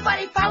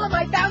 Everybody follow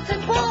my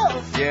bouncing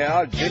balls.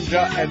 Yeah, Ginger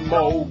and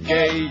Mo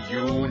gay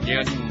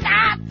union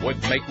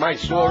would make my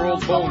sore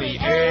old bony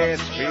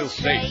ass feel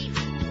safe.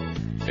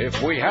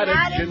 If we had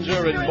a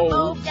Ginger and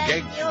Mo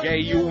gay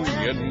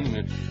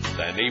union,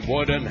 then he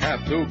wouldn't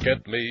have to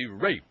get me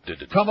raped.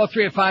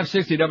 1203 at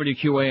 560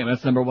 WQAM.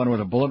 That's number 1 with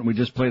a bullet, and we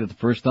just played it the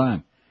first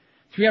time.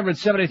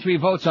 373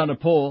 votes on the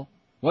poll.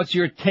 What's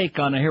your take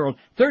on the Herald?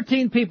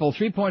 13 people,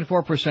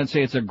 3.4%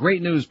 say it's a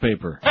great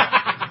newspaper.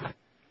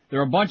 There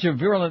are a bunch of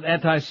virulent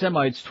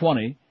anti-Semites,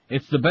 20.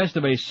 It's the best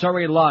of a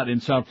sorry lot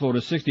in South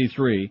Florida,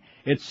 63.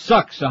 It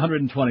sucks,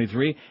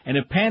 123. And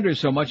it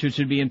panders so much it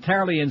should be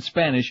entirely in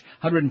Spanish,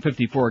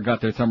 154 got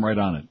their thumb right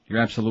on it.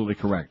 You're absolutely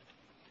correct.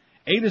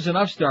 8 is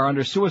enough star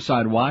under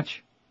suicide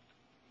watch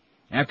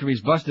after he's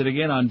busted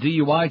again on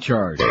DUI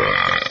charge.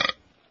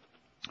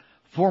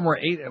 Former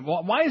 8,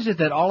 why is it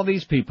that all of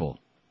these people,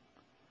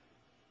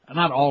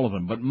 not all of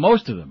them, but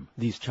most of them,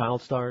 these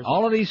child stars,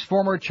 all of these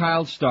former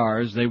child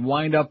stars, they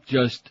wind up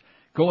just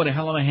going to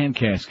hell in a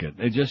handcasket.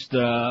 They just,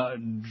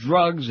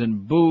 drugs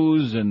and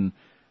booze and,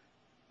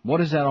 what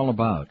is that all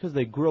about? Because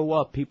they grow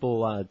up,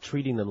 people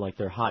treating them like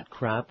they're hot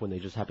crap when they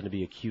just happen to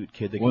be a cute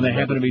kid. When they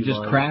happen to be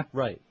just crap?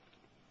 Right.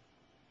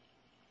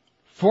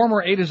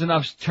 Former 8 is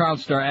Enough child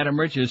star Adam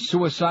Rich is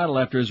suicidal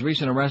after his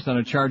recent arrest on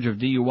a charge of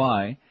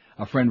DUI,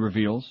 a friend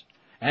reveals.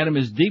 Adam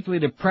is deeply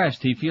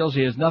depressed. He feels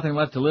he has nothing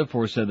left to live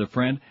for, said the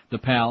friend, the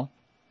pal.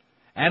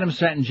 Adam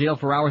sat in jail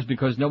for hours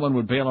because no one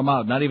would bail him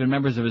out, not even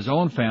members of his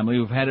own family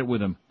who've had it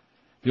with him.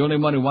 The only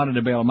one who wanted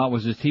to bail him out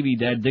was his TV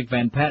dad, Dick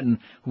Van Patten,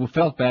 who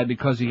felt bad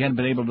because he hadn't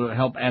been able to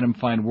help Adam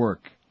find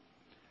work.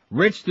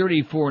 Rich,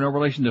 34, no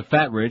relation to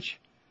Fat Rich,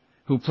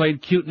 who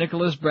played cute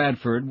Nicholas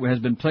Bradford, has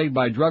been plagued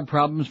by drug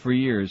problems for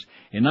years.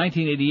 In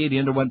 1988, he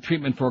underwent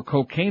treatment for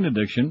cocaine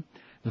addiction.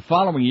 The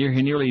following year,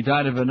 he nearly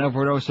died of an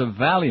overdose of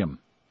Valium.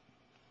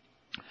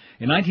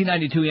 In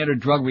 1992, he entered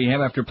drug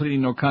rehab after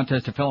pleading no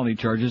contest to felony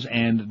charges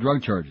and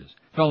drug charges.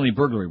 Felony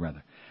burglary,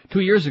 rather. 2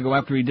 years ago,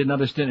 after he did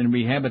another stint in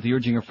rehab at the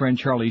urging of friend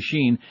Charlie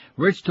Sheen,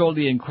 Rich told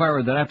the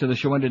Inquirer that after the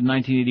show ended in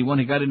 1981,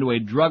 he got into a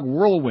drug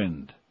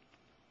whirlwind.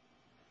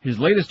 His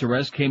latest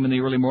arrest came in the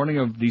early morning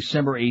of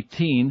December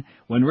 18,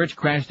 when Rich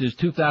crashed his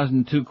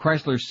 2002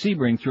 Chrysler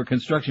Sebring through a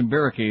construction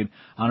barricade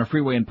on a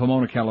freeway in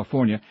Pomona,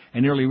 California,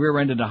 and nearly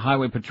rear-ended a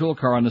highway patrol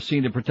car on the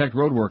scene to protect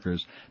road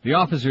workers. The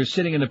officers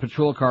sitting in the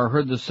patrol car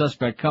heard the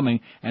suspect coming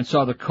and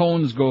saw the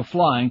cones go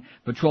flying.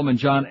 Patrolman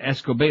John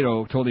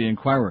Escobedo told the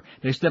Inquirer.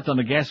 They stepped on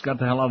the gas, got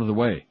the hell out of the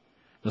way.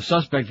 The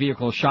suspect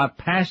vehicle shot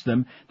past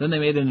them, then they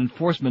made an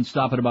enforcement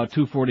stop at about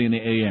 2:40 in the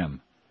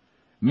a.m.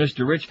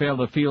 Mr. Rich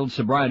failed a field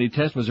sobriety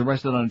test, was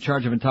arrested on a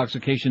charge of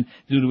intoxication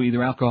due to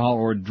either alcohol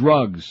or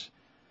drugs.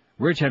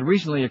 Rich had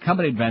recently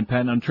accompanied Van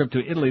Patten on a trip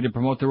to Italy to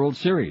promote their World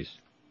Series.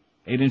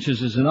 8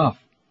 inches is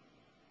enough.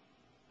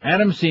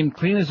 Adams seemed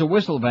clean as a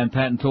whistle, Van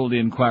Patten told the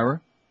Inquirer.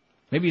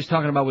 Maybe he's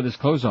talking about with his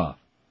clothes off.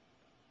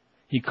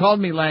 He called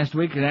me last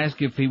week and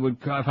asked if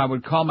I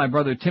would call my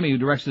brother Timmy, who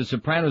directs The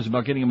Sopranos,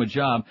 about getting him a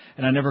job,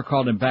 and I never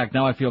called him back.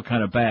 Now I feel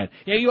kind of bad.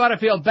 Yeah, you ought to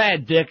feel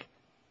bad, Dick.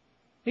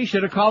 He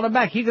should have called him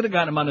back. He could have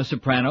gotten him on The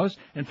Sopranos.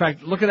 In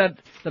fact, look at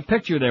the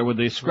picture there with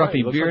the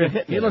scruffy beard.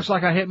 Like he looks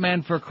like a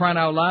hitman, for crying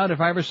out loud, if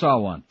I ever saw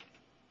one.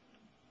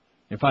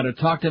 If I'd have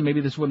talked to him,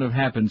 maybe this wouldn't have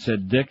happened,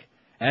 said Dick.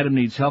 Adam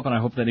needs help, and I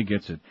hope that he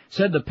gets it.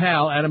 Said the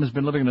pal, Adam has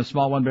been living in a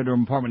small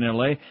one-bedroom apartment in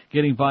L.A.,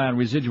 getting by on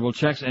residual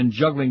checks and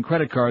juggling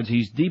credit cards.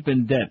 He's deep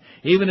in debt.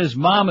 Even his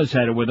mom has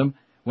had it with him.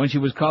 When she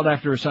was called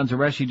after her son's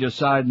arrest, she just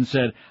sighed and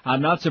said,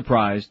 I'm not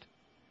surprised.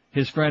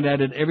 His friend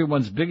added,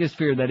 everyone's biggest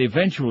fear that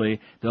eventually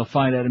they'll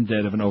find Adam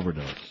dead of an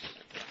overdose.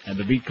 And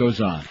the beat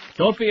goes on.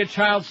 Don't be a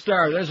child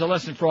star. There's a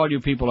lesson for all you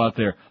people out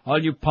there,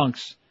 all you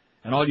punks,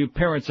 and all you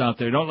parents out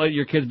there. Don't let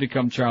your kids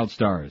become child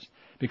stars.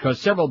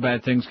 Because several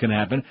bad things can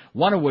happen,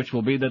 one of which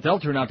will be that they'll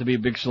turn out to be a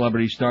big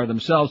celebrity star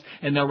themselves,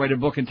 and they'll write a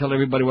book and tell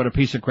everybody what a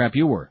piece of crap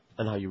you were.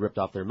 And how you ripped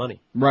off their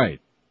money. Right.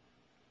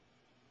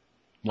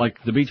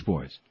 Like the Beach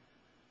Boys.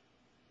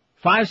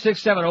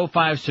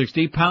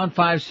 5670560, pound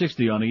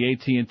 560 on the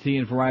AT&T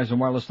and Verizon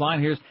wireless line.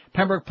 Here's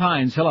Pembroke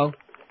Pines. Hello.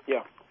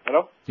 Yeah.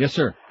 Hello? Yes,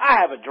 sir. I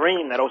have a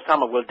dream that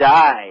Osama will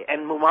die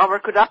and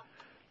Muammar could die.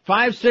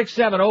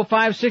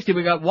 5670560.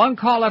 We got one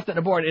call left at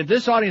the board.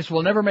 This audience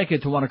will never make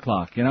it to 1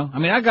 o'clock, you know? I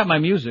mean, I got my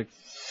music.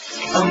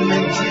 I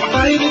meant to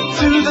fight it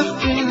to the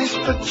finish,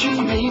 but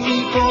you made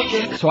me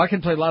forget. So I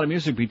can play a lot of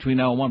music between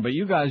now and 1, but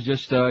you guys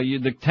just,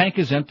 the tank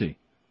is empty.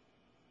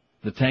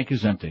 The tank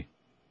is empty.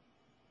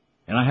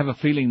 And I have a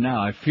feeling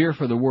now, I fear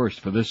for the worst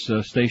for this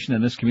station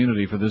and this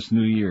community for this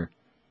new year.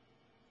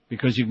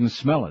 Because you can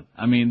smell it.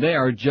 I mean, they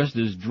are just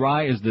as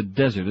dry as the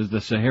desert, as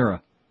the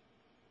Sahara.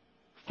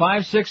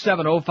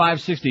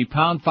 5670560,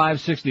 pound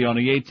 560 on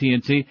the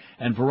AT&T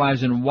and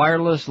Verizon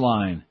wireless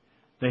line.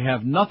 They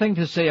have nothing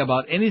to say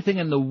about anything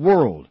in the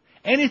world.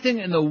 Anything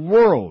in the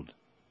world.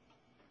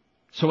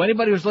 So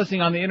anybody who's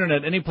listening on the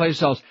internet,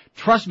 anyplace else,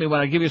 trust me when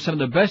I give you some of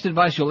the best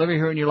advice you'll ever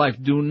hear in your life.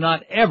 Do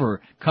not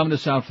ever come to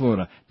South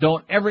Florida.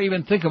 Don't ever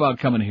even think about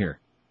coming here.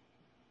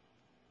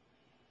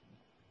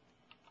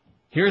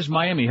 Here's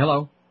Miami.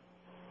 Hello.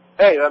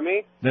 Hey, that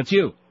me? That's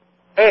you.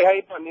 Hey, how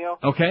you doing, Neil?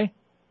 Okay.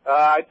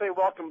 I'd say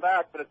welcome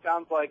back, but it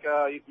sounds like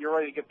you're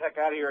ready to get the heck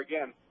out of here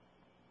again.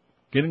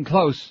 Getting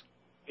close.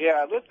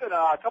 Yeah, listen,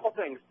 a couple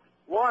things.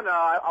 One,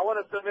 I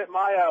want to submit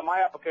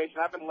my application.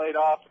 I've been laid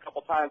off a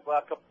couple times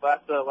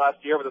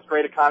last year with this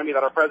great economy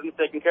that our president's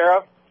taking care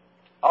of.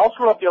 I'll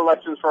screw up the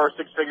elections for our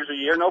 6 figures a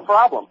year, no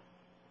problem.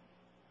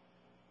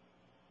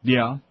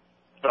 Yeah.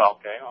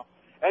 Okay. Well,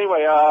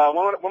 anyway,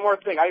 one more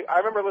thing. I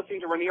remember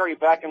listening to Ranieri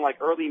back in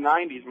early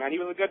 90s, man. He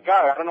was a good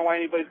guy. I don't know why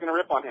anybody's going to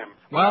rip on him.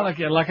 Well,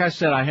 like I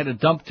said, I had to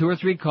dump 2 or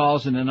 3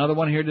 calls and another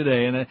one here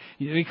today, and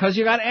because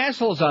you got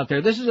assholes out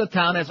there. This is a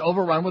town that's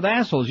overrun with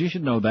assholes. You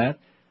should know that.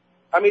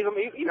 I mean,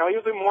 he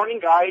was a morning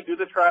guy, do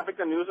the traffic,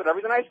 the news, whatever.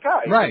 He's a nice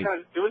guy. Right. He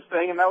kind of do his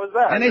thing, and that was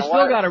that. And they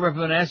still got to rip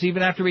him an ass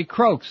even after he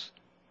croaks.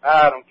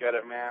 I don't get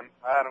it, man.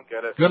 I don't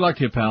get it. Good luck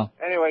to you, pal.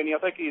 Anyway, Neil,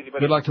 take it easy.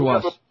 Good luck to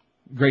us.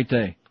 Great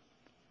day.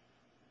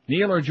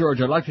 Neil or George,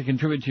 I'd like to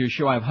contribute to your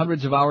show. I have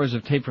hundreds of hours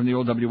of tape from the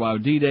old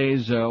WIOD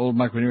days, old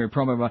Mike Ranieri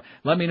promo.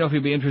 Let me know if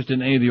you'd be interested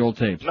in any of the old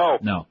tapes. No.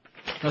 No.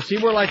 Now, see,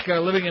 we're like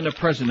living in the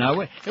present now.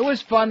 It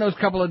was fun, those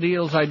couple of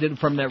deals I did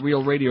from that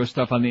Real Radio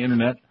stuff on the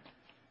Internet.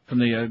 From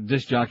the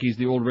disc jockeys,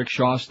 the old Rick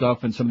Shaw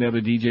stuff, and some of the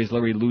other DJs,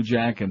 Larry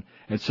Lujak, and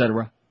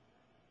etc.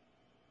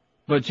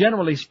 But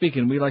generally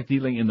speaking, we like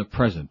dealing in the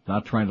present,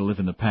 not trying to live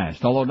in the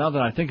past. Although now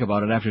that I think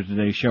about it after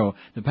today's show,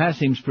 the past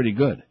seems pretty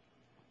good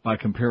by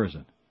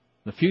comparison.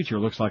 The future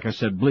looks, like I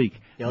said, bleak.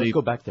 Yeah, let's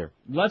go back there.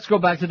 Let's go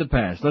back to the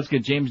past. Let's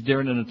get James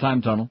Deeren in a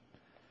time tunnel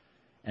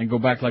and go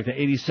back like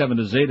the 87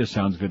 to Zeta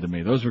sounds good to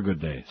me. Those were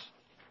good days.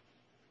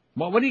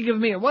 Well, what are you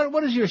giving me?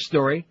 What is your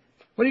story?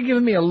 What are you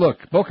giving me a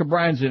look? Boca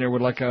Brian's in there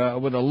with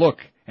with a look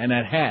and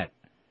that hat.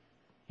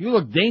 You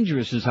look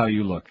dangerous is how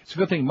you look. It's a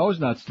good thing Mo's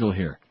not still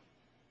here.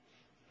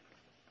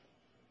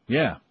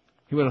 Yeah.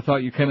 He would have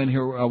thought you came in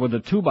here with a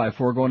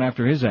 2x4 going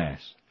after his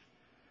ass.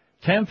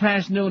 10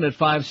 past noon at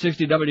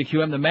 560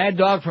 WQM. The Mad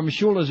Dog from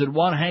Shula's at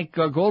 1. Hank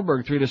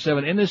Goldberg 3 to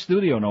 7 in the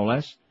studio, no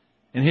less.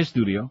 In his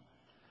studio.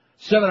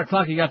 7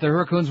 o'clock, you got the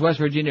Hurricanes West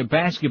Virginia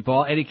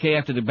basketball. Eddie K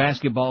after the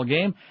basketball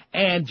game.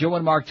 And Joe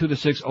and Mark 2 to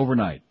 6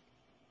 overnight.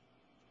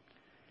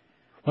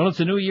 Well,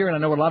 it's a new year, and I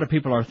know a lot of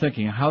people are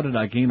thinking, how did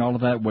I gain all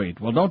of that weight?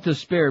 Well, don't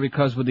despair,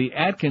 because with the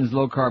Atkins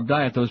low-carb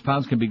diet, those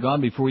pounds can be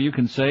gone before you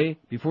can say,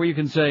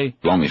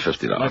 Blow me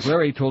 $50. like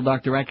Larry told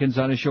Dr. Atkins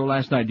on his show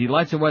last night,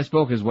 Delights of West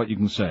Boca is what you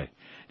can say.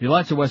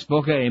 Delights of West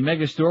Boca, a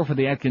mega store for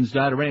the Atkins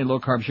diet or any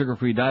low-carb,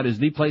 sugar-free diet, is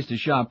the place to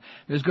shop.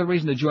 There's good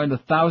reason to join the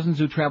thousands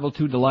who travel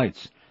to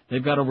Delights.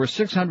 They've got over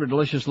 600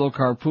 delicious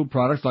low-carb food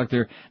products like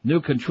their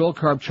new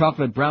control-carb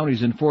chocolate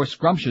brownies in 4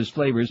 scrumptious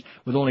flavors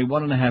with only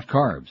 1.5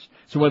 carbs.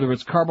 So whether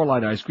it's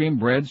Carbolite ice cream,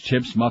 breads,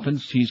 chips,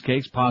 muffins,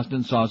 cheesecakes, pasta,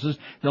 and sauces,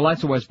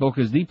 Delights of West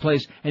Boca is the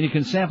place, and you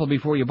can sample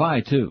before you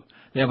buy, too.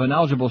 They have a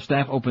knowledgeable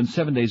staff open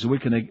 7 days a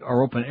week, and they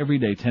are open every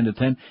day 10 to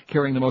 10,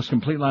 carrying the most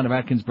complete line of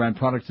Atkins brand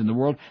products in the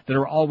world that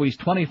are always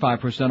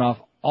 25%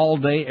 off all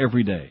day,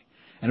 every day.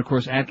 And of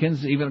course,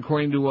 Atkins, even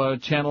according to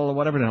Channel or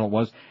whatever the hell it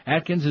was,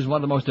 Atkins is one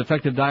of the most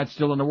effective diets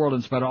still in the world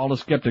in spite of all the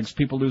skeptics.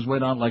 People lose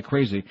weight on it like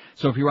crazy.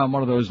 So if you're on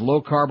one of those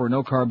low-carb or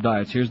no-carb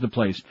diets, here's the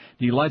place.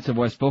 Delights of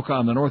West Boca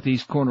on the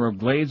northeast corner of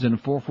Glades and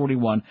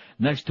 441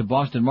 next to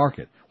Boston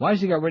Market. Why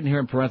has he got written here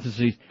in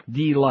parentheses,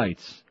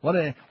 Delights? What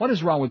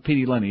is wrong with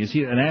P.D. Lenny? Is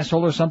he an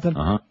asshole or something?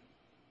 Uh-huh.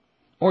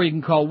 Or you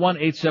can call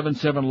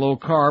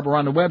 1-877-LOW-CARB, or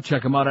on the web,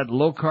 check them out at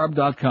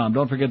lowcarb.com.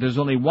 Don't forget, there's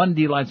only one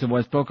Delights of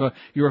West Boca,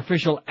 your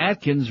official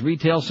Atkins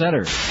retail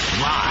center.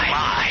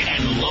 Live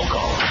and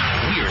local.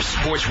 We're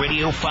Sports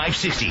Radio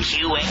 560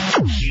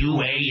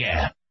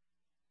 QAM.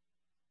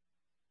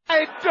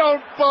 I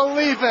don't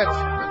believe it.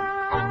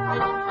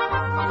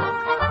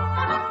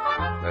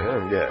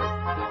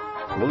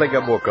 Yeah. Well, they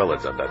got more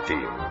colors on that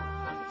team.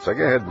 So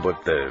go ahead and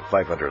put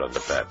 500 on the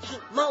Pats.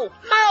 Mo,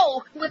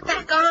 we're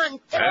back on.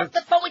 Get off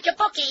the phone with your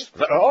bookie.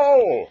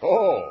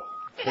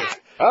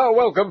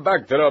 Welcome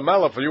back to the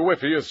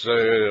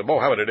Malafiuifius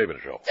Mohammed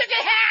David show.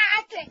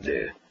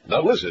 Yeah.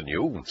 Now listen,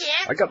 you.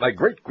 Yeah? I got my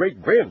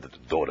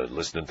great-great-granddaughter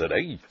listening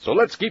today, so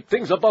let's keep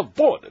things above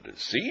board,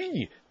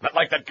 see? Not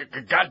like that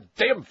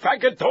goddamn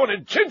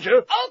faggot-toning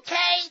ginger.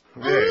 Okay.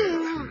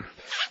 Yeah.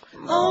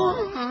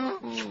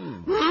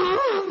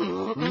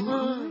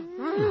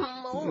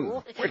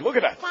 Wait, look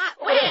at that.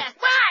 Where?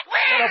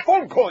 Got a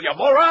phone call, you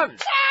moron!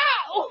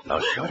 No! Now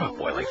shut up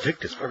while I take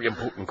this very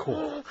important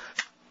call.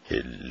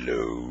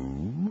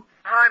 Hello?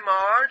 Hi,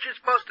 Marge. You're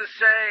supposed to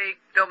say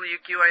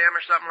WQAM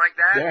or something like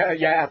that.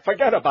 Yeah,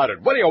 forget about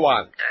it. What do you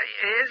want?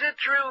 Is it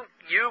true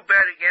you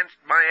bet against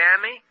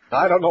Miami?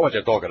 I don't know what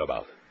you're talking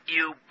about.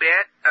 You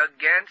bet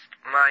against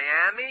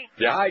Miami?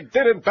 Yeah, I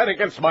didn't bet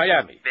against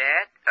Miami.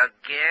 Bet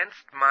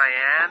against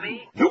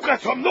Miami? You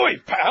got some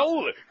nerve,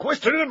 pal!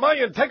 Questioning my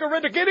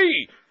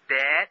integrity!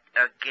 Bet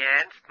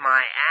against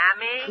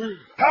Miami?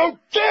 How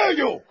dare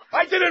you!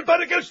 I didn't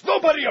bet against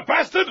nobody, you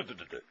bastard!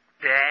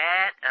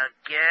 Bet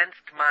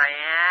against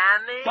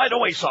Miami? By the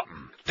way,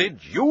 something.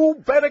 Did you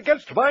bet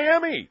against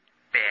Miami?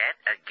 Bet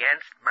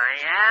against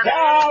Miami?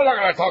 Yeah, I'm not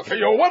gonna talk to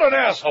you. What an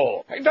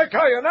asshole! Ain't that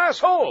guy an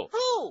asshole?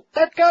 Who?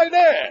 That guy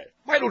there.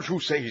 Why don't you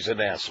say he's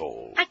an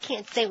asshole? I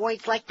can't say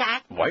words like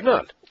that. Why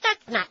not?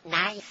 That's not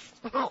nice.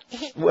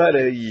 What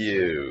are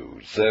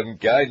you, some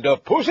kind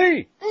of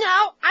pussy?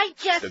 No, I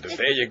just...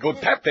 There you go,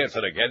 tap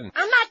dancing again.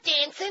 I'm not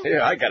dancing.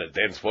 Here, I got a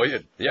dance for you.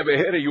 You ever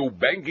heard of you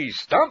bangy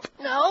stump?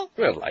 No.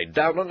 Well, lie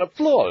down on the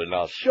floor and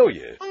I'll show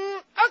you.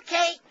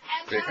 Okay.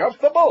 Be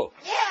comfortable.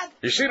 Yeah.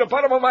 You see the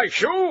bottom of my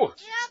shoe?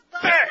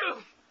 Yeah.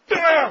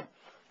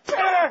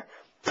 There!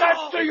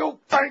 That's the you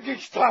bangy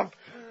stump!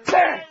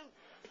 There!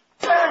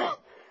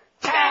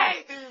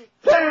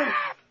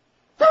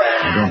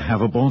 I don't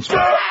have a bone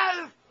spot.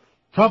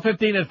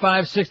 12:15 at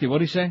 560. What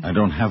do you say? I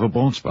don't have a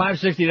bone spot.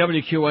 560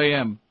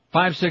 WQAM.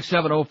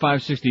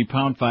 567-0560,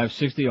 pound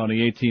 560 on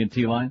the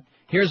AT&T line.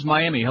 Here's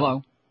Miami.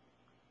 Hello.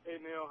 Hey,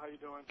 Neil. How you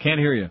doing? Can't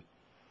hear you.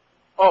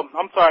 Oh,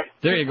 I'm sorry.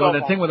 There you go.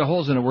 That thing with the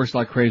holes in it works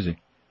like crazy.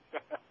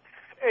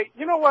 Hey,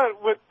 you know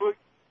what? With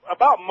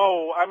about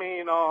Mo, I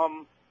mean,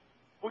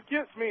 what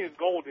gets me is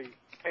Goldie.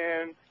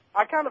 And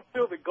I kind of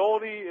feel that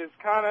Goldie is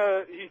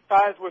he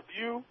sides with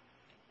you.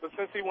 But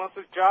since he wants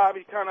his job,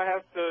 he kind of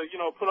has to,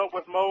 put up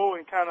with Mo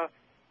and kind of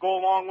go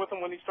along with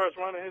him when he starts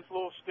running his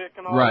little stick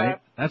and all that.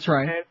 Right. That's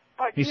right. And,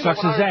 like, He sucks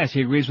his ass.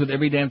 He agrees with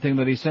every damn thing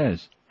that he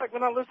says. Like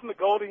when I listen to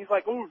Goldie, he's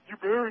like, "Oh, you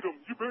buried him.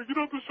 Get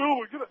off the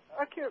show."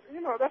 I can't.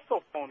 That's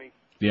so phony.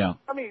 Yeah.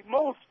 I mean,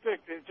 Mo's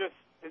stick is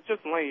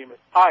just lame.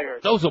 It's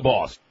tired. Those are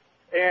boss.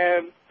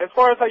 And as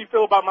far as how you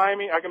feel about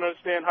Miami, I can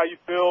understand how you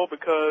feel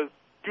because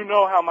you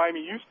know how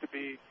Miami used to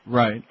be.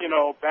 Right.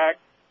 Back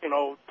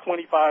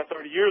 25,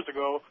 30 years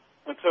ago.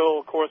 Until,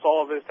 of course,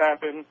 all of this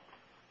happened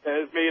and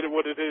has made it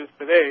what it is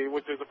today,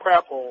 which is a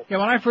crap hole. Yeah,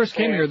 when I first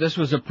came here, this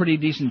was a pretty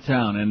decent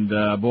town, and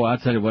boy, I'll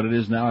tell you what it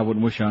is now. I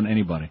wouldn't wish on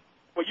anybody.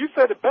 Well, you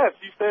said it best.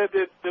 You said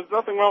that there's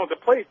nothing wrong with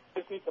the place.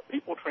 It just needs a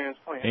people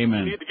transplant.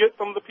 Amen. You need to get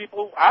some of the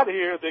people out of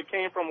here that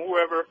came from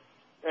whoever,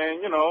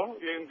 and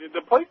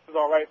the place is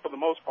all right for the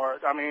most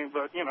part. I mean,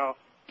 but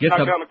Get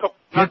knock down a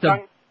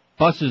couple.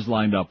 Buses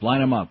lined up. Line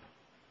them up.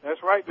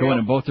 That's right. Going Neil.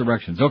 in both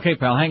directions. Okay,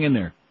 pal, hang in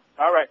there.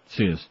 All right.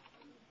 See us.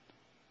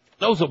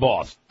 Those are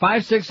boss.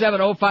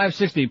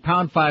 567-0560,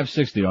 pound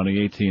 560 on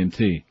the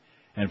AT&T.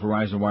 and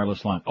Verizon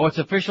Wireless Line. Oh, it's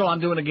official. I'm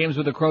doing the Games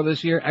with the Crow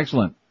this year.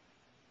 Excellent.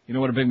 You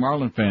know what a big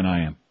Marlin fan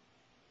I am.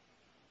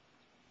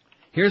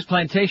 Here's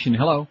Plantation.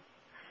 Hello.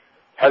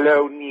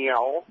 Hello,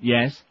 Neil.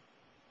 Yes.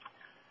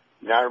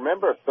 Now, I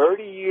remember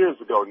 30 years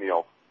ago,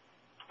 Neil,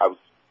 I was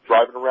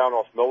driving around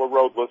off Miller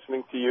Road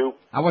listening to you.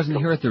 I wasn't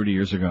here 30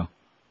 years ago.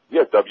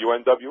 Yeah,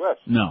 WNWS.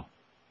 No.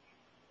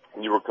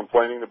 And you were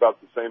complaining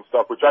about the same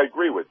stuff, which I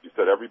agree with. You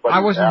said everybody... I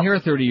wasn't here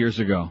 30 years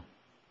ago.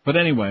 But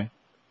anyway.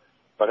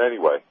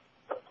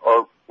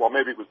 Or, well,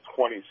 maybe it was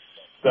 27.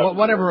 Well,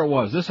 whatever it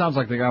was. This sounds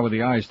like the guy with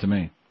the eyes to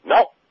me.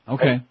 No.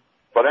 Okay. Hey,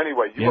 but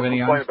anyway, you were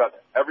complaining about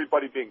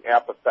everybody being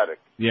apathetic.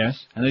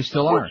 Yes, and they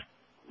still are.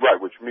 Right,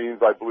 which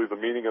means, I believe the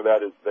meaning of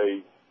that is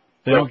they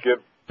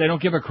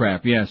don't give a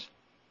crap, yes.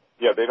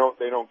 Yeah, they don't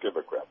give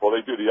a crap. Well,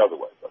 they do the other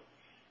way, but.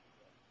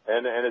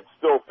 And it's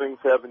still, things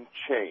haven't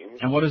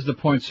changed. And what is the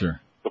point, sir?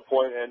 The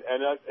point,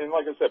 and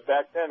like I said,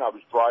 back then I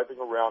was driving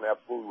around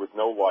absolutely with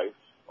no lights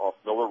off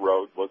Miller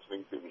Road,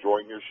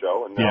 enjoying your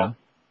show, and now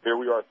here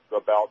we are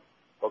about,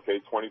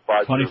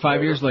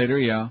 25 years later,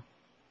 yeah.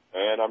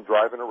 And I'm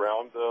driving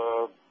around,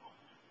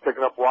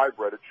 picking up rye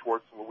bread at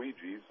Schwartz and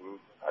Luigi's, and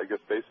I guess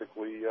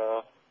basically,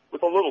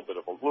 with a little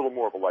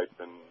more of a life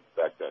than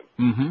back then.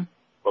 Mm-hmm.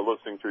 But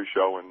listening to your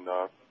show and,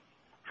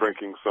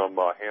 drinking some,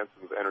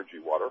 Hanson's energy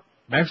water.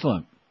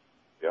 Excellent.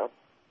 Yeah.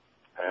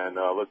 And,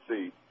 let's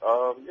see,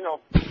 I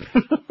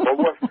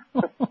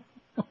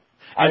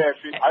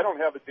don't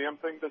have a damn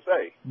thing to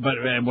say. But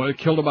it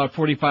killed about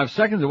 45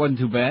 seconds. It wasn't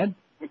too bad.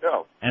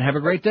 No. And have a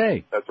great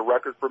day. That's a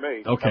record for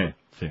me. Okay.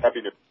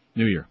 Happy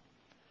New Year.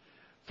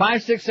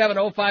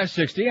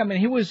 5670560. I mean,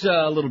 he was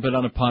a little bit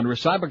on the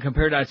ponderous side, but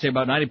compared to, I'd say,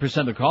 about 90%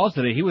 of the calls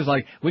today, he was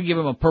like, we give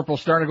him a purple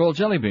star and a gold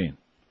jelly bean.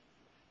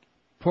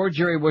 Poor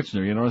Jerry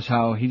Witzner. You notice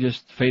how he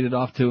just faded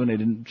off too, and they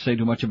didn't say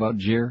too much about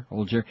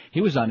old Jerry.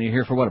 He was on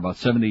here for what, about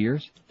 70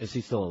 years? Is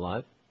he still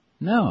alive?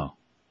 No.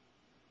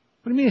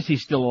 What do you mean is he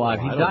still alive?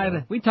 Oh, he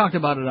died. We talked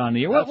about it on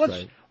the air.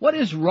 Right. What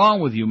is wrong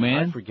with you,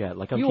 man? I forget.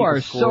 Like you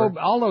are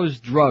all those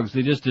drugs,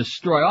 they just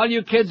destroy. All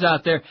you kids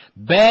out there,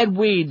 bad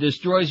weed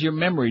destroys your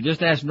memory.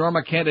 Just ask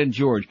Norma, Kent, and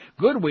George.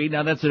 Good weed,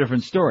 now that's a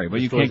different story,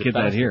 but you can't get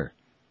that here.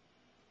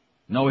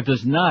 No, it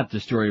does not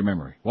destroy your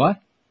memory.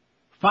 What?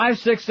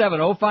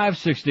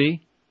 5670560.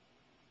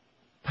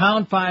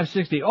 Pound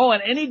 560. Oh,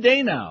 and any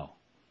day now.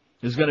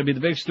 There's going to be the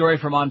big story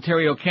from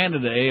Ontario,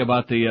 Canada,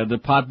 about the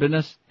pot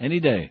business. Any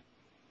day.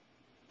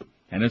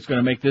 And it's going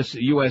to make this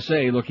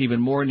USA look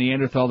even more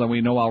Neanderthal than we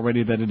know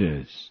already that it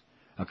is.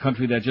 A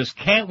country that just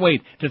can't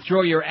wait to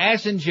throw your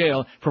ass in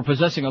jail for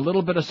possessing a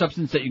little bit of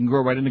substance that you can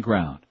grow right in the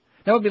ground.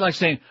 That would be like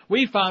saying,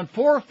 we found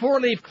 4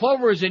 four-leaf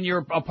clovers in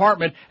your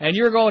apartment and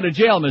you're going to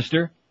jail,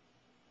 mister.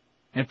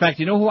 In fact,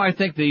 you know who I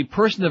think the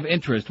person of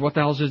interest, what the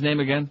hell's his name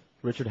again?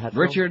 Richard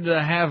Hatfield? Richard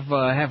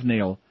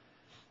Halfnail.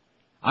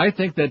 I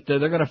think that they're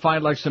going to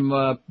find like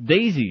some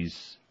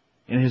daisies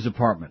in his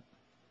apartment.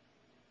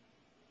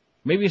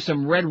 Maybe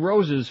some red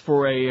roses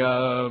for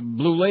a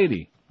blue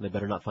lady. They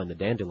better not find the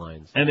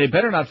dandelions. And they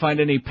better not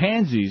find any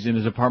pansies in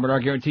his apartment. I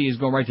guarantee he's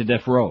going right to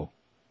death row.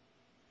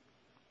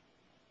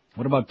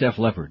 What about Def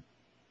Leppard?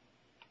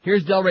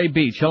 Here's Delray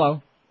Beach.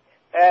 Hello.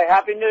 Hey,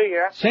 Happy New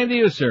Year. Same to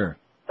you, sir.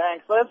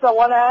 Thanks. Listen, I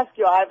want to ask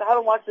you, I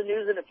haven't watched the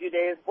news in a few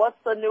days. What's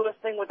the newest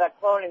thing with that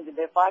cloning? Did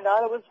they find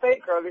out it was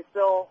fake, or are they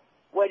still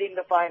waiting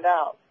to find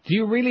out? Do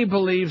you really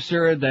believe,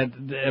 sir, that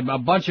a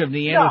bunch of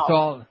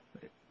Neanderthal... No.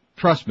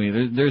 Trust me,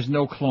 there's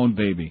no clone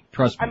baby.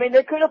 Trust me. I mean,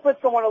 they could have put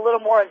someone a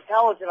little more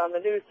intelligent on the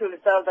news, too,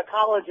 instead of the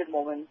collagen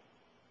woman.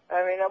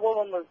 I mean, that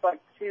woman was like,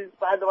 she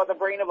had the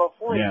brain of a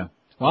flea. Yeah.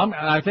 Well,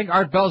 I think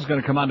Art Bell's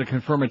going to come on to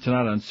confirm it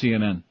tonight on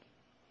CNN.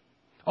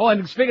 Oh,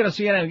 and speaking of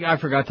CNN, I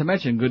forgot to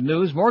mention, good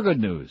news, more good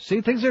news.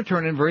 See, things are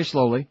turning very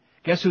slowly.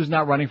 Guess who's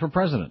not running for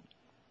president?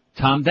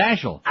 Tom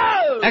Daschle.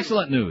 Oh!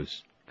 Excellent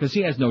news, because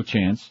he has no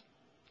chance.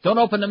 Don't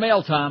open the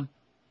mail, Tom.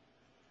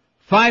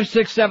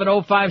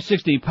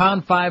 5670560,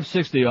 pound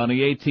 560 on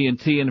the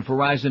AT&T and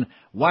Verizon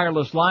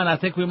wireless line. I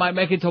think we might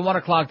make it till 1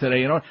 o'clock today.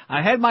 You know,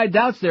 I had my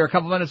doubts there a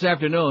couple minutes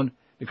after noon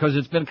because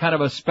it's been kind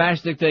of a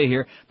spastic day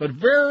here, but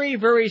very,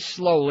 very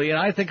slowly. And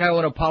I think I owe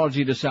an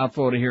apology to South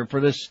Florida here for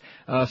this,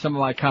 some of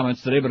my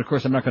comments today, but of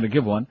course I'm not going to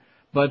give one.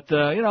 But,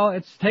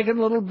 it's taken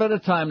a little bit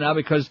of time now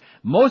because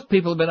most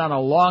people have been on a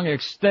long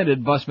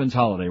extended busman's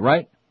holiday,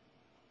 right?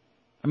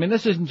 I mean,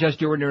 this isn't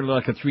just ordinarily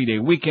like a 3-day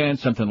weekend,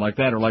 something like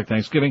that, or like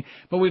Thanksgiving,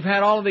 but we've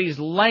had all of these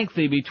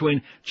lengthy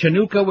between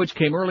Chanukah, which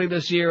came early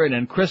this year, and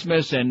then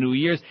Christmas and New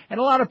Year's, and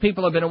a lot of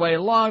people have been away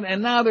long,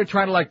 and now they're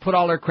trying to put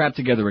all their crap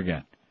together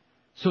again.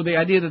 So the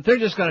idea that they're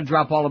just going to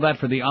drop all of that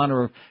for the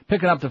honor of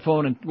picking up the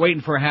phone and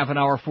waiting for a half an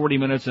hour, 40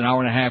 minutes, an hour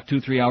and a half,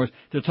 2-3 hours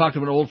to talk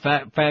to an old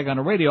fat fag on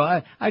the radio,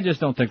 I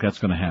just don't think that's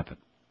going to happen.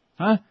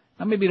 Huh?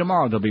 Now maybe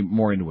tomorrow they'll be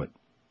more into it.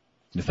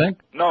 You think?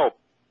 No.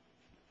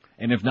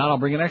 And if not, I'll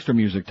bring in extra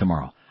music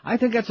tomorrow. I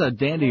think that's a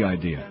dandy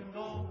idea.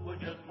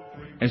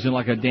 As in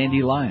like a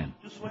dandelion.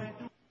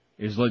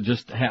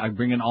 I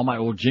bring in all my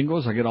old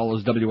jingles, I get all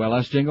those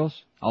WLS jingles,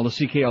 all the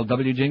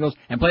CKLW jingles,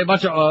 and play a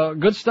bunch of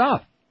good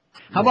stuff.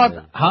 How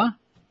about, huh?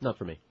 Not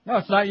for me. No,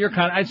 it's not your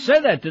kind. I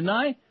said that, didn't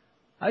I?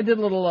 I did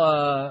a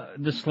little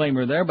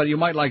disclaimer there, but you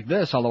might like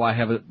this, although I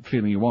have a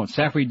feeling you won't.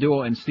 Safri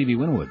Duo and Stevie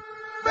Winwood.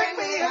 Bring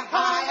me a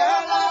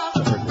higher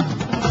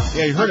love.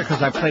 Yeah, you heard it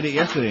because I played it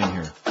yesterday in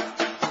here.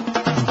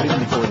 Even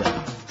before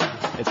that.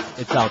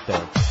 It's out there.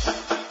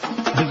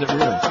 Is it really?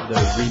 The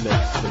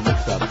remix, the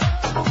mix-up.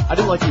 I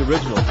didn't like the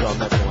original, so I'm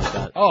not going to like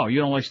that. Oh, you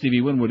don't like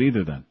Stevie Winwood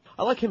either, then?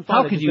 I like him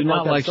fine. How could you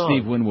not like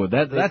Steve Winwood?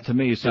 That to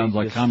me sounds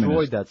like communist. They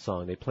destroyed that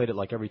song. They played it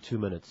like every 2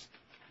 minutes.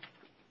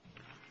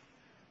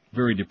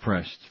 Very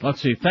depressed.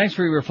 Let's see. Thanks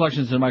for your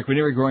reflections on Mike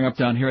Ranieri. Growing up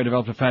down here, I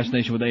developed a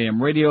fascination with AM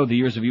radio. The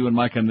years of you and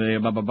Mike and the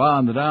ba-ba-ba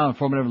and the down,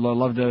 formative,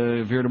 loved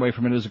to veered away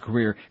from it as a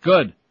career.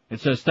 Good. It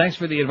says, thanks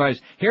for the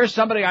advice. Here's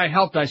somebody I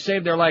helped. I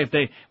saved their life.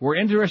 They were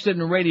interested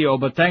in radio,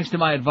 but thanks to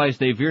my advice,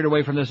 they veered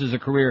away from this as a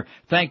career.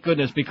 Thank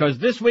goodness, because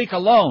this week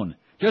alone,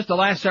 just the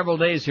last several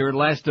days here, the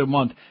last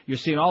month, you're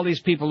seeing all these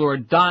people who are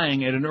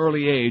dying at an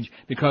early age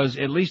because,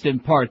 at least in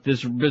part,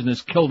 this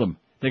business killed them.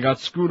 They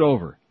got screwed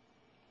over.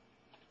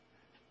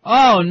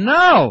 Oh,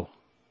 no!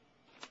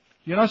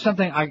 You know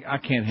something? I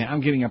can't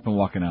I'm getting up and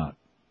walking out.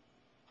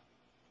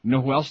 You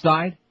know who else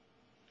died?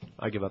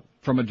 I give up.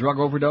 From a drug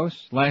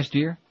overdose last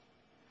year?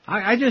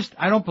 I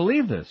don't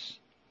believe this.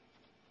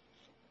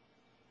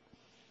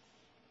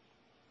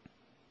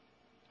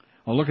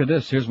 Oh, look at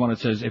this. Here's one that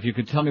says, if you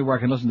could tell me where I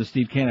can listen to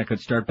Steve Kane, I could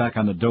start back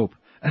on the dope.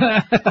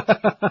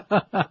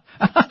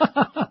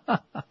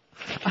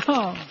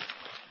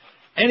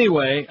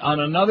 Anyway, on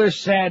another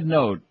sad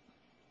note,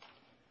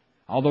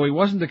 although he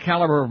wasn't the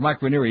caliber of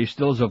Mike Ranieri, he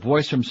still is a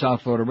voice from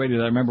South Florida radio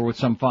that I remember with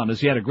some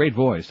fondness. He had a great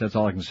voice. That's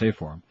all I can say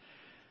for him.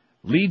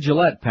 Lee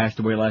Gillette passed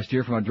away last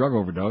year from a drug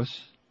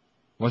overdose.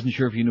 Wasn't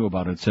sure if you knew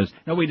about it. It says,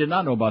 no, we did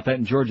not know about that,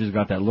 and George has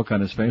got that look on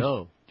his face.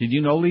 No. Did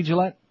you know Lee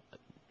Gillette?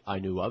 I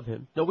knew of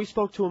him. No, we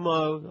spoke to him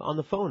on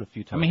the phone a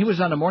few times. I mean, he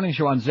was on the morning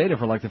show on Zeta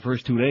for like the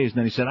first 2 days, and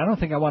then he said, I don't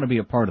think I want to be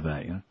a part of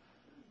that, you know.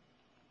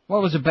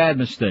 Well, it was a bad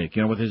mistake,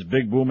 you know, with his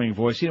big booming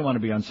voice. He didn't want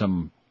to be on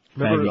some...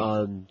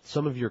 Remember,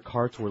 some of your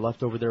carts were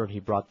left over there and he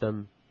brought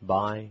them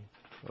by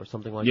or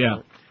something like that?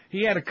 Yeah.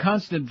 He had a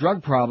constant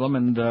drug problem,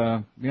 and,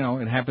 you know,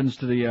 it happens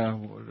to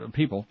the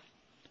people.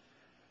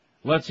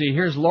 Let's see,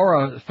 here's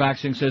Laura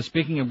faxing, says,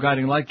 speaking of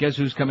guiding light, guess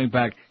who's coming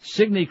back?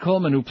 Signe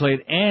Coleman, who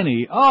played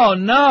Annie. Oh,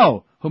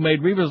 no! Who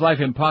made Reba's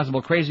life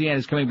impossible. Crazy Ann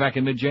is coming back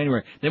in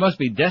mid-January. They must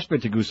be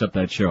desperate to goose up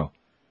that show.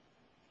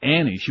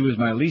 Annie, she was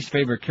my least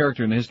favorite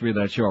character in the history of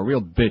that show. A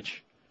real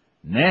bitch.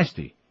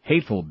 Nasty,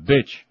 hateful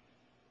bitch.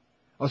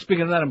 Oh,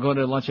 speaking of that, I'm going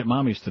to lunch at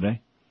Mommy's today.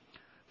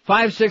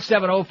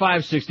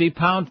 5670560,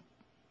 pound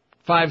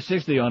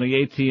 560 on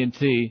the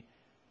AT&T.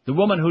 The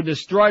woman who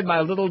destroyed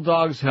my little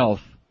dog's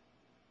health.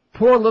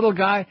 Poor little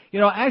guy.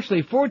 You know,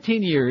 actually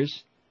 14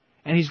 years,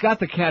 and he's got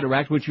the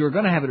cataract, which you were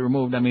going to have it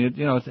removed. I mean,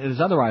 you know, his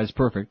other eye is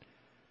perfect.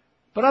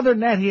 But other than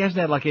that, he hasn't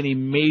had like any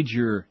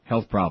major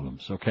health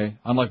problems, okay?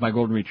 Unlike my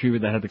golden retriever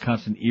that had the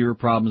constant ear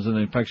problems and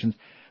the infections.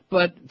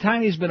 But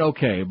Tiny's been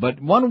okay.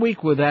 But 1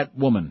 week with that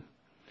woman,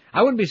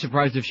 I wouldn't be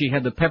surprised if she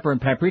had the pepper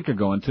and paprika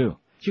going too.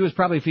 She was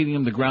probably feeding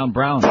him the ground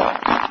brown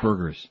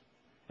burgers.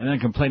 And then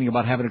complaining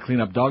about having to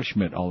clean up dog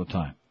schmidt all the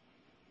time.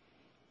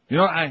 You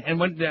know,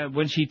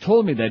 when she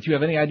told me that, do you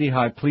have any idea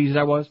how pleased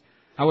I was?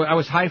 I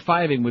was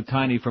high-fiving with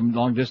Tiny from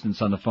long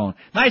distance on the phone.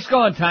 Nice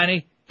going,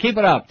 Tiny. Keep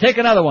it up. Take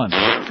another one.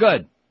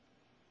 Good.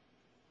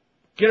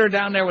 Get her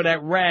down there with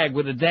that rag,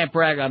 with a damp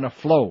rag on the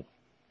floor.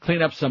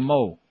 Clean up some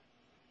mow.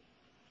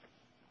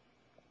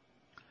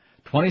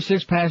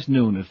 26 past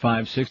noon at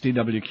 560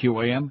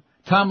 WQAM.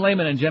 Tom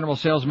Lehman and General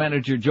Sales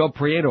Manager Joe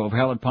Prieto of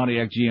Hallett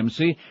Pontiac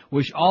GMC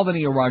wish all the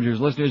Neil Rogers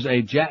listeners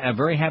a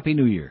very happy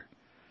new year.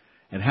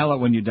 At Hallett,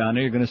 when you're down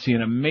there, you're going to see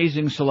an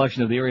amazing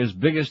selection of the area's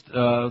biggest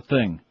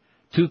thing.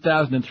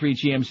 2003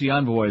 GMC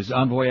Envoys,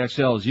 Envoy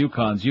XLs,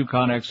 Yukons,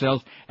 Yukon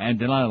XLs, and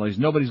Denali's.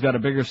 Nobody's got a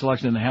bigger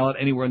selection than Hallett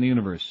anywhere in the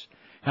universe.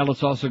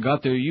 Hallett's also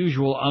got their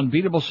usual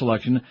unbeatable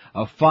selection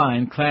of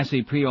fine,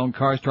 classy pre-owned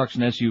cars, trucks,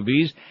 and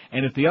SUVs.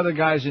 And if the other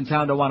guys in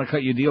town don't want to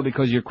cut you a deal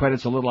because your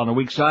credit's a little on the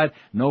weak side,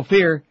 no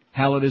fear,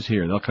 Hallett is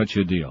here. They'll cut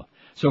you a deal.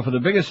 So for the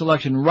biggest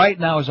selection right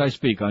now as I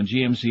speak on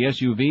GMC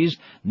SUVs,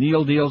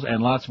 Neil deals,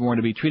 and lots more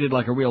to be treated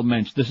like a real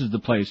mensch, this is the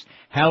place.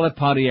 Hallett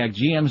Pontiac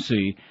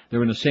GMC.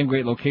 They're in the same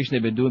great location.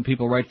 They've been doing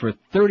people right for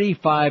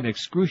 35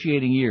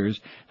 excruciating years.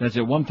 That's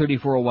at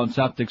 13401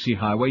 South Dixie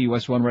Highway,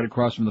 US 1 right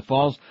across from the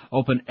Falls.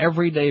 Open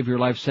every day of your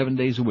life, 7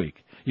 days a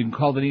week. You can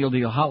call the Neil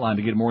Deal hotline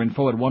to get more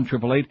info at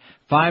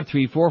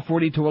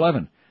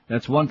 1-888-534-4211.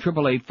 That's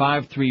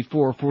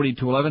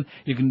 1-888-534-4211.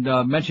 You can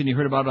mention you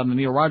heard about it on the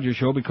Neil Rogers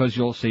Show because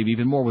you'll save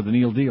even more with the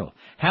Neil Deal.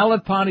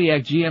 Hallett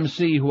Pontiac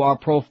GMC, who are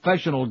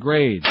professional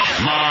grade.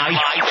 Live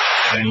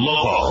and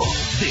local.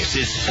 This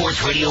is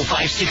Sports Radio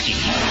 560.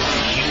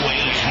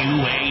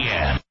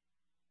 QAM.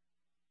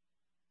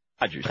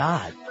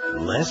 God.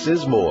 Less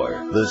is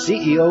more. The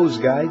CEO's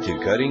Guide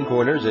to Cutting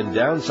Corners and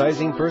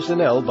Downsizing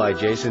Personnel by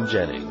Jason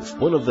Jennings.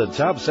 One of the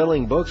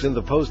top-selling books in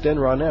the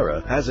post-Enron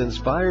era has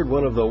inspired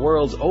one of the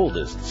world's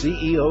oldest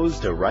CEOs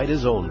to write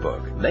his own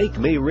book. Make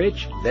Me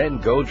Rich, Then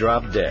Go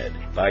Drop Dead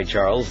by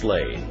Charles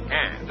Lane.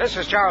 This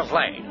is Charles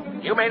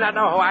Lane. You may not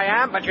know who I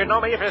am, but you'd know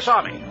me if you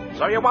saw me.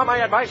 So you want my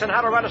advice on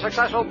how to run a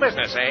successful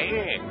business,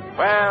 eh?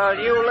 Well,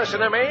 you listen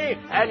to me,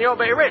 and you'll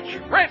be rich.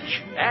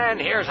 Rich! And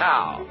here's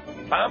how.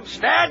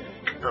 Bumstead?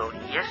 Oh,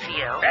 yes,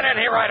 CO. Get in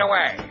here right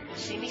away.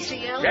 See me,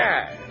 CO?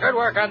 Yeah, good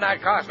work on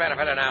that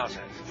cost-benefit analysis.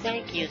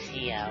 Thank you,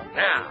 CO.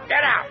 Now,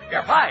 get out.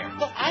 You're fired.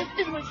 Well, I've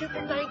been with you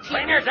for 19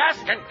 Clean your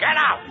desk and get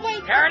out.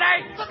 Wait.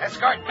 Faraday,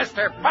 escort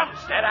Mr.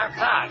 Bumstead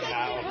outside. Get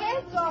your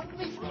hands off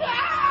me.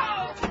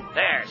 No!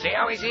 There, see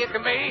how easy it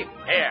can be?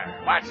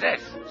 Here, watch this.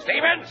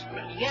 Stevens?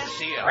 Yes,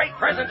 CO. Great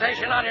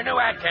presentation on your new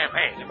ad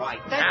campaign. Right,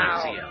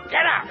 Now, thank you, CO.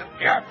 get out.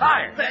 You're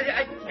fired.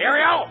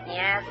 Muriel?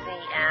 Yes,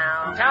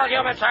 CO. Tell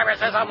Human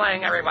Services I'm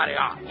laying everybody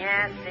off.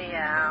 Yes,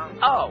 CO.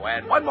 Oh,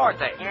 and one more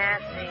thing.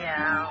 Yes,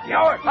 CO.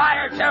 You're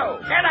fired,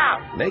 too. Get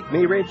out. Make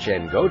Me Rich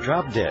and Go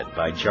Drop Dead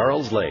by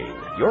Charles Lane.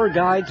 Your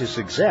guide to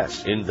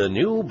success in the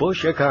new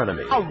Bush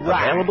economy. All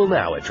right. Available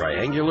now at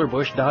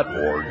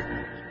triangularbush.org.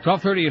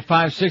 12:30 at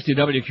 560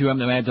 WQM.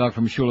 The Mad Dog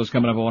from Shula's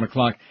coming up at 1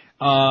 o'clock.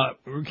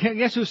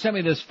 Guess who sent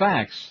me this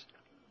fax?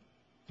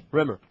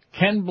 Rimmer.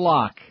 Ken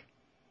Block.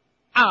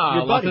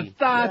 Your buddy.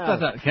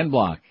 Ken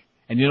Block.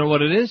 And you know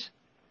what it is?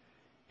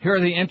 Here are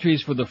the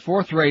entries for the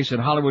 4th race at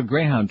Hollywood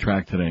Greyhound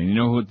Track today. And you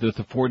know who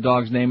the 4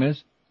 dog's name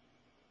is?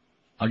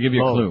 I'll give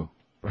you a clue.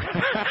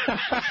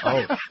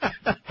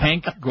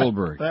 Hank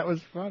Goldberg. That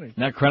was funny. Isn't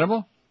that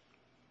credible?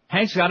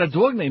 Hank's got a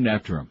dog named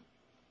after him.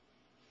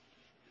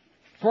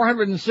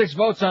 406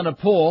 votes on the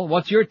poll.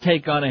 What's your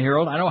take on the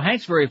Herald? I know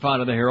Hank's very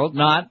fond of the Herald.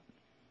 Not.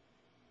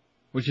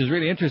 Which is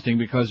really interesting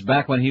because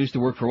back when he used to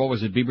work for, what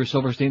was it, Bieber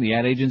Silverstein, the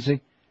ad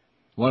agency?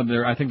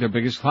 I think their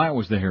biggest client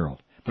was the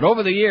Herald. But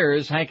over the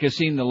years, Hank has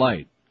seen the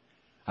light.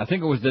 I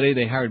think it was the day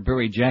they hired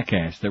Barry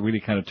Jackass that really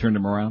kind of turned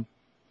him around.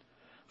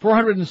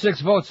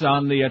 406 votes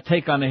on the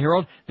take on the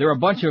Herald. There are a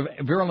bunch of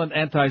virulent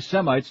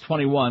anti-Semites,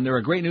 21. They're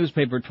a great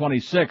newspaper,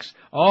 26.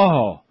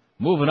 Oh,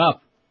 moving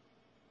up.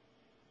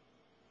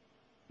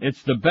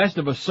 It's the best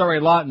of a sorry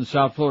lot in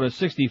South Florida,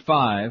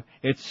 65.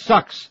 It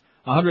sucks,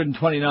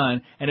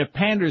 129. And it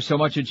panders so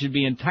much it should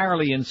be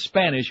entirely in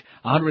Spanish,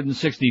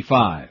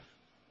 165.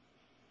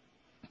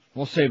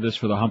 We'll save this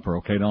for the humper,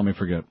 okay? Don't let me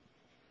forget.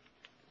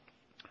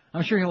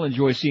 I'm sure he'll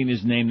enjoy seeing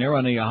his name there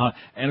on the,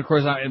 and of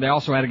course, they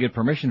also had to get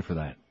permission for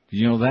that. Did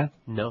you know that?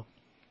 No.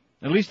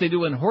 At least they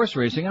do in horse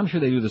racing. I'm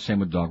sure they do the same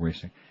with dog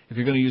racing. If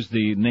you're going to use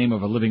the name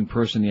of a living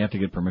person, you have to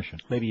get permission.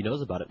 Maybe he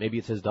knows about it. Maybe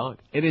it's his dog.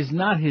 It is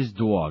not his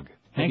dog.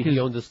 Maybe he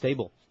owns a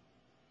stable.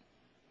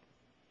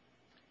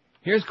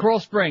 Here's Coral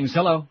Springs.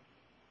 Hello.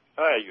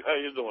 Hi, how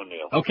you doing,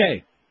 Neil?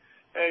 Okay.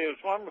 Hey,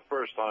 it's my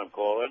first time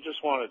call. I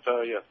just want to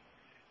tell you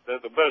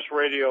that the best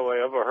radio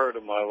I ever heard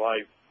in my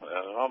life,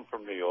 and I'm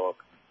from New York,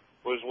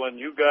 was when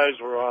you guys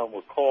were on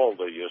with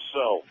Calder,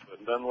 yourself,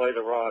 and then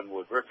later on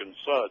with Rick and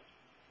Sud,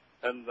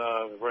 and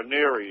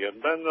Ranieri,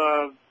 and then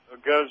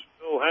guys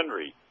Bill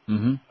Henry.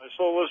 Mm-hmm. I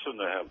still listen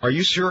to him. Are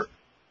you sure?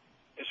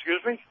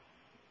 Excuse me?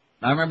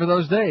 I remember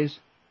those days.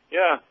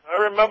 Yeah,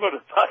 I remember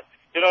the time.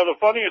 You know, the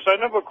funniest, I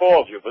never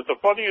called you, but the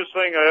funniest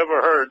thing I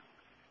ever heard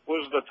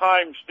was the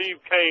time Steve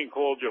Kane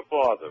called your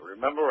father.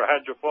 Remember I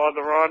had your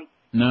father on?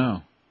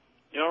 No.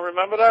 You don't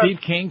remember that?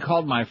 Steve Kane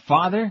called my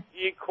father?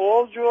 He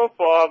called your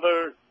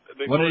father.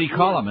 What did he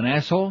call him, an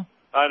asshole?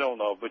 I don't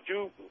know, but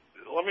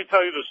let me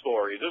tell you the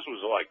story. This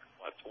was like,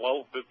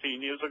 12,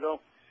 15 years ago.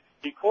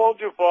 He called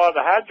your father,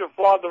 had your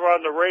father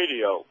on the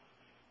radio,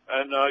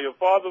 and your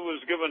father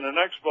was given an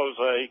expose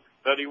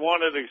that he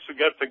wanted to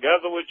get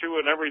together with you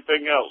and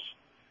everything else.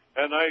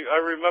 And I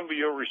remember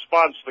your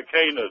response to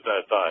Kane at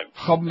that time.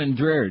 Hubman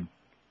Dreard.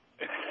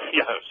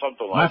 Yeah,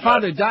 something like My that.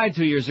 father died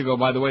 2 years ago,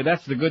 by the way.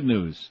 That's the good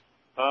news.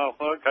 Oh,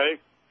 okay.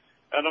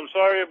 And I'm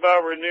sorry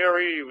about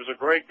Ranieri. He was a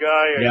great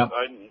guy. Yep.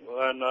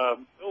 And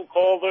Bill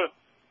Calder,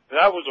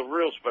 that was a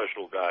real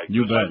special guy.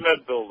 You bet. I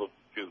met Bill a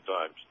few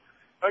times.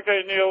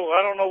 Okay, Neil,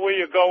 I don't know where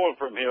you're going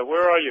from here.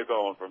 Where are you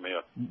going from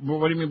here?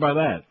 What do you mean by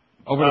that?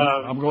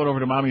 I'm going over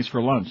to Mommy's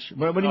for lunch.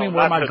 What do you mean,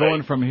 where am I today.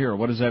 going from here?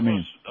 What does that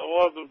mean?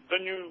 Well,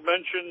 then you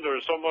mentioned,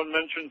 or someone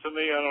mentioned to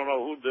me, I don't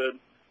know who did,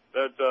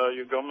 that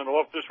you're coming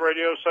off this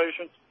radio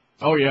station?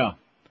 Oh, yeah.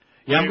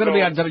 Yeah, I'm Where going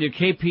to you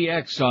be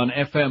on WKPX on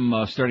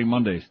FM starting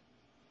Mondays.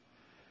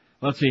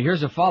 Let's see,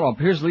 here's a follow-up.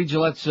 Here's Lee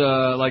Gillette's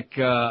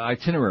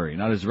itinerary,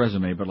 not his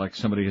resume, but like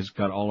somebody has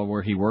got all of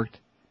where he worked.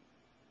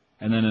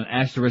 And then an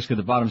asterisk at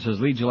the bottom says,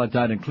 Lee Gillette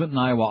died in Clinton,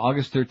 Iowa,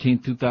 August 13,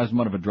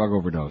 2001 of a drug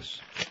overdose.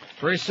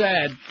 Very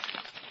sad.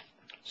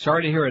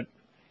 Sorry to hear it.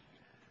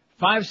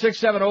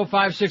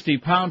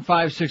 5670560, pound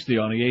 560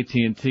 on the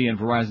AT&T and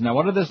Verizon. Now,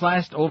 what did this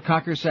last old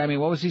cocker say? I mean,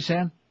 what was he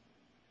saying?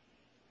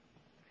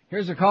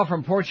 Here's a call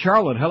from Port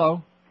Charlotte.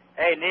 Hello.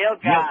 Hey, Neil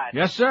God.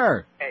 Yes,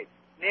 sir. Hey,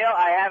 Neil,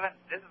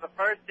 this is the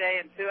first day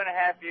in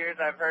 2.5 years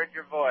I've heard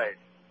your voice.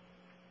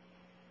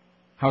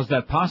 How's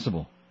that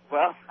possible?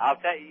 Well, I'll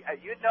tell you,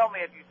 you'd know me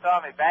if you saw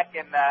me. Back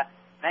in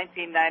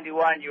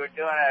 1991, you were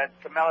doing a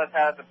Camilla's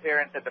House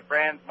appearance at the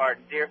Brands Mart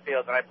in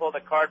Deerfield, and I pulled a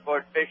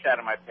cardboard fish out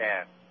of my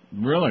pants.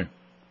 Really? Do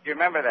you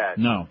remember that?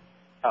 No.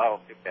 Oh,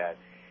 too bad.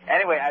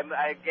 Anyway,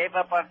 I gave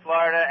up on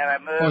Florida, and I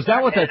moved. Oh, is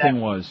that what that thing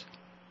was?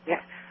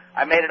 Yeah.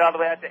 I made it all the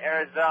way out to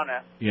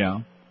Arizona, Yeah.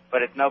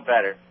 but it's no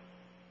better.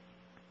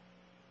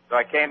 So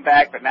I came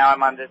back, but now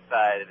I'm on this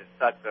side, and it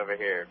sucks over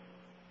here.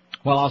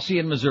 Well, I'll see you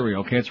in Missouri,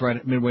 okay? It's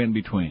right midway in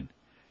between.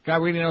 Guy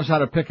really knows how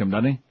to pick him,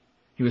 doesn't he?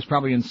 He was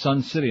probably in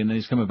Sun City, and then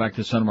he's coming back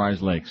to Sunrise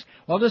Lakes.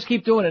 Well, just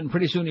keep doing it, and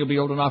pretty soon you'll be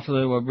old enough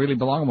to really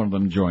belong in one of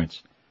them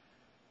joints.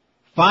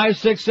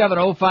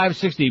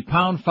 567-0560,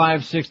 pound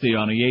 560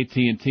 on the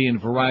AT&T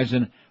and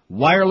Verizon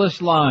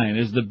wireless line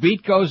as the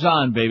beat goes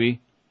on,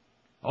 baby.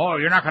 Oh,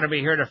 you're not going to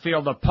be here to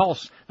feel the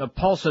pulse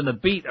and the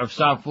beat of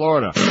South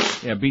Florida.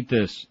 Yeah, beat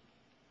this.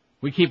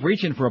 We keep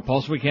reaching for a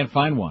pulse, we can't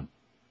find one.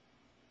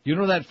 You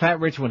know that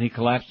Fat Rich when he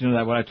collapsed, you know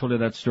that, when I told you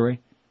that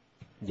story?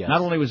 Yes. Not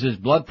only was his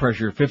blood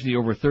pressure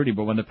 50/30,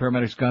 but when the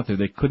paramedics got there,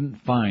 they couldn't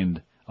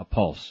find a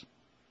pulse.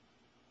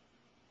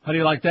 How do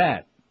you like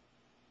that?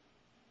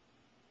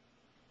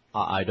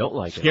 I don't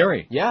like it.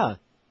 Scary. Yeah.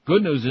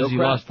 Good news is No he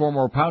crap. lost 4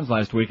 more pounds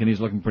last week, and he's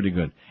looking pretty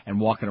good. And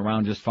walking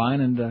around just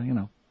fine, and,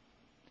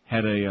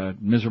 had a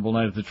miserable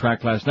night at the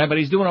track last night, but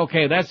he's doing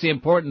okay. That's the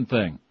important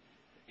thing.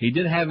 He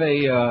did have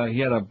he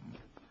had a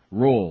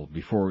roll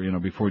before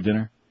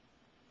dinner.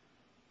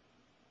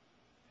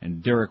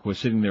 And Derek was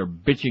sitting there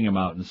bitching him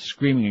out and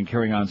screaming and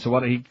carrying on. So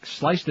he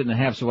sliced it in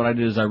half, so what I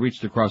did is I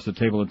reached across the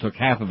table and took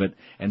half of it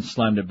and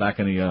slammed it back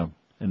in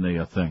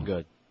the thing.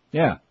 Good.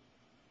 Yeah.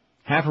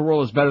 Half a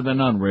roll is better than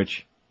none,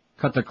 Rich.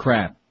 Cut the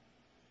crap.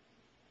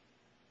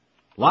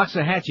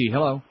 Loxahatchee,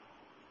 hello.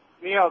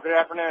 Neil, good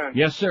afternoon.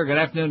 Yes, sir. Good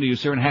afternoon to you,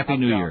 sir, and Happy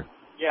New Year.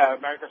 Yeah,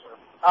 Merry Christmas.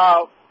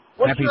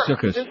 What's Happy your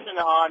Sukkot. position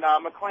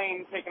on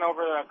McLean taking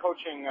over the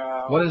coaching?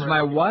 What is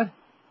my what?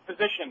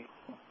 Position.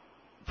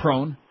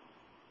 Prone.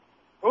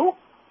 Who?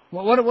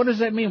 Well, what does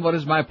that mean? What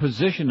is my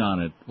position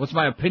on it? What's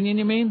my opinion,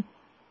 you mean?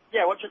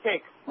 Yeah, what's your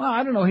take? Well,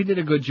 I don't know. He did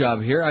a good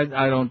job here.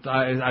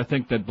 I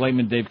think that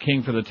blaming Dave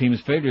King for the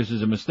team's failures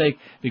is a mistake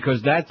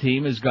because that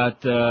team has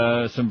got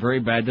some very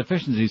bad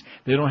deficiencies.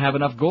 They don't have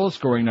enough goal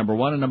scoring, number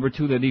one, and number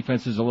two, their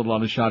defense is a little on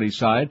the shoddy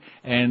side.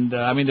 And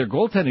their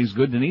goaltending's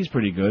good, Denis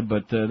pretty good,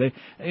 but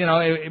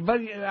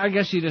but I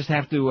guess you just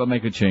have to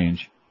make a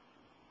change.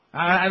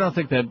 I don't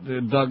think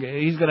that Doug.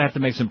 He's going to have to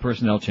make some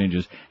personnel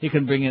changes. He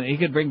could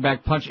bring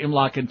back Punch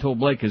Imlach and Toe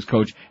Blake as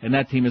coach, and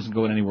that team isn't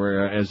going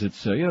anywhere. As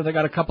it's they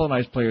got a couple of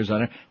nice players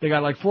on it. They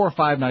got like 4 or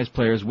 5 nice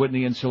players: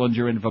 Whitney and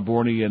Sillinger and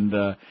Vaborny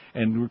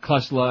and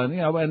Klesla,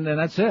 and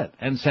that's it.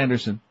 And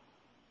Sanderson.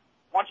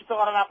 Why don't you fill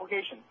out an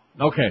application?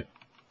 Okay.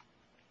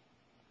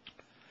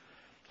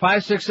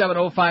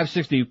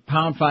 567-0560,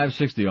 pound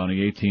 560 on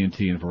the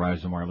AT&T and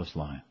Verizon wireless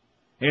line.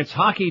 It's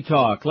hockey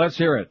talk. Let's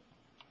hear it.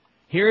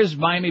 Here's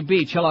Miami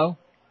Beach. Hello.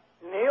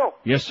 Neil.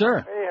 Yes, sir.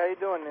 Hey, how you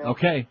doing, Neil?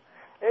 Okay.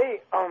 Hey,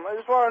 I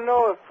just want to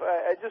know if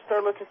I just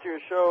started listening to your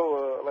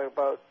show like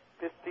about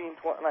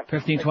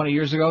 15, 20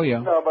 years ago. Yeah.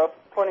 No, about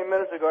 20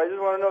 minutes ago. I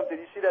just want to know, did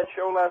you see that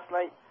show last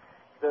night,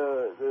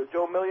 the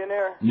Joe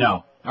Millionaire?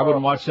 No, I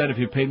wouldn't watch that if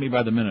you paid me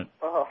by the minute.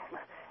 Oh,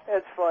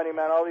 it's funny,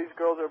 man. All these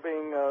girls are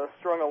being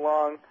strung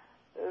along.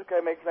 This guy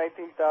makes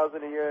 $19,000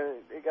 a year.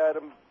 They got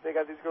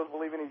these girls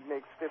believing he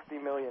makes $50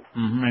 million.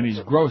 Mm-hmm. And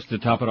he's gross to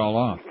top it all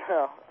off.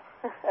 No.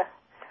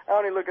 I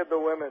only look at the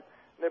women.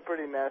 They're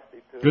pretty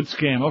nasty, too. Good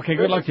scam. Okay,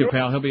 good luck to you,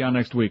 pal. He'll be on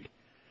next week.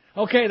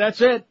 Okay, that's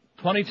it.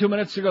 22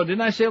 minutes ago.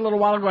 Didn't I say a little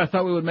while ago I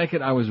thought we would make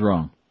it? I was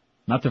wrong.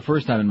 Not the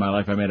first time in my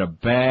life I made a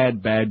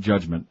bad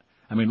judgment.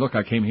 I mean, look,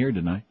 I came here,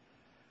 didn't I?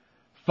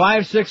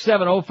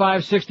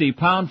 567-0560,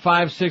 pound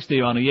 560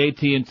 on the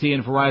AT&T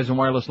and Verizon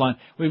wireless line.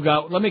 We've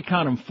got, let me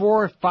count them,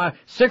 400, 500,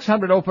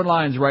 600 open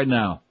lines right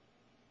now.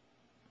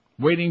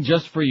 Waiting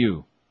just for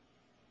you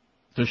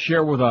to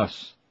share with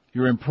us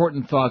your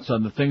important thoughts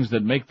on the things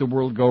that make the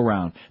world go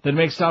round, that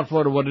make South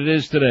Florida what it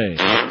is today.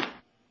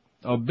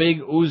 A big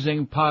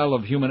oozing pile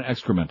of human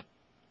excrement.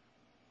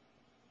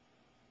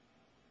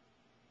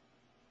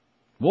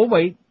 We'll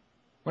wait.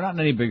 We're not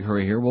in any big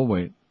hurry here. We'll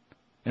wait.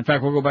 In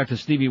fact, we'll go back to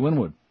Stevie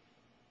Winwood.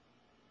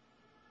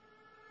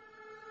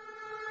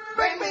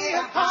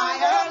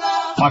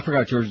 Oh, I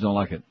forgot George don't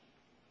like it.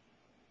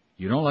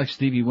 You don't like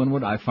Stevie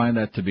Winwood? I find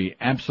that to be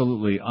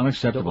absolutely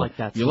unacceptable. Don't like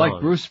that You song.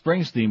 like Bruce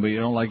Springsteen, but you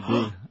don't like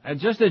Bruce.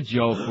 Just a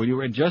joke.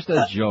 Just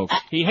a joke.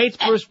 He hates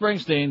Bruce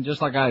Springsteen,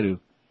 just like I do,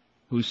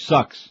 who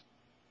sucks.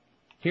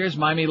 Here's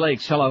Miami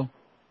Lakes. Hello.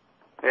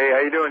 Hey, how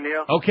you doing,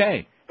 Neil?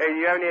 Okay. Hey, do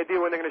you have any idea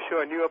when they're going to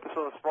show a new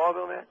episode of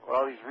Smallville, man? With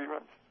all these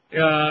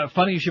reruns?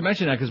 Funny you should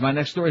mention that because my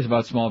next story is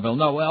about Smallville.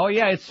 No, well,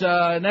 yeah, it's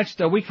next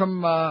week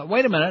from.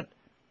 Wait a minute.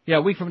 Yeah,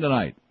 a week from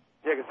tonight.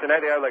 Yeah, because tonight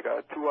they have like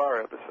a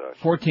 2-hour episode.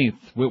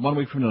 14th, 1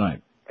 week from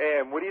tonight.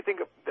 And what do you think?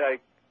 Do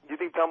you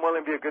think Tom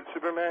Welling be a good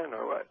Superman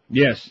or what?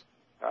 Yes.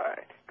 All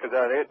right, because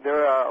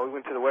we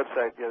went to the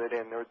website the other day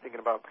and they were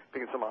thinking about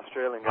picking some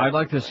Australian guy. I'd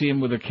like to see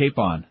him with a cape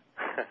on.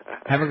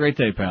 Have a great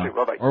day, pal.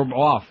 Bye-bye. Or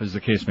off, as the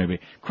case may be.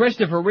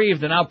 Christopher Reeve,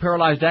 the now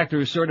paralyzed actor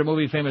who starred in the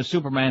movie famous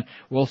Superman,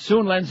 will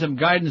soon lend some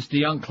guidance to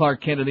young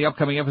Clark Kent in the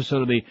upcoming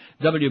episode of the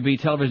WB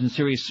television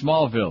series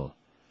Smallville.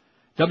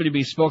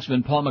 WB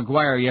spokesman Paul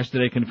McGuire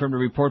yesterday confirmed a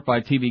report by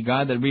TV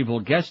Guide that Reeve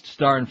will guest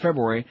star in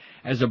February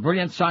as a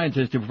brilliant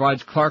scientist who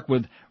provides Clark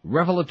with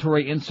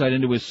revelatory insight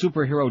into his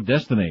superhero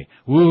destiny.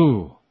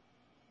 Woo!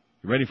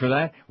 You ready for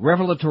that?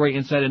 Revelatory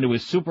insight into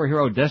his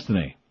superhero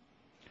destiny.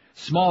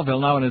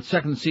 Smallville, now in its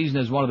second season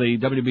as one of the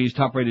WB's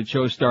top-rated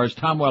shows, stars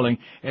Tom Welling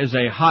as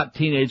a hot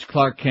teenage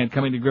Clark Kent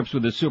coming to grips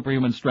with his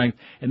superhuman strength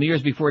in the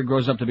years before he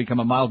grows up to become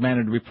a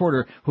mild-mannered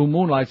reporter who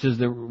moonlights as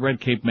the Red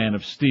Cape Man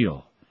of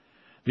Steel.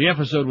 The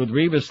episode with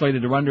Reeve is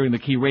slated to run during the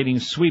key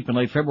ratings sweep in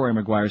late February,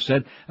 McGuire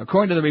said.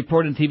 According to the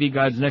report in TV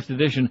Guide's next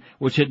edition,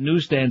 which hit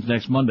newsstands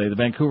next Monday, the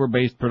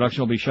Vancouver-based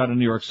production will be shot in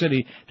New York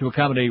City to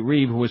accommodate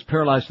Reeve, who was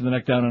paralyzed from the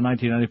neck down in a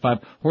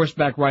 1995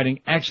 horseback riding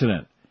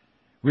accident.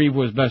 Reeve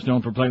was best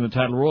known for playing the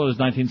title role in his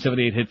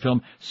 1978 hit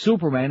film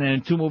Superman and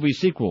in 2 movie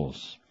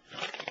sequels.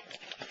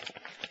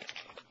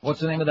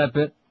 What's the name of that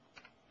bit?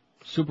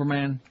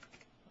 Superman?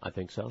 I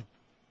think so.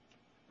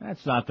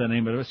 That's not the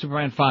name of it.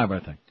 Superman 5, I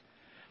think.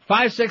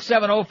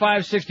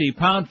 5670560,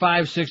 pound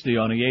 560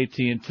 on the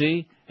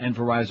AT&T and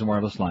Verizon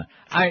wireless line.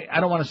 I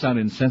don't want to sound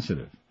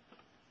insensitive,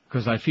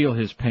 because I feel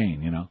his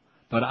pain, you know.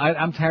 But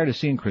I'm tired of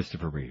seeing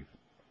Christopher Reeve.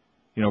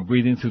 You know,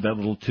 breathing through that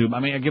little tube.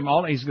 I mean, I give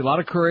him he's got a lot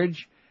of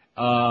courage.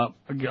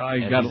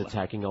 He's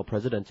attacking El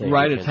Presidente.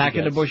 Right,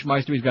 attacking the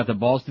Bushmeister. He's got the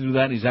balls to do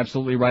that. He's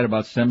absolutely right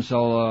about stem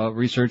cell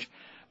research.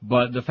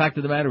 But the fact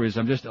of the matter is,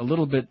 I'm just a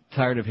little bit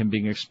tired of him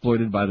being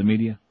exploited by the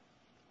media,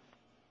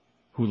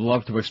 who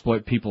love to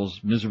exploit people's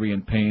misery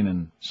and pain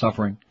and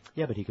suffering.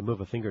 Yeah, but he can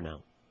move a finger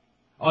now.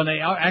 Oh, and they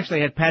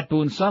actually had Pat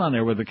Boone's son on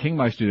there with the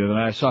Kingmeister the other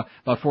night. I saw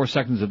about 4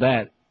 seconds of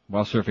that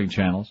while surfing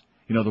channels.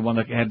 You know, the one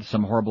that had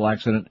some horrible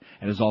accident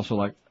and is also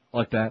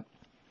like that.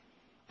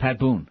 Pat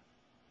Boone.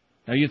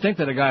 Now, you'd think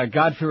that a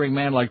God-fearing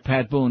man like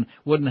Pat Boone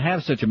wouldn't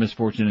have such a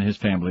misfortune in his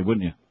family,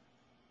 wouldn't you?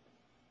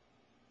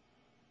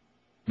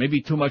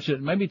 Maybe too much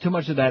of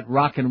that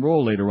rock and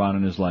roll later on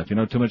in his life. You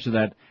know, too much of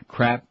that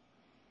crap.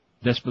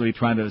 Desperately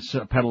trying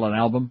to peddle an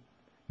album.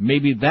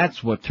 Maybe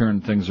that's what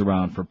turned things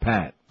around for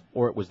Pat.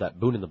 Or it was that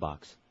Boone in the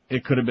Box.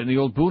 It could have been the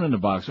old Boone in the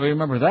Box. Oh, you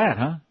remember that,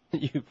 huh?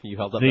 you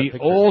held up the that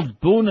picture. Old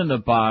Boone in the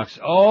Box.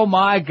 Oh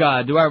my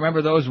God, do I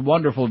remember those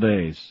wonderful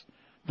days.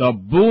 The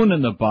Boone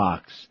in the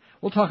Box.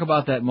 We'll talk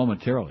about that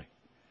momentarily.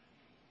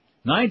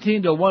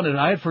 19-1, and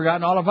I had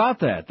forgotten all about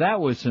that.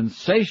 That was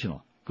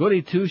sensational.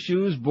 Goody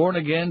Two-Shoes, born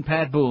again,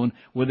 Pat Boone,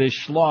 with his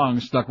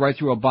schlong stuck right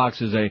through a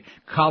box as a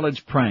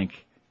college prank.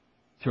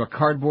 Through a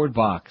cardboard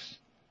box.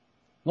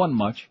 Wasn't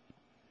much.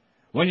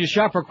 When you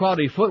shop for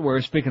quality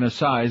footwear, speaking of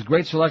size,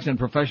 great selection and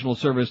professional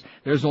service,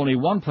 there's only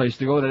one place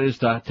to go, that is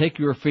to take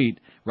your feet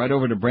right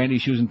over to Brandy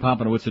Shoes in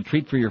Pompano. It's a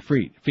treat for your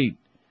feet.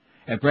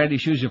 At Brandy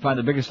Shoes, you'll find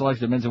the biggest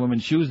selection of men's and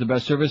women's shoes, the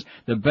best service,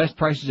 the best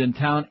prices in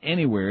town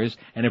anywheres,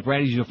 and at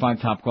Brandy's you'll find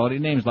top quality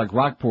names like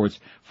Rockports,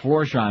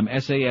 Florsheim,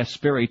 SAS,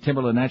 Sperry,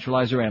 Timberland,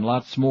 Naturalizer, and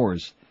lots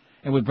s'mores.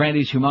 And with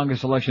Brandy's humongous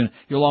selection,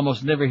 you'll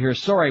almost never hear,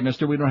 sorry,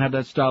 mister, we don't have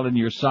that style in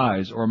your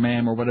size, or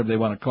ma'am, or whatever they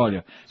want to call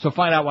you. So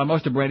find out why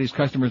most of Brandy's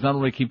customers not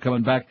only keep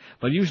coming back,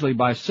 but usually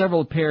buy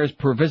several pairs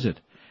per visit.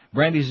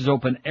 Brandy's is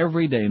open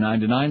every day, 9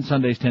 to 9,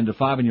 Sundays 10 to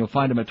 5, and you'll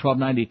find them at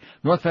 1290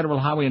 North Federal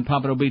Highway in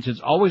Pompano Beach. It's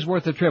always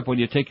worth the trip when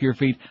you take your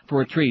feet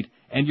for a treat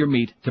and your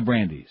meat to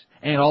Brandy's.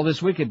 And all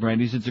this week at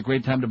Brandy's, it's a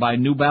great time to buy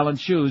New Balance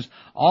shoes.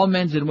 All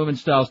men's and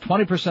women's styles,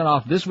 20%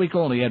 off this week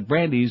only at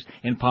Brandy's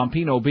in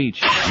Pompano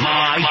Beach.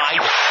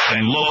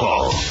 And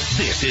local.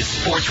 This is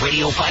Sports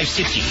Radio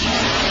 560.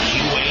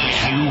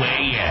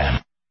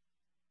 QAM.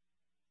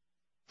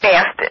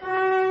 Fast it.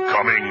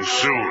 Coming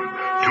soon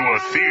to a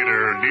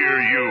theater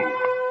near you.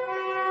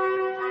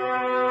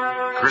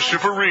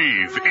 Christopher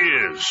Reeve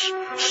is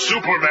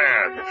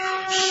Superman.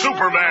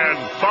 Superman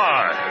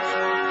 5.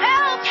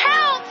 Help!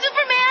 Help!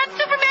 Superman,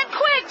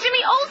 quick!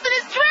 Jimmy Olsen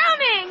is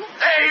drowning!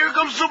 Hey, here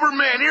comes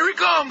Superman. Here he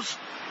comes.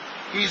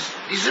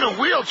 He's in a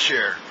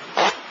wheelchair.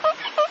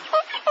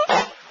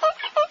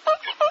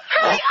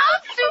 Hurry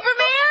up,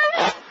 Superman!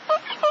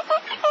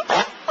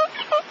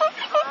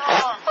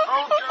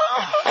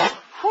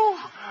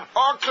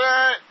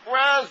 Okay,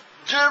 where's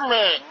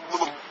Jimmy?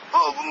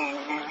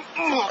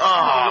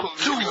 Oh,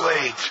 too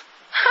late.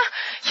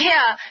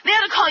 Yeah, they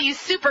ought to call you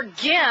Super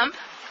Gimp.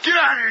 Get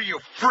out of here, you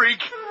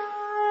freak!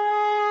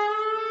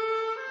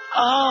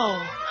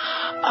 Oh,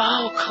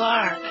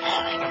 Clark.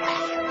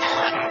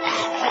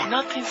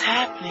 Nothing's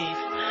happening.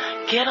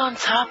 Get on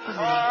top of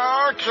me.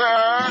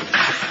 Okay.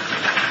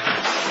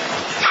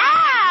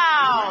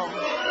 Ow!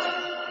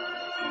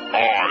 I,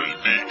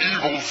 the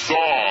evil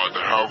Zod,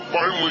 have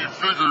finally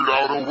figured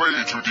out a way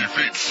to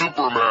defeat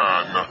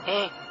Superman.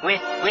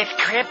 With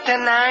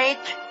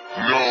kryptonite?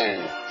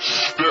 No,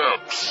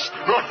 steps.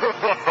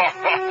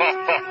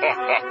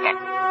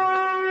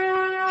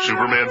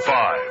 Superman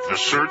 5, The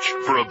Search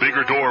for a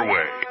Bigger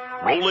Doorway.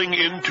 Rolling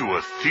into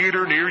a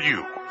theater near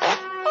you.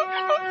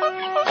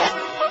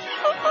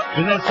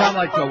 Didn't that sound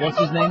like, what's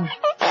his name?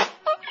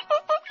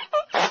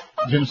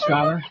 Jim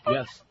Schuyler?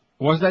 Yes.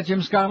 Was that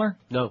Jim Schuyler?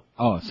 No.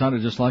 Oh, it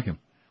sounded just like him.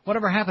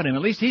 Whatever happened to him?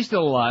 At least he's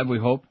still alive, we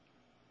hope.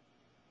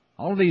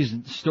 All of these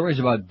stories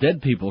about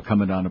dead people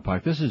coming down the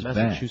pike, this is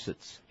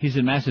Massachusetts. Bad. He's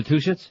in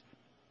Massachusetts?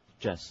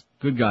 Yes.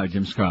 Good guy,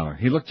 Jim Schuyler.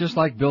 He looked just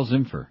like Bill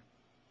Zimfer.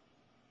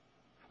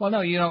 Well,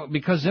 no, you know,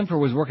 because Zimfer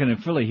was working in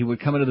Philly, he would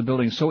come into the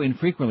building so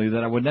infrequently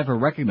that I would never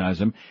recognize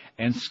him,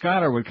 and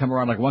Schuyler would come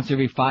around like once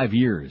every 5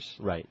 years.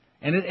 Right.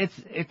 And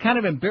it's kind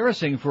of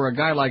embarrassing for a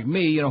guy like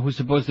me, you know, who's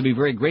supposed to be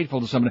very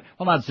grateful to somebody.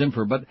 Well, not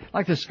Zimfer, but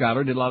like the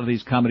Scholar, did a lot of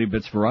these comedy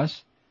bits for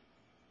us.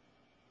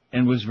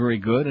 And was very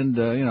good and,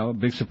 you know, a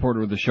big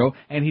supporter of the show.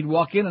 And he'd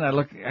walk in and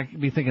I'd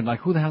be thinking,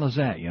 like, who the hell is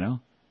that, you know?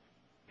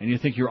 And you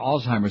think your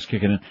Alzheimer's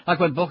kicking in. Like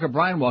when Booker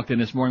Bryan walked in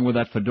this morning with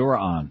that fedora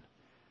on.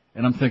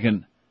 And I'm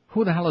thinking,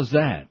 who the hell is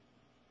that?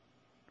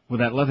 With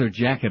that leather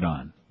jacket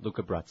on.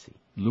 Luca Brasi.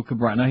 Luca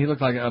Brasi. Now he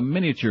looked like a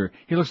miniature.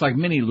 He looks like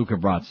mini Luca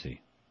Brasi.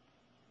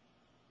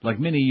 Like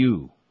mini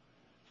you.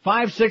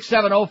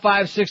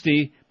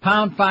 5670560,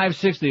 pound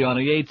 560 on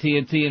the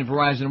AT&T and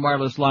Verizon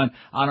wireless line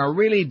on a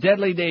really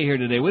deadly day here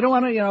today. We don't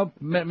want to, you know,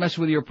 mess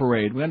with your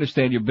parade. We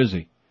understand you're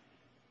busy.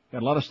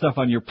 Got a lot of stuff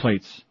on your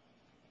plates.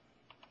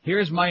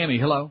 Here's Miami.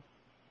 Hello.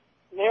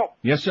 Neil.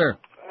 Yes, sir.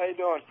 How you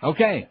doing?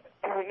 Okay.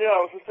 Neil, I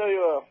was going to tell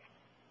you,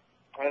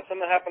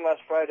 something happened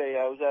last Friday.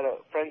 I was at a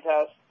friend's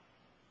house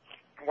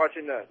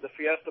watching the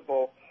Fiesta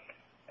Bowl,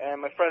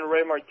 and my friend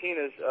Ray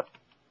Martinez...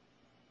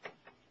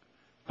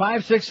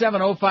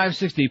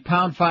 5670560,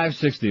 pound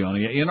 560 on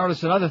it. You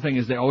notice another thing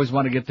is they always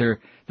want to get their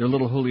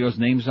little Julio's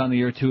names on the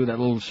air too, that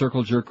little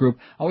circle jerk group.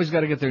 Always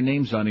got to get their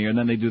names on the air and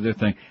then they do their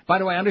thing. By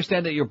the way, I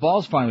understand that your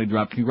balls finally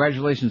dropped.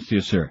 Congratulations to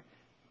you, sir.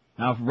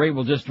 Now if Ray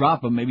will just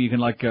drop them, maybe you can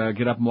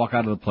get up and walk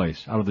out of the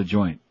place, out of the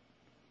joint.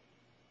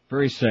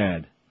 Very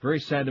sad. Very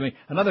sad to me.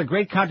 Another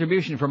great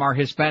contribution from our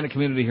Hispanic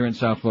community here in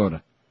South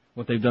Florida.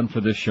 What they've done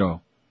for this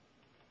show.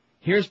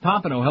 Here's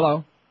Pompano.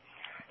 Hello.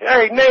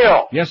 Hey,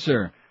 Neil. Yes,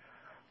 sir.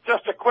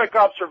 Just a quick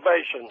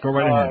observation. Go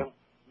right ahead.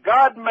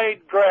 God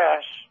made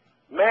grass,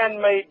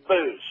 man made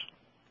booze.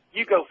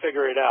 You go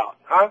figure it out,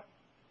 huh?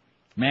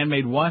 Man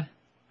made what?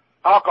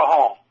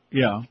 Alcohol.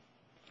 Yeah.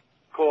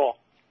 Cool.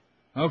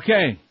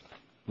 Okay.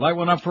 Light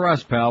one up for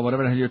us, pal,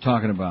 whatever the hell you're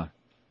talking about.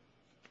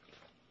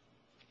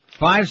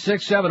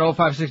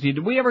 5670560.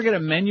 Did we ever get a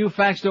menu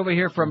faxed over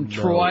here from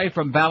Troy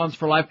from Balance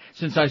for Life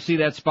since I see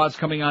that spot's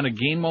coming on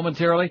again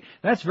momentarily?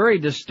 That's very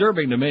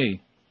disturbing to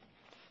me.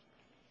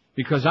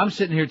 Because I'm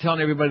sitting here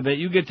telling everybody that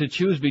you get to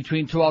choose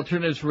between two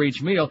alternatives for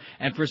each meal,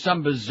 and for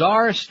some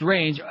bizarre,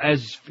 strange,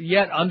 as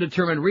yet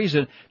undetermined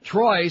reason,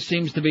 Troy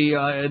seems to be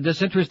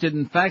disinterested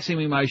in faxing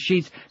me my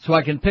sheets so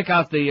I can pick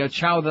out the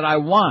chow that I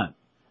want.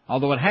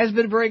 Although it has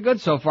been very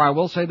good so far, I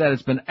will say that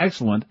it's been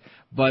excellent,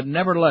 but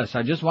nevertheless,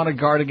 I just want to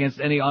guard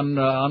against any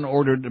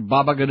unordered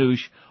baba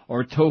ganoush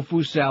or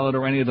tofu salad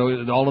or any of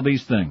those, all of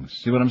these things.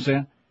 See what I'm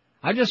saying?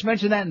 I just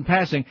mentioned that in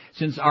passing,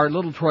 since our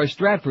little Troy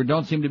Stratford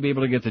don't seem to be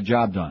able to get the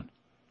job done.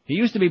 He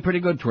used to be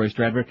pretty good, Troy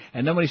Stratford,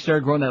 and then when he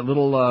started growing that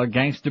little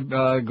gangster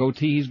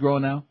goatee he's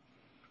growing now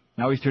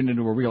he's turned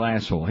into a real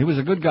asshole. He was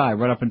a good guy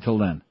right up until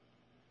then.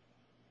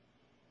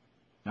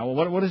 Now,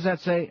 what does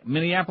that say?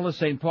 Minneapolis,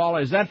 St. Paul,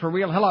 is that for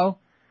real? Hello?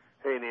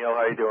 Hey, Neil,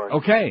 how you doing?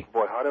 Okay.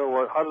 Boy, how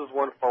does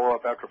one follow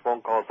up after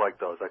phone calls like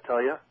those? I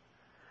tell you.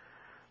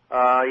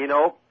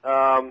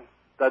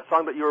 That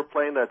song that you were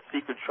playing, that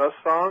Secret Trust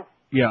song.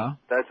 Yeah.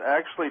 That's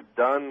actually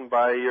done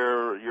by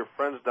your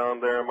friends down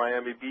there in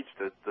Miami Beach,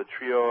 the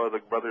trio of the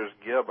Brothers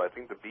Gibb. I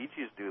think the Bee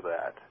Gees do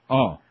that.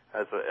 Oh.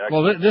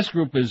 Well, this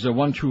group is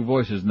One True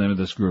Voice is the name of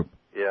this group.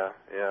 Yeah.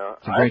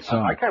 It's a great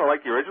song. I kind of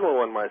like the original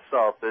one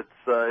myself. It's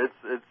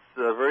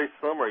very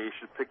similar. You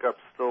should pick up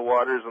Still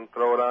Waters and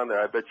throw it on there.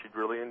 I bet you'd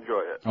really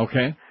enjoy it.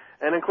 Okay.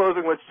 And in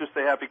closing, let's just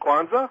say Happy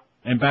Kwanzaa.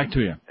 And back to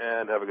you.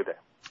 And have a good day.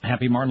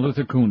 Happy Martin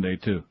Luther King Day,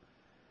 too.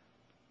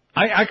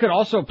 I could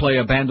also play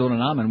a Bando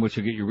and Amen, which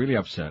will get you really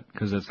upset,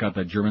 because it's got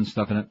that German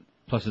stuff in it.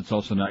 Plus, it's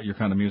also not your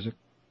kind of music.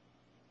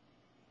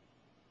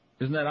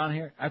 Isn't that on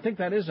here? I think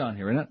that is on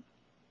here, isn't it?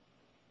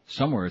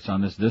 Somewhere it's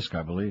on this disc,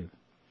 I believe.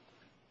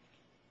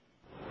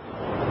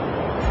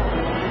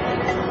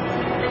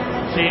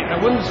 See, I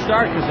wouldn't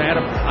start because I had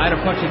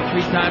to punch it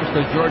 3 times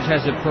because George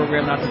has it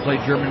programmed not to play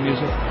German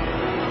music.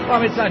 Well, I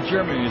mean, it's not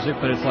German music,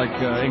 but it's like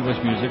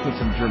English music with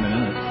some German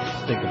in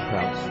it. Think of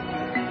Krauts.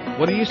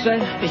 What do you say?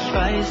 Ich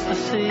weiß, dass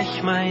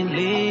sich mein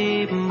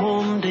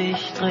Leben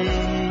dich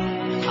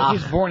dreht.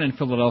 He's born in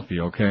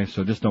Philadelphia, okay?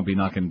 So just don't be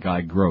knocking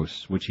Guy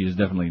Gross, which he is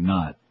definitely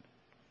not.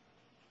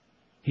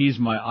 He's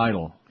my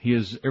idol. He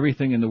is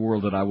everything in the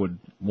world that I would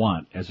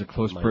want as a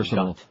close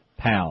personal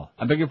pal.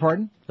 I beg your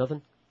pardon?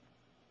 Nothing.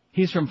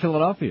 He's from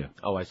Philadelphia.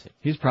 Oh, I see.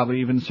 He's probably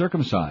even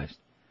circumcised.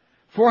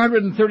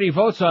 430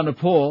 votes on the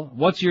poll.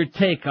 What's your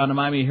take on the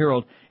Miami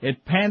Herald?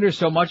 It panders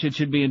so much it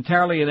should be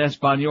entirely in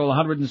Espanol.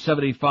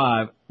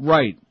 175.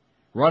 Right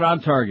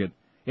on target.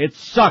 It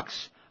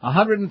sucks.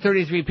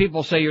 133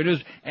 people say your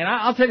news. And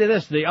I'll tell you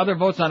this, the other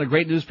votes on a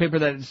great newspaper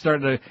that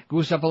started to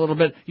goose up a little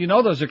bit, you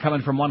know those are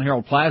coming from One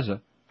Herald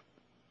Plaza.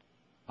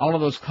 All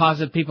of those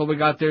closet people we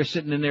got there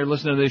sitting in there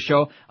listening to this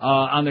show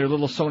on their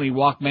little Sony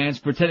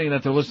Walkmans, pretending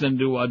that they're listening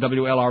to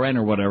WLRN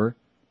or whatever.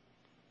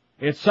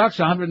 It sucks,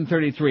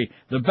 133.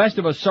 The best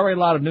of a sorry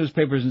lot of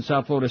newspapers in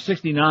South Florida,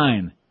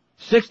 69.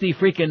 60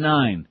 freaking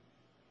 9.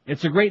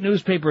 It's a great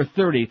newspaper,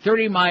 30.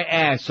 30 my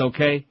ass,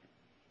 okay?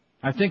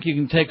 I think you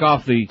can take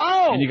off the...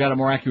 Oh! And you got a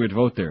more accurate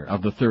vote there,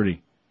 of the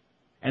 30.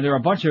 And there are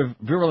a bunch of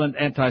virulent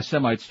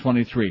anti-Semites,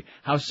 23.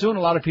 How soon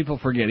a lot of people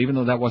forget, even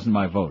though that wasn't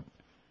my vote.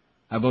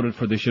 I voted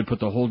for they should put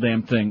the whole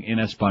damn thing in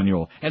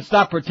Espanol. And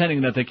stop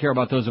pretending that they care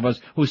about those of us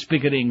who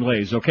speak it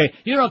Inglés, okay?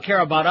 You don't care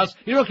about us.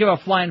 You don't give a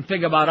flying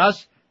fig about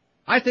us.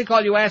 I think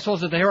all you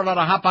assholes at the Herald ought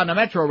to hop on the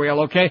metro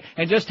rail, okay?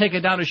 And just take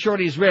it down to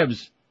Shorty's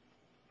ribs.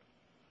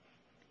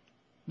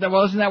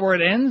 Well, isn't that where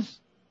it ends?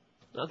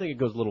 I think it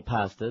goes a little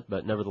past it,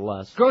 but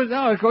nevertheless.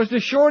 It goes to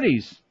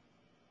Shorty's.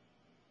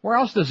 Where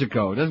else does it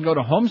go? It doesn't go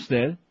to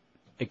Homestead.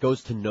 It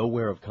goes to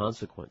nowhere of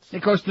consequence.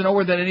 It goes to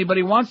nowhere that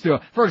anybody wants to.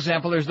 For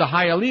example, there's the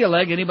Hialeah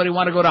leg. Anybody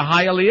want to go to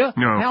Hialeah?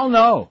 No. Hell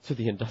no. To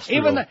the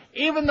industrial.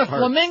 Even the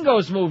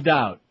Flamingos moved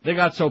out. They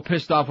got so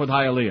pissed off with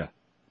Hialeah.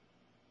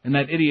 And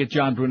that idiot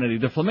John Brunetti.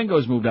 The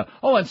Flamingos moved out.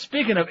 Oh, and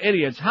speaking of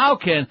idiots,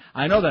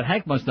 I know that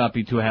Hank must not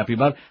be too happy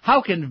about it,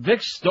 how can Vic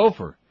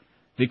Stouffer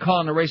be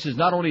calling the races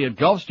not only at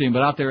Gulfstream,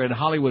 but out there at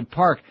Hollywood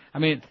Park? I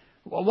mean,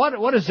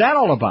 what is that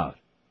all about?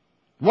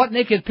 What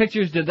naked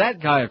pictures did that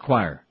guy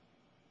acquire?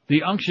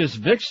 The unctuous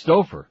Vic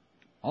Stouffer.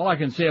 All I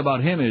can say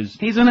about him is...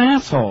 He's an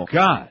asshole.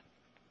 God.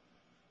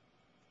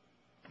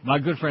 My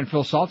good friend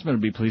Phil Saltzman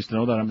would be pleased to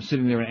know that I'm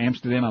sitting there in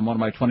Amsterdam on one of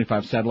my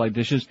 25 satellite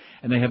dishes,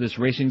 and they have this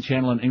racing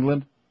channel in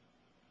England,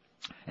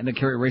 and they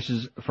carry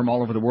races from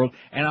all over the world,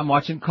 and I'm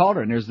watching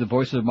Calder, and there's the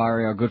voice of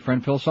my good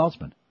friend Phil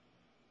Saltzman.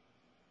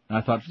 And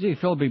I thought, gee,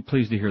 Phil would be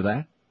pleased to hear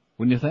that.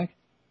 Wouldn't you think?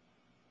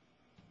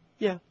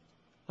 Yeah,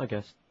 I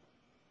guess.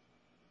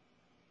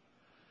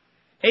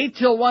 8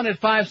 till 1 at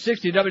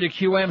 560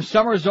 WQM.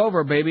 Summer's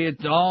over, baby.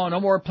 No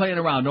more playing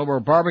around. No more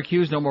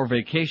barbecues, no more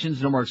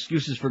vacations, no more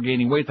excuses for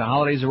gaining weight. The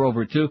holidays are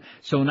over, too.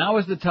 So now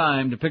is the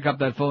time to pick up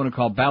that phone and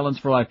call Balance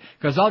for Life,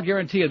 because I'll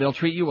guarantee you they'll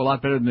treat you a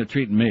lot better than they're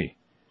treating me.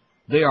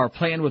 They are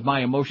playing with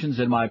my emotions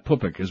and my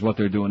pupik is what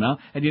they're doing now.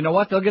 And you know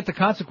what? They'll get the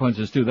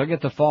consequences, too. They'll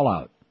get the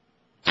fallout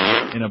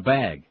in a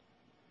bag.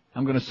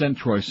 I'm going to send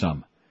Troy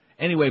some.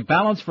 Anyway,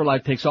 Balance for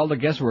Life takes all the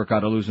guesswork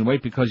out of losing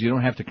weight because you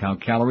don't have to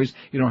count calories,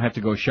 you don't have to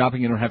go shopping,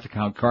 you don't have to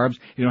count carbs,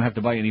 you don't have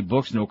to buy any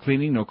books, no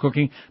cleaning, no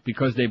cooking,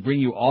 because they bring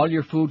you all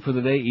your food for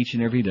the day each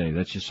and every day.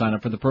 That's just sign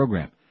up for the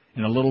program.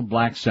 In a little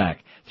black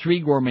sack. 3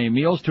 gourmet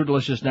meals, 2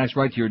 delicious snacks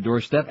right to your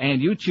doorstep,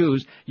 and you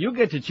choose. You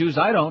get to choose,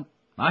 I don't.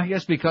 I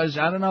guess because,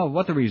 I don't know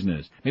what the reason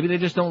is. Maybe they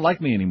just don't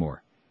like me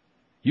anymore.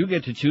 You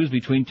get to choose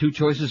between 2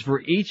 choices for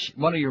each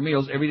one of your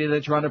meals every day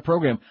that you're on the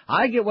program.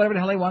 I get whatever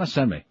the hell they want to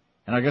send me.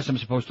 And I guess I'm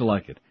supposed to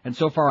like it. And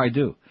so far I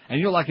do. And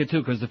you'll like it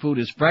too, because the food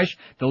is fresh,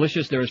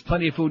 delicious. There is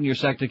plenty of food in your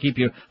sack to keep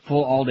you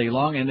full all day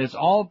long. And it's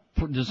all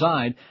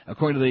designed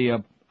according to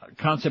the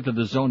concept of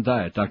the zone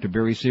diet. Dr.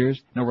 Barry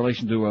Sears, no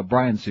relation to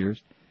Brian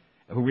Sears,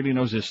 who really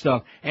knows his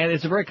stuff. And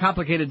it's a very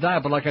complicated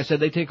diet, but like I said,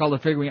 they take all the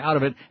figuring out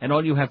of it, and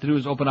all you have to do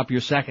is open up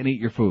your sack and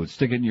eat your food.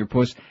 Stick it in your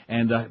puss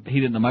and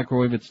heat it in the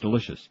microwave. It's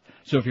delicious.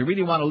 So if you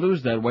really want to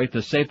lose that weight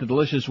the safe, the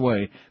delicious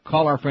way,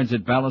 call our friends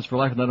at Balance for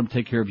Life and let them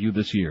take care of you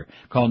this year.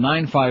 Call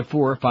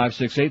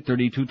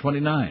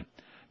 954-568-3229.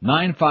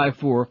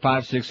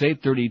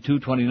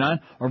 954-568-3229,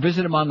 or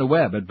visit them on the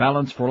web at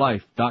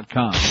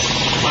balanceforlife.com.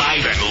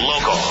 Live and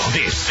local.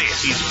 This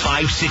is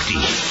 560.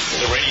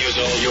 The radio's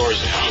all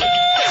yours now.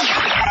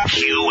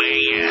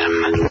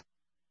 QAM.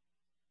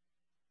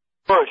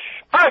 Push.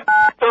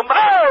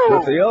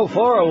 With the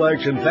 04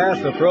 election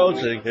fast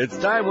approaching, it's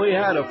time we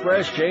had a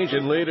fresh change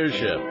in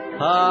leadership.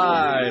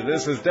 Hi,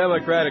 this is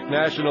Democratic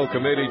National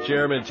Committee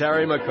Chairman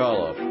Terry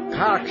McAuliffe,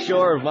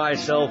 cocksure of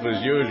myself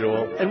as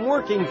usual, and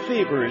working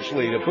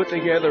feverishly to put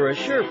together a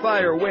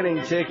surefire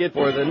winning ticket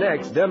for the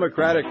next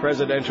Democratic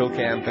presidential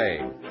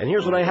campaign. And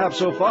here's what I have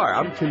so far.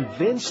 I'm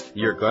convinced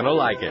you're gonna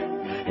like it.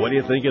 What do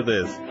you think of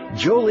this?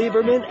 Joe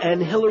Lieberman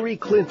and Hillary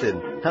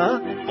Clinton, huh?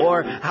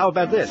 Or how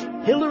about this?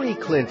 Hillary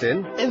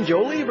Clinton and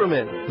Joe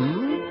Lieberman,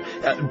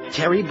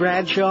 Terry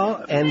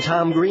Bradshaw and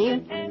Tom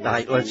Green?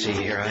 Let's see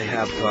here. I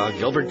have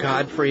Gilbert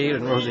Gottfried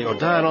and Rosie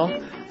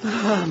O'Donnell,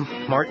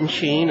 Martin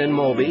Sheen and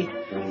Moby,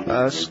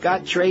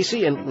 Scott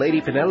Tracy and Lady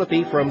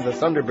Penelope from the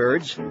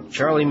Thunderbirds,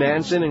 Charlie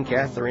Manson and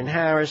Catherine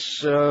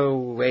Harris.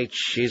 Wait,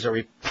 she's a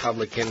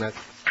Republican.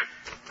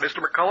 Mr.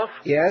 McCullough?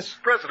 Yes?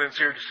 President's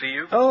here to see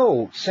you.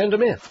 Oh, send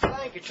him in.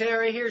 Thank you,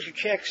 Terry. Here's your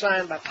check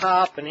signed by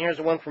Pop, and here's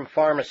the one from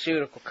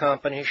pharmaceutical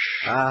company.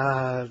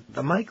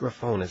 The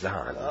microphone is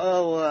on.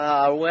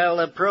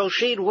 Well,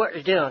 proceed what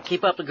you're doing.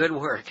 Keep up the good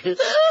work.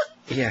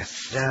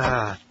 Yes,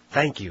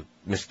 thank you,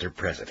 Mr.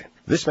 President.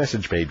 This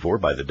message paid for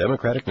by the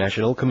Democratic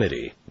National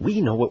Committee.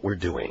 We know what we're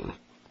doing.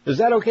 Is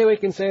that okay we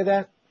can say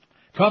that?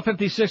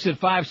 12:56 at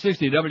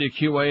 560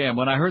 WQAM.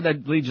 When I heard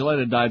that Lee Gillette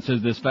had died,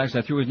 says this fax,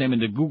 I threw his name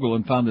into Google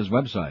and found his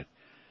website.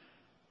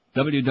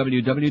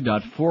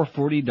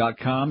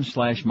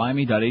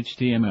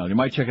 www.440.com/Miami.html. You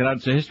might check it out.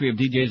 It's a history of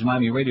DJ's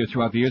Miami radio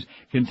throughout the years.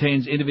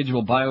 Contains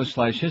individual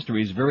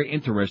bios/histories. Very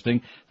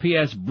interesting.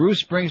 P.S.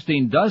 Bruce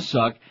Springsteen does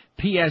suck.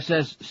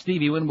 P.S.S.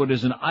 Stevie Winwood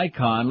is an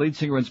icon. Lead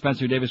singer in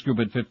Spencer Davis Group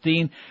at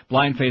 15.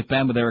 Blind Faith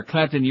Band with Eric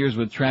Clapton. Years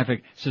with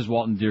Traffic, says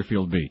Walton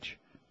Deerfield Beach.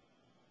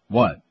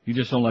 What? You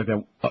just don't like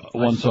that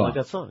one song? I like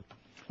that song.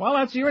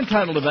 Well, you're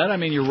entitled to that. I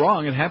mean, you're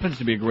wrong. It happens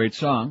to be a great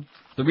song.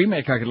 The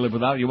remake I could live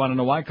without. You want to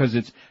know why? Because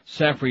it's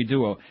Safri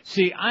Duo.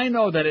 See, I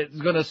know that it's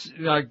going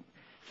to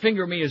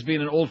finger me as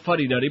being an old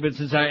fuddy-duddy, but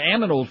since I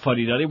am an old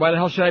fuddy-duddy, why the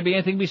hell should I be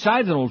anything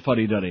besides an old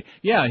fuddy-duddy?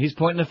 Yeah, he's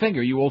pointing the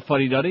finger, you old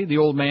fuddy-duddy, the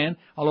old man.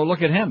 Although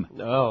look at him.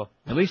 Oh.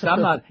 At least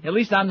I'm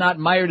not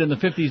mired in the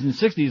 50s and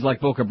 60s like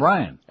Boca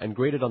Brian. And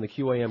graded on the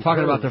QAM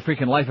Talking curve. about the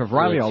freaking life of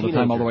Riley all the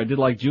time, although I did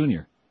like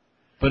Junior.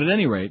 But at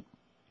any rate,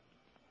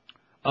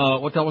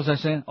 what the hell was I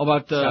saying?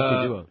 About,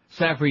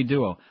 Safri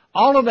Duo.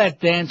 All of that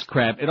dance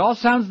crap, it all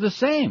sounds the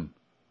same.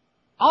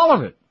 All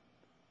of it.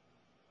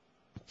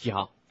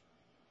 Yeah.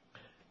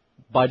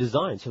 By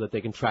design, so that they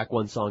can track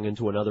one song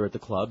into another at the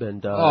club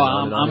and,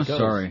 I'm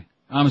sorry.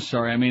 I'm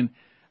sorry. I mean,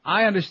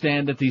 I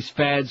understand that these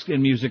fads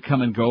in music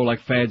come and go,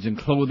 like fads in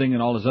clothing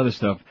and all this other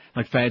stuff,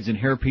 like fads in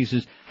hair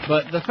pieces.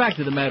 But the fact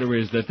of the matter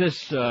is that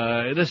this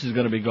is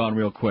going to be gone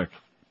real quick.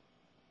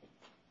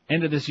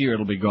 End of this year,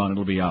 it'll be gone.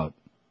 It'll be out.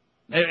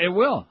 It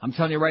will. I'm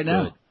telling you right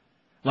now. Good.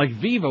 Like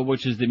Viva,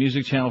 which is the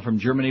music channel from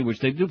Germany, which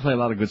they do play a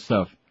lot of good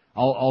stuff,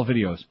 all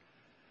videos.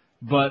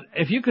 But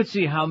if you could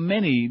see how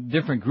many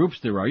different groups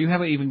there are, you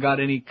haven't even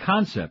got any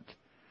concept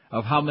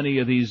of how many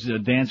of these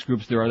dance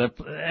groups there are.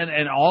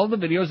 And all the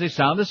videos, they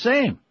sound the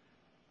same.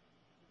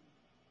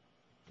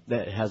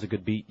 That has a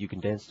good beat. You can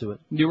dance to it.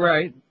 You're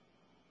right.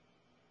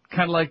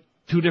 Kind of like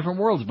Two Different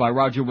Worlds by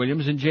Roger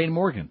Williams and Jane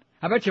Morgan.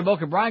 I bet you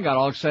Boca Brian got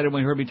all excited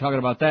when he heard me talking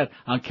about that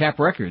on Cap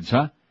Records,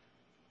 huh?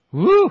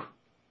 Woo!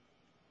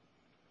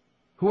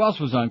 Who else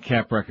was on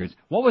Cap Records?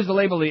 What was the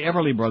label the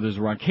Everly Brothers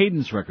were on?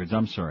 Cadence Records,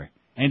 I'm sorry.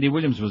 Andy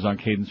Williams was on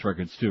Cadence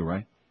Records too,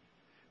 right?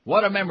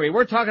 What a memory.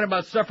 We're talking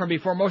about stuff from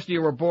before most of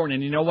you were born,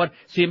 and you know what?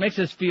 See, it makes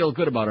us feel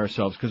good about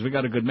ourselves because we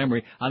got a good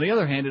memory. On the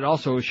other hand, it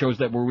also shows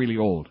that we're really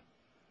old.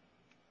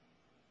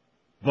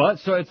 But,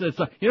 so it's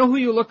you know who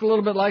you look a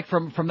little bit like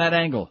from that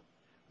angle?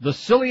 The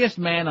silliest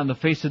man on the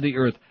face of the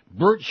earth,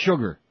 Bert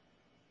Sugar.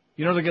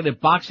 You know the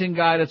boxing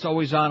guy that's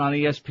always on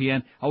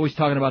ESPN, always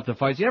talking about the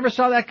fights? You ever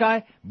saw that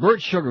guy? Bert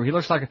Sugar. He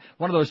looks like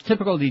one of those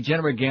typical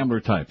degenerate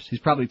gambler types. He's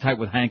probably tight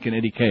with Hank and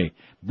Eddie Kay.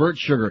 Bert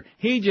Sugar.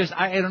 He just,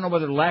 I don't know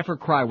whether to laugh or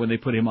cry when they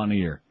put him on the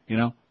air, you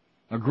know?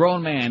 A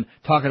grown man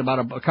talking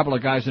about a couple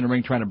of guys in the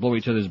ring trying to blow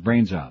each other's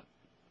brains out.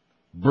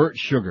 Bert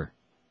Sugar.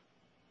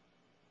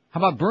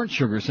 How about Burnt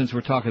Sugar since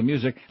we're talking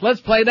music?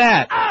 Let's play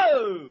that!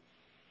 Oh!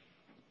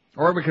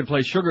 Or we could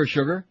play Sugar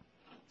Sugar.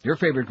 Your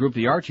favorite group,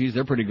 the Archies,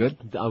 they're pretty good.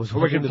 I was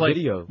watching the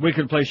video. We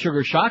could play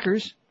Sugar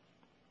Shockers.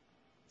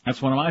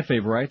 That's one of my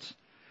favorites.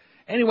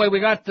 Anyway, we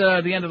got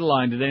the end of the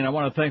line today, and I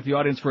want to thank the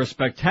audience for a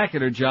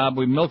spectacular job.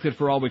 We milked it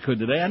for all we could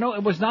today. I know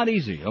it was not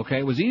easy, okay?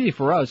 It was easy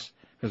for us,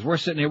 because we're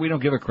sitting here, we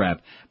don't give a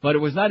crap. But it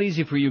was not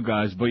easy for you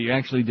guys, but you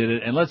actually did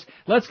it. And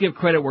let's give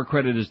credit where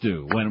credit is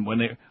due. When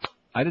they,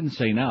 I didn't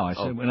say now, I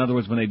said, in other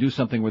words, when they do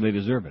something where they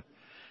deserve it.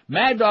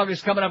 Mad Dog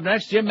is coming up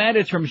next. Jim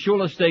Mandich from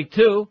Shula Steak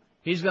 2.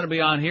 He's going to be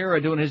on here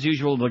doing his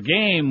usual, the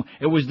game.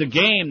 It was the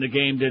game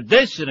did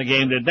this, and the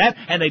game did that,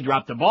 and they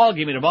dropped the ball,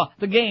 give me the ball,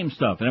 the game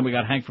stuff. And then we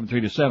got Hank from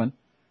 3 to 7.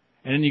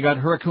 And then you got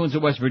Hurricanes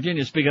of West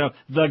Virginia, speaking of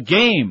the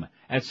game,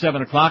 at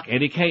 7 o'clock.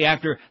 Eddie K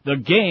after the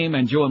game,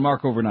 and Joe and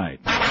Mark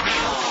overnight.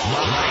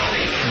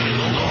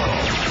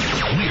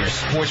 We're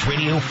Sports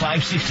Radio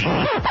 560,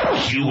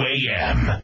 QAM.